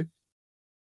year ago.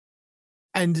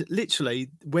 And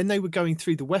literally, when they were going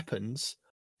through the weapons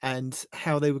and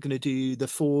how they were going to do the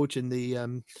Forge and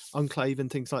the Enclave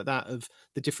and things like that of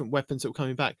the different weapons that were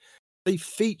coming back, they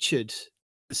featured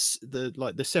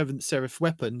the Seventh Seraph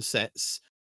weapon sets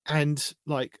and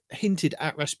like hinted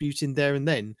at Rasputin there and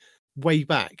then, way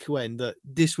back when, that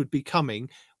this would be coming.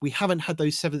 We haven't had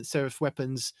those Seventh Seraph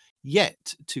weapons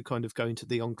yet to kind of go into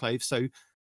the Enclave. So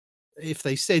if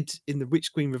they said in the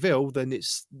Witch Queen reveal, then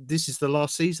this is the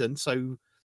last season. So,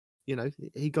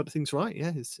 he got things right.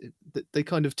 Yeah, they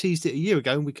kind of teased it a year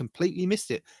ago and we completely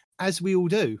missed it, as we all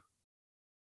do.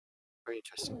 Very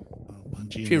interesting.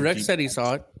 T-Rex said he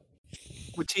saw it.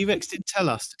 Well, T-Rex did tell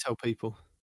us to tell people.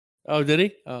 Oh, did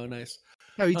he? Oh, nice.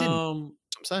 No, he didn't. I'm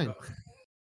saying.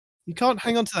 You can't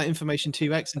hang on to that information,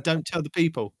 T-Rex, and don't tell the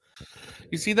people.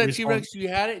 You see that, T-Rex? You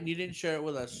had it and you didn't share it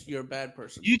with us. You're a bad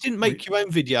person. You didn't make your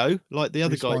own video like the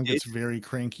other guy did. Gets very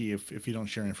cranky if you don't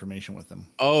share information with them.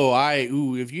 Oh,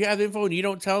 if you have info and you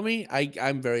don't tell me,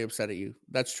 I'm very upset at you.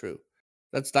 That's true.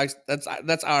 That's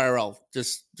IRL.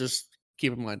 Just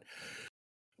keep in mind.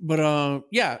 But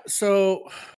yeah. So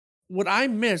what I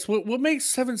miss, what makes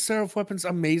Seven Seraph weapons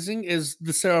amazing is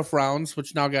the Seraph rounds,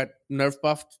 which now got nerf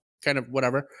buffed, kind of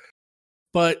whatever.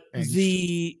 But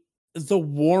the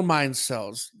Warmind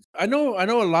cells, I know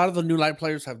a lot of the new light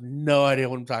players have no idea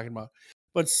what I'm talking about.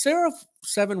 But Seraph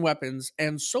 7 weapons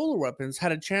and solar weapons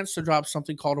had a chance to drop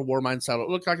something called a Warmind cell. It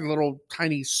looked like a little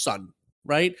tiny sun,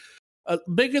 right?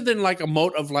 Bigger than like a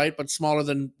mote of light, but smaller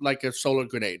than like a solar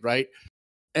grenade, right?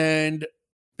 And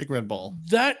big red ball.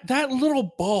 That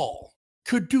little ball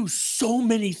could do so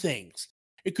many things.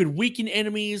 It could weaken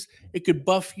enemies. It could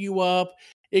buff you up.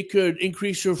 It could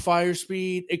increase your fire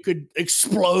speed. It could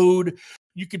explode.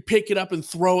 You could pick it up and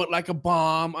throw it like a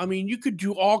bomb. I mean, you could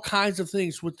do all kinds of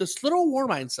things with this little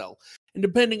Warmind cell. And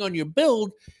depending on your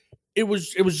build, it was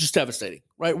just devastating,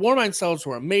 right? Warmind cells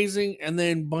were amazing, and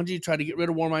then Bungie tried to get rid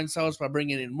of Warmind cells by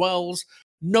bringing in Wells.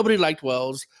 Nobody liked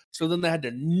Wells, so then they had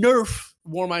to nerf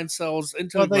Warmind cells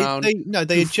into the ground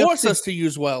they force us to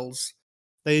use Wells.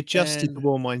 They adjusted the And-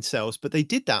 Warmind cells, but they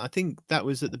did that. I think that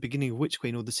was at the beginning of Witch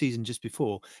Queen or the season just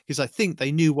before, because I think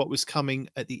they knew what was coming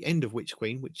at the end of Witch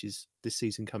Queen, which is this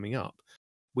season coming up,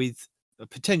 with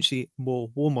potentially more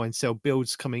Warmind cell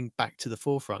builds coming back to the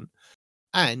forefront.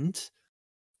 And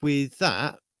with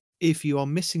that, if you are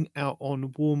missing out on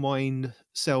Warmind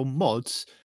cell mods,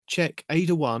 check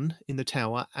Ada 1 in the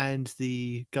tower and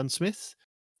the gunsmith,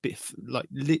 like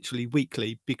literally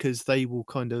weekly, because they will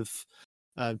kind of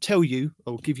tell you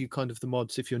or give you kind of the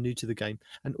mods if you're new to the game.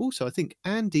 And also, I think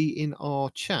Andy in our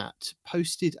chat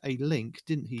posted a link,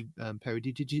 didn't he, Perry?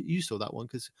 Did you saw that one?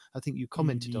 Because I think you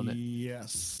commented on it.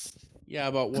 Yes. Yeah,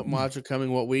 about what mods are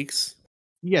coming, what weeks.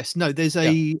 Yes, no, there's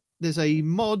a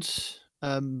mod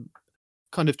kind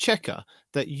of checker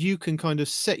that you can kind of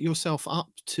set yourself up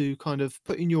to kind of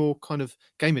put in your kind of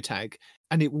gamer tag,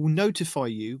 and it will notify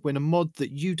you when a mod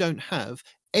that you don't have,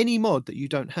 any mod that you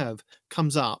don't have,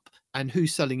 comes up and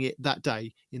who's selling it that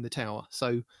day in the tower.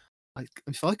 So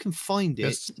if I can find it,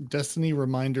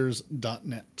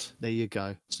 DestinyReminders.net. there you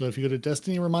go. So if you go to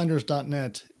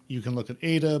DestinyReminders.net, you can look at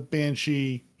Ada,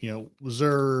 Banshee,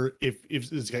 Xur. If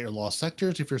it's got your lost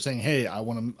sectors, if you're saying, hey, I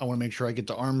want to make sure I get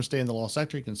to Arms Day in the lost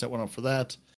sector, you can set one up for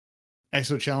that.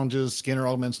 Exo challenges, scanner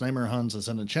augments, nightmare hunts,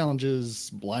 ascendant challenges,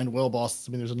 blind well bosses.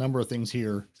 I mean, there's a number of things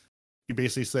here. You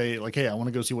basically say like, hey, I want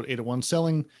to go see what Ada 1's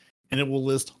selling, and it will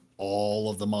list all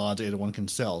of the mods Ada 1 can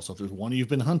sell. So if there's one you've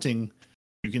been hunting,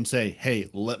 you can say, hey,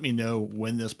 let me know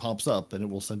when this pops up, and it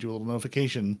will send you a little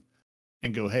notification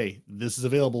and go, hey, this is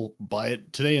available. Buy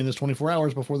it today in this 24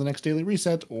 hours before the next daily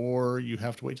reset, or you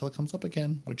have to wait till it comes up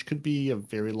again, which could be a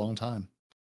very long time.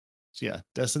 So yeah,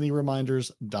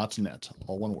 DestinyReminders.net,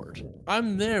 all one word.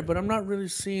 I'm there, but I'm not really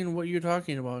seeing what you're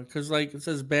talking about, because like it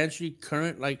says Banshee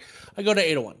current. Like I go to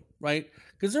 801, right?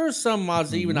 Because there are some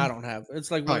mods that even I don't have. It's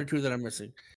like one or two that I'm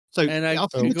missing. So And I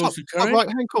up in the top right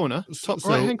hand corner, there's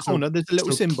a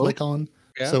little symbol. Click on.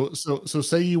 Yeah. So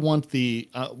say you want the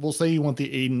we'll say you want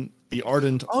the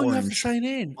ardent Oh, orange. you have to sign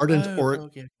in. Ardent or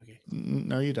okay.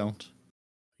 No, you don't.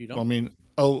 You don't. I mean,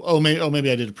 maybe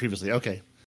I did it previously. Okay.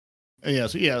 So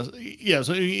you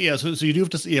do have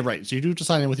to right. So you do have to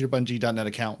sign in with your Bungie.net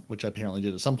account, which I apparently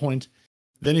did at some point.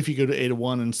 Then if you go to Ada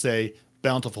 1 and say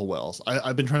Bountiful Wells,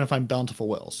 I've been trying to find Bountiful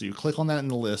Wells. So you click on that in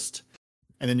the list,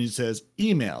 and then it says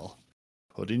email.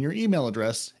 Put in your email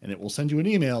address, and it will send you an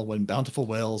email when Bountiful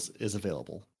Wells is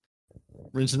available.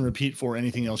 Rinse and repeat for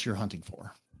anything else you're hunting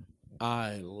for.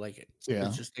 I like it. Yeah.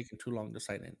 It's just taking too long to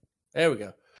sign in. There we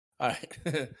go. All right.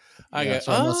 So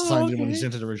I must have signed in when he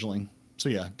sent it originally. So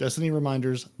yeah,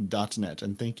 DestinyReminders.net.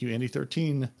 And thank you,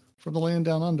 Andy13, from the land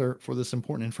down under for this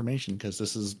important information, because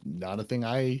this is not a thing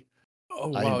I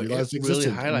realized it existed. really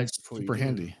highlights It's for you, super dude.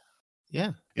 handy.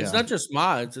 Yeah. It's not just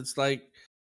mods. It's like,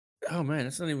 oh man,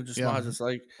 it's not even just mods. It's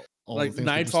like All the things we just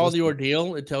Nightfall, the listed.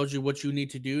 Ordeal. It tells you what you need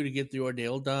to do to get the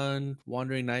Ordeal done.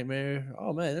 Wandering Nightmare.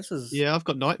 Oh man, this is Yeah, I've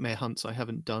got nightmare hunts I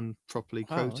haven't done properly.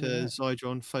 Wow, look Crota, at that.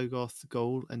 Zydron, Fogoth,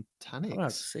 Gold, and I'm gonna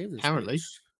have to Tanix. save this. Apparently.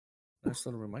 bitch. Nice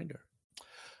little reminder.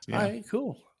 Yeah. All right,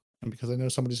 cool. And because I know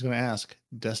somebody's going to ask,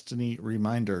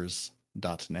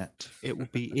 DestinyReminders.net. It will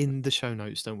be in the show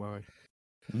notes, don't worry.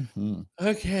 Mm-hmm.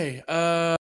 Okay.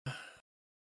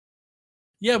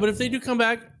 Yeah, but if they do come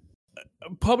back,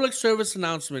 public service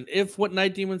announcement. If what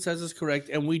Night Demon says is correct,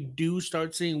 and we do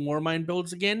start seeing Warmind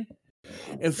builds again,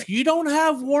 if you don't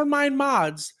have Warmind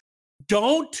mods,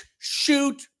 don't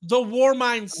shoot the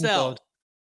Warmind cell. God.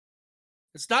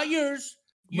 It's not yours.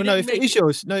 You Well, no, didn't if it make is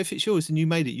yours, if it's yours and you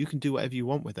made it, you can do whatever you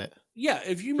want with it. Yeah,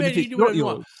 if you But made if it, you it's do not whatever you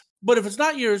want. yours, But if it's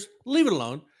not yours, leave it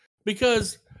alone,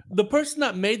 because the person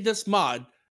that made this mod,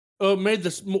 made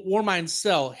this Warmind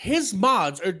cell, his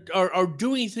mods are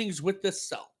doing things with this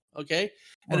cell. Okay,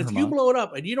 and Or if her you mod. blow it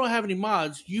up and you don't have any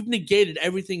mods, you've negated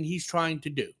everything he's trying to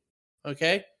do.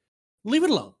 Okay, leave it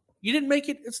alone. You didn't make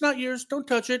it. It's not yours. Don't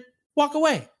touch it. Walk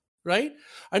away. Right?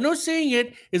 I know saying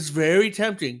it is very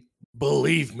tempting.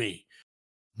 Believe me.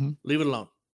 Mhm. Leave it alone.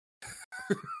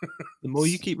 the more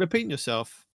you keep repeating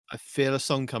yourself, I feel a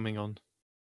song coming on.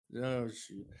 Oh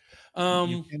shoot.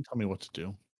 You can't tell me what to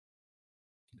do.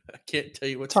 I can't tell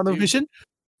you what Tunnel to do. vision.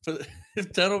 For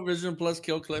Tunnel Vision plus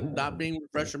Kill Clip not being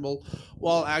refreshable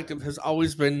while active has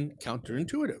always been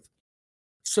counterintuitive.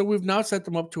 So we've now set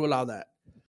them up to allow that.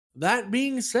 That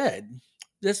being said,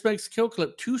 this makes Kill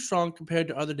Clip too strong compared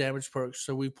to other damage perks,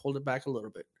 so we pulled it back a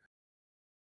little bit.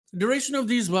 Duration of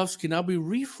these buffs can now be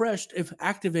refreshed if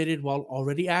activated while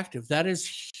already active. That is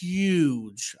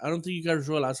huge. I don't think you guys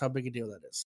realize how big a deal that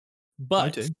is.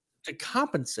 But do. to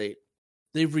compensate,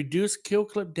 they've reduced kill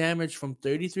clip damage from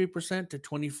 33% to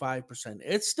 25%.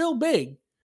 It's still big.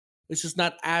 It's just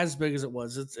not as big as it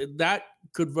was. That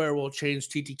could very well change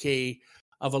TTK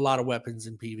of a lot of weapons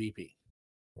in PvP.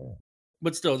 Yeah.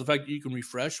 But still, the fact that you can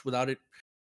refresh without it,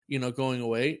 going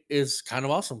away is kind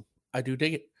of awesome. I do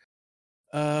dig it.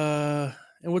 And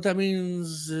what that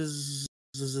means is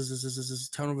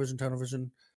tunnel vision. Tunnel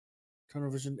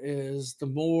vision is the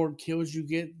more kills you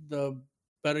get, the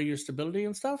better your stability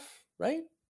and stuff, right?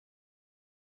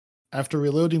 After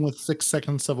reloading with 6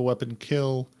 seconds of a weapon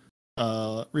kill,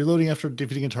 reloading after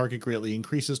defeating a target greatly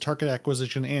increases target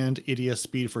acquisition and ADS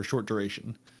speed for short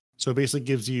duration. So it basically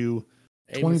gives you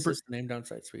 20% aim down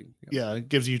sight speed. Yep. Yeah, it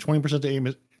gives you 20% to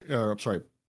aim.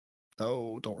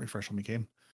 Don't refresh on me, game.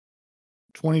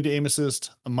 20 to aim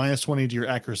assist, a minus 20 to your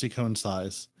accuracy cone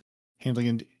size,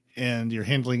 handling and you're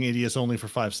handling ADS only for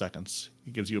 5 seconds.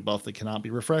 It gives you a buff that cannot be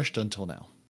refreshed until now.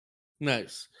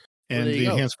 Nice. And the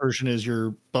enhanced version is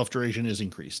your buff duration is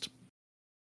increased.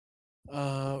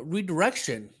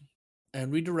 Redirection.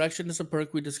 And redirection is a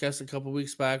perk we discussed a couple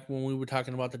weeks back when we were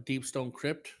talking about the Deep Stone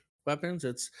Crypt weapons.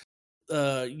 It's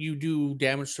you do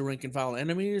damage to rank and file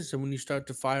enemies, and when you start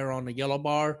to fire on the yellow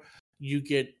bar, you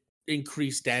get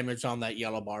increased damage on that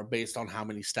yellow bar based on how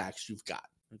many stacks you've got.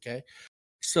 Okay.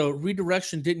 So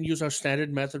redirection didn't use our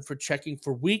standard method for checking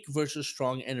for weak versus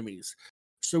strong enemies.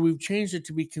 So we've changed it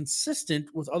to be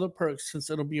consistent with other perks since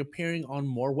it'll be appearing on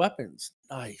more weapons.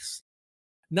 Nice.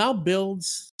 Now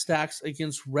builds stacks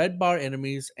against red bar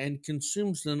enemies and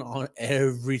consumes them on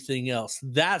everything else.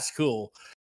 That's cool.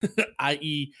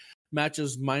 I.e.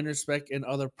 matches minor spec and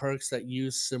other perks that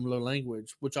use similar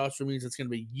language, which also means it's going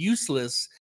to be useless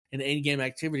in in-game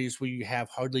activities where you have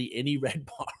hardly any red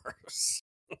bars.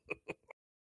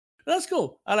 That's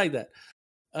cool. I like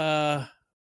that.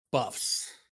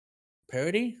 Buffs.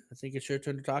 Parody, I think it's your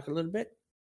turn to talk a little bit.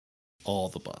 All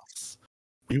the buffs.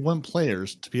 We want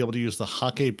players to be able to use the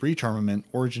Hake Breach Armament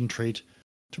origin trait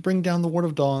to bring down the Ward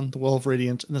of Dawn, the Well of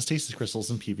Radiant, and the Stasis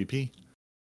Crystals in PvP.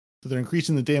 So they're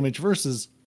increasing the damage versus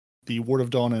the Ward of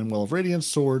Dawn and Well of Radiant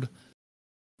sword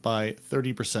by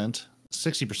 30%,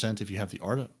 60% if you have the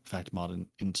artifact mod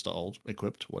installed,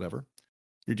 equipped, whatever.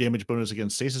 Your damage bonus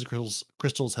against Stasis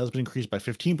Crystals has been increased by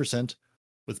 15%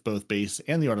 with both base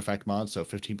and the artifact mod, so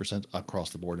 15% across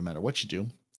the board no matter what you do.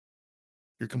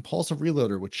 Your compulsive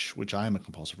reloader, which I am a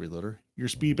compulsive reloader, your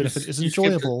speed benefit is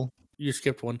enjoyable. You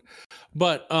skipped one.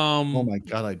 But oh my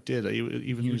god, I did. I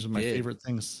even used my favorite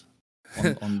things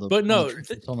on the but no,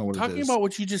 talking about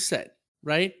what you just said,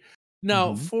 right?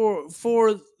 Now, for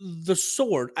the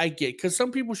sword, I get, because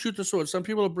some people shoot the sword. Some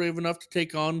people are brave enough to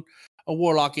take on a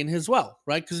warlock in his well,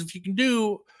 right? Because if you can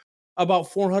do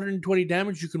about 420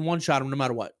 damage, you can one-shot him no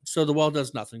matter what. So the well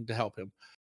does nothing to help him.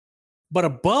 But a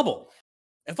bubble,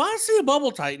 if I see a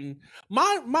bubble titan,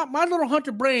 my little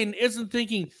hunter brain isn't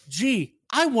thinking, gee,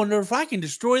 I wonder if I can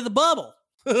destroy the bubble.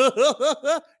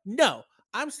 No,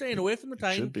 I'm staying away from the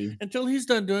titan until he's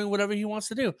done doing whatever he wants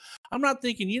to do. I'm not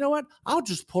thinking, you know what? I'll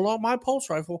just pull out my pulse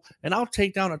rifle and I'll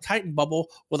take down a titan bubble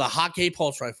with a Hake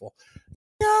pulse rifle.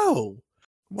 No.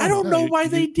 I don't know why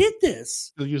they did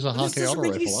this. You'll use a Hake auto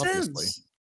rifle, obviously.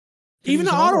 Even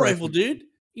an auto rifle, dude.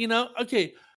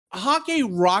 Okay. A Hake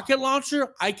rocket launcher,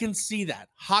 I can see that.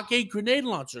 Hake grenade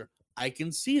launcher, I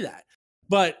can see that.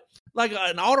 But like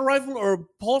an auto rifle or a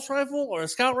pulse rifle or a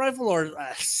scout rifle or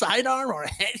a sidearm or a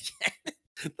head cannon,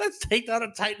 let's take out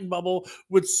a Titan bubble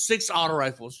with 6 auto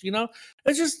rifles.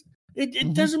 It's just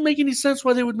it doesn't make any sense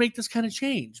why they would make this kind of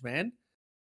change, man.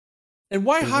 And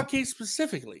why Hake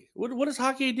specifically? What does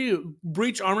Hake do?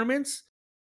 Breach armaments?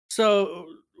 So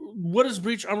what does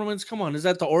breach armaments come on? Is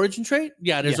that the origin trait?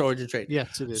 Yeah, it is the origin trait.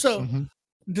 Yes, it is. So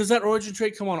does that origin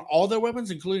trait come on all their weapons,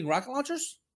 including rocket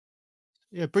launchers?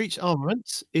 Yeah, breach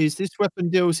armaments is this weapon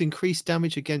deals increased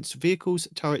damage against vehicles,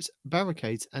 turrets,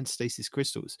 barricades, and stasis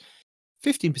crystals.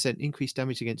 15% increased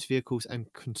damage against vehicles and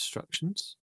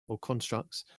constructs.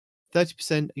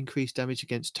 30% increased damage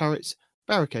against turrets,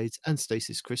 barricades, and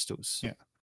stasis crystals. Yeah.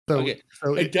 So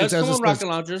it does come on rocket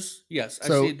launchers. Yes, I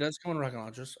see it does come on rocket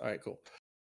launchers. All right, cool.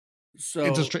 So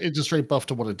it's a straight buff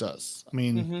to what it does. I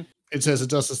mean, it says it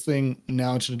does this thing,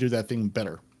 now it's going to do that thing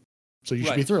better. So you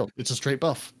should be thrilled. It's a straight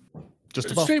buff.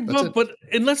 Just a buff. Straight buff, but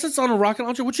unless it's on a rocket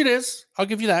launcher, which it is, I'll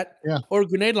give you that. Yeah. Or a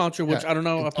grenade launcher, which I don't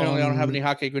know. Apparently, I don't have any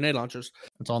Hake grenade launchers.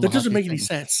 That doesn't make any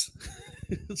sense.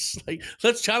 It's like,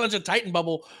 let's challenge a Titan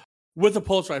bubble with a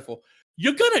pulse rifle.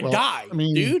 You're gonna die,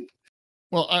 dude.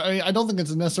 Well, I don't think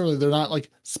it's necessarily they're not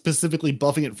like specifically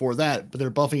buffing it for that, but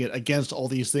they're buffing it against all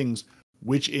these things,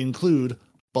 which include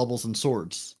bubbles and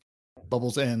swords,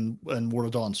 bubbles and Ward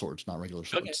of Dawn swords, not regular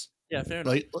swords. Okay. Yeah, fair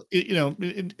enough. Like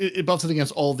it buffs it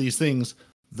against all these things.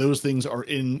 Those things are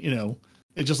in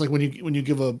it's just like when you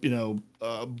give a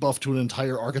buff to an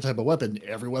entire archetype of weapon,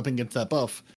 every weapon gets that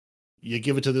buff. You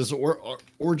give it to this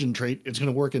origin trait, it's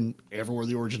going to work in everywhere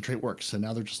the origin trait works. And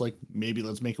now they're just like, maybe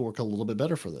let's make it work a little bit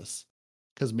better for this.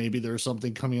 Because maybe there's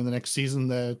something coming in the next season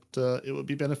that it would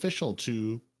be beneficial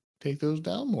to take those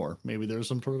down more. Maybe there's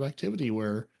some sort of activity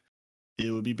where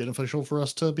it would be beneficial for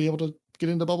us to be able to get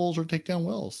into bubbles or take down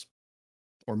wells.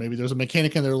 Or maybe there's a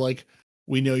mechanic and they're like,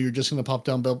 we know you're just going to pop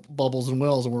down bubbles and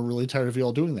wells and we're really tired of you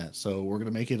all doing that. So we're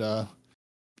going to make it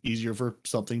easier for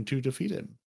something to defeat it.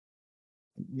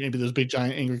 Maybe those big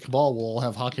giant angry cabal will all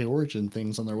have Hake origin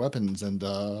things on their weapons and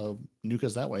nuke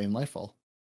us that way in Lightfall.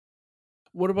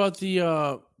 What about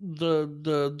the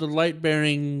light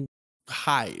bearing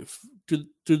hive?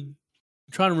 I'm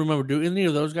trying to remember. Do any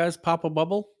of those guys pop a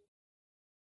bubble?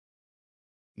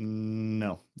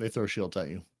 No, they throw shields at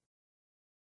you.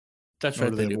 That's Or right.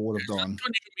 do They they have do. a Ward of Don't Dawn?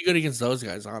 even be good against those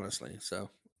guys, honestly. So,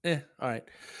 all right.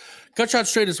 Gutshot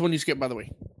Straight is the one you skip, by the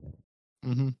way.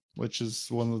 Mm-hmm. Which is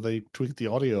one that they tweaked the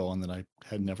audio on that I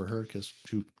had never heard because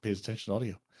who pays attention to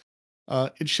audio?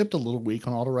 It shipped a little weak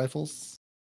on auto rifles.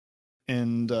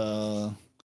 And so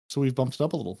we've bumped it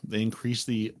up a little. They increased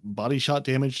the body shot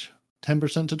damage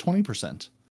 10% to 20%.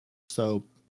 So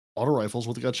auto rifles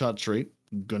with the Gutshot Straight,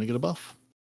 going to get a buff.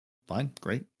 Fine,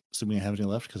 great. Assuming I have any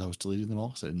left because I was deleting them all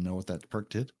because I didn't know what that perk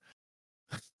did.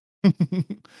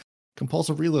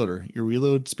 Compulsive Reloader. Your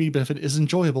reload speed benefit is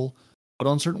enjoyable, but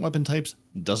on certain weapon types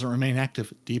doesn't remain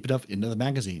active deep enough into the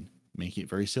magazine, making it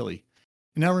very silly.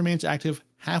 It now remains active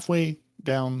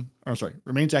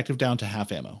remains active down to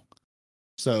half ammo.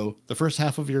 So the first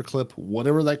half of your clip,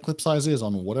 whatever that clip size is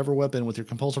on whatever weapon with your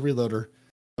compulsive reloader,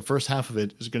 the first half of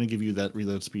it is going to give you that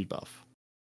reload speed buff.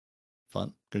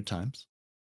 Fun, good times.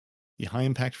 The high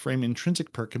impact frame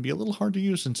intrinsic perk can be a little hard to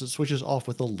use since it switches off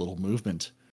with a little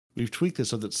movement. We've tweaked it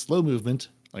so that slow movement,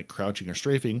 like crouching or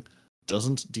strafing,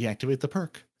 doesn't deactivate the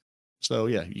perk. So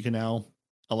yeah, you can now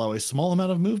allow a small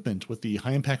amount of movement with the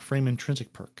high impact frame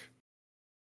intrinsic perk.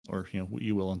 Or,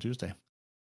 you will on Tuesday.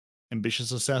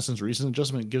 Ambitious Assassin's recent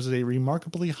adjustment gives it a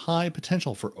remarkably high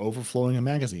potential for overflowing a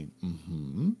magazine.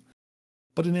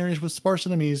 But in areas with sparse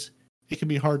enemies, it can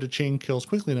be hard to chain kills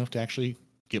quickly enough to actually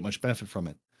get much benefit from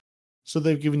it. So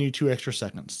they've given you 2 extra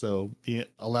seconds. So the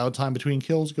allowed time between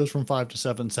kills goes from 5 to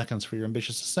 7 seconds for your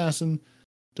Ambitious Assassin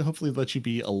to hopefully let you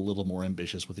be a little more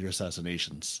ambitious with your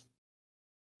assassinations.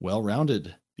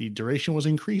 Well-rounded. The duration was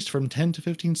increased from 10 to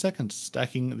 15 seconds,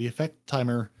 stacking the effect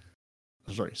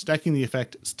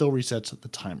still resets the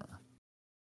timer.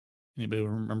 Anybody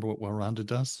remember what well-rounded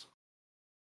does?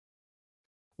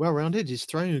 Well-rounded is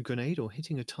throwing a grenade or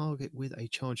hitting a target with a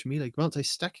charged melee grants a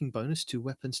stacking bonus to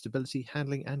weapon stability,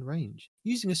 handling, and range.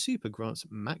 Using a super grants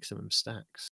maximum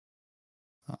stacks.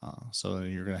 So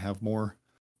you're going to have more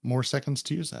seconds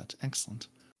to use that. Excellent.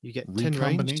 You get 10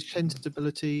 range, 10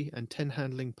 stability, and 10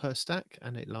 handling per stack,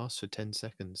 and it lasts for 10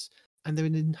 seconds. And their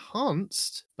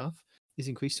enhanced buff is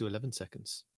increased to 11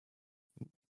 seconds.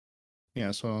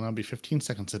 Yeah, so it'll now be 15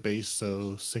 seconds at base,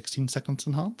 so 16 seconds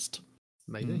enhanced?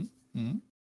 Maybe. Mm-hmm.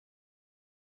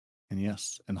 And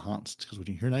yes, enhanced, because when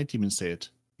you hear Night Demon say it,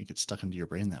 it gets stuck into your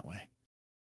brain that way.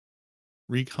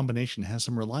 Recombination has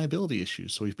some reliability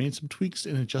issues, so we've made some tweaks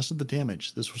and adjusted the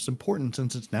damage. This was important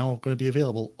since it's now going to be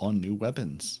available on new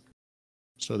weapons.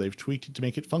 So they've tweaked it to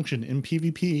make it function in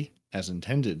PvP as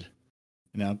intended.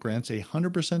 It now grants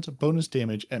 100% bonus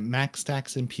damage at max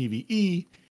stacks in PvE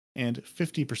and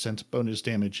 50% bonus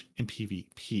damage in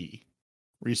PvP.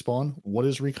 Respawn, what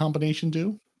does recombination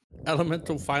do?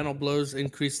 Elemental final blows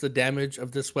increase the damage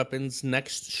of this weapon's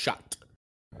next shot.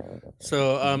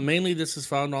 So mainly this is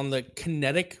found on the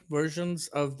kinetic versions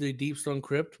of the Deepstone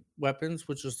Crypt weapons,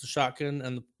 which is the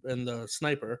shotgun and the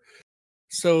sniper.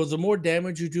 So the more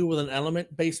damage you do with an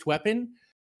element-based weapon,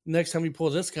 next time you pull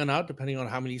this gun out, depending on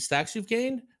how many stacks you've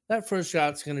gained, that first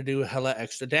shot's going to do hella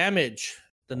extra damage.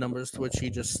 The numbers to which he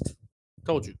just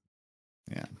told you.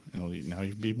 Yeah, now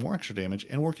you need more extra damage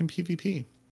and work in PvP.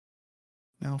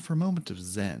 Now, for a moment of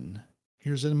zen,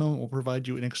 here Zen Moment will provide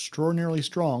you an extraordinarily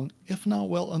strong, if not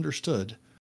well understood,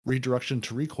 redirection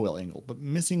to recoil angle, but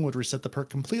missing would reset the perk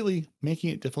completely,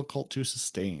 making it difficult to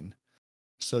sustain.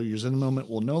 So your Zen Moment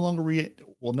will no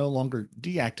longer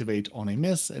deactivate on a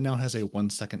miss, and now has a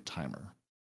 1-second timer.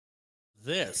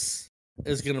 This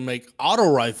is going to make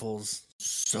auto rifles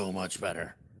so much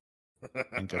better.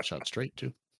 And Gutshot Straight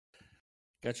too.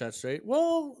 Got shot straight.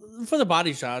 Well, for the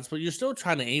body shots, but you're still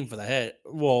trying to aim for the head.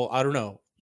 Well, I don't know.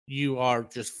 You are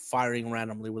just firing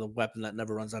randomly with a weapon that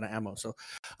never runs out of ammo. So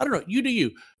I don't know. You do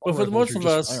you. But for the most of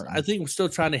us, I think we're still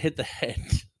trying to hit the head.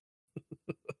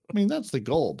 I mean, that's the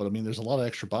goal, but I mean, there's a lot of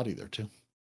extra body there too.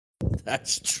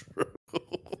 That's true.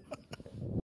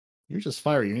 You're just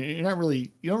firing. You don't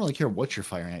really care what you're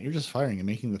firing at. You're just firing and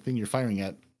making the thing you're firing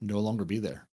at no longer be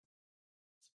there.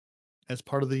 As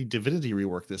part of the Divinity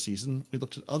rework this season, we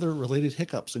looked at other related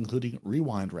hiccups, including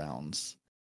rewind rounds.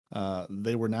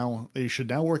 They should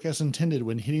now work as intended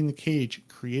when hitting the cage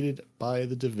created by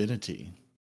the Divinity.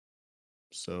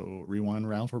 So rewind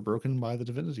rounds were broken by the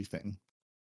Divinity thing.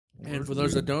 And for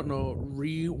those that don't know,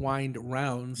 rewind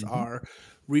rounds are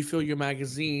refill your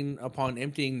magazine upon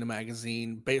emptying the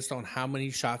magazine based on how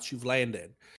many shots you've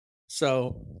landed.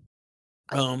 So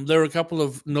there are a couple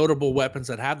of notable weapons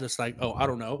that have this, like,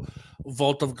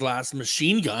 Vault of Glass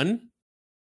machine gun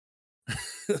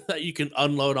that you can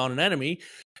unload on an enemy.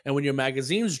 And when your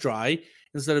magazine's dry,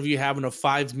 instead of you having a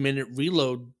 5-minute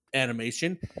reload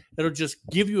animation, it'll just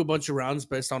give you a bunch of rounds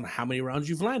based on how many rounds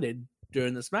you've landed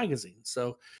during this magazine.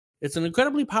 So it's an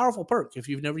incredibly powerful perk if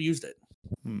you've never used it.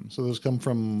 So those come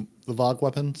from the VOG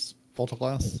weapons, Vault of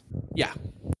Glass? Yeah.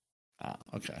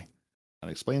 Okay.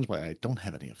 That explains why I don't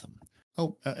have any of them.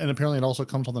 Oh, and apparently it also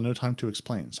comes on the No Time to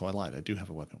Explain, so I lied. I do have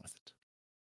a weapon with it.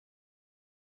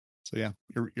 So yeah,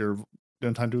 your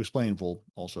No Time to Explain will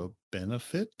also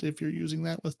benefit if you're using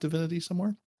that with Divinity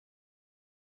somewhere.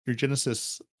 Your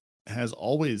Genesis has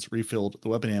always refilled the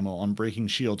weapon ammo on breaking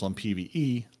shields on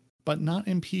PvE, but not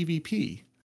in PvP.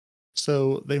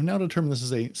 So they've now determined this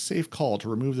is a safe call to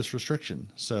remove this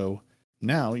restriction. So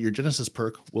now your Genesis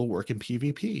perk will work in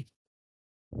PvP.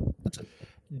 That's it.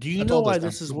 Do you know why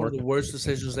this is one of the worst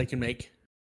decisions they can make?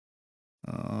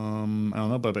 I don't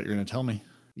know, but I bet you're going to tell me.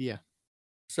 Yeah.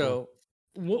 So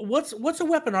what's a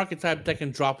weapon archetype that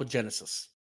can drop with Genesis?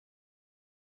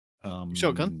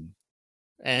 Shotgun.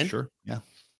 And sure, yeah.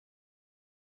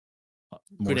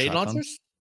 Grenade launchers?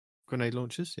 Grenade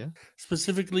launchers, yeah.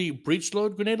 Specifically breach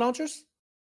load grenade launchers?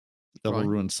 Double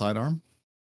ruined sidearm.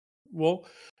 Well,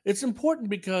 it's important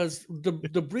because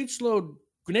the breach load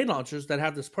grenade launchers that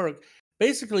have this perk,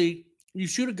 basically you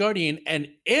shoot a Guardian, and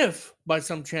if by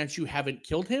some chance you haven't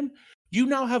killed him, you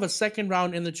now have a second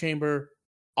round in the chamber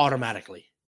automatically.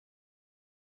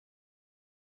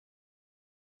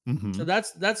 So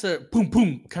that's a boom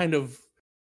boom kind of,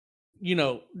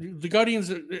 the Guardians.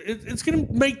 It's going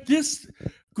to make this.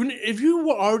 If you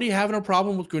were already having a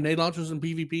problem with grenade launchers in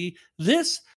PvP,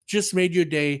 this just made your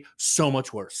day so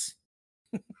much worse.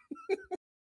 I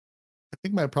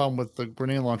think my problem with the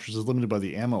grenade launchers is limited by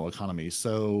the ammo economy.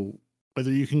 So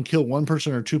whether you can kill one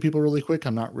person or two people really quick,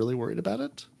 I'm not really worried about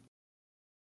it.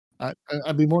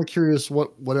 I'd be more curious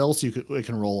what else it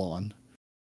can roll on.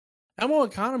 Ammo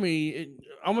economy,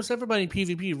 almost everybody in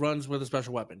PvP runs with a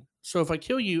special weapon. So if I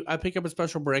kill you, I pick up a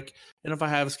special brick, and if I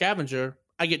have a scavenger,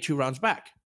 I get 2 rounds back.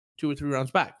 2 or 3 rounds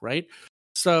back, right?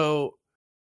 So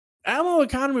ammo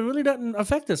economy really doesn't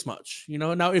affect this much.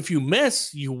 Now if you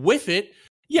miss, you whiff it,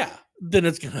 yeah, then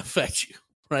it's going to affect you,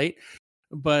 right?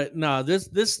 But no,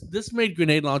 this made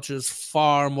grenade launchers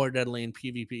far more deadly in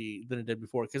PvP than it did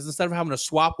before, because instead of having to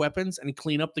swap weapons and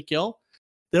clean up the kill,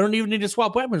 they don't even need to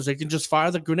swap weapons. They can just fire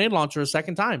the grenade launcher a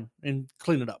second time and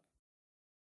clean it up.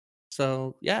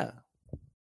 So, yeah.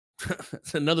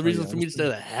 It's another reason for me to stay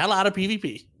the hell out of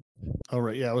PvP. Oh,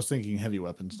 right. Yeah, I was thinking heavy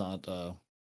weapons, not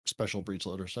special breach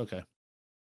loaders. Okay.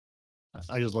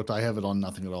 I just looked. I have it on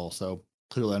nothing at all, so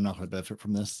clearly I'm not going to benefit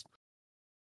from this.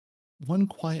 One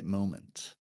quiet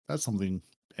moment. That's something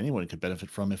anyone could benefit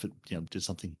from if it did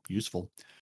something useful.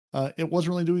 It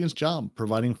wasn't really doing its job,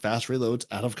 providing fast reloads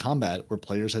out of combat where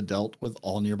players had dealt with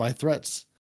all nearby threats.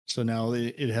 So now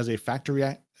it has a faster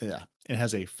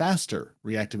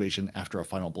reactivation after a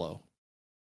final blow.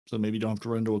 So maybe you don't have to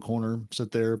run into a corner,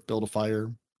 sit there, build a fire,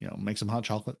 make some hot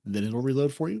chocolate, then it'll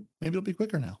reload for you. Maybe it'll be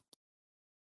quicker now.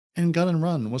 And Gun and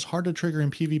Run was hard to trigger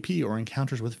in PvP or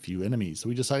encounters with few enemies, so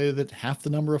we decided that half the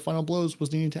number of final blows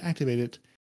was needed to activate it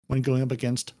when going up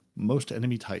against most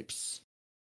enemy types.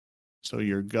 So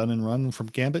your Gun and Run from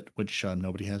Gambit, which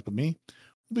nobody has but me,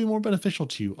 will be more beneficial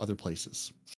to you other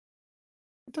places.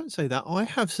 Don't say that. I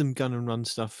have some Gun and Run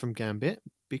stuff from Gambit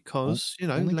because,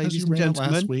 ladies you and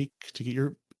gentlemen, last week to get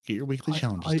your weekly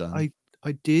challenges done.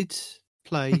 I did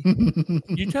play.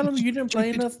 You telling me you didn't play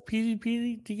enough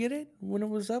PvP to get it when it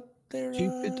was up there,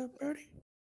 Birdie?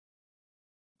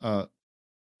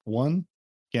 1,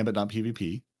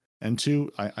 Gambit.pvp. And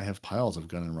 2, I have piles of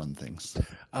Gun and Run things.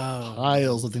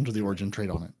 Piles of things with the origin trait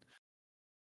on it.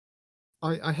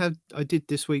 I did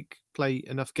this week play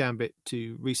enough Gambit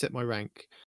to reset my rank,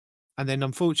 and then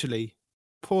unfortunately,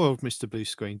 poor old Mr. Blue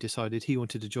Screen decided he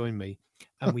wanted to join me,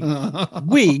 and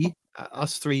we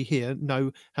us three here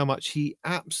know how much he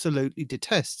absolutely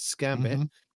detests Gambit. Mhm.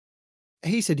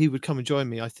 He said he would come and join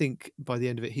me. I think by the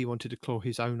end of it, he wanted to claw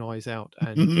his own eyes out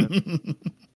and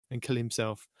kill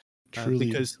himself. Truly,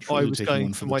 Because I truly was taking going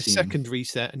one for the my team. second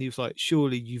reset, and he was like,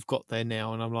 "Surely you've got there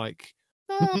now," and I'm like,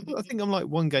 "Ah, I think I'm like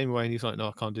one game away," and he's like, "No,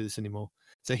 I can't do this anymore."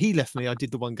 So he left me. I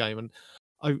did the one game, and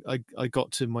I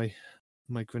got to my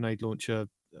grenade launcher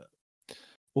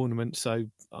ornament. So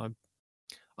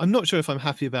I'm not sure if I'm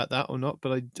happy about that or not,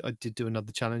 but I did do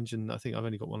another challenge, and I think I've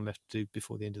only got one left to do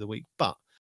before the end of the week. But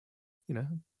you know,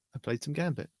 I played some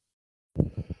Gambit.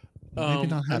 Maybe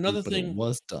not happy, another but thing- it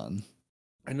was done.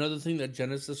 Another thing that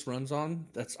Genesis runs on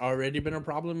that's already been a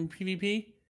problem in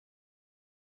PvP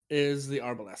is the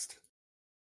Arbalest.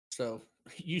 So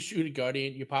you shoot a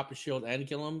Guardian, you pop a shield and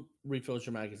kill him, refills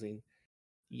your magazine.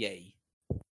 Yay.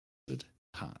 Good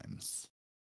times.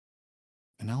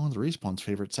 And now on the Respawn's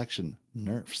favorite section,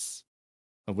 nerfs,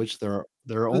 of which there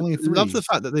are only 3. Love the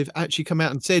fact that they've actually come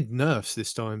out and said nerfs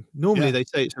this time. Normally Yeah. they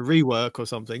say it's a rework or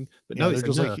something, but no, they're it's a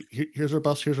just nerf. like, here's our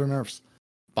buffs, here's our nerfs.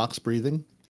 Box breathing.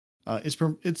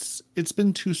 It's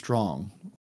been too strong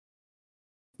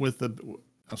with the.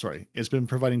 I'm sorry, it's been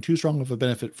providing too strong of a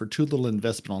benefit for too little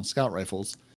investment on scout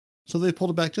rifles, so they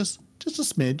pulled it back just a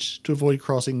smidge to avoid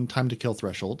crossing time to kill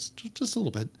thresholds, just a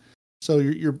little bit. So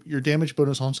your damage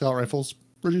bonus on scout rifles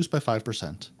reduced by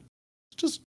 5%.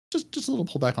 Just a little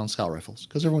pullback on scout rifles,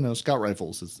 because everyone knows scout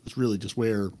rifles is really just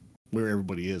where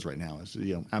everybody is right now. Is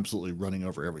absolutely running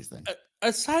over everything.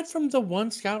 Aside from the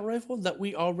one scout rifle that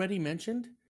we already mentioned,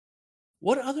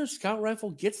 what other scout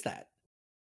rifle gets that?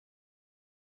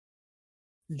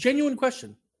 Genuine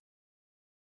question.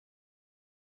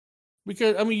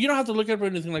 Because, I mean, you don't have to look up or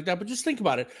anything like that, but just think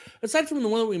about it. Aside from the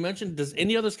one that we mentioned, does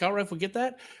any other scout rifle get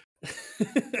that?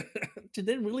 Did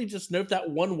they really just nerf that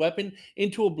one weapon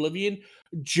into oblivion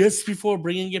just before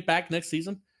bringing it back next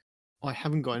season? I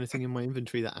haven't got anything in my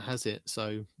inventory that has it,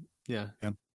 so yeah.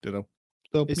 Ditto.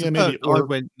 So It's yeah, a maybe perk. I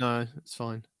went, no, it's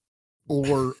fine.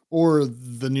 or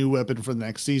the new weapon for the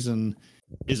next season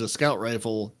is a scout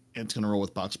rifle, and it's going to roll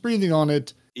with box breathing on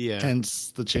it. Yeah.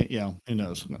 Hence the change. Who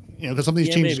knows? Because some of these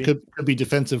Yeah, changes maybe. could be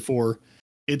defensive for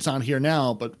it's not here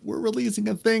now, but we're releasing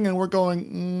a thing and we're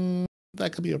going.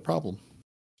 That could be a problem.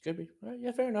 Could be. All right,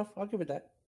 yeah, fair enough. I'll give it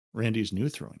that. Randy's new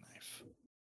throwing knife.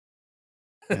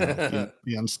 Now,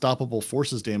 the unstoppable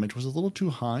forces damage was a little too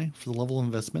high for the level of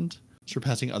investment,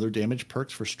 surpassing other damage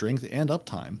perks for strength and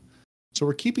uptime. So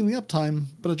we're keeping the uptime,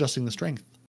 but adjusting the strength.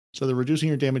 So they're reducing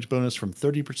your damage bonus from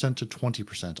 30% to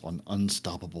 20% on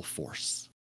unstoppable force.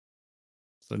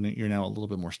 So you're now a little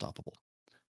bit more stoppable.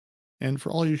 And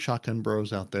for all you shotgun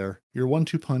bros out there, your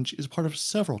 1-2 punch is part of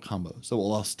several combos that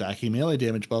will allow stacking melee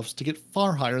damage buffs to get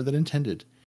far higher than intended.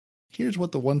 Here's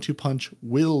what the 1-2 punch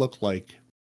will look like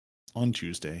on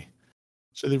Tuesday.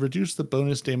 So they reduce the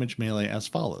bonus damage melee as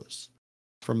follows.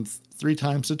 From 3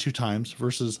 times to 2 times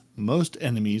versus most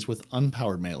enemies with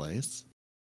unpowered melees.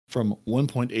 From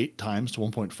 1.8 times to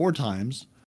 1.4 times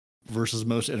versus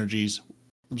most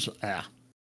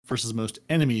versus most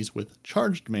enemies with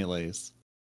charged melees.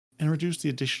 And reduce the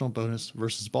additional bonus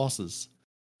versus bosses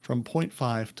from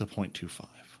 0.5 to 0.25.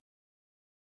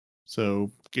 So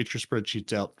get your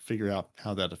spreadsheets out, figure out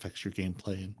how that affects your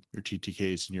gameplay and your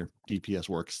TTKs and your DPS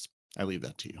works. I leave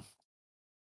that to you.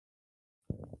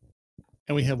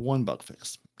 And we have one bug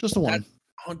fix. Just the one.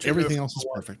 Everything else is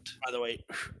perfect. By the way.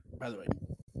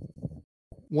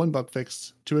 One bug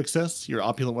fix. To access your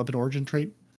opulent weapon origin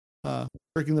trait,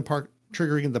 triggering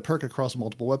the perk across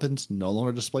multiple weapons no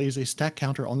longer displays a stack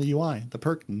counter on the UI. The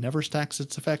perk never stacks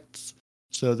its effects.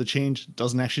 So the change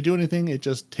doesn't actually do anything. It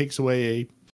just takes away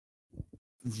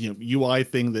a UI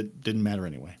thing that didn't matter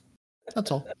anyway.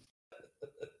 That's all.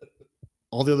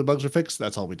 All the other bugs are fixed.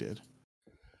 That's all we did.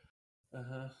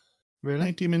 Really?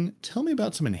 Night Demon, tell me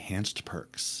about some enhanced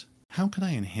perks. How can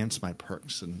I enhance my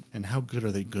perks and how good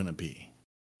are they going to be?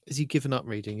 Is he given up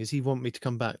reading? Does he want me to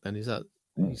come back then? Is that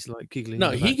he's like giggling?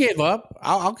 No, in the he back? gave up.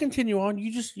 I'll continue on.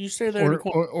 You stay there. in the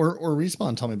corner. Or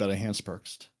Respawn, tell me about enhanced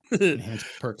perks. Enhanced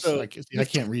perks. So- I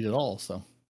can't read it all, so.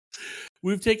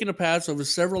 We've taken a pass over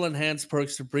several enhanced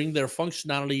perks to bring their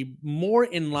functionality more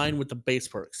in line with the base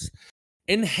perks.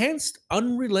 Enhanced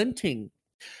Unrelenting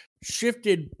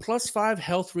shifted +5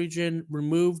 health regen,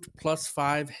 removed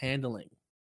 +5 handling.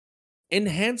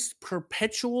 Enhanced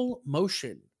Perpetual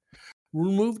Motion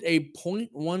removed a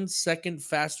 0.1 second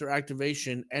faster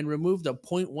activation and removed a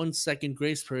 0.1 second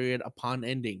grace period upon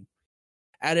ending.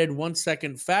 Added 1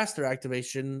 second faster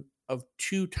activation of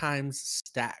 2 times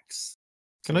stacks.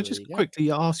 Can So I there just you go.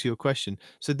 quickly ask you a question?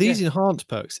 So these Yeah. enhanced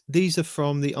perks, these are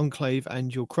from the Enclave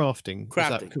and your crafting. Is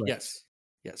that Crafting, correct? yes.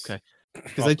 Yes. Okay.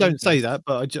 Because they Crafting, don't say yes. that,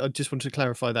 but I just wanted to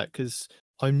clarify that because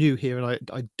I'm new here and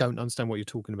I don't understand what you're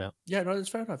talking about. Yeah, no, that's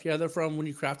fair enough. Yeah, they're from when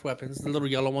you craft weapons, the little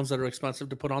yellow ones that are expensive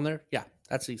to put on there. Yeah,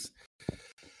 that's these.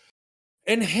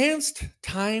 Enhanced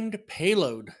timed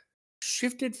payload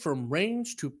shifted from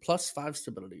range to +5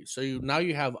 stability. So now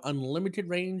you have unlimited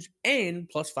range and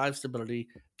 +5 stability.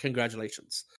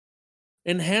 Congratulations.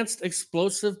 Enhanced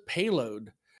explosive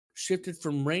payload shifted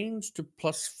from range to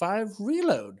 +5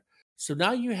 reload. So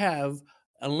now you have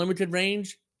unlimited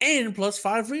range and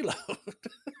 +5 reload.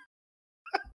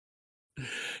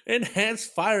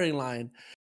 Enhanced firing line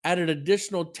added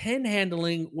additional 10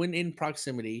 handling when in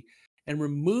proximity and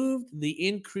removed the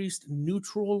increased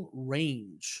neutral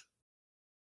range.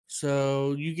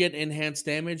 So you get enhanced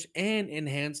damage and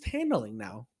enhanced handling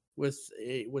now with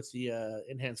the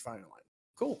enhanced firing line.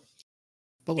 Cool.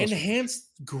 But less range.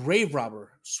 Enhanced grave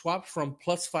robber swapped from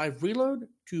 +5 reload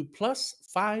to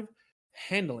 +5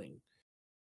 handling.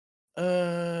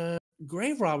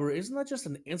 Grave robber, isn't that just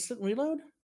an instant reload?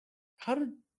 How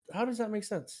does that make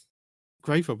sense?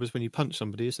 Grave robbers when you punch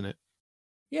somebody, isn't it?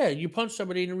 Yeah, you punch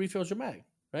somebody and it refills your mag,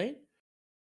 right?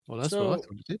 Well, that's what I So-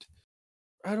 thought it did.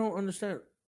 I don't understand.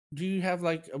 Do you have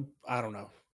like I don't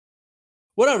know.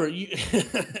 Whatever. You, you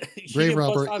Grave get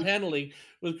robber- +5 handling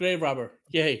with grave robber.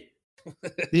 Yay.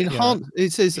 The enhanced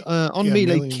it says on Yeah,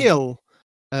 melee melee- kill,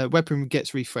 weapon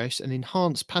gets refreshed and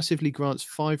enhanced passively grants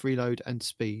 5 reload and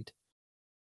speed.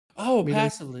 Oh, Melee-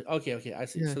 passively. Okay, I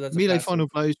see. Yeah. So that's Melee a passive. final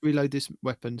blows, reload this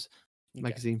weapons Okay.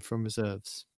 magazine from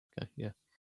reserves. Okay, yeah.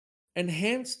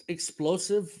 Enhanced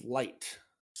explosive light.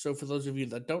 So for those of you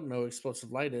that don't know,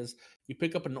 explosive light is you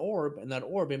pick up an orb and that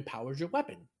orb empowers your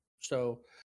weapon. So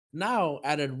now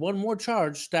added one more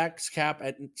charge, stacks cap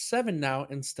at 7 now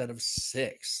instead of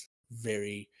 6.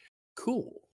 Very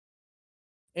cool.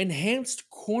 Enhanced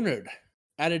cornered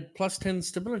added +10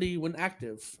 stability when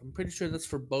active. I'm pretty sure that's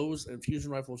for bows and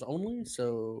fusion rifles only.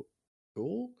 So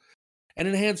cool. And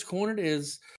enhanced cornered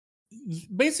is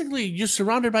basically you're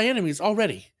surrounded by enemies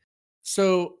already.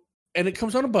 So, and it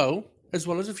comes on a bow as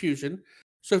well as a fusion.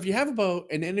 So if you have a bow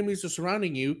and enemies are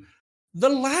surrounding you, the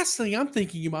last thing I'm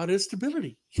thinking about is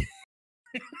stability.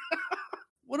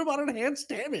 What about enhanced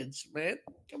damage, man?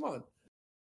 Come on.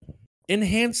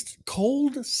 Enhanced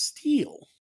cold steel.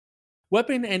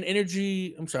 Weapon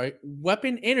energy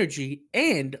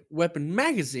and weapon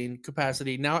magazine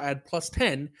capacity now add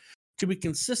 +10 to be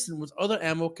consistent with other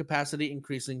ammo capacity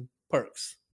increasing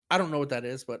perks. I don't know what that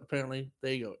is, but apparently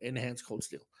there you go. Enhanced cold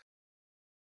steel.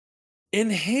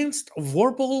 Enhanced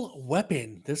Vorpal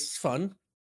weapon. This is fun.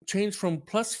 Change from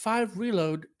 +5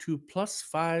 reload to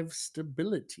 +5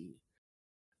 stability.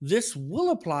 This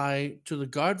will apply to the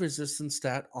guard resistance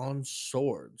stat on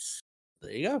swords.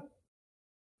 There you go.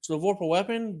 So the Vorpal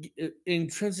weapon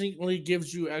intrinsically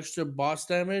gives you extra boss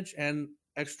damage and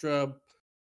extra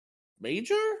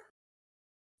major?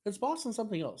 It's boss and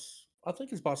something else. I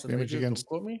think it's boss and Damage major. against-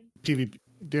 Don't quote me. PvP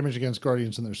damage against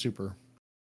guardians and their super.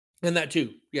 And that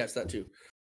too. Yes, that too.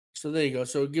 So there you go.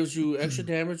 So it gives you extra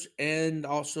damage and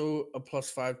also a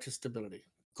 +5 to stability.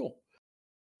 Cool.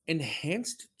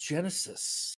 Enhanced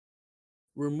Genesis.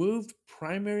 Removed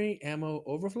primary ammo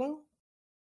overflow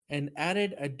and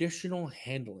added additional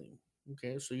handling.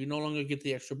 Okay, so you no longer get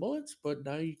the extra bullets, but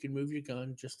now you can move your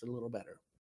gun just a little better.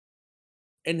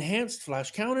 Enhanced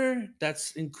flash counter.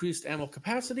 That's increased ammo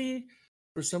capacity.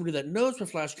 For somebody that knows what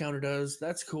flash counter does,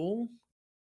 that's cool.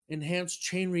 Enhanced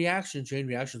chain reaction. Chain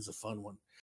reaction is a fun one.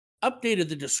 Updated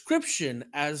the description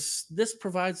as this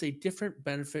provides a different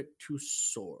benefit to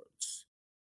swords.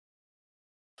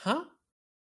 Huh?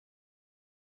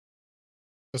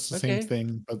 It's the Okay. same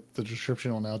thing, but the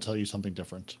description will now tell you something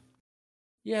different.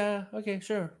 Yeah, okay,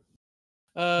 sure.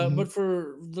 Mhm. But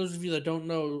for those of you that don't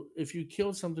know, if you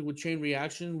kill something with chain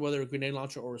reaction, whether a grenade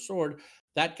launcher or a sword,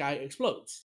 that guy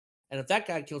explodes. And if that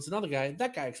guy kills another guy,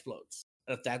 that guy explodes.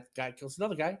 And if that guy kills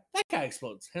another guy, that guy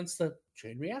explodes. Hence the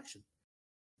chain reaction.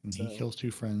 And So- he kills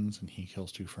 2 friends, and he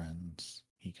kills 2 friends.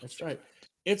 He kills That's 2 right. friends.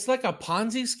 It's like a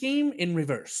Ponzi scheme in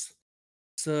reverse.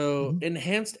 So, Mhm.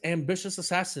 enhanced ambitious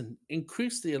assassin.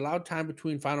 Increase the allowed time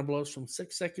between final blows from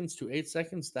 6 seconds to 8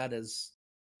 seconds. That is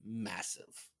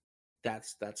massive.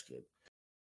 That's good.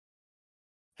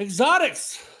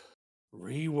 Exotics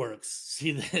reworks.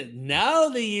 See that now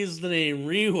they use the name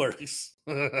reworks.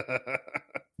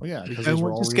 Well, yeah, because I these were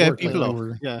want all to scare reworked, people like off. we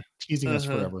were Yeah. teasing us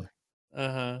Uh-huh. forever.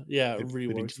 Yeah, They've been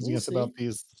reworks. teasing We'll us about see.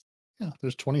 these. Yeah,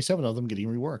 there's 27 of them getting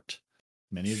reworked.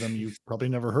 Many of them you've probably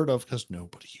never heard of because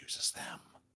nobody uses them.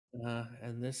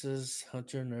 And this is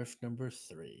Hunter Nerf number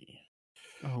 3.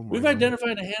 Oh my We've God.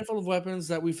 identified a handful of weapons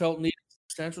that we felt needed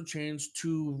substantial change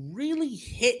to really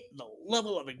hit the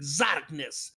level of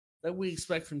exoticness that we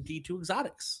expect from D2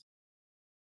 Exotics.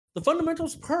 The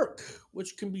Fundamentals perk,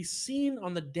 which can be seen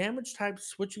on the damage type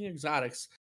switching exotics,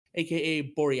 aka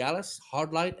Borealis,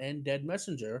 Hardlight, and Dead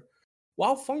Messenger,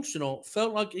 while functional,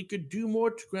 felt like it could do more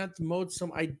to grant the mode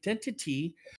some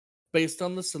identity based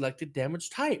on the selected damage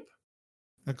type.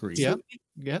 Agreed. Yeah. So,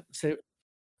 Yep. say,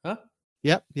 huh?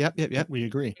 Yep. We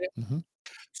agree. Mm-hmm.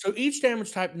 So each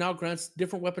damage type now grants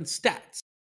different weapon stats.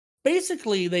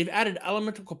 Basically, they've added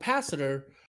elemental capacitor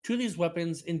to these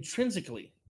weapons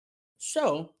intrinsically.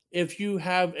 So if you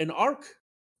have an arc,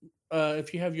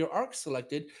 if you have your arc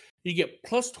selected, you get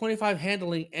plus 25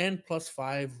 handling and plus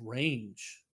 5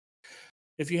 range.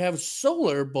 If you have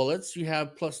solar bullets, you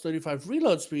have plus 35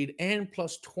 reload speed and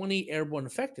plus 20 airborne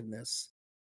effectiveness.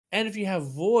 And if you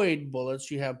have void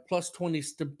bullets, you have plus 20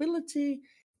 stability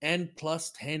and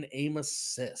plus 10 aim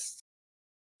assist.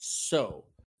 So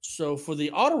for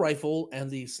the auto rifle and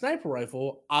the sniper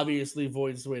rifle, obviously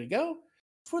void is the way to go.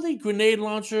 For the grenade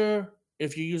launcher,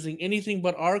 if you're using anything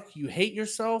but arc, you hate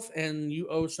yourself and you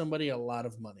owe somebody a lot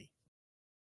of money.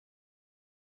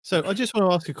 So I just want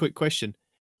to ask a quick question.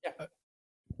 Yeah.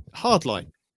 Hardlight.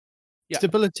 Yeah.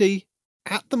 Stability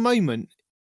at the moment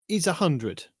is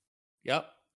 100. Yep.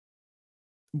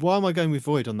 Why am I going with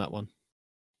void on that one?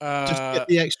 Just to get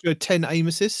the extra 10 aim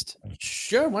assist?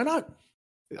 Sure, why not?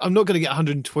 I'm not going to get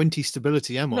 120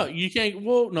 stability, am I? No, you can't.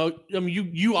 Well, no, I mean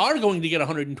you are going to get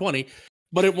 120,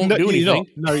 but it won't No, do you're anything.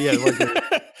 not. No, yeah, it won't do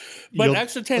it. But You'll-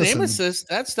 extra 10 aim listen. assist,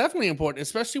 that's definitely important,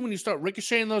 especially when you start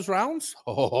ricocheting those rounds.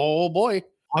 Oh boy.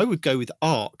 I would go with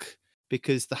arc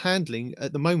because the handling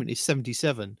at the moment is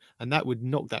 77, and that would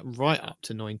knock that right up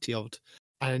to 90 odd.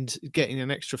 And getting an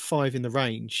extra 5 in the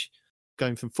range,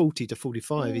 going from 40 to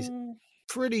 45, is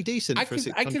pretty decent I for can, a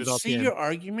 600 I can RPM. see your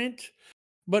argument,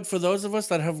 but for those of us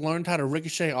that have learned how to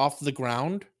ricochet off the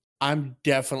ground, I'm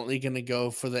definitely going to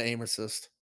go for the aim assist.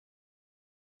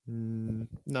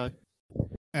 No.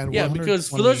 And Yeah, because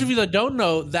for those of you that don't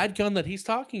know, that gun that he's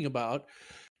talking about,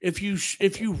 if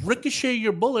you ricochet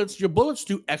your bullets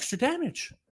do extra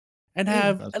damage and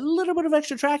have that's- a little bit of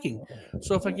extra tracking.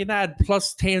 So if I can add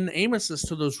plus 10 aim assist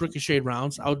to those ricocheted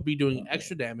rounds, I would be doing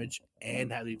extra damage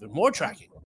and have even more tracking.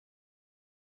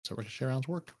 So ricochet rounds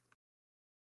work.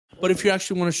 But if you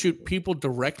actually want to shoot people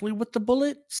directly with the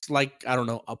bullets, like, I don't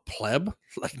know, a pleb,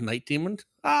 like Night Demon,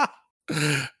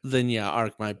 then yeah,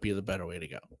 arc might be the better way to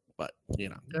go. But, you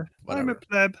know, whatever.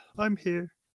 pleb. I'm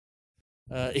here.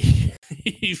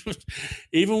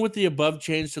 Even with the above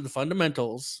change to the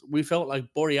fundamentals, we felt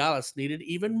like Borealis needed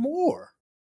even more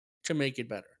to make it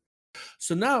better.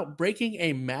 So now, breaking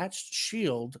a matched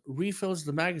shield refills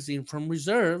the magazine from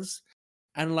reserves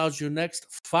and allows your next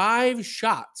 5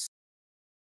 shots.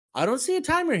 I don't see a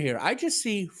timer here. I just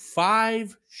see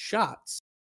 5 shots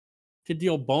to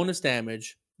deal bonus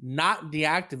damage, not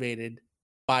deactivated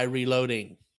by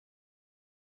reloading.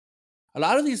 A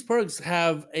lot of these perks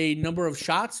have a number of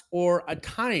shots or a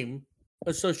time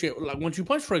associated. Like once you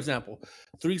punch, for example,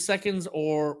 3 seconds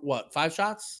or 5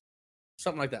 shots?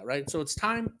 Something like that, right? So it's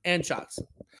time and shots.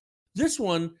 This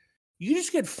one, you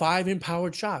just get 5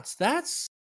 empowered shots. That's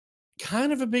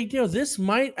kind of a big deal. This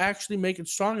might actually make it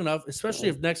strong enough, especially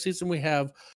if next season we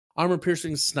have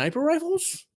armor-piercing sniper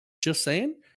rifles. Just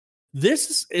saying.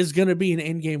 This is going to be an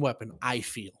end-game weapon, I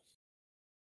feel.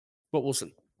 But we'll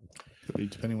see. Could be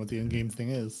depending what the in-game thing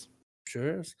is.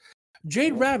 Sure is.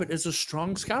 Jade Rabbit is a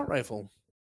strong scout rifle.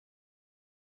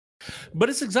 But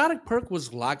its exotic perk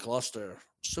was lackluster,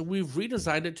 so we've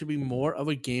redesigned it to be more of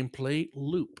a gameplay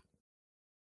loop.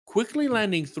 Quickly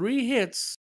landing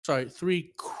 3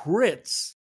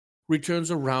 crits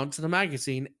returns a round to the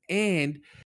magazine and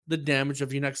the damage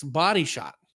of your next body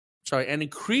shot. And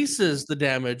increases the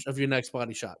damage of your next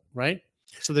body shot, right?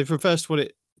 So they've reversed what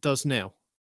it does now.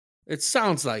 It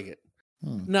sounds like it.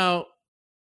 Now,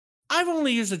 I've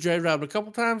only used the Jade Rabbit a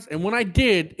couple times, and when I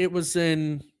did, it was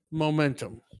in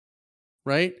Momentum,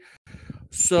 right?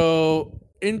 So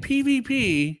in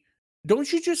PvP,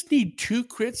 don't you just need 2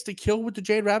 crits to kill with the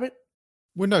Jade Rabbit?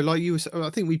 Well, no, like you were, I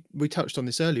think we touched on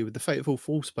this earlier with the Fateful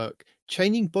Force perk.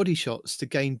 Chaining body shots to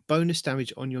gain bonus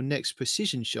damage on your next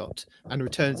precision shot and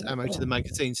returns ammo to the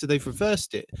magazine. So they've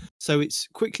reversed it. So it's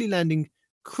quickly landing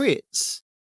crits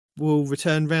will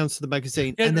return rounds to the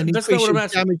magazine and then that's not increase what I'm your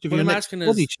asking. damage of What your I'm next asking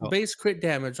body is shot. base crit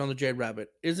damage on the Jade Rabbit.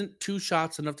 Isn't 2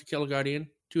 shots enough to kill a Guardian?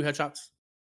 2 headshots?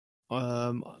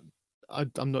 I'm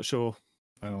not sure.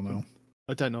 I don't know.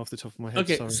 I don't know off the top of my head.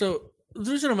 Okay, sorry. so the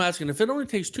reason I'm asking, if it only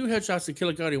takes 2 headshots to kill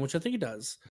a Guardian, which I think it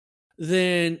does,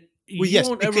 then you yes,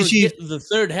 won't ever because you- get the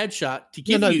third headshot to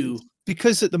give you.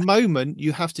 Because at the moment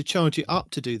you have to charge it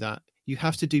up to do that. You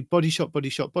have to do body shot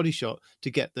to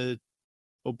get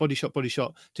or body shot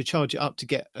to charge it up to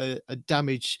get a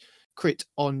damage crit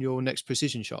on your next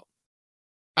precision shot.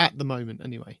 At the moment,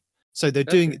 anyway. So they're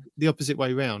doing it the opposite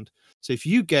way around. So if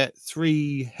you get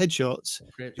 3 headshots,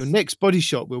 your next body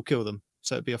shot will kill them.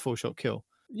 So it'd be a 4-shot kill.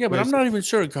 Yeah, but Whereas- I'm not even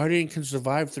sure a Guardian can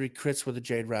survive 3 crits with a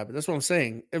Jade Rabbit. That's what I'm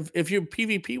saying. If you're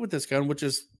PvP with this gun, which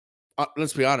is,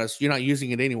 let's be honest, you're not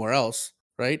using it anywhere else,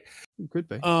 right? It could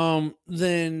be.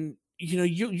 Then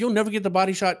you'll never get the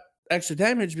body shot extra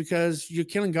damage because you're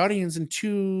killing Guardians in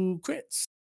 2 crits,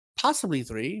 possibly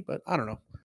 3, but I don't know.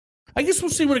 I guess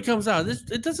we'll see when it comes out.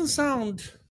 It doesn't sound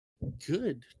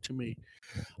good to me.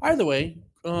 Either way,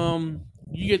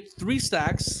 you get 3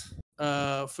 stacks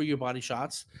for your body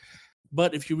shots,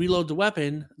 but if you reload the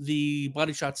weapon, the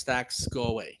body shot stacks go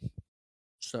away.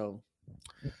 So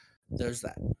there's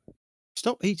that.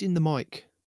 Stop eating the mic.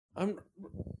 I'm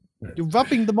You're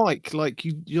rubbing the mic like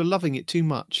you're loving it too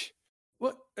much.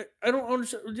 what I don't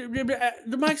understand.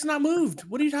 The mic's not moved.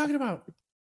 What are you talking about?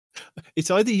 It's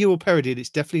either you or parodied. It's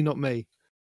definitely not me.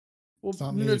 Well, It's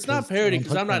not me it's not because I parody don't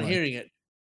because touch I'm my not mic. hearing it.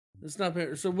 It's not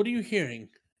parody. So what are you hearing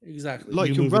exactly? Like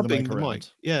You you're moving the rubbing mic the mic. around.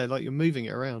 Yeah, like you're moving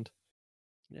it around.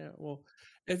 Yeah, well,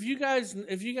 if you guys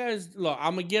look,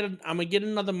 I'm gonna get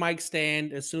another mic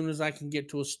stand as soon as I can get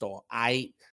to a store.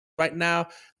 Right now,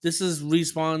 this is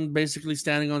Respawn basically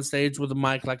standing on stage with a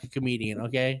mic like a comedian,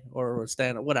 okay, or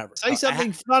stand whatever. Say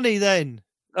something funny then.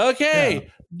 Okay,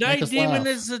 Night us Demon laugh.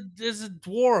 is a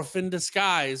dwarf in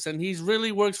disguise, and he's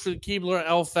really works for the Keebler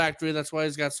Elf Factory. That's why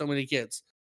he's got so many kids.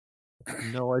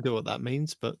 No idea what that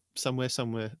means, but somewhere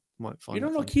might find. You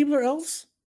don't it know funny. Keebler Elves?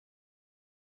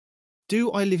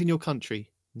 Do I live in your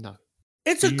country? No.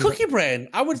 It's Do a you- cookie brand.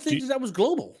 I would think do- that was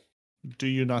global. Do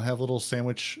you not have little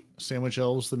sandwich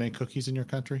elves that make cookies in your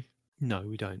country? No,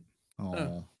 we don't.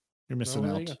 Oh, you're missing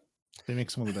there you out. go. They make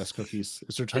some of the best cookies.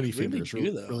 It's their tiny really fingers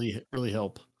do, though. really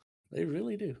help. They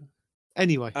really do.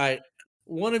 Anyway, All right,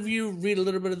 one of you read a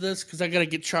little bit of this because I gotta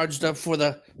get charged up for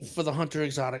the Hunter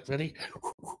Exotic. Ready?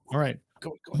 All right,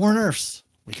 Go. more nerfs.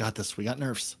 We got this. We got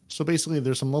nerfs. So basically,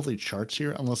 there's some lovely charts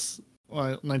here. Unless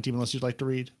 19, unless you'd like to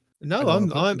read no, I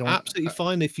don't- I'm don't- absolutely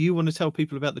fine if you want to tell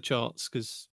people about the charts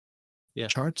because Yeah.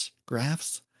 charts,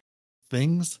 graphs,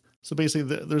 things. So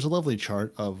basically, there's a lovely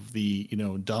chart of the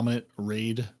dominant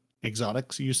raid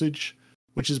exotics usage,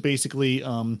 which is basically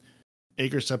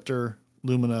Aegir Scepter,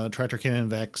 Lumina, Tractor Cannon,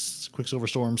 Vex, Quicksilver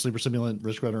Storm, Sleeper Simulant,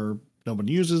 Risk Runner. No one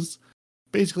uses.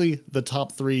 Basically, the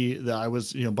top 3 that I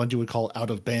was Bungie would call out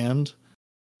of band.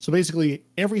 So basically,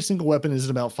 every single weapon is at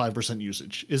about 5%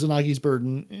 usage. Izanagi's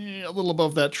Burden, a little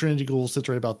above that. Trinity Ghoul sits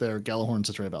right about there. Galahorn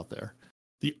sits right about there.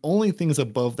 The only things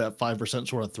above that 5%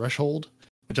 sort of threshold,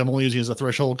 which I'm only using as a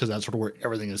threshold because that's sort of where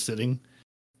everything is sitting,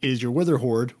 is your Wither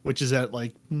Horde, which is at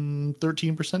like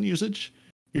 13% usage.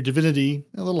 Your Divinity,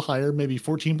 a little higher, maybe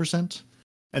 14%.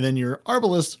 And then your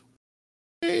Arbalest,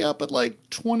 way up at like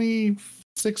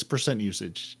 26%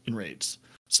 usage in raids.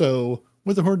 So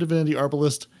Wither Horde, Divinity,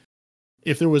 Arbalest,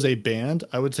 if there was a band,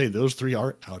 I would say those 3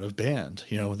 are out of band.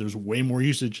 There's way more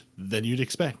usage than you'd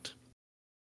expect.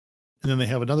 And then they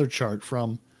have another chart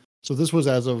from, so this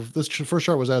first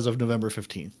chart was as of November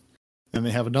 15th. And they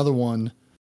have another one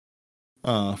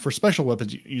for special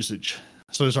weapons usage.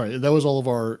 So sorry, that was all of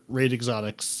our raid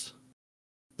exotics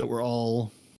that were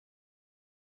all,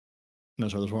 no,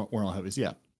 sorry, those weren't all heavies.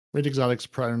 Yeah. Raid exotics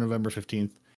prior to November 15th.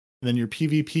 And then your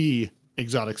PvP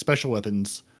exotic special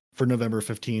weapons for November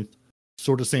 15th,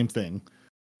 sort of same thing.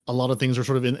 A lot of things are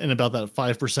sort of in about that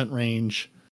 5%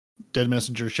 range. Dead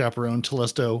Messenger, Chaperone,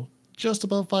 Telesto, just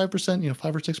above 5%,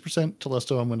 5 or 6%.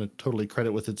 Telesto, I'm going to totally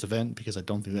credit with its event because I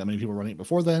don't think that many people were running it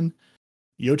before then.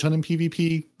 Jotun in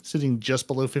PvP, sitting just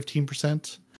below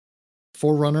 15%.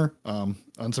 Forerunner,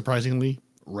 unsurprisingly,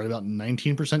 right about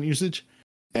 19% usage.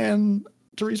 And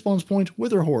to Respawn's point,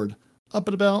 Wither Horde, up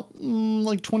at about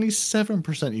like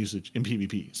 27% usage in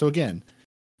PvP. So again,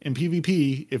 in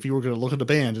PvP, if you were going to look at the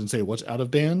band and say what's out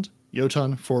of band,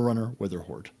 Jotun, Forerunner, Wither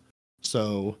Horde.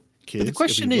 So kids, the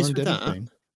question is with that.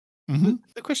 Mhm.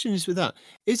 The question is with that,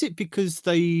 is it because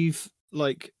they've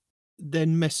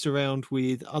then messed around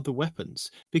with other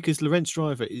weapons? Because Lorentz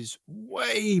Driver is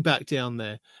way back down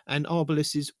there and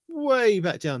Arbalest is way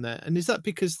back down there. And is that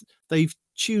because they've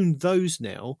tuned those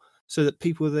now so that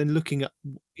people are then looking at,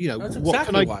 That's what exactly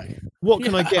can I why. what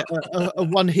can I get a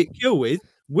one-hit kill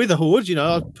with a horde?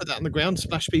 I'll put that on the ground,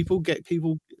 splash people, get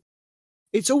people.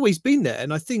 It's always been there.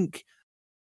 And I think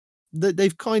that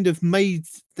they've made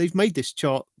this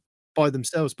chart by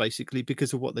themselves basically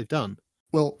because of what they've done.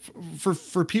 Well, for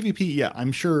PvP, yeah,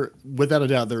 I'm sure without a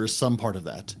doubt there is some part of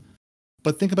that.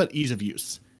 But think about ease of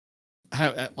use.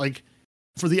 How, like,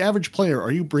 for the average player,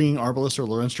 are you bringing Arbalest or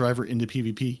Lawrence Driver into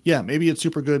PvP? Yeah, maybe it's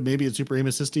super good, maybe it's super aim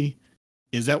assisty.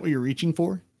 Is that what you're reaching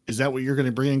for? Is that what you're going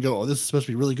to bring and go, oh, this is supposed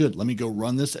to be really good. Let me go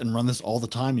run this all the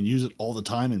time and use it all the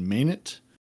time and main it?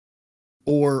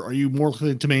 Or are you more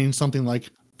likely to main something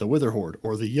like the Witherhoard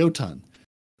or the Jotun?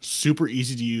 Super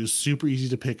easy to use, super easy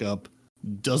to pick up,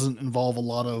 doesn't involve a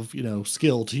lot of,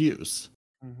 skill to use.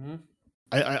 Mm-hmm.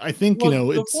 I think, the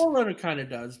it's... Forerunner kind of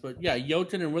does, but yeah,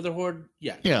 Jotun and Witherhoard,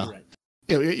 yeah. Yeah. You're right.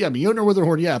 Yeah, I mean, Jotun or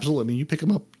Witherhoard, yeah, absolutely. I mean, you pick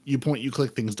them up, you point, you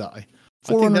click, things die. I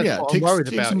think Forerunner, that's what I'm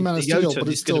worried about. some amount of The skill, Jotun but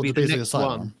it's is going still to be the basically a next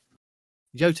sidearm. one.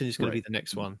 Jotun is going to Right. be the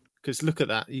next one because look at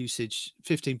that usage,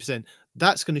 15%.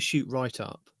 That's going to shoot right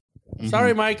up.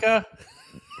 Sorry, Micah.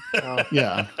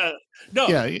 Yeah. No,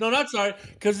 Yeah. no, not sorry.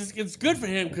 Because it's good for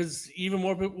him. Because even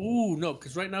more people. Ooh, no.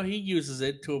 Because right now he uses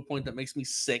it to a point that makes me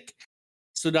sick.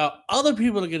 So now other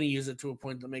people are going to use it to a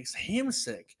point that makes him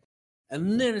sick,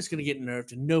 and then it's going to get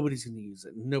nerfed, and nobody's going to use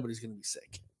it, and nobody's going to be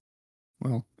sick.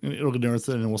 Well, it'll get nerfed,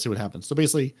 and we'll see what happens. So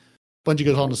basically, Bungie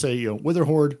goes on to say,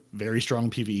 Witherhoard, very strong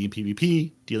PvE and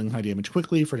PvP, dealing high damage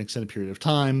quickly for an extended period of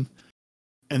time.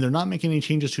 And they're not making any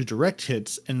changes to direct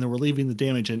hits, and they're relieving the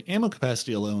damage and ammo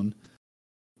capacity alone.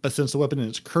 But since the weapon in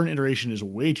its current iteration is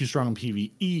way too strong in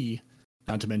PvE,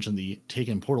 not to mention the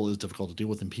Taken Portal is difficult to deal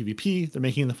with in PvP, they're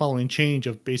making the following change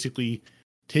of basically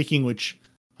taking, which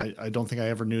I don't think I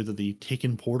ever knew that the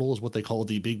Taken Portal is what they call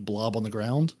the big blob on the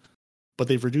ground, but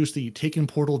they've reduced the Taken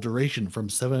Portal duration from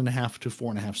 7.5 to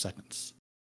 4.5 seconds.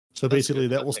 So basically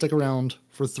that will stick around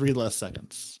for 3 less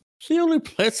seconds. The only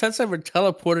place that's ever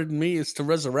teleported me is to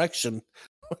Resurrection.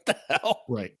 What the hell?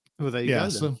 Right. Well, there you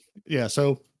go.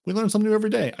 So we learn something new every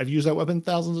day. I've used that weapon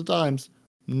thousands of times.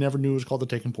 Never knew it was called the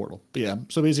Taken Portal. But yeah,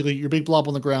 so basically your big blob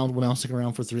on the ground will now stick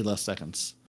around for 3 less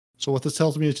seconds. So what this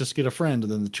tells me is just get a friend,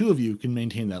 and then the two of you can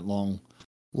maintain that long,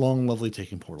 lovely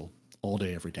Taken Portal all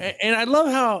day, every day. And I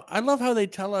love how they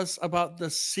tell us about the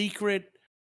secret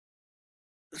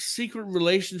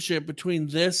relationship between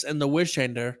this and the Wish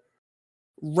Ender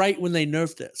right when they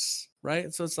nerfed this,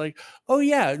 right? So it's like, oh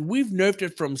yeah, we've nerfed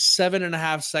it from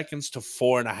 7.5 seconds to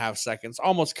 4.5 seconds,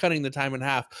 almost cutting the time in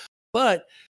half. But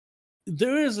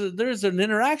there is an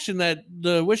interaction that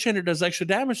the Wish Ender does extra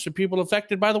damage to people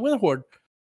affected by the Witherhoard.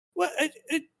 Well,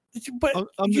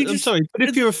 I'm sorry, but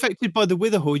if you're affected by the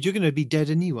Witherhoard, you're going to be dead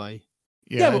anyway.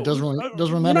 Yeah, it doesn't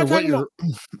really matter what you're.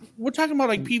 We're talking about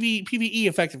like PvE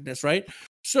effectiveness, right?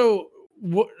 So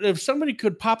if somebody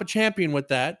could pop a champion with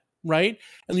that, right,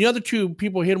 and the other two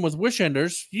people hit him with Wish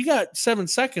Enders, you got 7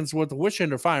 seconds worth of Wish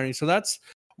Ender firing. So that's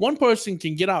one person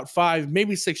can get out 5,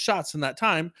 maybe 6 shots in that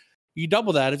time. You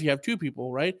double that if you have 2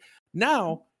 people, right?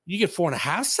 Now you get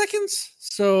 4.5 seconds.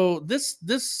 So this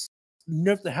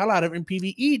nerfed the hell out of it in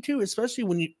PvE too,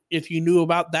 especially if you knew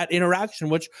about that interaction,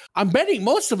 which I'm betting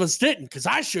most of us didn't, because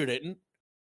I sure didn't.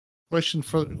 Question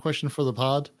for the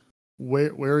pod: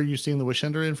 Where are you seeing the Wish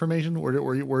Ender information? Where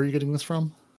are you getting this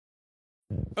from?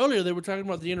 Earlier they were talking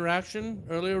about the interaction.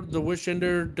 Earlier, the Wish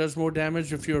Ender does more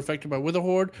damage if you're affected by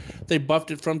Witherhoard. They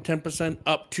buffed it from 10%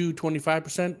 up to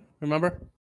 25%. Remember?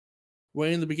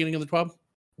 Way in the beginning of the 12.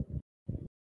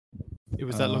 It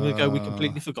was that long ago, we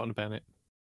completely forgotten about it.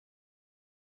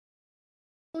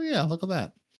 Oh yeah, look at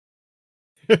that.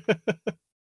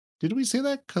 Did we say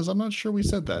that? Because I'm not sure we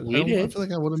said that. We did. I feel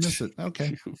like I would have missed it.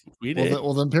 Okay. We did.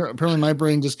 Well, then apparently my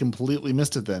brain just completely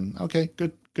missed it then. Okay,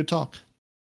 good talk.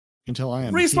 You can tell I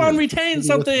am. Respawn retained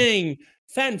something!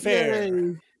 Fanfare!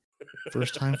 Yay.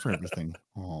 First time for everything.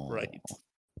 Oh. Right.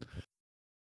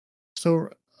 So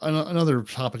another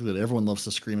topic that everyone loves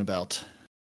to scream about: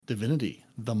 Divinity,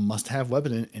 the must-have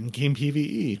weapon in game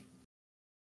PvE.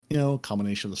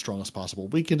 Combination of the strongest possible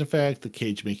weaken effect, the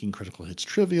cage making critical hits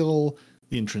trivial,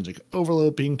 the intrinsic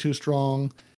overload being too strong.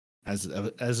 As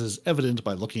is evident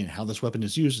by looking at how this weapon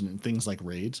is used in things like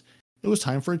raids, it was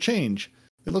time for a change.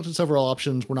 They looked at several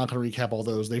options. We're not going to recap all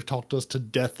those. They've talked us to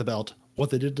death about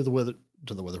what they did to the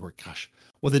Witherhoard.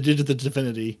 What they did to the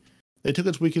Divinity. They took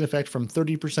its weaken effect from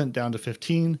 30% down to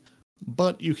 15%,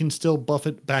 but you can still buff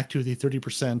it back to the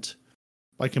 30%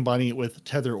 by combining it with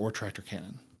Tether or Tractor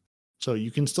Cannon. So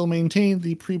you can still maintain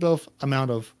the pre-buff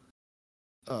amount of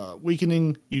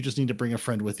weakening. You just need to bring a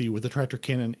friend with you with a Tractor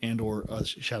Cannon and or a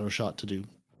Shadow Shot to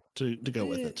go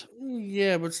with it.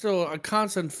 Yeah, but still, a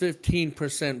constant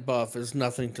 15% buff is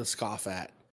nothing to scoff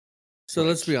at. So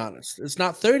let's be honest. It's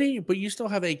not 30, but you still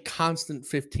have a constant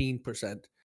 15%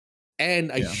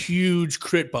 and a huge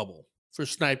crit bubble for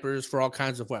snipers, for all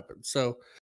kinds of weapons. So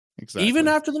even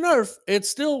after the nerf, it's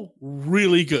still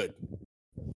really good.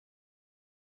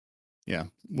 Yeah,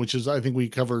 which is I think we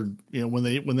covered. When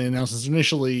they announced this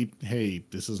initially, hey,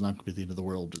 this is not going to be the end of the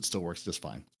world. It still works just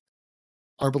fine.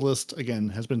 Arbalest again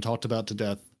has been talked about to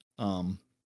death.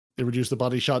 They reduce the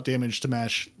body shot damage to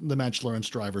match the match Lawrence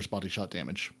Driver's body shot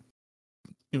damage.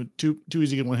 Too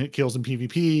easy to get one hit kills in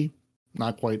PvP.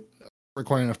 Not quite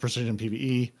requiring enough precision in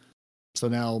PvE. So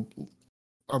now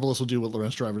Arbalest will do what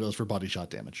Lawrence Driver does for body shot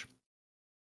damage.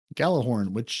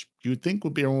 Gallahorn, which you'd think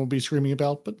everyone would be screaming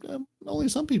about, but only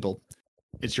some people.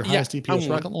 It's your highest DPS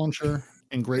rocket launcher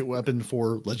and great weapon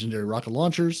for legendary rocket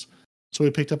launchers. So we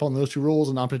picked up on those two roles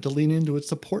and opted to lean into its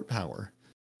support power.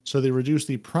 So they reduce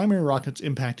the primary rocket's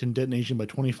impact and detonation by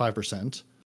 25%.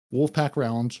 Wolfpack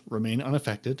rounds remain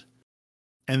unaffected.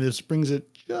 And this brings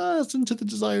it just into the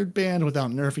desired band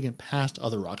without nerfing it past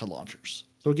other rocket launchers.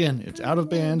 So again, it's out of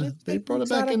band. They brought it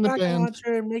back in the band.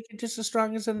 Launcher and make it just as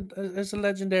strong as a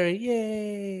legendary.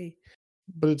 Yay!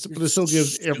 But it still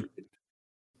gives.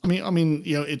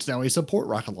 It's now a support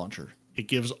rocket launcher. It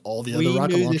gives all the other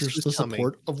rocket launchers the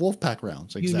support of Wolfpack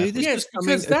rounds. Exactly. Yes,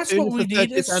 because that's what we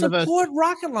need is support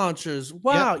rocket launchers.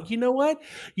 Wow. Yep. You know what?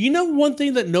 One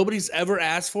thing that nobody's ever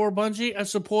asked for, Bungie? A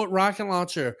support rocket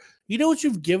launcher. You know what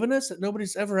you've given us that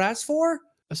nobody's ever asked for?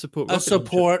 A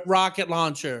support rocket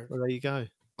launcher. Well, there you go.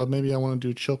 But maybe I want to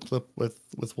do chill clip with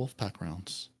Wolfpack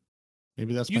rounds.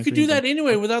 Maybe that's you could do that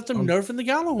anyway without them nerfing the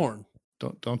Gallahorn.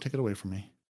 Don't take it away from me.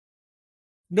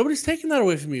 Nobody's taking that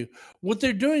away from you. What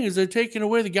they're doing is they're taking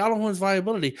away the Gallahorn's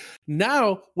viability.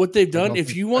 Now, what they've done,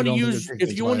 if you want to use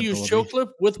chill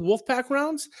clip with Wolfpack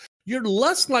rounds, you're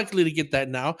less likely to get that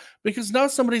now because now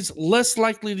somebody's less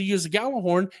likely to use the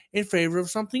Gallahorn in favor of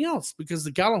something else because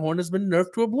the Gallahorn has been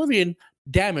nerfed to oblivion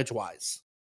damage-wise.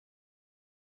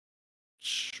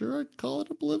 Sure, I'd call it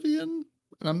oblivion,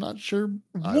 and I'm not sure.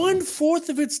 1/4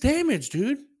 of its damage,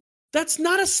 dude. That's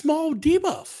not a small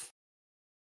debuff.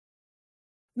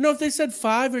 No, if they said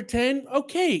 5 or 10,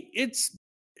 okay, it's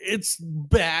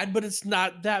bad, but it's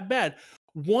not that bad.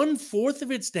 1/4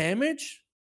 of its damage?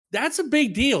 That's a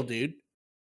big deal, dude.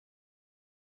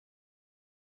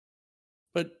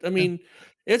 But I mean,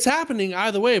 it's happening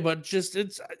either way. But just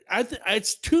it's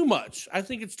too much. I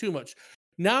think it's too much.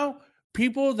 Now,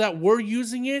 people that were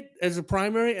using it as a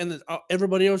primary and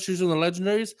everybody else using the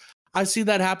legendaries, I see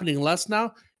that happening less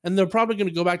now. And they're probably going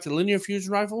to go back to linear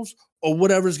fusion rifles or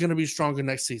whatever's going to be stronger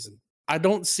next season. I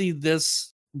don't see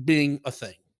this being a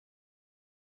thing.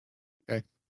 Okay.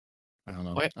 I don't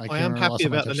know. I am happy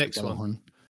about the next one.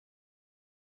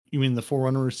 You mean the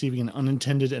Forerunner receiving an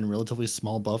unintended and relatively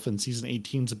small buff in Season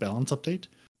 18's balance update?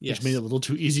 Yes. Which made it a little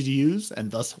too easy to use and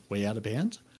thus way out of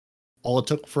band? All it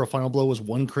took for a final blow was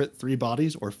 1 crit, 3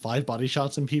 bodies, or 5 body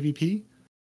shots in PvP.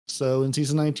 So in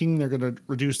Season 19, they're going to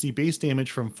reduce the base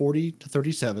damage from 40 to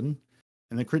 37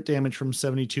 and the crit damage from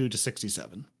 72 to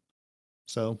 67.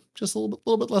 So just a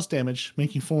little bit less damage,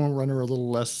 making Forerunner a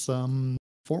little less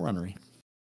Forerunnery.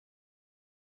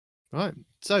 Right.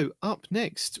 So up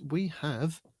next, we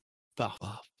have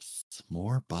buffs.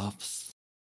 More buffs.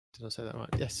 Did I say that right?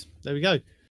 Yes. There we go.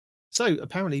 So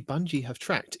apparently Bungie have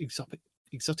tracked exotic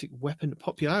weapon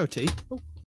popularity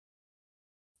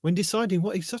when deciding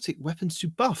what exotic weapons to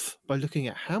buff by looking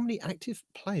at how many active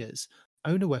players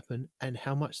own a weapon and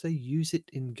how much they use it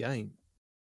in game.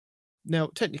 Now,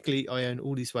 technically, I own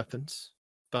all these weapons,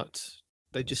 but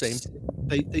they just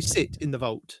they sit in the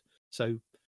vault. So,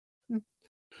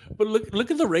 but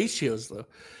look at the ratios though.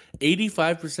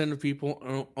 85% of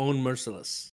people own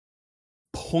Merciless.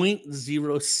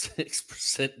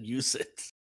 0.06% use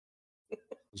it.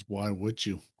 Why would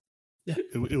you? Yeah.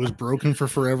 It was broken for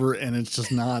forever, and it's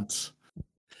just not.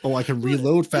 Oh, I can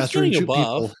reload faster and shoot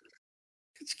people.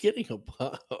 It's getting a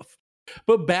buff.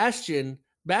 But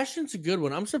Bastion's a good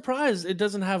one. I'm surprised it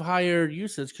doesn't have higher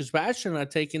usage because Bastion I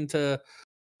take into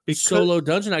solo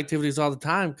dungeon activities all the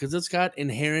time because it's got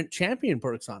inherent champion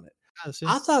perks on it.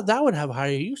 I thought that would have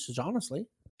higher usage, honestly.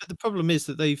 But the problem is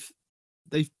that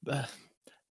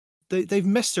they've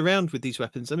messed around with these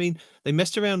weapons. I mean, they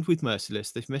messed around with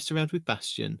Merciless. They've messed around with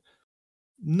Bastion.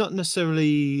 Not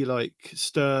necessarily like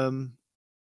Sturm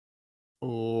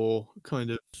or kind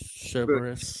of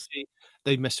Cerberus.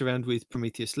 They've messed around with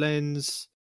Prometheus Lens.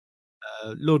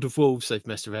 Lord of Wolves they've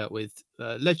messed around with.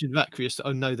 Legend of Acrius,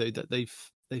 I know though that they've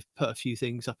put a few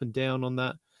things up and down on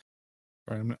that.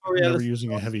 Right, I'm never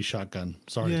using a heavy shotgun.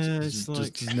 Sorry, yeah, it's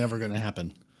just never going to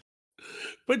happen.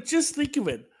 But just think of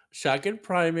it. Shotgun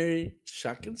primary,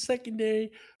 shotgun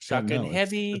secondary, shotgun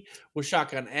heavy, with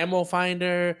shotgun ammo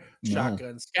finder,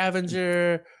 shotgun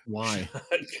scavenger. Why?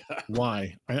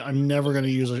 Why? I'm never going to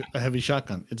use a heavy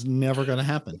shotgun. It's never going to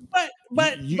happen.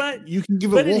 But you can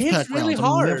give it Wolfpack really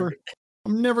rounds. hard.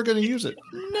 I'm never going to use it.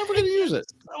 I'm never going to use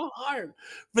it. So hard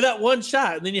for that one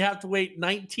shot, and then you have to wait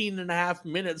 19 and a half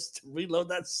minutes to reload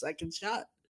that second shot.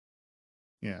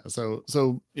 Yeah. So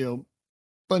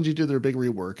Bungie do their big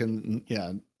rework, and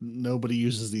yeah, nobody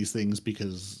uses these things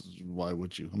because why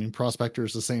would you? I mean, Prospector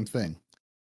is the same thing.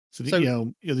 So,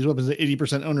 these weapons are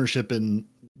 80% ownership and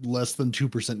less than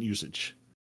 2% usage.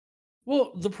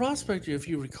 Well, the Prospector, if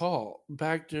you recall,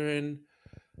 back during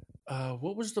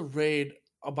what was the raid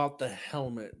about the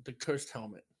helmet, the cursed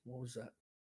helmet? What was that?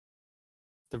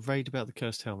 The raid about the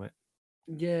cursed helmet.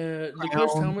 Yeah, the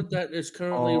cursed helmet that is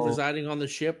currently residing on the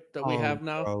ship that we have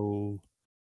now.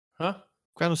 Huh?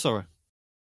 Crown of Sorrow.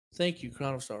 Thank you,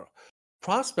 Crown of Sorrow.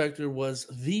 Prospector was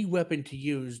the weapon to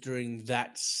use during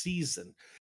that season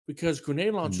because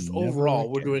grenade launchers overall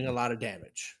were doing a lot of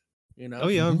damage. Oh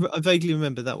yeah, I vaguely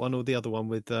remember that one or the other one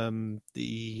with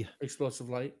the explosive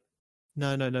light.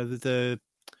 No, the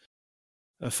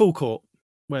full court,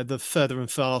 where the further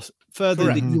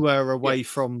that you were away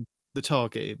from the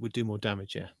target, it would do more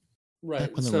damage. Yeah, right.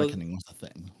 Back when the reckoning was a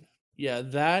thing. Yeah,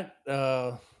 that.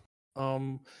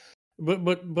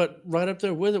 But right up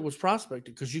there with it was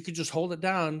Prospector because you could just hold it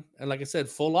down and, like I said,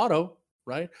 full auto,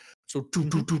 right? So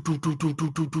and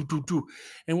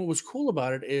what was cool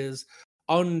about it is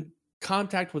on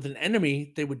contact with an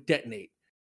enemy, they would detonate.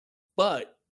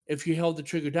 But if you held the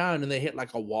trigger down and they hit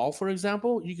like a wall, for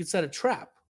example, you could set a trap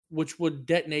which would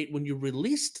detonate when you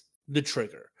released the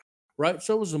trigger, right?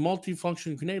 So it was a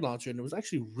multi-function grenade launcher, and it was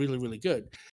actually really, really good.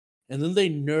 And then they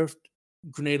nerfed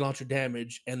grenade launcher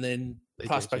damage, and then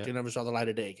Prospector never saw the light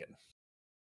of day again.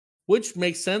 Which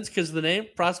makes sense because of the name,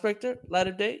 Prospector, light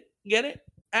of day. Get it?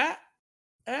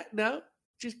 No.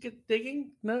 Just get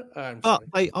digging? No? But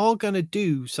they are going to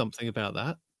do something about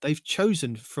that. They've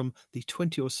chosen from the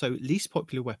 20 or so least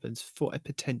popular weapons for a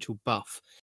potential buff,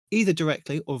 either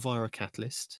directly or via a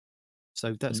catalyst.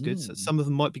 So that's good. So some of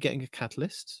them might be getting a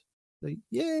catalyst.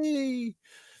 Yay!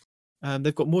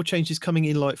 They've got more changes coming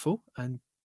in Lightfall, and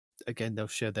again, they'll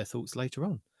share their thoughts later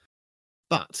on.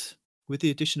 But with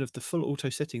the addition of the full auto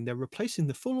setting, they're replacing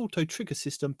the full auto trigger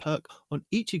system perk on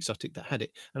each exotic that had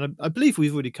it. And I believe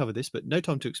we've already covered this, but no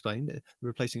time to explain. They're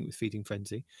replacing it with Feeding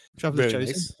Frenzy. Traveler's Chosen,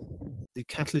 nice. The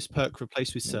Catalyst perk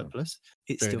replaced with Surplus.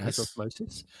 It still has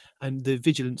Osmosis. And the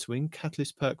Vigilance Wing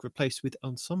Catalyst perk replaced with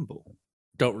Ensemble.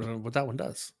 Don't remember what that one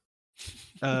does.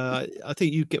 I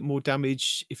think you get more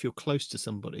damage if you're close to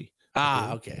somebody.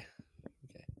 Okay.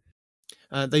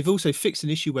 They've also fixed an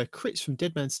issue where crits from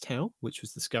Dead Man's Tau, which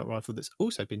was the scout rifle that's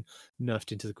also been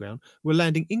nerfed into the ground, were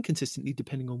landing inconsistently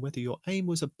depending on whether your aim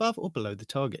was above or below the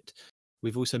target.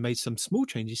 We've also made some small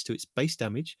changes to its base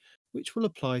damage, which will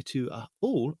apply to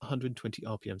all 120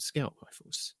 RPM scout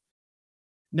rifles.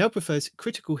 Now prefers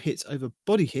critical hits over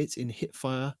body hits in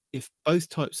hipfire if both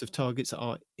types of targets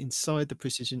are inside the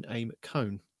precision aim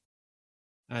cone.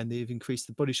 And they've increased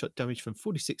the body shot damage from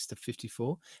 46 to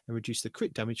 54 and reduced the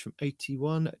crit damage from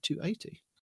 81 to 80.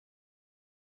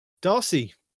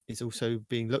 Darcy is also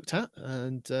being looked at,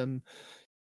 and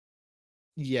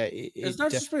it's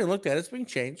not just being looked at; it's being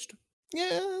changed.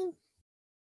 Yeah.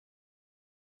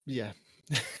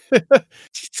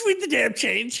 Just read the damn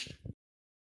change.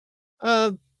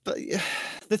 But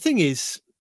the thing is,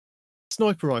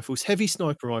 sniper rifles, heavy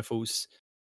sniper rifles,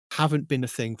 haven't been a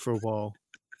thing for a while.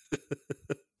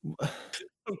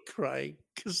 I'm crying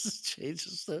because this change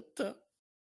is so tough.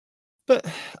 But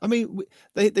I mean,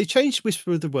 they changed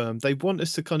Whisper of the Worm. They want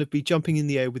us to kind of be jumping in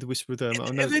the air with the Whisper of the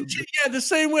Worm. The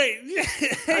same way.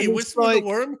 Hey, Whisper of the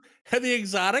Worm, heavy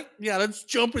exotic. Yeah, let's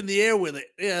jump in the air with it.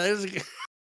 Yeah, there's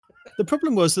The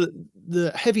problem was that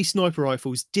the heavy sniper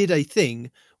rifles did a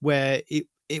thing where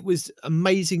it was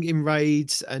amazing in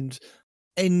raids and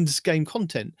end game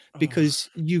content because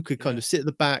you could kind of sit at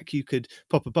the back, you could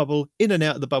pop a bubble in and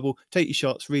out of the bubble, take your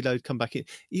shots, reload, come back in.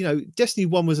 Destiny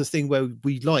 1 was a thing where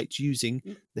we liked using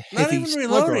the heavy not even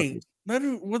reloading. Not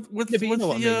even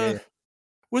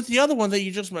with the other one that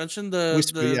you just mentioned, the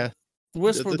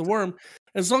Whisper of the Worm.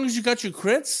 As long as you got your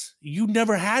crits, you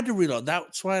never had to reload.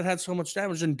 That's why it had so much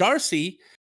damage. And Darcy,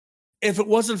 if it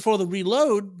wasn't for the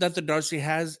reload that the Darcy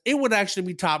has, it would actually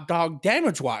be top dog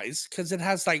damage wise because it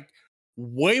has like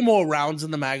way more rounds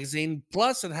in the magazine.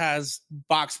 Plus, it has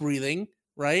box breathing,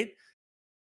 right?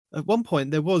 At one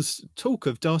point, there was talk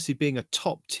of Darcy being a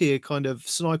top tier kind of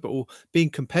sniper or being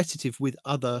competitive with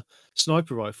other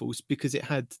sniper rifles because it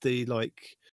had the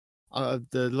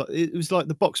it was like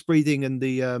the box breathing and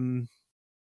the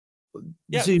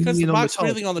because the box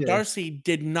breathing on the Darcy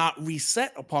did not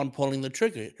reset upon pulling the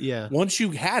trigger. Yeah, once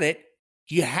you had it,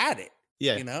 you had it.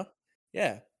 Yeah,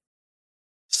 Yeah.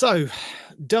 So,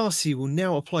 Darcy will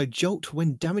now apply Jolt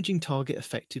when damaging target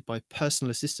affected by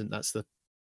personal assistant. That's the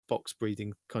box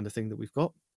breathing kind of thing that we've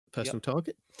got. Personal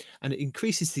target. And it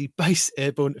increases the base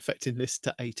airborne effectiveness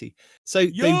to 80. So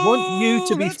they want you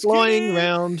to be flying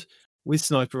around with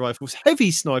sniper rifles,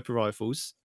 heavy sniper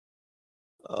rifles.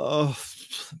 Oh,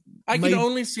 I can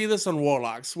only see this on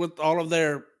Warlocks with all of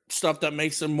their stuff that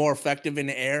makes them more effective in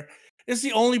the air. It's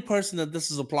the only person that this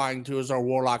is applying to is our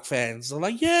Warlock fans. They're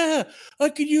like, yeah, I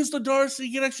could use the Darcy,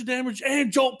 get extra damage,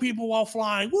 and jolt people while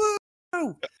flying.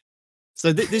 Woo!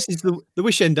 So this is the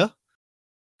Wish Ender.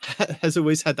 Has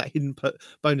always had that hidden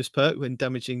bonus perk when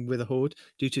damaging with a horde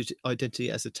due to its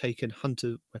identity as a taken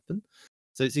hunter weapon.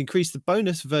 So it's increased the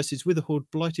bonus versus with a horde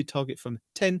blighted target from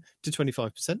 10 to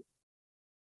 25%.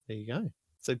 There you go.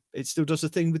 So it still does the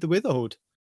thing with the wither horde.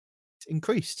 It's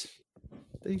increased.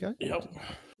 There you go. Yep.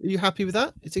 Are you happy with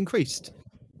that? It's increased.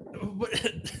 But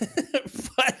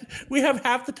we have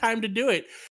half the time to do it,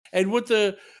 and with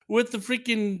the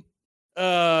freaking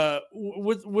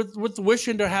with the Wish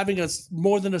Ender having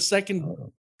more than a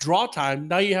second draw time,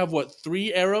 now you have what,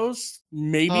 3 arrows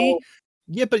maybe?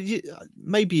 Yeah, but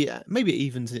maybe it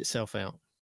evens itself out.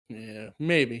 Yeah,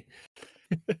 maybe.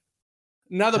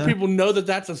 Now that people know that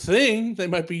that's a thing, they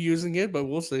might be using it, but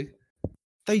we'll see.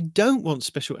 They don't want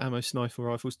special ammo sniper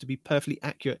rifles to be perfectly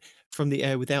accurate from the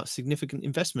air without significant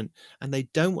investment, and they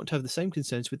don't want to have the same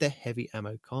concerns with their heavy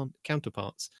ammo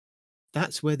counterparts.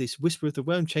 That's where this Whisper of the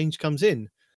Worm change comes in.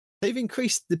 They've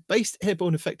increased the base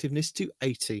airborne effectiveness to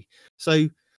 80. So,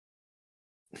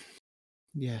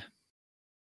 yeah.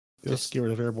 Just get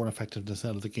rid of airborne effectiveness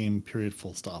out of the game, period,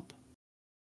 full stop.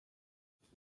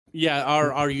 Yeah,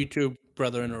 our YouTube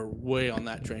brethren are way on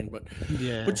that train, but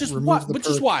yeah, which is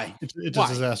why. It's a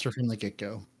disaster from the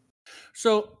get-go.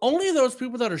 So only those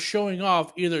people that are showing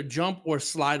off either jump or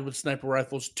slide with sniper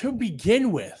rifles to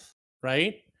begin with,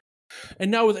 right?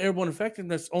 And now with airborne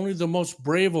effectiveness, only the most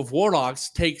brave of warlocks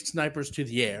take snipers to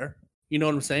the air. You know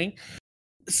what I'm saying?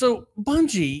 So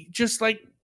Bungie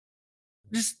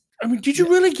I mean, did you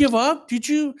really give up?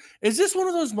 Is this one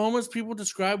of those moments people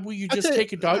describe where you just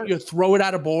take a dart, you throw it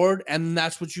at a board, and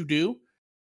that's what you do?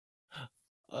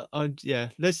 Yeah.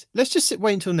 Let's just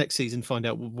wait until next season and find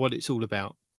out what it's all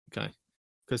about. Okay.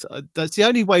 Because that's the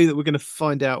only way that we're going to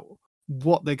find out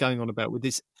what they're going on about with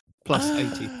this plus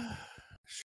 80.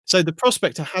 So the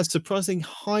Prospector has surprising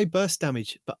high burst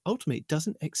damage, but ultimately it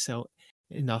doesn't excel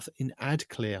enough in ad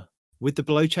clear. With the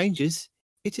below changes,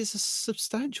 it is a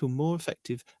substantial more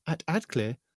effective at ad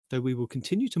clear, though we will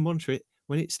continue to monitor it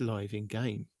when it's live in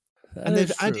game. And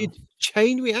they've added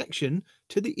chain reaction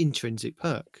to the intrinsic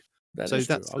perk. That's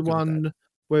the one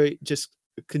where it just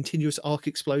continuous arc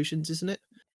explosions, isn't it?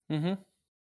 Mm-hmm.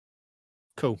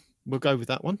 Cool. We'll go with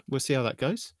that one. We'll see how that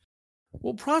goes.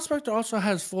 Well, Prospector also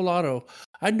has full auto.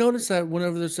 I noticed that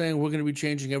whenever they're saying we're going to be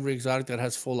changing every exotic that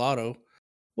has full auto,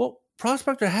 well,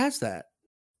 Prospector has that,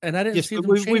 and I didn't see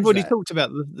them change we've already that. talked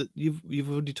about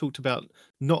you've already talked about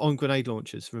not on grenade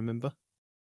launchers. Remember?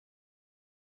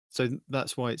 So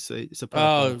that's why it's a.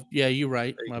 Oh yeah, you're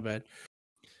right. My bad.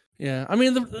 Yeah, I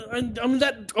mean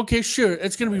that. Okay, sure,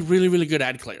 it's going to be really, really good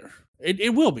ad clear.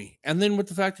 It will be, and then with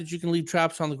the fact that you can leave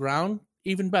traps on the ground,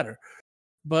 even better.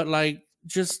 But I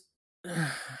just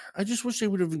wish they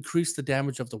would have increased the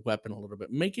damage of the weapon a little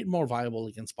bit, make it more viable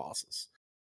against bosses.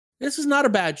 This is not a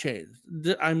bad change.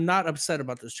 I'm not upset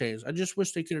about this change. I just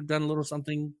wish they could have done a little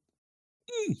something.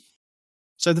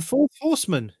 So the Fourth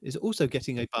Horseman is also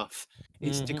getting a buff.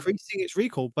 It's decreasing its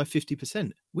recoil by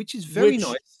 50%, which is very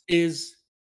nice. Is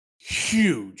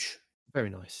huge. Very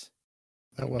nice.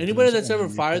 Anybody that's ever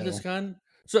fired this gun.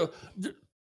 So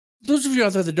those of you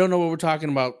out there that don't know what we're talking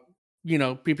about,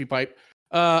 pee-pee pipe.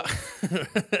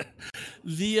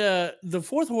 The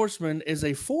Fourth Horseman is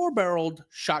a 4-barreled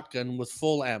shotgun with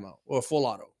full ammo or full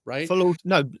auto, right?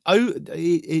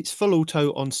 It's full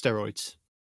auto on steroids.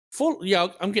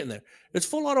 I'm getting there. It's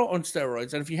full auto on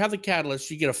steroids, and if you have the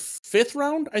catalyst, you get a 5th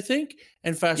round, I think,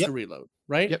 and faster reload,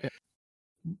 right? Yep.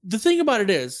 The thing about it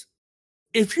is,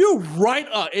 if you're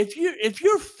if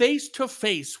you're face to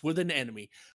face with an enemy,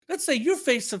 let's say you're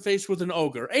face to face with an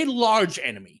ogre, a large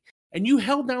enemy, and you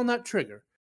held down that trigger,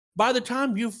 by the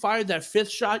time you fired that 5th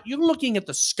shot, you're looking at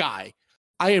the sky.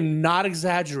 I am not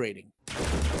exaggerating.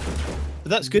 But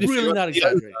that's good. Really not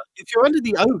exaggerating. If you're under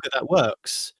the ogre, that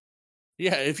works.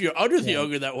 Yeah, if you're under the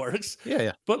ogre, that works.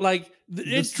 Yeah. But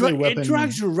it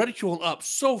drags your reticule up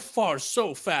so far,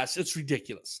 so fast, it's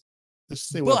ridiculous. This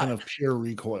is a weapon of pure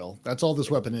recoil. That's all this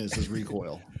weapon is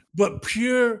recoil. But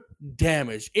pure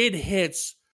damage. It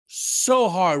hits so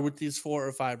hard with these 4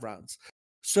 or 5 rounds.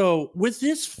 So with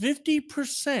this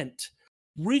 50%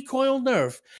 recoil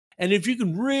nerf, And if you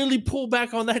can really pull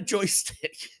back on that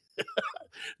joystick,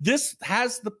 this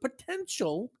has the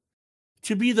potential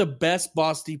to be the best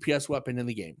boss DPS weapon in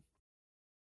the game.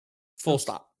 Full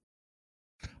stop.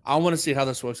 I want to see how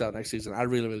this works out next season. I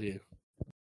really, really do.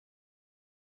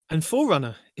 And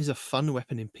Forerunner is a fun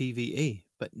weapon in PvE,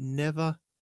 but never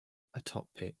a top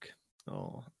pick.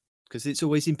 Oh, because it's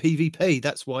always in PvP.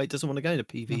 That's why it doesn't want to go into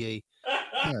PvE.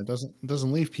 Yeah, it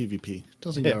doesn't leave PvP. It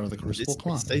doesn't get out of the Crucible It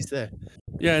clan. stays there.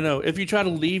 Yeah, I know. If you try to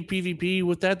leave PvP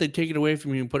with that, they take it away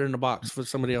from you and put it in a box for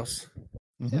somebody else.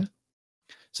 Mhm.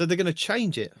 So they're going to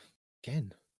change it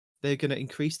again. They're going to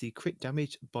increase the crit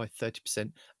damage by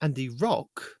 30%, and the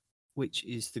rock, which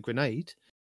is the grenade.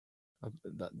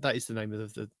 That is the name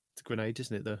of the grenade,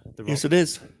 isn't it? The rock. Yes, it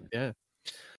is. Yeah.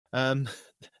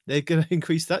 They're going to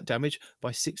increase that damage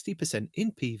by 60%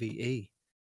 in PvE.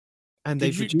 And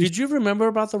Did you remember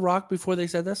about the rock before they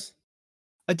said this?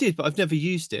 I did, but I've never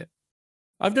used it.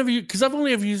 I've never used, because I've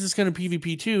only ever used this kind of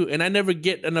PvP too, and I never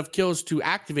get enough kills to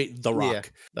activate the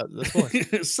rock. Yeah, that's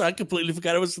why. So I completely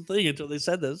forgot it was the thing until they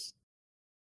said this.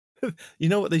 You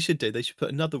know what they should do? They should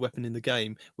put another weapon in the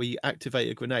game where you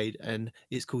activate a grenade, and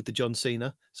it's called the John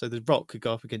Cena. So the rock could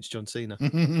go up against John Cena.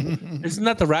 Isn't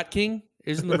that the Rat King?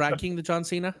 Isn't the Rat King the John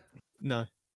Cena? No.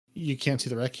 You can't see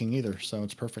the Rat King either, so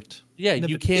it's perfect. Yeah, No,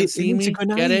 you but can't it see needs a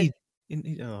me. Get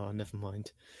it? Oh, never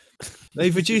mind.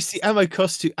 They've reduced the ammo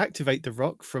cost to activate the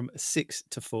rock from 6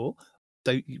 to 4.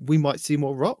 So we might see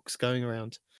more rocks going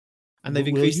around. And they've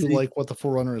Will increased you the... like what the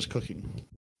Forerunner is cooking?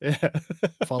 Yeah.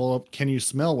 Follow up, can you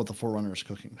smell what the Forerunner is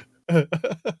cooking? And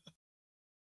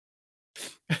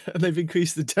they've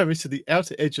increased the damage to the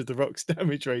outer edge of the rock's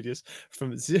damage radius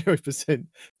from 0%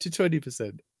 to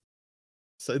 20%.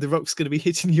 So the rock's going to be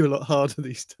hitting you a lot harder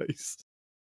these days.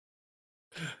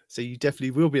 So you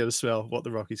definitely will be able to smell what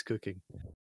the rock is cooking.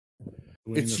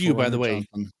 It's you, by the way.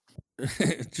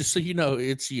 Just so you know,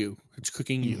 it's you. It's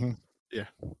cooking you. Mhm. Yeah.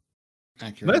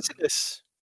 Accurate. Merciless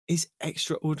is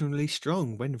extraordinarily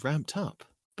strong when ramped up,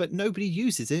 but nobody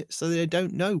uses it, so they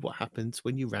don't know what happens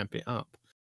when you ramp it up.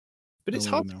 But it's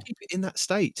hard to keep it in that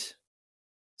state.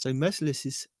 So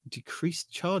Merciless's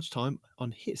decreased charge time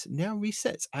on hits now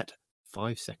resets at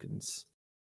 5 seconds.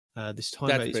 This time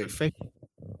That's it's big. refreshed.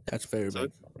 That's very So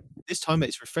big. this time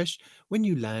it's refreshed when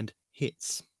you land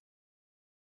hits.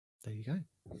 There you go.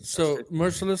 So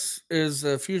Merciless is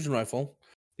a fusion rifle.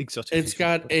 Exotic. It's fusion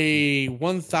got rifle. a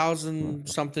 1,000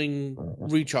 something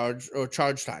recharge or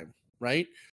charge time, right?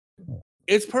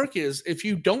 Its perk is if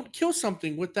you don't kill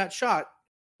something with that shot,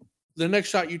 the next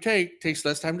shot you take takes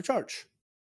less time to charge.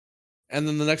 And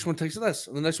then the next one takes less,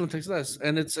 and the next one takes less.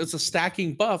 And it's a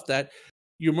stacking buff that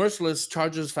your Merciless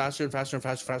charges faster and faster and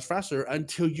faster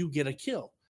until you get a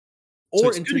kill. So Or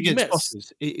it's until good you against miss.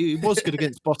 bosses. It was good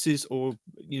against bosses or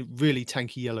really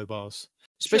tanky yellow bars,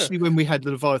 especially Sure. when we had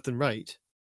the Leviathan raid.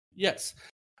 Yes.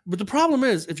 But the problem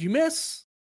is if you miss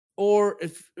or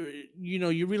if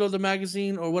you reload the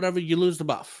magazine or whatever, you lose the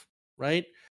buff, right?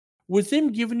 With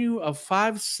them giving you a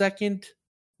 5-second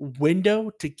window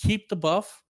to keep the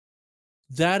buff,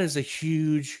 that is a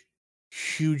huge,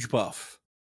 huge buff.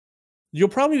 You'll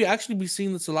probably actually be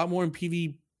seeing this a lot more in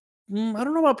PvP. I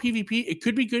don't know about PvP. It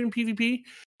could be good in PvP,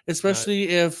 especially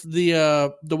if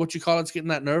the what you call it's getting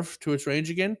that nerf to its range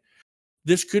again.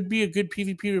 This could be a good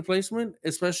PvP replacement,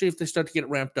 especially if they start to get it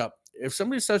ramped up. If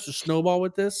somebody starts to snowball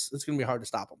with this, it's going to be hard to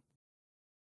stop them.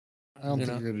 I don't think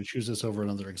you're going to choose this over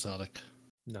another exotic.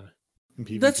 No. in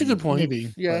PvP. That's a good point.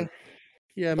 Maybe. Yeah.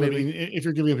 But, Maybe. I mean, if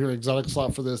you're giving up your exotic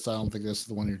slot for this, I don't think this is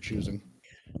the one you're choosing.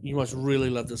 You must really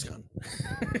love this gun.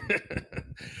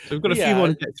 So we've got a few more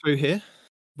to get through here.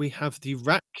 We have the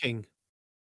Rat King.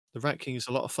 The Rat King is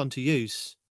a lot of fun to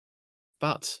use,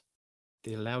 but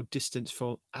the allowed distance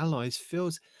for allies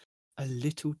feels a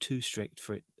little too strict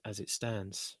for it as it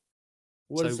stands.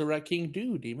 What does the Rat King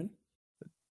do, Demon?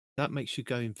 That makes you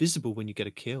go invisible when you get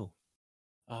a kill.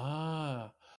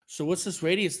 Ah. So what's this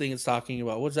radius thing it's talking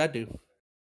about? What does that do?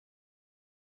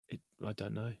 I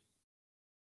don't know.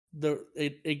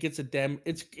 It gets a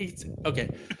it's okay.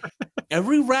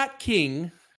 Every Rat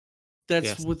King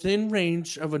that's within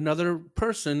range of another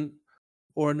person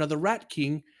or another Rat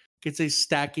King gets a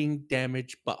stacking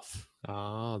damage buff.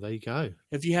 Ah, there you go.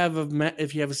 If you have a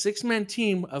 6-man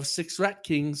team of 6 Rat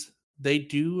Kings, they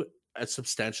do a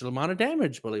substantial amount of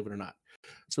damage, believe it or not.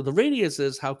 So the radius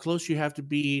is how close you have to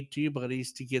be to your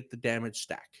buddies to get the damage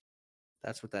stack.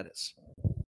 That's what that is.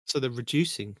 So they're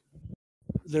reducing.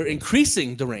 They're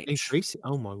increasing the range. Increasing?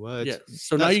 Oh my word. Yeah.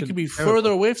 So now you can be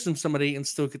further away from somebody and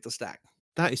still get the stack.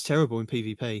 That is terrible in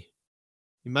PvP.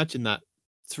 Imagine that.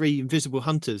 3 invisible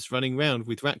hunters running around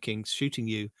with Rat Kings shooting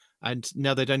you, and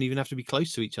now they don't even have to be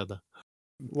close to each other.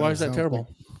 Why is that sounds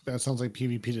terrible? That sounds like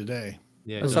PvP today.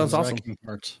 Yeah, That it sounds does. awesome. Striking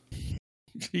parts.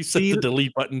 He said the The-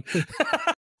 delete button.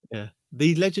 Yeah.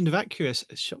 The Legend of Accurus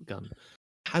shotgun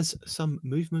has some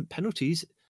movement penalties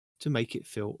to make it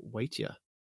feel weightier.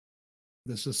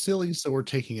 This is silly, so we're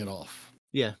taking it off.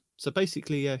 Yeah. So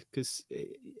basically, yeah, because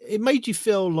it made you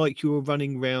feel like you were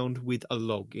running around with a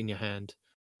log in your hand,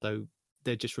 though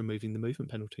they're just removing the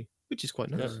movement penalty, which is quite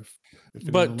nice. Or if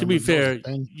anyone But to be remembers, that was fair, a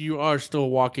thing. you are still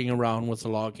walking around with a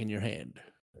log in your hand.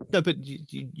 No, but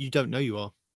you don't know you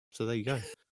are. So there you go.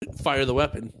 Fire the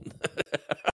weapon.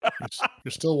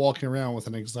 You're still walking around with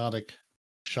an exotic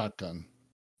shotgun.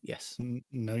 Yes.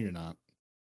 No, you're not.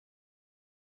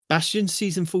 Bastion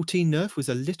Season 14 nerf was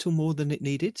a little more than it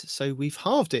needed, so we've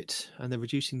halved it, and they're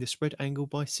reducing the spread angle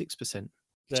by 6%.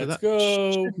 So Let's that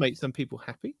go. should make some people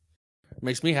happy.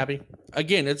 Makes me happy.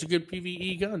 Again, it's a good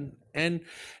PvE gun. And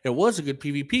it was a good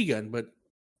PvP gun, but,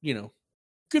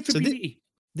 good for So PvE.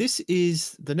 This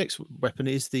is the next weapon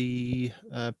is the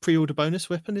pre-order bonus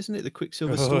weapon, isn't it? The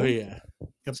Quicksilver Oh, Storm. yeah.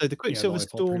 Yep. So the Quicksilver Lightfall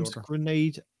Storm's pre-order.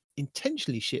 grenade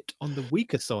intentionally shipped on the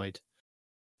weaker side.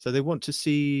 So they want to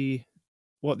see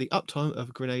what the uptime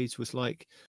of grenades was like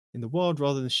in the wild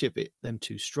rather than ship them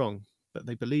too strong. But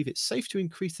they believe it's safe to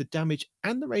increase the damage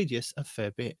and the radius a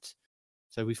fair bit.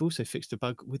 So we've also fixed a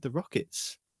bug with the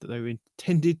rockets that they were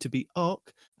intended to be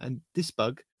arc, and this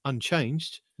bug,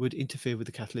 unchanged, would interfere with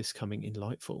the catalyst coming in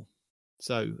Lightfall.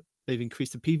 So they've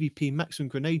increased the PvP maximum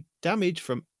grenade damage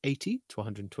from 80 to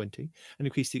 120 and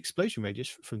increased the explosion radius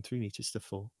from 3 meters to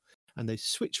 4. And they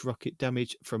switched rocket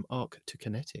damage from arc to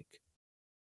kinetic.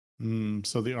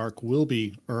 So the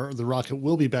the rocket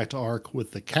will be back to arc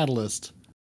with the catalyst,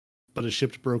 but is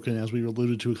shipped broken, as we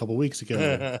alluded to a couple weeks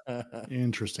ago.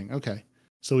 Interesting. Okay,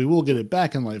 so we will get it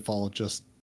back in Lightfall. Just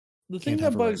The thing Can't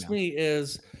have that it right bugs now. me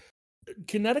is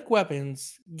kinetic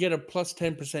weapons get a plus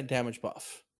 10% damage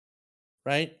buff,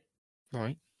 right?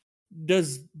 Right.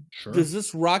 Does sure.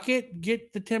 this rocket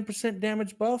get the 10%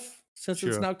 damage buff since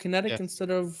it's Sure. now kinetic Yeah.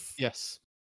 instead of Yes.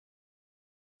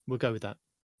 We'll go with that.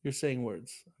 you're saying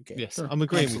words? Okay. Yes, Sure, I'm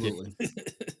agreeing with you.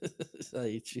 absolutely. I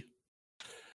hate you.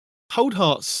 Cold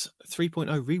Hearts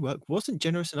 3.0 rework wasn't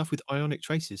generous enough with ionic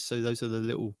traces. So those are the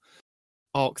little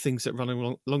arc things that run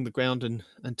along the ground and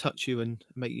touch you and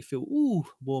make you feel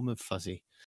warm and fuzzy.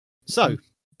 So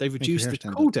they've reduced hair the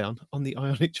stand up. cooldown on the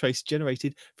ionic trace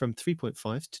generated from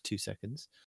 3.5 to 2 seconds.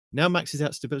 Now maxes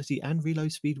out stability and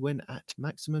reload speed when at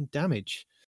maximum damage.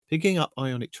 Picking up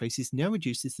ionic traces now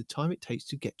reduces the time it takes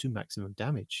to get to maximum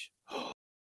damage.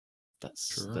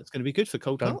 That's Sure. going to be good for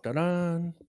Cold Dun, Heart. dun,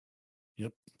 dun.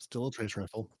 Yep, still a trace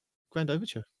rifle. Grand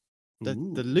Overture. The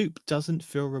Ooh. loop doesn't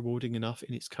feel rewarding enough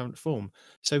in its current form,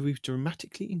 so we've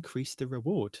dramatically increased the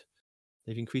reward.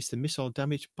 They've increased the missile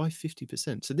damage by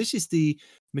 50%. So this is the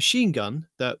machine gun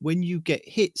that when you get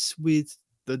hits with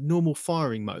the normal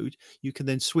firing mode, you can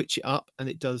then switch it up and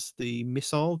it does the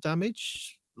missile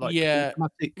damage. Like Yeah.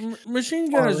 automatic. Machine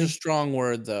gun is a firing. strong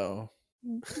word, though.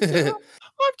 I'm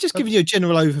just giving you a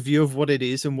general overview of what it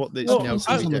is and what it's Well, now It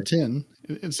says going on to the do. tin.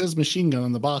 It says machine gun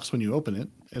on the box when you open it.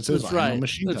 It says That's I'm a right.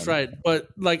 machine That's gun. right. But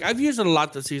like I've used it a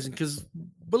lot this season because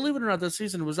believe it or not, this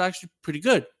season was actually pretty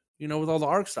good, with all the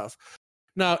arc stuff.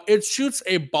 Now it shoots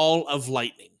a ball of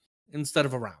lightning instead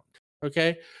of a round.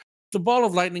 Okay. The ball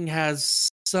of lightning has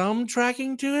some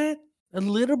tracking to it, a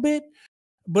little bit,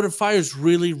 but it fires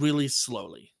really, really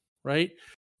slowly. Right.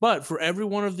 But for every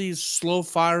one of these slow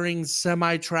firing,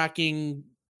 semi tracking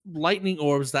lightning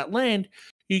orbs that land,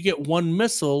 you get one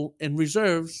missile in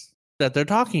reserves that they're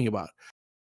talking about.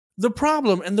 The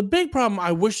problem, and the big problem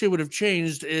I wish they would have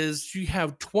changed, is you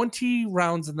have 20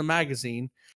 rounds in the magazine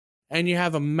and you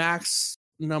have a max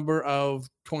number of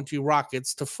 20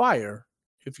 rockets to fire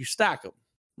if you stack them,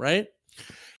 right?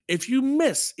 If you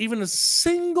miss even a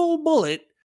single bullet,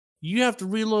 you have to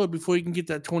reload before you can get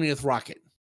that 20th rocket.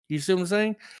 You see what I'm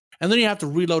saying? And then you have to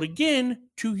reload again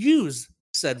to use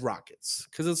said rockets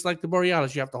because it's like the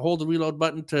Borealis. You have to hold the reload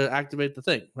button to activate the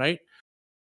thing, right?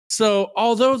 So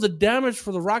although the damage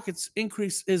for the rockets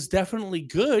increase is definitely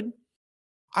good,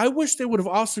 I wish they would have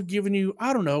also given you,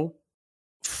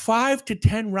 5 to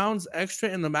 10 rounds extra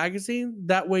in the magazine.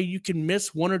 That way you can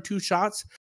miss 1 or 2 shots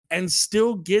and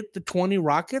still get the 20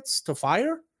 rockets to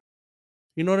fire.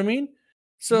 You know what I mean?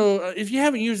 So if you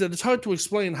haven't used it, it's hard to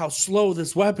explain how slow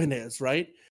this weapon is, right?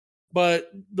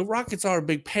 But the rockets are a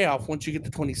big payoff once you get to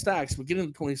 20 stacks. But getting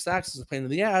the 20 stacks is a pain in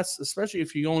the ass, especially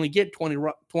if you only get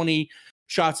 20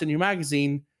 shots in your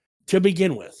magazine to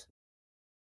begin with.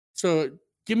 So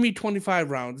give me 25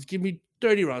 rounds. Give me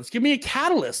 30 rounds. Give me a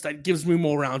catalyst that gives me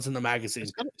more rounds in the magazine.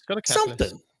 It's got a catalyst.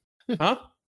 Something. Huh?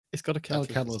 It's got a Got a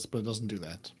catalyst. catalyst, but it doesn't do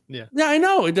that. Yeah, I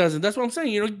know it doesn't. That's what I'm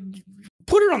saying. You know,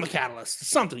 put it on the catalyst,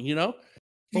 something. You know,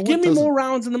 But give what me more doesn't?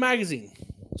 rounds in the magazine.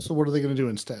 So what are they going to do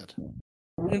instead?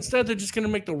 Instead, they're just going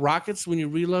to make the rockets, when you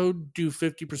reload, do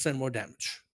 50% more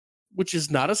damage, which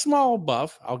is not a small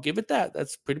buff. I'll give it that.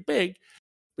 That's pretty big.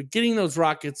 But getting those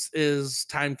rockets is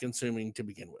time consuming to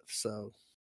begin with. So,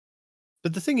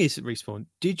 But the thing is, Respawn,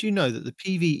 did you know that the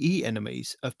PvE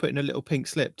enemies have put in a little pink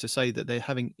slip to say that they're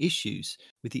having issues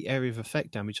with the area of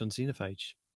effect damage on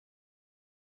Xenophage?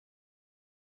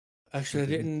 actually, I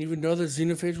didn't even know that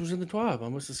Xenophage was in the TWAB. I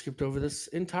must have skipped over this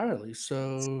entirely.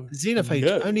 So, Xenophage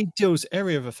no. only deals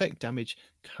area of effect damage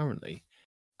currently,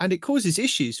 and it causes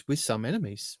issues with some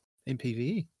enemies in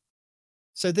PvE.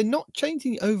 So they're not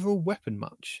changing the overall weapon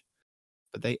much,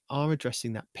 but they are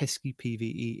addressing that pesky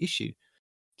PvE issue.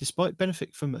 Despite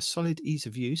benefit from a solid ease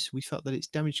of use, we felt that its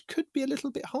damage could be a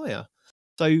little bit higher.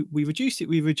 So we reduced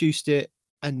it,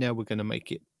 and now we're going to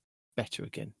make it better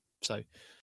again. So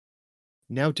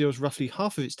now deals roughly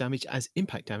half of its damage as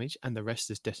impact damage and the rest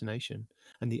as detonation.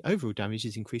 And the overall damage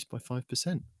is increased by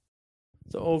 5%.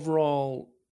 The overall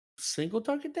single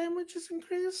target damage is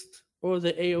increased, or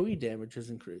the AoE damage is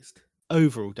increased?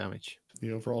 Overall damage.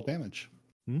 The overall damage.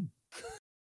 Hmm.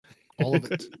 All of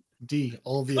it. D.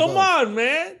 All of the Come above. on,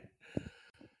 man.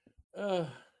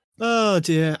 Oh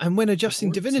dear. And when adjusting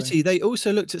What would it Divinity, say? they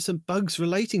also looked at some bugs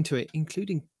relating to it,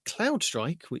 including Cloud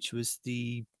Strike, which was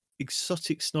the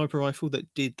exotic sniper rifle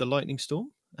that did the lightning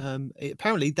storm.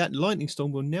 Apparently that lightning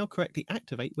storm will now correctly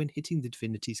activate when hitting the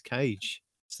Divinity's cage.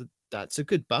 So that's a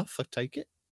good buff, I take it.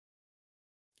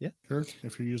 Sure.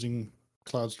 If you're using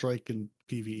Cloud Strike and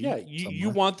PvE. Yeah, you somewhere.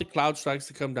 want the cloud strikes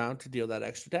to come down to deal that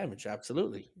extra damage.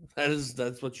 Absolutely.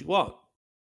 That's what you want.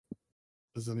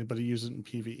 Does anybody use it in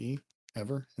PvE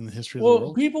ever in the history of the Well,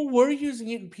 world? people were using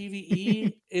it in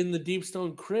PvE in the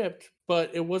Deepstone Crypt,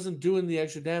 but it wasn't doing the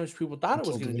extra damage people thought it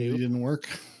was Until going to Divinity do didn't work.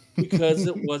 because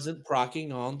it wasn't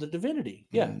proccing on the Divinity.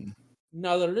 Yeah. Mm.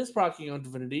 Now that it is proccing on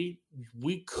Divinity,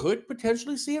 we could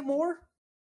potentially see it more.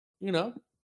 You know,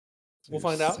 So we'll you're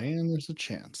find out. saying there's a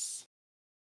chance.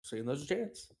 Seeing there's a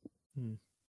chance.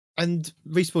 And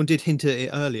Respawn did hint at it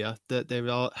earlier that there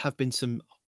have been some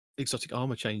exotic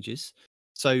armor changes.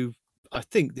 So I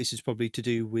think this is probably to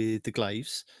do with the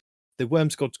glaives. The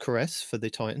Worm's God's Caress for the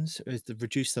Titans is to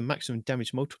reduce the maximum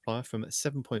damage multiplier from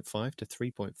 7.5 to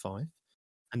 3.5,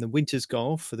 and the Winter's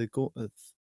Gall for the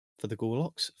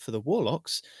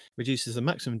Warlocks reduces the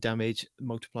maximum damage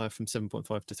multiplier from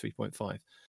 7.5 to 3.5.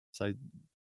 So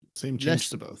Same change Less-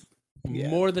 to both. Yeah.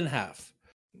 More than half.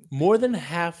 More than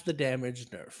half the damage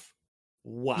nerf.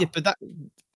 Wow. yeah, but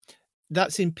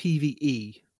that's in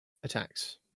PvE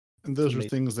attacks. And those For are me.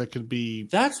 things that could be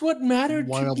That's what mattered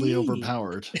wildly to me.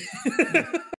 overpowered.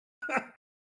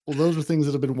 Well, those are things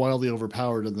that have been wildly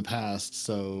overpowered in the past,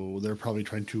 so they're probably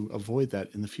trying to avoid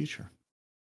that in the future.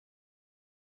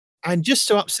 And just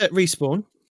to upset Respawn,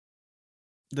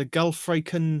 the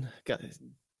Gulfraken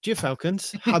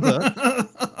Gyrfalcons, Hubber,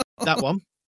 that one.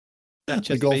 That The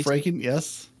chest Gulf piece. Raken,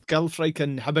 yes.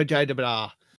 Gulfraken Hubber,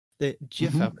 the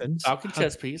Gyrfalcons. Falcon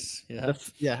chess piece.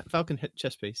 Yeah. Falcon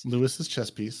chess piece. Lewis's chess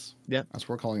piece. Yeah. That's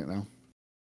what we're calling it now.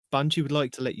 Bungie would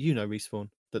like to let you know, Respawn,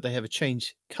 that they have a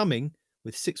change coming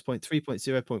with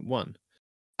 6.3.0.1,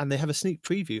 and they have a sneak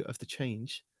preview of the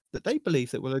change that they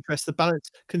believe that will address the balance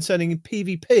concerning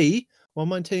PvP while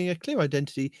maintaining a clear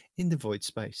identity in the void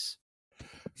space.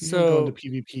 You don't go So into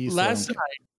PvP, so last I don't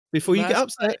night, Before you get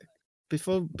Last upset,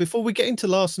 before we get into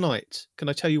last night, can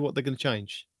I tell you what they're going to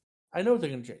change? I know what they're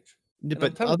going to change. Yeah, I'm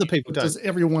but telling other you, people care. don't. Does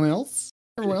everyone else?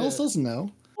 Everyone else Yeah. doesn't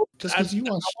know. Just I because you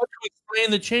want watch. to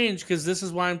explain the change because this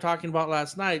is why I'm talking about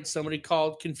last night. Somebody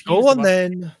called confused. Go on about-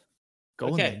 then. Go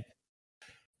on Okay. then.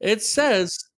 It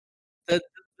says that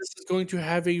this is going to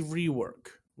have a rework,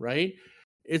 right?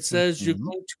 It says you're Mhm.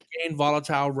 going to gain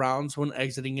volatile rounds when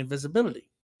exiting invisibility.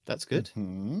 That's good.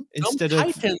 Mhm. Instead Some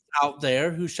of Titans out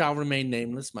there who shall remain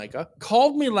nameless, Micah,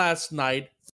 called me last night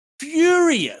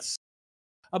furious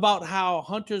about how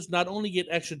hunters not only get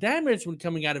extra damage when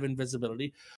coming out of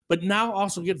invisibility, but now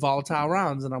also get volatile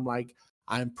rounds. And I'm like,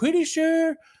 I'm pretty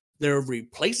sure they're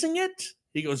replacing it.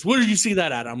 He goes, where did you see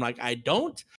that at? I'm like, I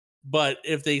don't. But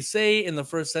if they say in the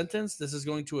first sentence, this is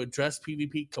going to address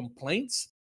PvP complaints,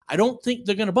 I don't think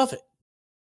they're going to buff it.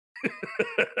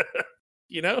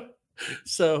 You know?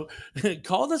 So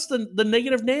call this the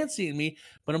negative Nancy in me,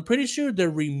 but I'm pretty sure they're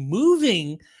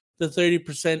removing the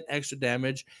 30% extra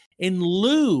damage in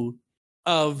lieu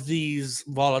of these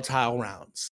volatile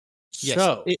rounds. yes,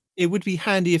 So it would be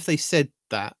handy if they said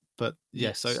that. But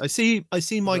yes, Yes. I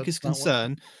see Micah's That's not what-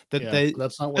 concern that Yeah, they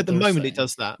that's not what at the they're moment saying. it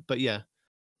does that. But yeah,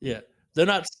 yeah, they're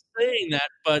not saying that,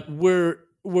 but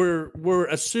we're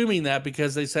assuming that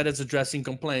because they said it's addressing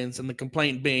complaints, and the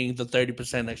complaint being the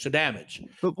 30% extra damage.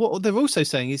 But what they're also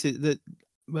saying is that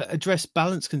address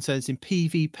balance concerns in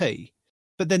PvP.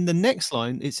 But then the next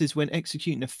line, it says when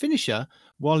executing a finisher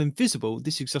while invisible,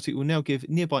 this exotic will now give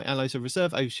nearby allies a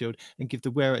reserve overshield and give the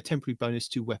wearer a temporary bonus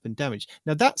to weapon damage.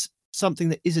 Now that's something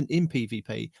that isn't in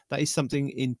PvP. That is something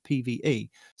in PvE.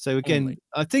 So again, Only.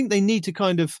 I think they need to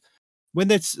kind of, when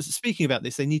they're speaking about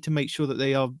this, they need to make sure that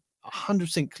they are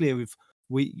 100% clear with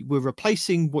we're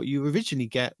replacing what you originally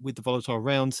get with the volatile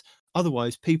rounds.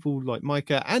 Otherwise, people like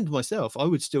Micah and myself, I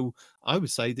would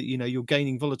say that, you're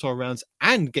gaining volatile rounds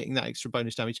and getting that extra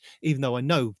bonus damage, even though I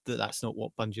know that that's not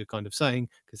what Bungie are kind of saying,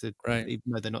 because Right. even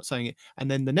though they're not saying it. And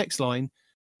then the next line,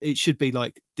 it should be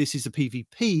like, this is a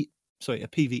PvE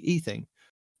thing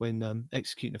when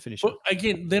executing a finisher. Well,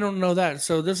 again, they don't know that.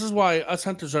 So this is why us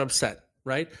hunters are upset,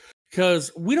 right?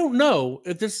 Because we don't know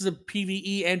if this is a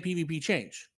PvE and PvP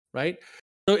change, right?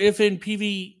 So if in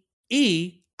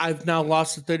PvE, I've now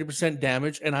lost the 30%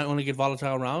 damage and I only get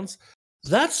volatile rounds,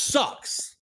 that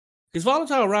sucks. Because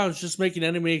volatile rounds just make an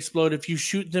enemy explode if you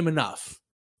shoot them enough,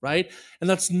 right? And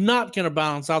that's not going to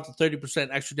balance out the 30%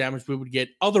 extra damage we would get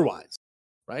otherwise,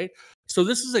 right? So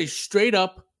this is a straight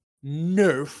up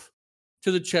nerf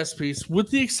to the chess piece, with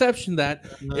the exception that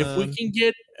if we can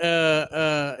get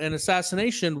an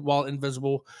assassination while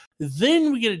invisible,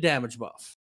 then we get a damage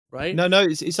buff, right? No,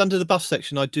 it's under the buff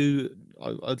section.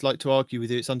 I'd like to argue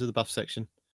with you. It's under the buff section.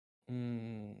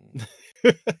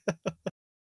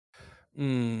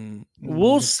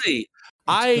 We'll see.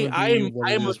 I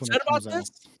am upset about this, out.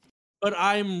 but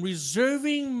I'm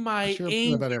reserving my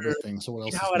anger about everything. So what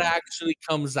else? how it actually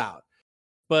comes out.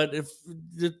 But if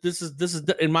this is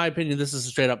in my opinion, this is a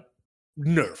straight up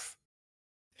nerf.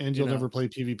 And you'll never play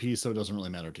PvP, so it doesn't really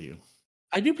matter to you.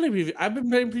 I do play PvE. I've been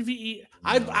playing PvE.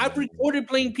 I've recorded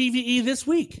playing PvE this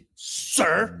week,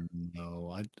 sir.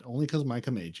 No, only because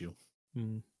Micah made you.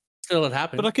 Still, it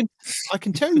happened. But I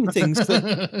can tell you things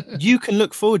that you can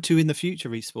look forward to in the future,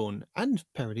 Respawn and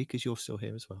Parody, because you're still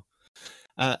here as well.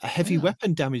 A heavy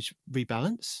weapon damage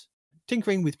rebalance,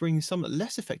 tinkering with bringing some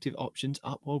less effective options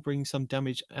up while bringing some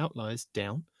damage outliers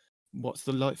down. What's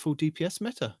the Lightfall DPS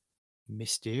meta?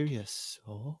 Mysterious.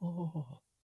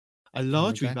 A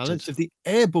large rebalance of the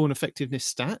airborne effectiveness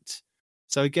stat.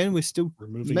 So again, we're still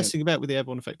messing about with the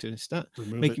airborne effectiveness stat,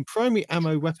 making primary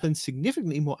ammo weapons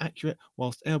significantly more accurate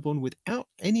whilst airborne without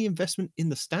any investment in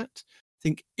the stat.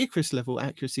 Think Icarus level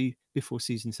accuracy before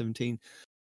season 17.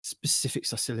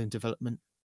 Specifics are still in development.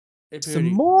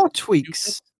 Some more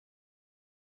tweaks.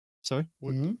 Sorry?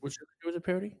 What should we do with the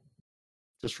parody?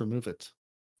 Just remove it.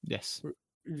 Yes.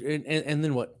 And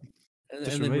then what? And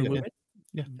then remove it?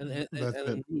 Yeah. And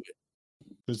remove it.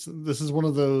 This is one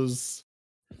of those,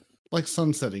 like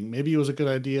sunsetting. Maybe it was a good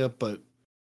idea, but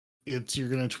you're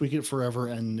going to tweak it forever,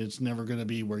 and it's never going to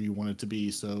be where you want it to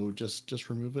be. So just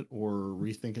remove it or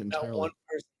rethink it entirely. Not one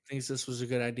person thinks this was a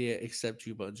good idea except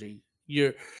you, Bungie.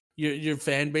 Your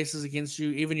fan base is against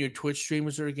you. Even your Twitch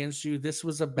streamers are against you. This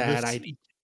was a bad idea.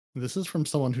 This is from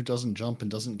someone who doesn't jump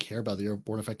and doesn't care about the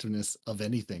airborne effectiveness of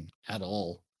anything at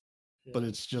all. Yeah. But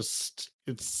it's just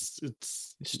it's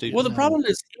stupid. Well, the problem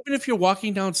is, even if you're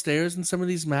walking downstairs in some of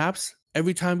these maps,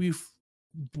 every time you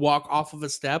walk off of a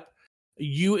step,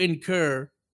 you incur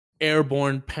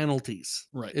airborne penalties.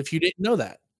 Right. If you didn't know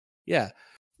that. Yeah.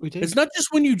 It's not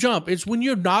just when you jump, it's when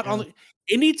you're not on the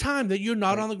any time that you're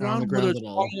not on the ground, whether it's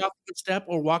falling off the step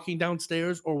or walking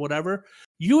downstairs or whatever,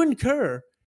 you incur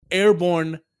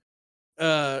airborne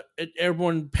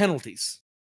penalties.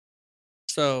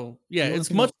 So yeah,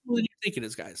 it's much more than you think it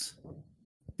is, guys.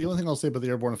 The only thing I'll say about the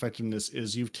airborne effectiveness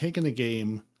is you've taken a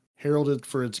game heralded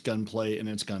for its gunplay and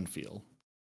its gun feel,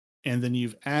 and then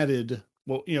you've added,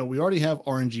 well, we already have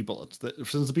RNG bullets.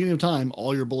 Since the beginning of time,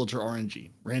 all your bullets are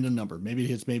RNG, random number. Maybe it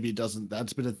hits, maybe it doesn't.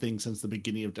 That's been a thing since the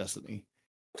beginning of Destiny.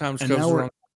 And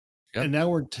now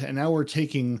we're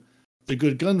taking the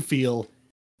good gun feel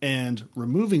and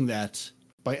removing that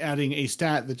by adding a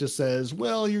stat that just says,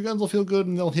 well, your guns will feel good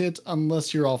and they'll hit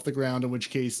unless you're off the ground, in which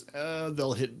case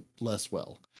they'll hit less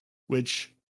well,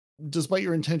 which, despite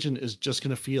your intention, is just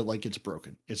going to feel like it's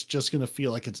broken. It's just going to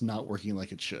feel like it's not working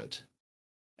like it should.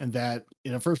 And that,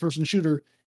 in a first-person shooter,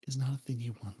 is not a thing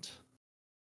you want.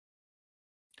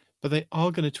 But they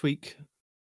are going to tweak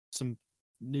some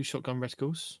new shotgun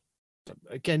reticles.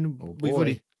 Again,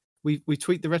 we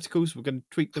tweaked the reticles. We're going to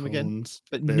tweak them again.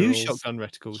 But barrels, new shotgun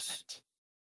reticles.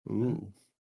 Ooh.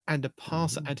 And a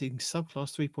pass adding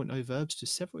subclass 3.0 verbs to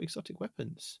several exotic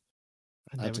weapons.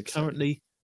 And there are currently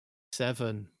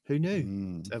 7. Who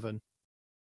knew? 7.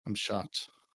 I'm shocked.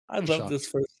 I love Shocked. this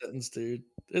first sentence, dude.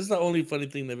 It's the only funny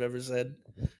thing they've ever said.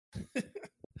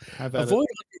 Have at Avoid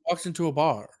it. hunter walks into a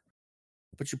bar,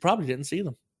 but you probably didn't see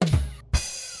them.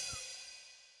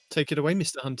 Take it away,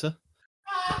 Mr. Hunter.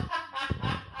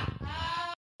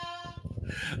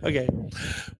 Okay.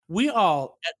 We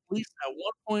all, at least at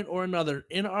one point or another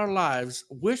in our lives,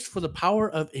 wished for the power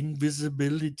of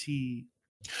invisibility.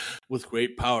 With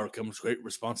great power comes great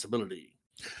responsibility.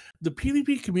 The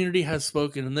PvP community has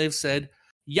spoken and they've said,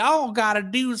 y'all got to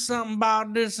do something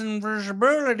about this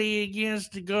invisibility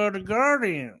against the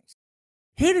Guardians.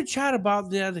 Here to chat about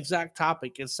that exact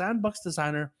topic is Sandbox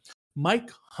designer Mike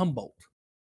Humboldt.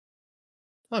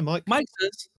 Hi, Mike. Mike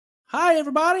says, hi,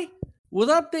 everybody. With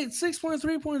update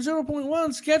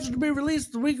 6.3.0.1 scheduled to be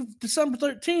released the week of December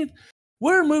 13th,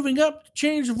 we're moving up to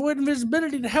change Avoid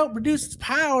Invisibility to help reduce its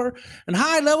power and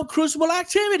high-level Crucible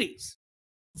activities.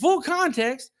 For full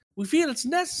context, we feel it's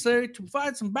necessary to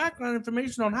provide some background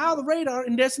information on how the radar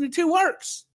in Destiny 2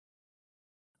 works.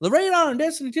 The radar in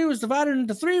Destiny 2 is divided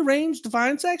into 3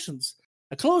 range-defined sections.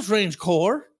 A close-range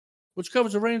core, which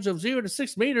covers a range of 0 to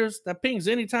 6 meters that pings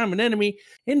anytime an enemy,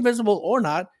 invisible or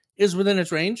not, is within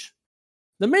its range.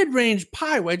 The mid-range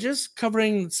pie wedges,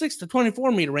 covering 6 to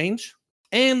 24 meter range,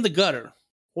 and the gutter,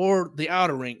 or the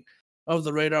outer ring, of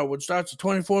the radar, which starts at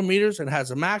 24 meters and has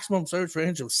a maximum search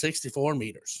range of 64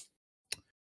 meters.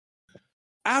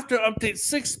 After update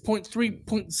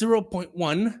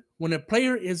 6.3.0.1, when a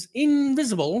player is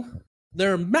invisible,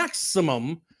 their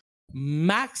maximum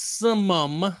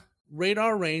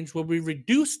radar range will be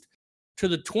reduced to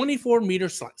the 24 meter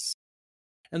slice,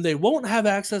 and they won't have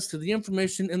access to the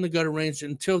information in the gutter range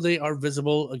until they are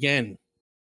visible again.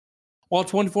 While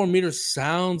 24 meters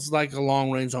sounds like a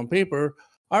long range on paper,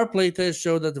 our playtests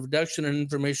show that the reduction in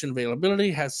information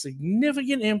availability has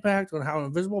significant impact on how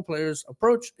invisible players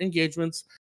approach engagements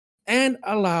and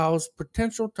allows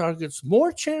potential targets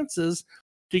more chances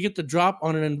to get the drop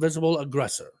on an invisible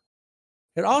aggressor.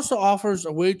 It also offers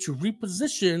a way to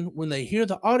reposition when they hear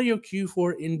the audio cue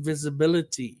for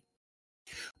invisibility.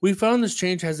 We found this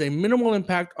change has a minimal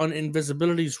impact on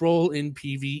invisibility's role in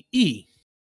PvE.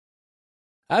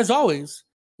 As always,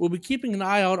 we'll be keeping an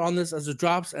eye out on this as it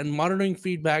drops and monitoring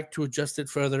feedback to adjust it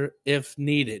further if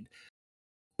needed.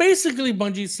 Basically,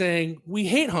 Bungie's saying, we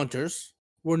hate hunters,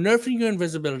 we're nerfing your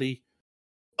invisibility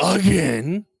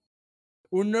again,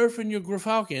 we're nerfing your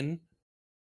Grifalcon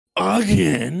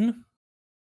again,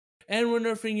 and we're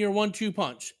nerfing your 1-2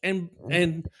 punch. And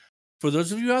for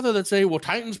those of you out there that say, well,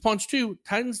 Titans punch too,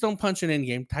 Titans don't punch in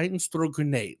endgame. Titans throw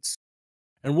grenades.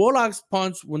 And Warlocks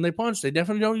punch, when they punch, they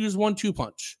definitely don't use 1-2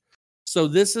 punch. So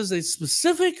this is a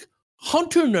specific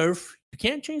hunter nerf. You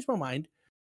can't change my mind.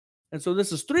 And so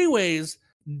this is 3 ways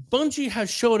Bungie has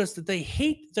showed us that they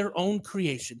hate their own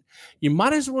creation. You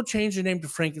might as well change your name to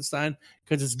Frankenstein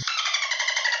because it's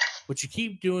what you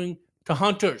keep doing to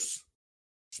hunters.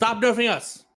 Stop nerfing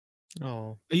us.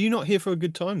 Oh, are you not here for a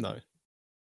good time though?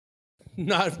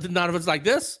 Not if it's like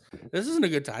this. This isn't a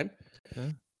good time.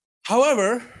 Yeah.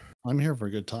 However, I'm here for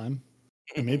a good time.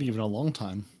 And maybe even a long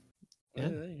time. Yeah.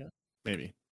 there you go.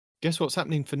 Maybe. Guess what's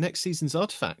happening for next season's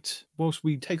artifact? Whilst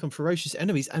we take on ferocious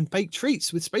enemies and bake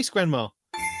treats with Space Grandma.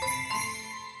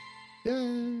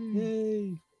 Yay!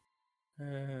 Yay!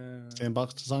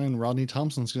 Sandbox Design Rodney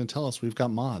Thompson's going to tell us we've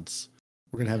got mods.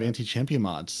 We're going to have anti-champion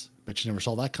mods. Bet you never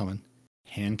saw that coming.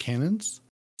 Hand cannons,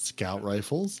 scout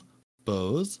rifles,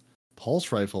 bows,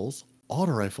 pulse rifles,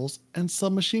 auto rifles, and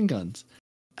submachine guns,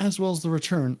 as well as the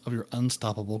return of your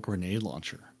unstoppable grenade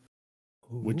launcher.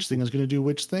 Which thing is going to do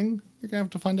which thing? You're going to have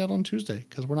to find out on Tuesday,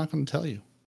 because we're not going to tell you.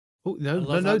 Oh, I no.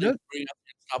 love how they bring up the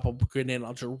unstoppable grenade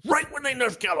launcher right when they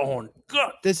nerf Gallahorn.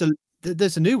 God.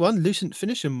 There's a new one, Lucent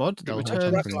Finisher mod, that Gallahorn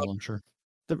returns grenade launcher.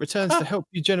 to help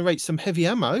you generate some heavy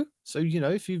ammo. So,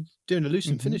 if you're doing a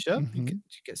Lucent Mhm, Finisher, you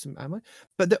get some ammo.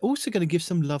 But they're also going to give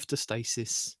some love to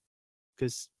stasis.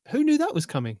 Because who knew that was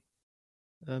coming?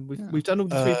 We've done all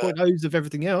the 3.0s of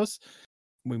everything else.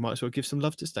 We might as well give some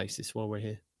love to stasis while we're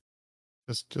here.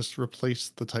 Just replace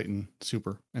the Titan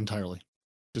Super entirely.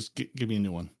 Just give me a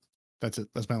new one. That's it.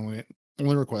 That's my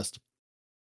only request.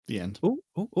 The end.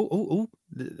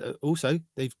 Also,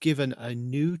 they've given a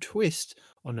new twist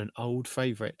on an old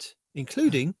favorite,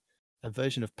 including a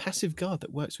version of Passive Guard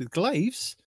that works with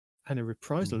glaives and a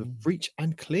reprisal of Breach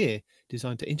and Clear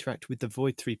designed to interact with the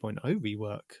Void 3.0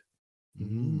 rework.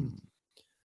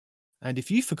 And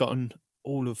if you've forgotten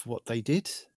all of what they did,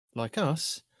 like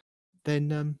us,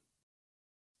 then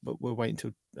but we'll wait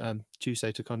until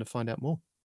Tuesday to kind of find out more.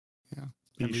 Yeah.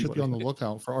 But you should be on the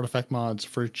lookout for artifact mods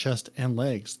for chest and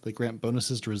legs. They grant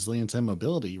bonuses to resilience and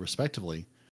mobility, respectively.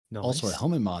 Nice. Also, a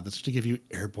helmet mod that's to give you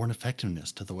airborne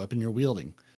effectiveness to the weapon you're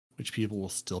wielding. which people will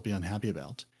still be unhappy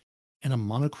about, and a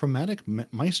monochromatic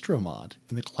Maestro mod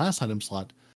in the class item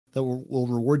slot that will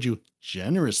reward you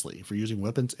generously for using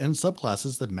weapons and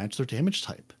subclasses that match their damage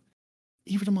type.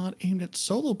 Even a mod aimed at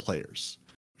solo players,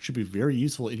 which should be very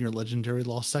useful in your legendary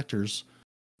lost sectors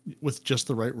with just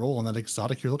the right role on that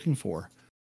exotic you're looking for.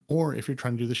 Or if you're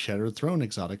trying to do the Shattered Throne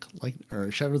exotic, or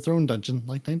Shattered Throne dungeon,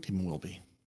 like Night Demon will be.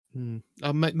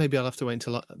 Maybe I'll have to wait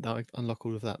until I unlock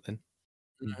all of that then.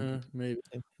 Maybe.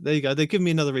 There you go. They give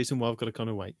me another reason why I've got to kind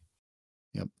of wait.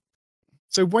 Yep.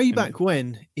 So way back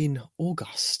when, in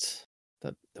August,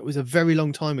 that was a very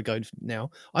long time ago now.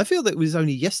 I feel that it was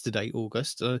only yesterday,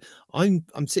 August.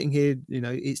 I'm sitting here,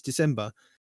 it's December,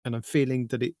 and I'm feeling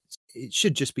that it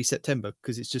should just be September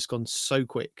because it's just gone so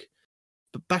quick.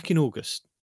 But back in August,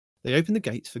 they opened the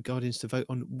gates for Guardians to vote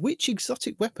on which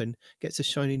exotic weapon gets a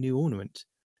shiny new ornament.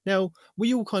 Now,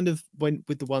 we all kind of went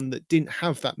with the one that didn't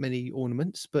have that many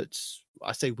ornaments, but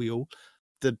I say we all,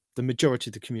 the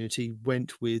majority of the community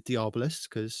went with the Arbalest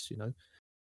because,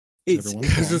 it's...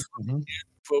 Everyone's It wrong.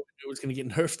 was going to get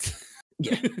nerfed.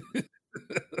 Yeah.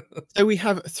 So we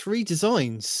have 3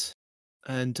 designs,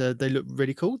 and they look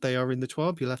really cool. They are in the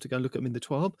TWAB. You'll have to go and look at them in the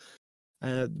TWAB.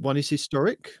 One is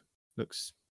historic.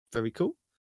 Looks very cool.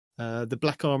 The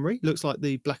Black Armory looks like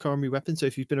the Black Armory weapon. So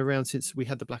if you've been around since we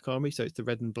had the Black Armory, so it's the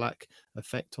red and black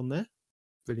effect on there.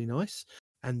 Really nice.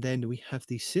 And then we have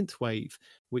the Synthwave,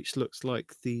 which looks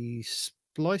like the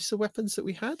Splicer weapons that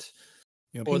we had.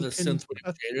 Yep. Or the Pink and- synth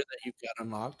shader that you've got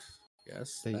unlocked.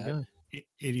 Yes. There you that. go.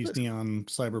 80s neon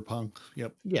cyberpunk.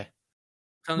 Yep. Yeah.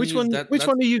 Telling Which you one? that- Which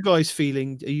that's- one are you guys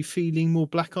feeling? Are you feeling more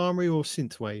Black Armory or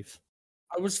Synthwave?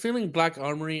 I was feeling Black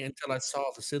Armory until I saw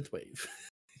the synthwave.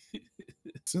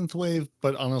 Synthwave,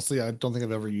 but honestly, I don't think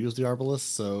I've ever used the Arbalest,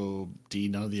 so D,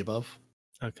 none of the above.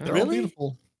 Okay. They're all Really?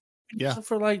 beautiful. Yeah.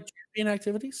 For like champion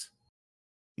activities.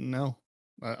 No,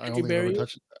 I Did don't you think I've bury ever it?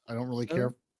 touched it. I don't really No?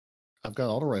 care. I've got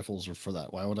auto rifles for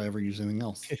that. Why would I ever use anything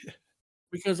else?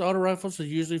 Because auto rifles are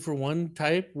usually for one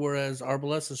type, whereas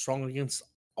Arbalest is strong against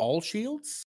all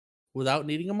shields without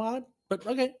needing a mod. But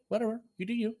okay, whatever. You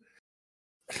do you.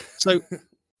 So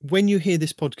when you hear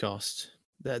this podcast,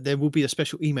 there will be a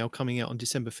special email coming out on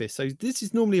December 5th. So this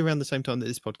is normally around the same time that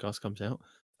this podcast comes out,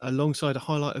 alongside a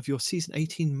highlight of your season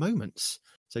 18 moments.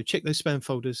 So check those spam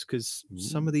folders because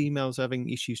some of the emails are having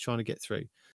issues trying to get through.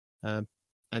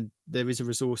 And there is a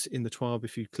resource in the TWAB.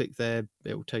 If you click there,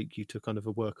 it will take you to kind of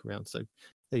a workaround. So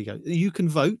there you go. You can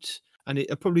vote, and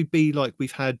it'll probably be like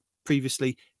we've had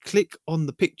previously. Click on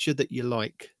the picture that you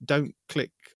like. Don't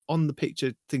click on the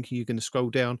picture thinking you're going to scroll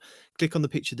down. Click on the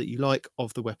picture that you like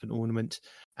of the weapon ornament,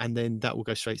 and then that will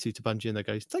go straight through to Bungie, and they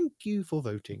go, "Thank you for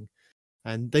voting,"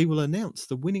 and they will announce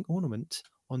the winning ornament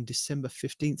on December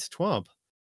 15th TWAB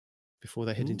before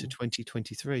they head into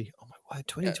 2023. Oh my word,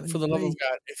 2023! For the love of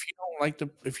God, if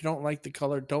you don't like the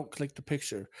color, don't click the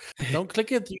picture. Don't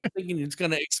click it. You're thinking it's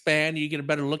going to expand. You get a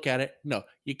better look at it. No,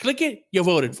 you click it. You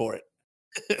voted for it.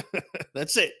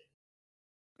 That's it.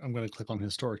 I'm going to click on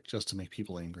historic just to make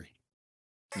people angry.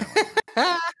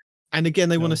 And again,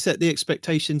 they want No. to set the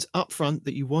expectations up front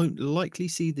that you won't likely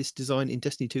see this design in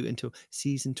Destiny 2 until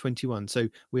season 21. So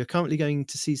we are currently going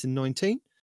to season 19.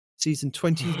 Season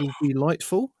 20 will be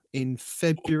Lightfall in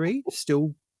February,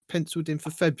 still penciled in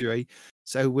for February.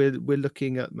 So we're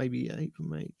looking at maybe April,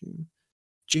 May,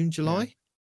 June, July.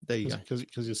 There you go.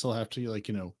 Because you still have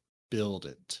to build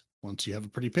it. Once you have a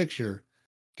pretty picture,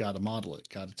 got to model it,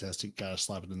 got to test it, got to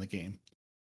slap it in the game.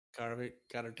 Got to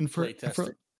And play test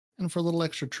it. for a little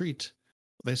extra treat,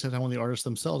 they said how one of the artists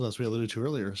themselves, as we alluded to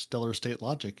earlier, Stellar State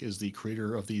Logic, is the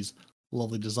creator of these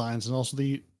lovely designs and also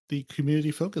the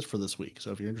community focus for this week.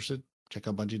 So if you're interested, check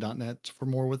out Bungie.net for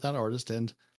more with that artist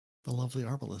and the lovely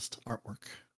Arbalest artwork.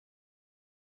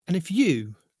 And if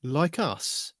you, like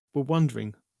us, were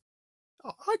wondering,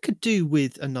 I could do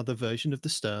with another version of the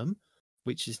Sturm,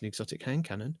 which is an exotic hand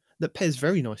cannon that pairs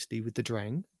very nicely with the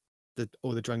Drang,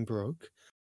 or the Drang Baroque.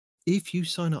 If you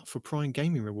sign up for Prime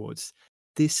Gaming Rewards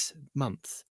this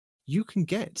month, you can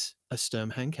get a Sturm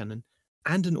hand cannon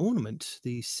and an ornament,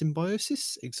 the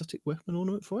Symbiosis exotic weapon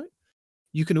ornament for it.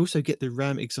 You can also get the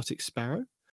Ram exotic Sparrow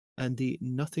and the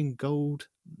Nothing Gold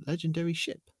legendary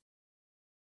ship.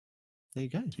 There you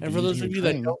go. And for those of you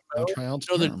that don't know, try out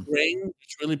the Sturm. ring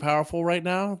is really powerful right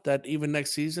now. That even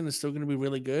next season is still going to be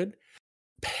really good.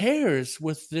 Pairs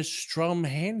with this Strum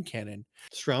hand cannon.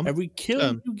 Strum. Every kill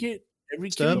Sturm. you get,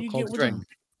 Sturm with called Drang.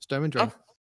 Sturm and Drang.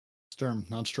 Sturm,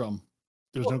 not Strum.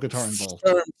 There's no guitar involved.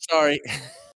 Sturm, sorry.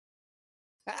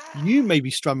 You may be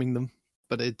strumming them,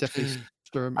 but it definitely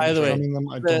Sturm. and Either way, Drang. Strumming them,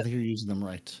 I don't think you're using them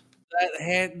right.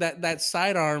 that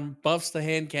sidearm buffs the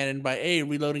hand cannon by A,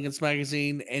 reloading its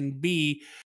magazine, and B,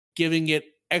 giving it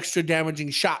extra damaging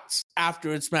shots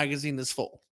after its magazine is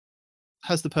full.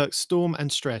 Has the perk Storm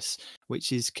and Stress,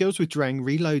 which is kills with Drang,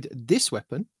 reload this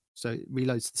weapon, so it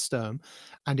reloads the Sturm,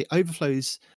 and it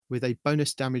overflows with a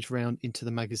bonus damage round into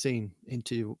the magazine,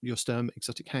 into your Sturm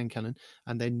exotic hand cannon.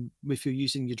 And then if you're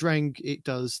using your Drang, it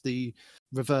does the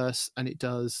reverse, and it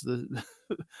does the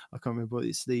I can't remember what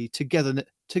it's, the Together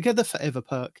Forever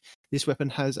perk. This weapon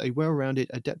has a well-rounded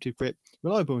adaptive grip,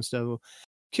 reliable and stable.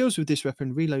 Kills with this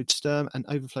weapon reload Sturm and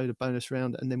overflow the bonus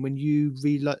round. And then when you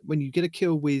get a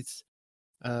kill with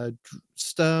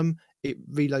Sturm,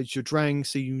 it reloads your Drang,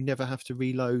 so you never have to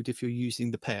reload if you're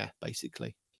using the pair,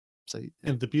 basically. So,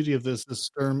 and the beauty of this is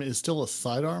Sturm is still a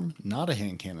sidearm, not a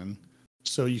hand cannon.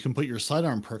 So you can put your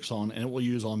sidearm perks on, and it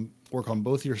will work on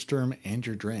both your Sturm and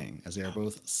your Drang, as they are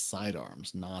both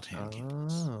sidearms, not hand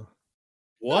cannons.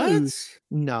 What?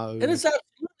 No. It is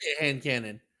absolutely a hand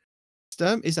cannon.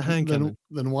 Sturm is a hand cannon.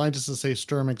 Then why does it say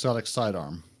Sturm exotic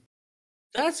sidearm?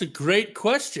 That's a great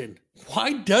question.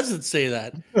 Why does it say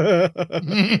that?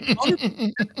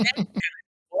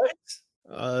 What?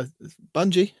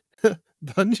 Bungie.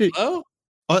 Bungie. Oh,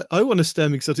 I want a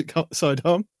Sturm exotic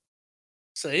sidearm.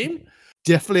 same.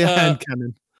 Definitely a hand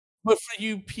cannon. But for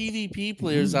you PvP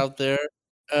players out there,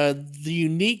 the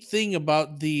unique thing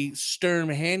about the Sturm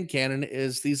hand cannon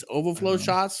is these overflow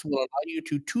shots will allow you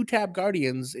to 2-tap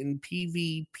Guardians in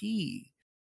PvP.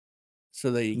 So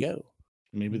there you go.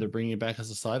 Maybe they're bringing it back as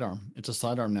a sidearm. It's a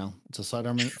sidearm now. It's a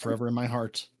sidearm forever in my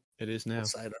heart. It is now.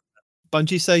 Sidearm.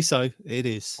 Bungie say so. It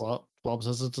is. Well, Bob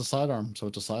says it's a sidearm, so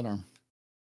it's a sidearm.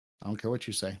 I don't care what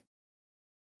you say.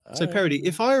 So, Parody,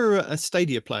 if I were a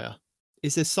Stadia player,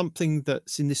 is there something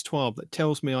that's in this TWAB that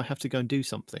tells me I have to go and do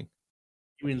something?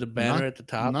 You mean the banner at the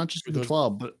top? Not just the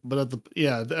 12, but at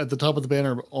the top of the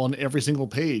banner on every single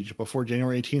page before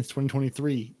January 18th,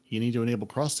 2023, you need to enable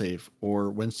cross save, or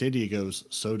when Stadia goes,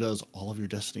 so does all of your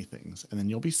Destiny things, and then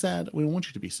you'll be sad. We don't want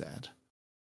you to be sad.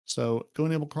 So go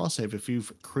enable cross save if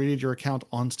you've created your account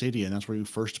on Stadia and that's where you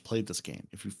first played this game.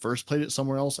 If you first played it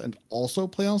somewhere else and also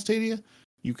play on Stadia,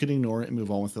 you can ignore it and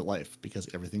move on with your life because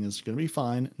everything is going to be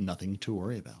fine. Nothing to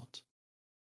worry about.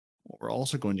 What we're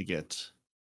also going to get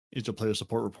is a player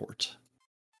support report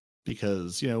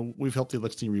because, we've helped the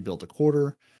Elixir team rebuild a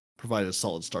quarter, provide a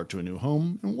solid start to a new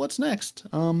home. And what's next?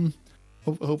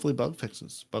 Hopefully bug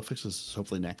fixes. Bug fixes is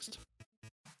hopefully next.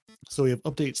 So we have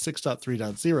update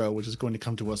 6.3.0, which is going to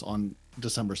come to us on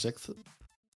December 6th,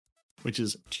 which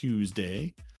is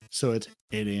Tuesday. So it's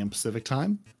 8 a.m. Pacific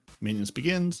time. Maintenance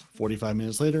begins. 45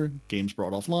 minutes later, game's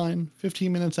brought offline.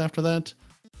 15 minutes after that,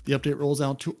 the update rolls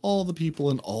out to all the people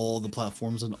in all the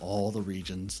platforms and all the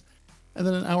regions. And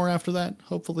then an hour after that,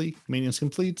 hopefully, maintenance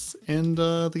completes and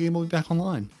the game will be back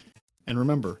online. And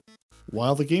remember,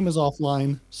 while the game is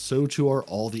offline, so too are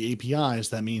all the APIs.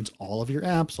 That means all of your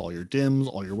apps, all your DIMs,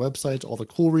 all your websites, all the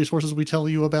cool resources we tell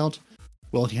you about.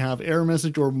 Well, if you have error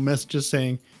message or messages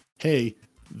saying, hey,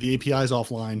 the API is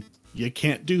offline, you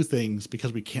can't do things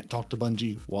because we can't talk to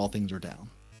Bungie while things are down.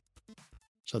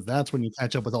 So that's when you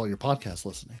catch up with all your podcast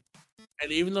listening. And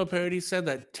even though Parody said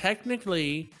that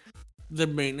technically the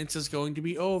maintenance is going to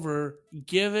be over,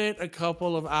 give it a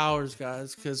couple of hours,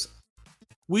 guys, because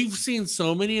we've seen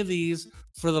so many of these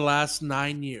for the last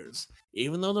 9 years.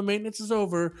 Even though the maintenance is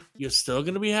over, you're still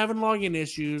going to be having login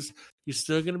issues. You're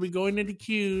still going to be going into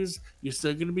queues. You're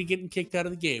still going to be getting kicked out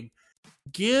of the game.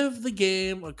 Give the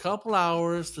game a couple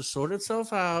hours to sort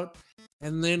itself out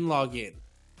and then log in.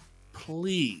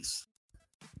 Please.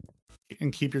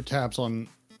 And keep your tabs on,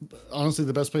 honestly,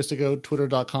 the best place to go,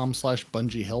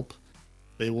 twitter.com/BungieHelp.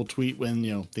 They will tweet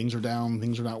when, things are down,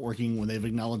 things are not working, when they've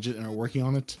acknowledged it and are working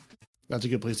on it. That's a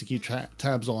good place to keep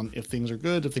tabs on if things are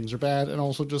good, if things are bad, and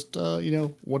also just,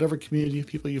 whatever community of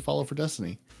people you follow for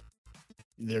Destiny.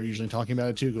 They're usually talking about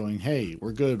it too, going, hey,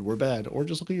 we're good, we're bad, or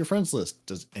just look at your friends list.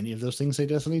 Does any of those things say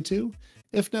Destiny 2?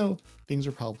 If no, things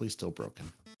are probably still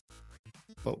broken.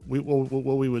 But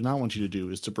what we would not want you to do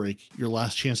is to break your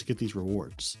last chance to get these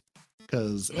rewards.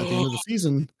 Because at the end of the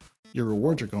season, your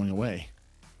rewards are going away.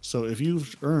 So if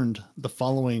you've earned the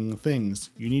following things,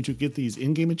 you need to get these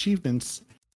in-game achievements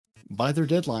by their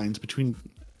deadlines between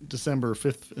December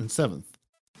 5th and 7th.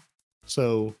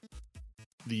 So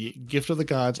the Gift of the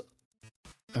Gods,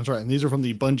 I'm sorry, and these are from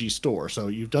the Bungie store. So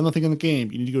you've done the thing in the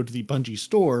game, you need to go to the Bungie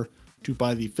store to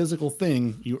buy the physical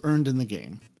thing you earned in the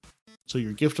game. So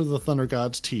your Gift of the Thunder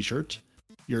Gods t-shirt,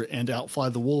 your And Outfly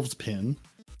the Wolves pin,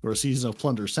 your Season of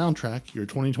Plunder soundtrack, your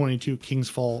 2022 King's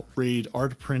Fall Raid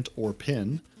art print or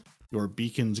pin, your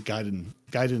Beacon's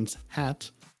Guidance hat,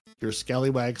 your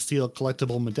Scallywag Seal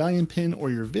collectible medallion pin or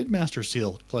your Vidmaster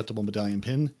Seal collectible medallion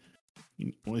pin,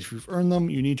 If you've earned them,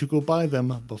 you need to go buy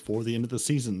them before the end of the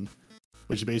season,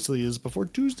 which basically is before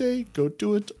Tuesday. Go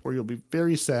do it, or you'll be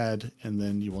very sad, and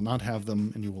then you will not have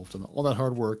them, and you will have done all that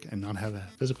hard work and not have a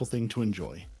physical thing to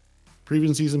enjoy.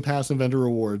 Previous season pass and vendor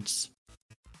rewards.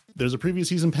 There's a previous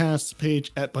season pass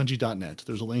page at Bungie.net.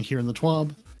 There's a link here in the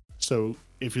TWAB. So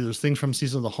if there's things from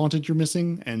Season of the Haunted you're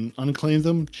missing and unclaimed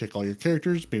them, check all your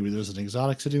characters. Maybe there's an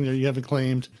exotic sitting there you haven't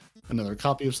claimed, another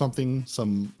copy of something,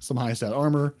 some high stat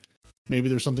armor. Maybe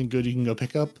there's something good you can go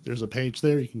pick up. There's a page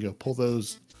there. You can go pull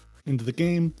those into the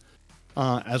game.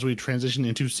 As we transition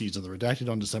into Season of the Redacted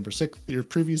on December 6th, your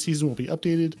previous season will be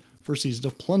updated for Season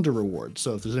of Plunder rewards.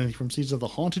 So if there's anything from Season of the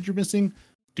Haunted you're missing,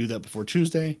 do that before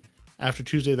Tuesday. After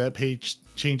Tuesday, that page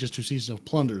changes to Season of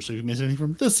Plunder. So if you miss anything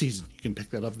from this season, you can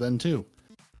pick that up then too.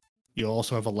 You'll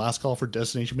also have a last call for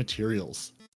destination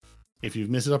materials. If you've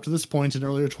missed it up to this point in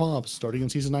earlier TWABs, starting in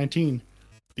Season 19,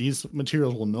 these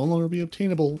materials will no longer be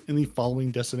obtainable in the following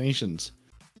destinations.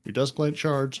 Your Dusklight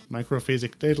Shards,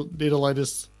 Microphasic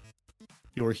Datalitis,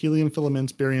 your Helium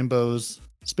Filaments, Barium Bows,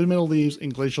 Spin Metal Leaves,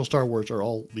 and Glacial Star Wars are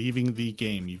all leaving the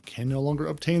game. You can no longer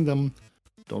obtain them.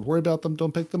 Don't worry about them.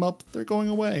 Don't pick them up. They're going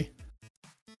away.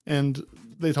 And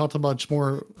they talked much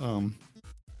more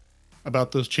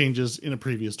about those changes in a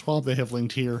previous 12. They have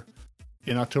linked here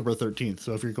in October 13th.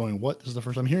 So if you're going, what? This is the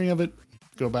first time hearing of it,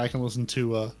 go back and listen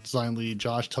to Design Lead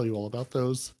Josh tell you all about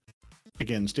those.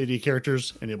 Again, Stadia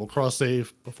characters enable cross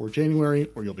save before January,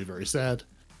 or you'll be very sad.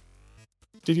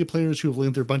 Stadia players who have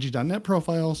linked their Bungie.net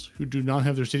profiles, who do not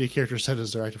have their Stadia characters set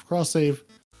as their active cross save,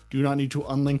 do not need to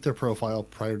unlink their profile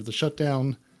prior to the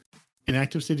shutdown.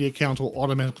 Inactive Stadia accounts will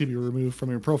automatically be removed from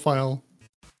your profile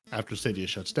after Stadia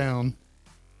shuts down.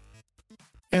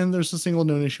 And there's a single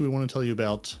known issue we want to tell you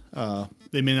about.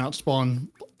 They may not spawn,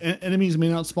 enemies may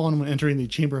not spawn when entering the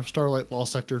Chamber of Starlight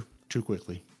Lost Sector too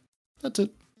quickly. That's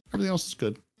it. Everything else is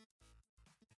good.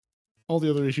 All the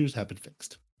other issues have been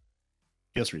fixed.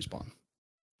 Yes, Respawn.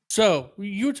 So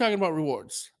you were talking about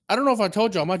rewards. I don't know if I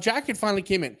told y'all, my jacket finally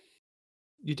came in.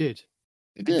 You did.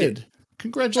 It did.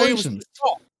 Congratulations.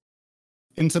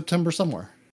 In September somewhere.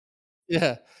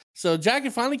 Yeah. So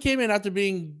jacket finally came in after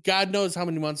being God knows how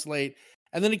many months late.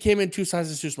 And then it came in 2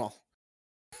 sizes too small.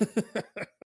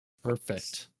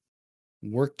 Perfect.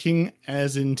 Working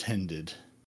as intended.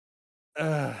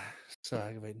 So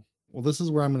aggravating. Well, this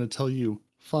is where I'm going to tell you,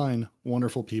 fine,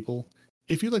 wonderful people,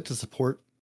 if you'd like to support,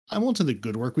 I won't say the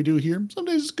good work we do here. Some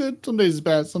days it's good, some days it's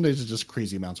bad, some days it's just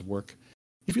crazy amounts of work.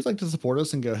 If you'd like to support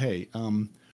us and go, hey,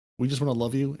 we just want to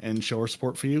love you and show our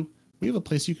support for you, we have a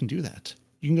place you can do that.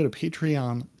 You can go to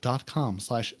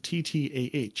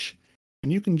patreon.com/TTAH,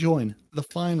 and you can join the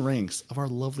fine ranks of our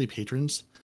lovely patrons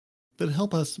that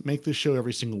help us make this show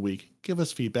every single week, give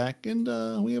us feedback, and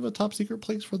we have a top secret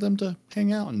place for them to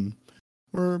hang out in.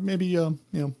 Or maybe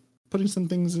putting some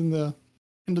things in the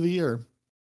end of the year,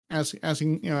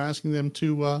 asking them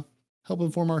to help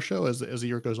inform our show as the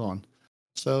year goes on.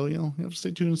 So you have to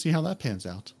stay tuned and see how that pans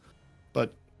out.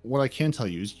 But what I can tell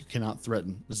you is you cannot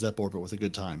threaten Zep Orbit with a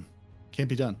good time. Can't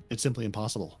be done. It's simply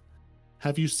impossible.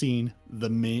 Have you seen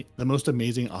the most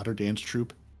amazing Otter Dance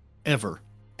troupe ever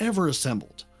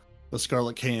assembled? The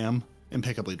Scarlet KM,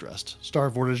 impeccably dressed.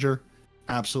 Star Vortiger,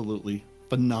 absolutely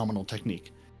phenomenal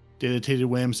technique. Dedicated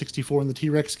Wham 64 and the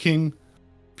T-Rex King,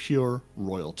 pure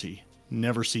royalty.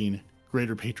 Never seen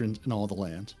greater patrons in all the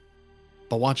land.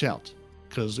 But watch out,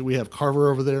 because we have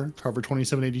Carver over there, Carver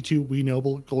 2782, We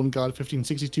Noble, Golden God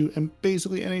 1562, and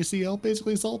basically NACL,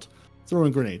 basically Assault,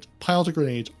 throwing grenades. Piles of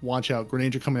grenades. Watch out,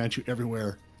 grenades are coming at you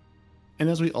everywhere. And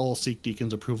as we all seek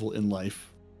Deacon's approval in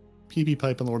life, PP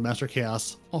Pipe and Lord Master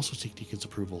Chaos also seek Deacon's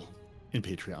approval in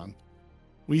Patreon.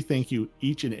 We thank you,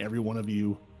 each and every one of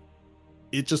you.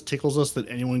 It just tickles us that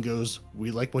anyone goes,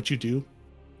 we like what you do.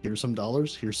 Here's some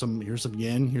dollars, here's some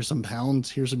yen, here's some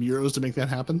pounds, here's some euros to make that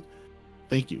happen.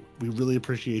 Thank you. We really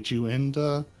appreciate you. And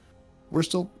we're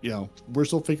still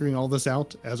figuring all this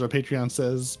out. As our Patreon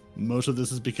says, most of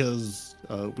this is because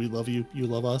we love you, you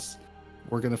love us.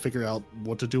 We're going to figure out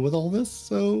what to do with all this.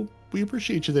 So we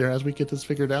appreciate you there as we get this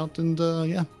figured out. And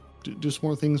do some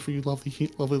more things for you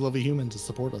lovely humans to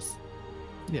support us.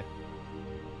 Yeah.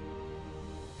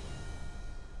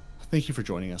 Thank you for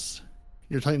joining us.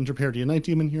 Your Titans are paired to your Night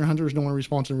Demon. Your Hunter is no one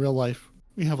response in real life.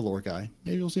 We have a lore guy.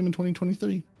 Maybe you'll see him in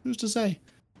 2023. Who's to say?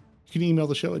 You can email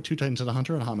the show at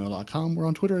twotitansandahunter@hotmail.com. We're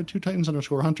on Twitter at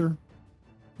twotitans_hunter.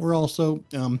 We're also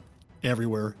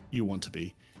everywhere you want to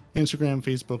be. Instagram,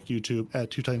 Facebook, YouTube at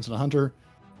twotitansandahunter.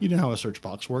 You know how a search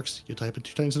box works. You type in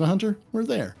 2 Titans and a Hunter, we're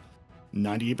there.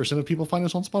 98% of people find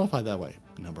us on Spotify that way.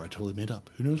 A number I totally made up.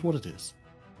 Who knows what it is?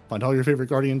 Find all your favorite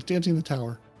Guardians dancing in the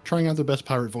tower, trying out their best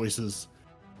pirate voices,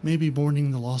 maybe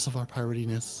mourning the loss of our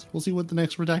piratiness. We'll see what the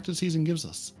next Redacted season gives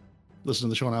us. Listen to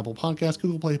the show on Apple Podcasts,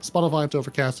 Google Play, Spotify,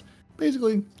 Overcast.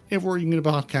 Basically, everywhere you can get a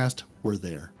podcast, we're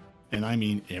there. And I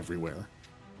mean everywhere.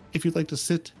 If you'd like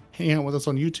to hang out with us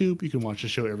on YouTube, you can watch the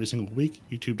show every single week,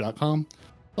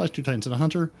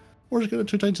 youtube.com/TwoTitansAndAHunter, or just go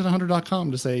to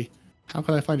TwoTitansAndAHunter.com to say, how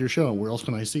can I find your show? Where else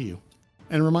can I see you?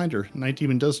 And a reminder, Night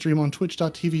Demon does stream on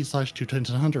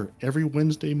twitch.tv/TwoTitansAndAHunter every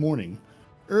Wednesday morning.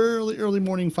 Early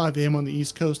morning, 5 a.m. on the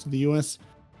East Coast of the US,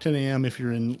 10 a.m. if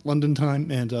you're in London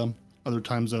time and other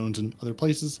time zones and other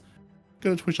places.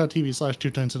 Go to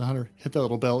twitch.tv/TwoTitansAndAHunter, hit that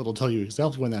little bell, it'll tell you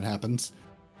exactly when that happens.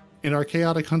 And our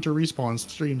Chaotic Hunter Respawns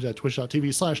streams at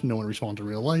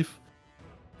twitch.tv/NoOneRespawnToRealLife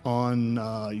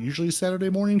on usually Saturday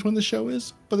mornings when the show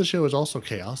is, but the show is also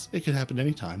chaos. It can happen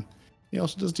anytime. He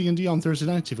also does D&D on Thursday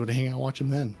nights if you want to hang out and watch him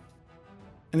then.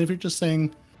 And if you're just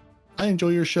saying, I enjoy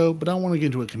your show, but I don't want to get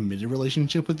into a committed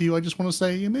relationship with you, I just want to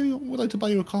say, maybe I would like to buy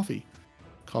you a coffee.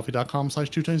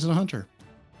 Coffee.com/TwoTitansAndAHunter.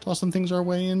 Toss some things our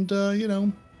way and,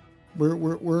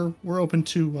 we're open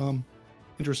to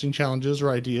interesting challenges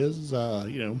or ideas,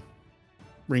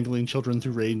 wrangling children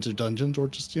through raids or dungeons, or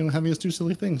just, having us do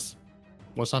silly things.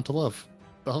 What's not to love?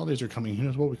 The holidays are coming. Who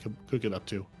knows what we could get up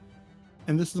to?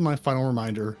 And this is my final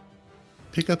reminder.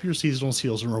 Pick up your seasonal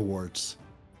seals and rewards.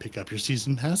 Pick up your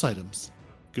season pass items.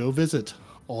 Go visit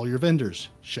all your vendors.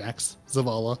 Shaxx,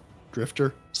 Zavala,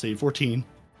 Drifter, Save 14,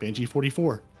 Banshee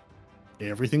 44.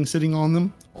 Everything sitting on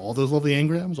them, all those lovely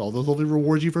engrams, all those lovely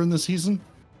rewards you've earned this season.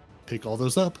 Pick all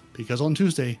those up, because on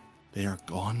Tuesday, they are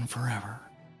gone forever.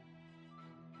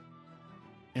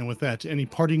 And with that, any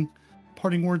parting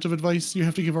words of advice you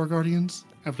have to give our guardians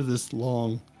after this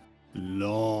long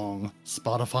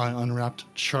Spotify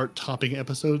Unwrapped chart-topping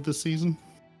episode this season?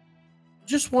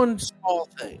 Just one small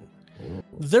thing.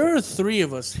 There are 3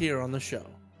 of us here on the show,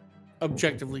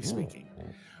 objectively speaking.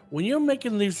 When you're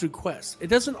making these requests, it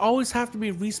doesn't always have to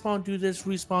be Respawn do this,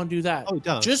 Respawn do that. Oh, it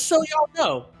does. Just so y'all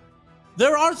know,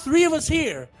 there are 3 of us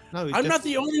here. No, I'm not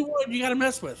the only one you gotta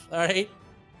mess with, all right?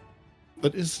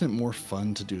 But isn't it more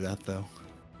fun to do that, though?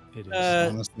 It is.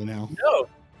 Honestly, now. No.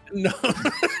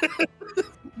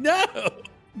 No.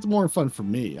 It's more fun for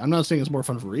me. I'm not saying it's more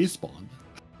fun for Respawn.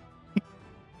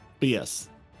 But yes,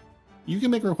 you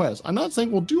can make requests. I'm not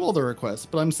saying we'll do all the requests,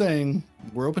 but I'm saying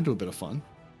we're open to a bit of fun.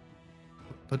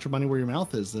 Put your money where your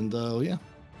mouth is, and we'll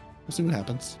see what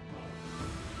happens.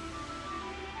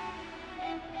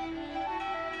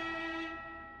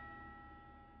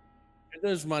 If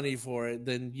there's money for it,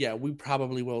 then yeah, we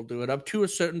probably will do it up to a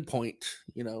certain point.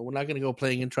 We're not going to go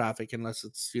playing in traffic unless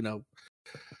it's,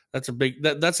 that's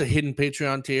a hidden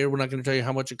Patreon tier. We're not going to tell you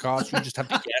how much it costs. You just have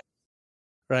to get,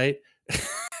 right?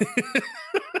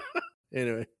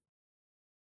 Anyway.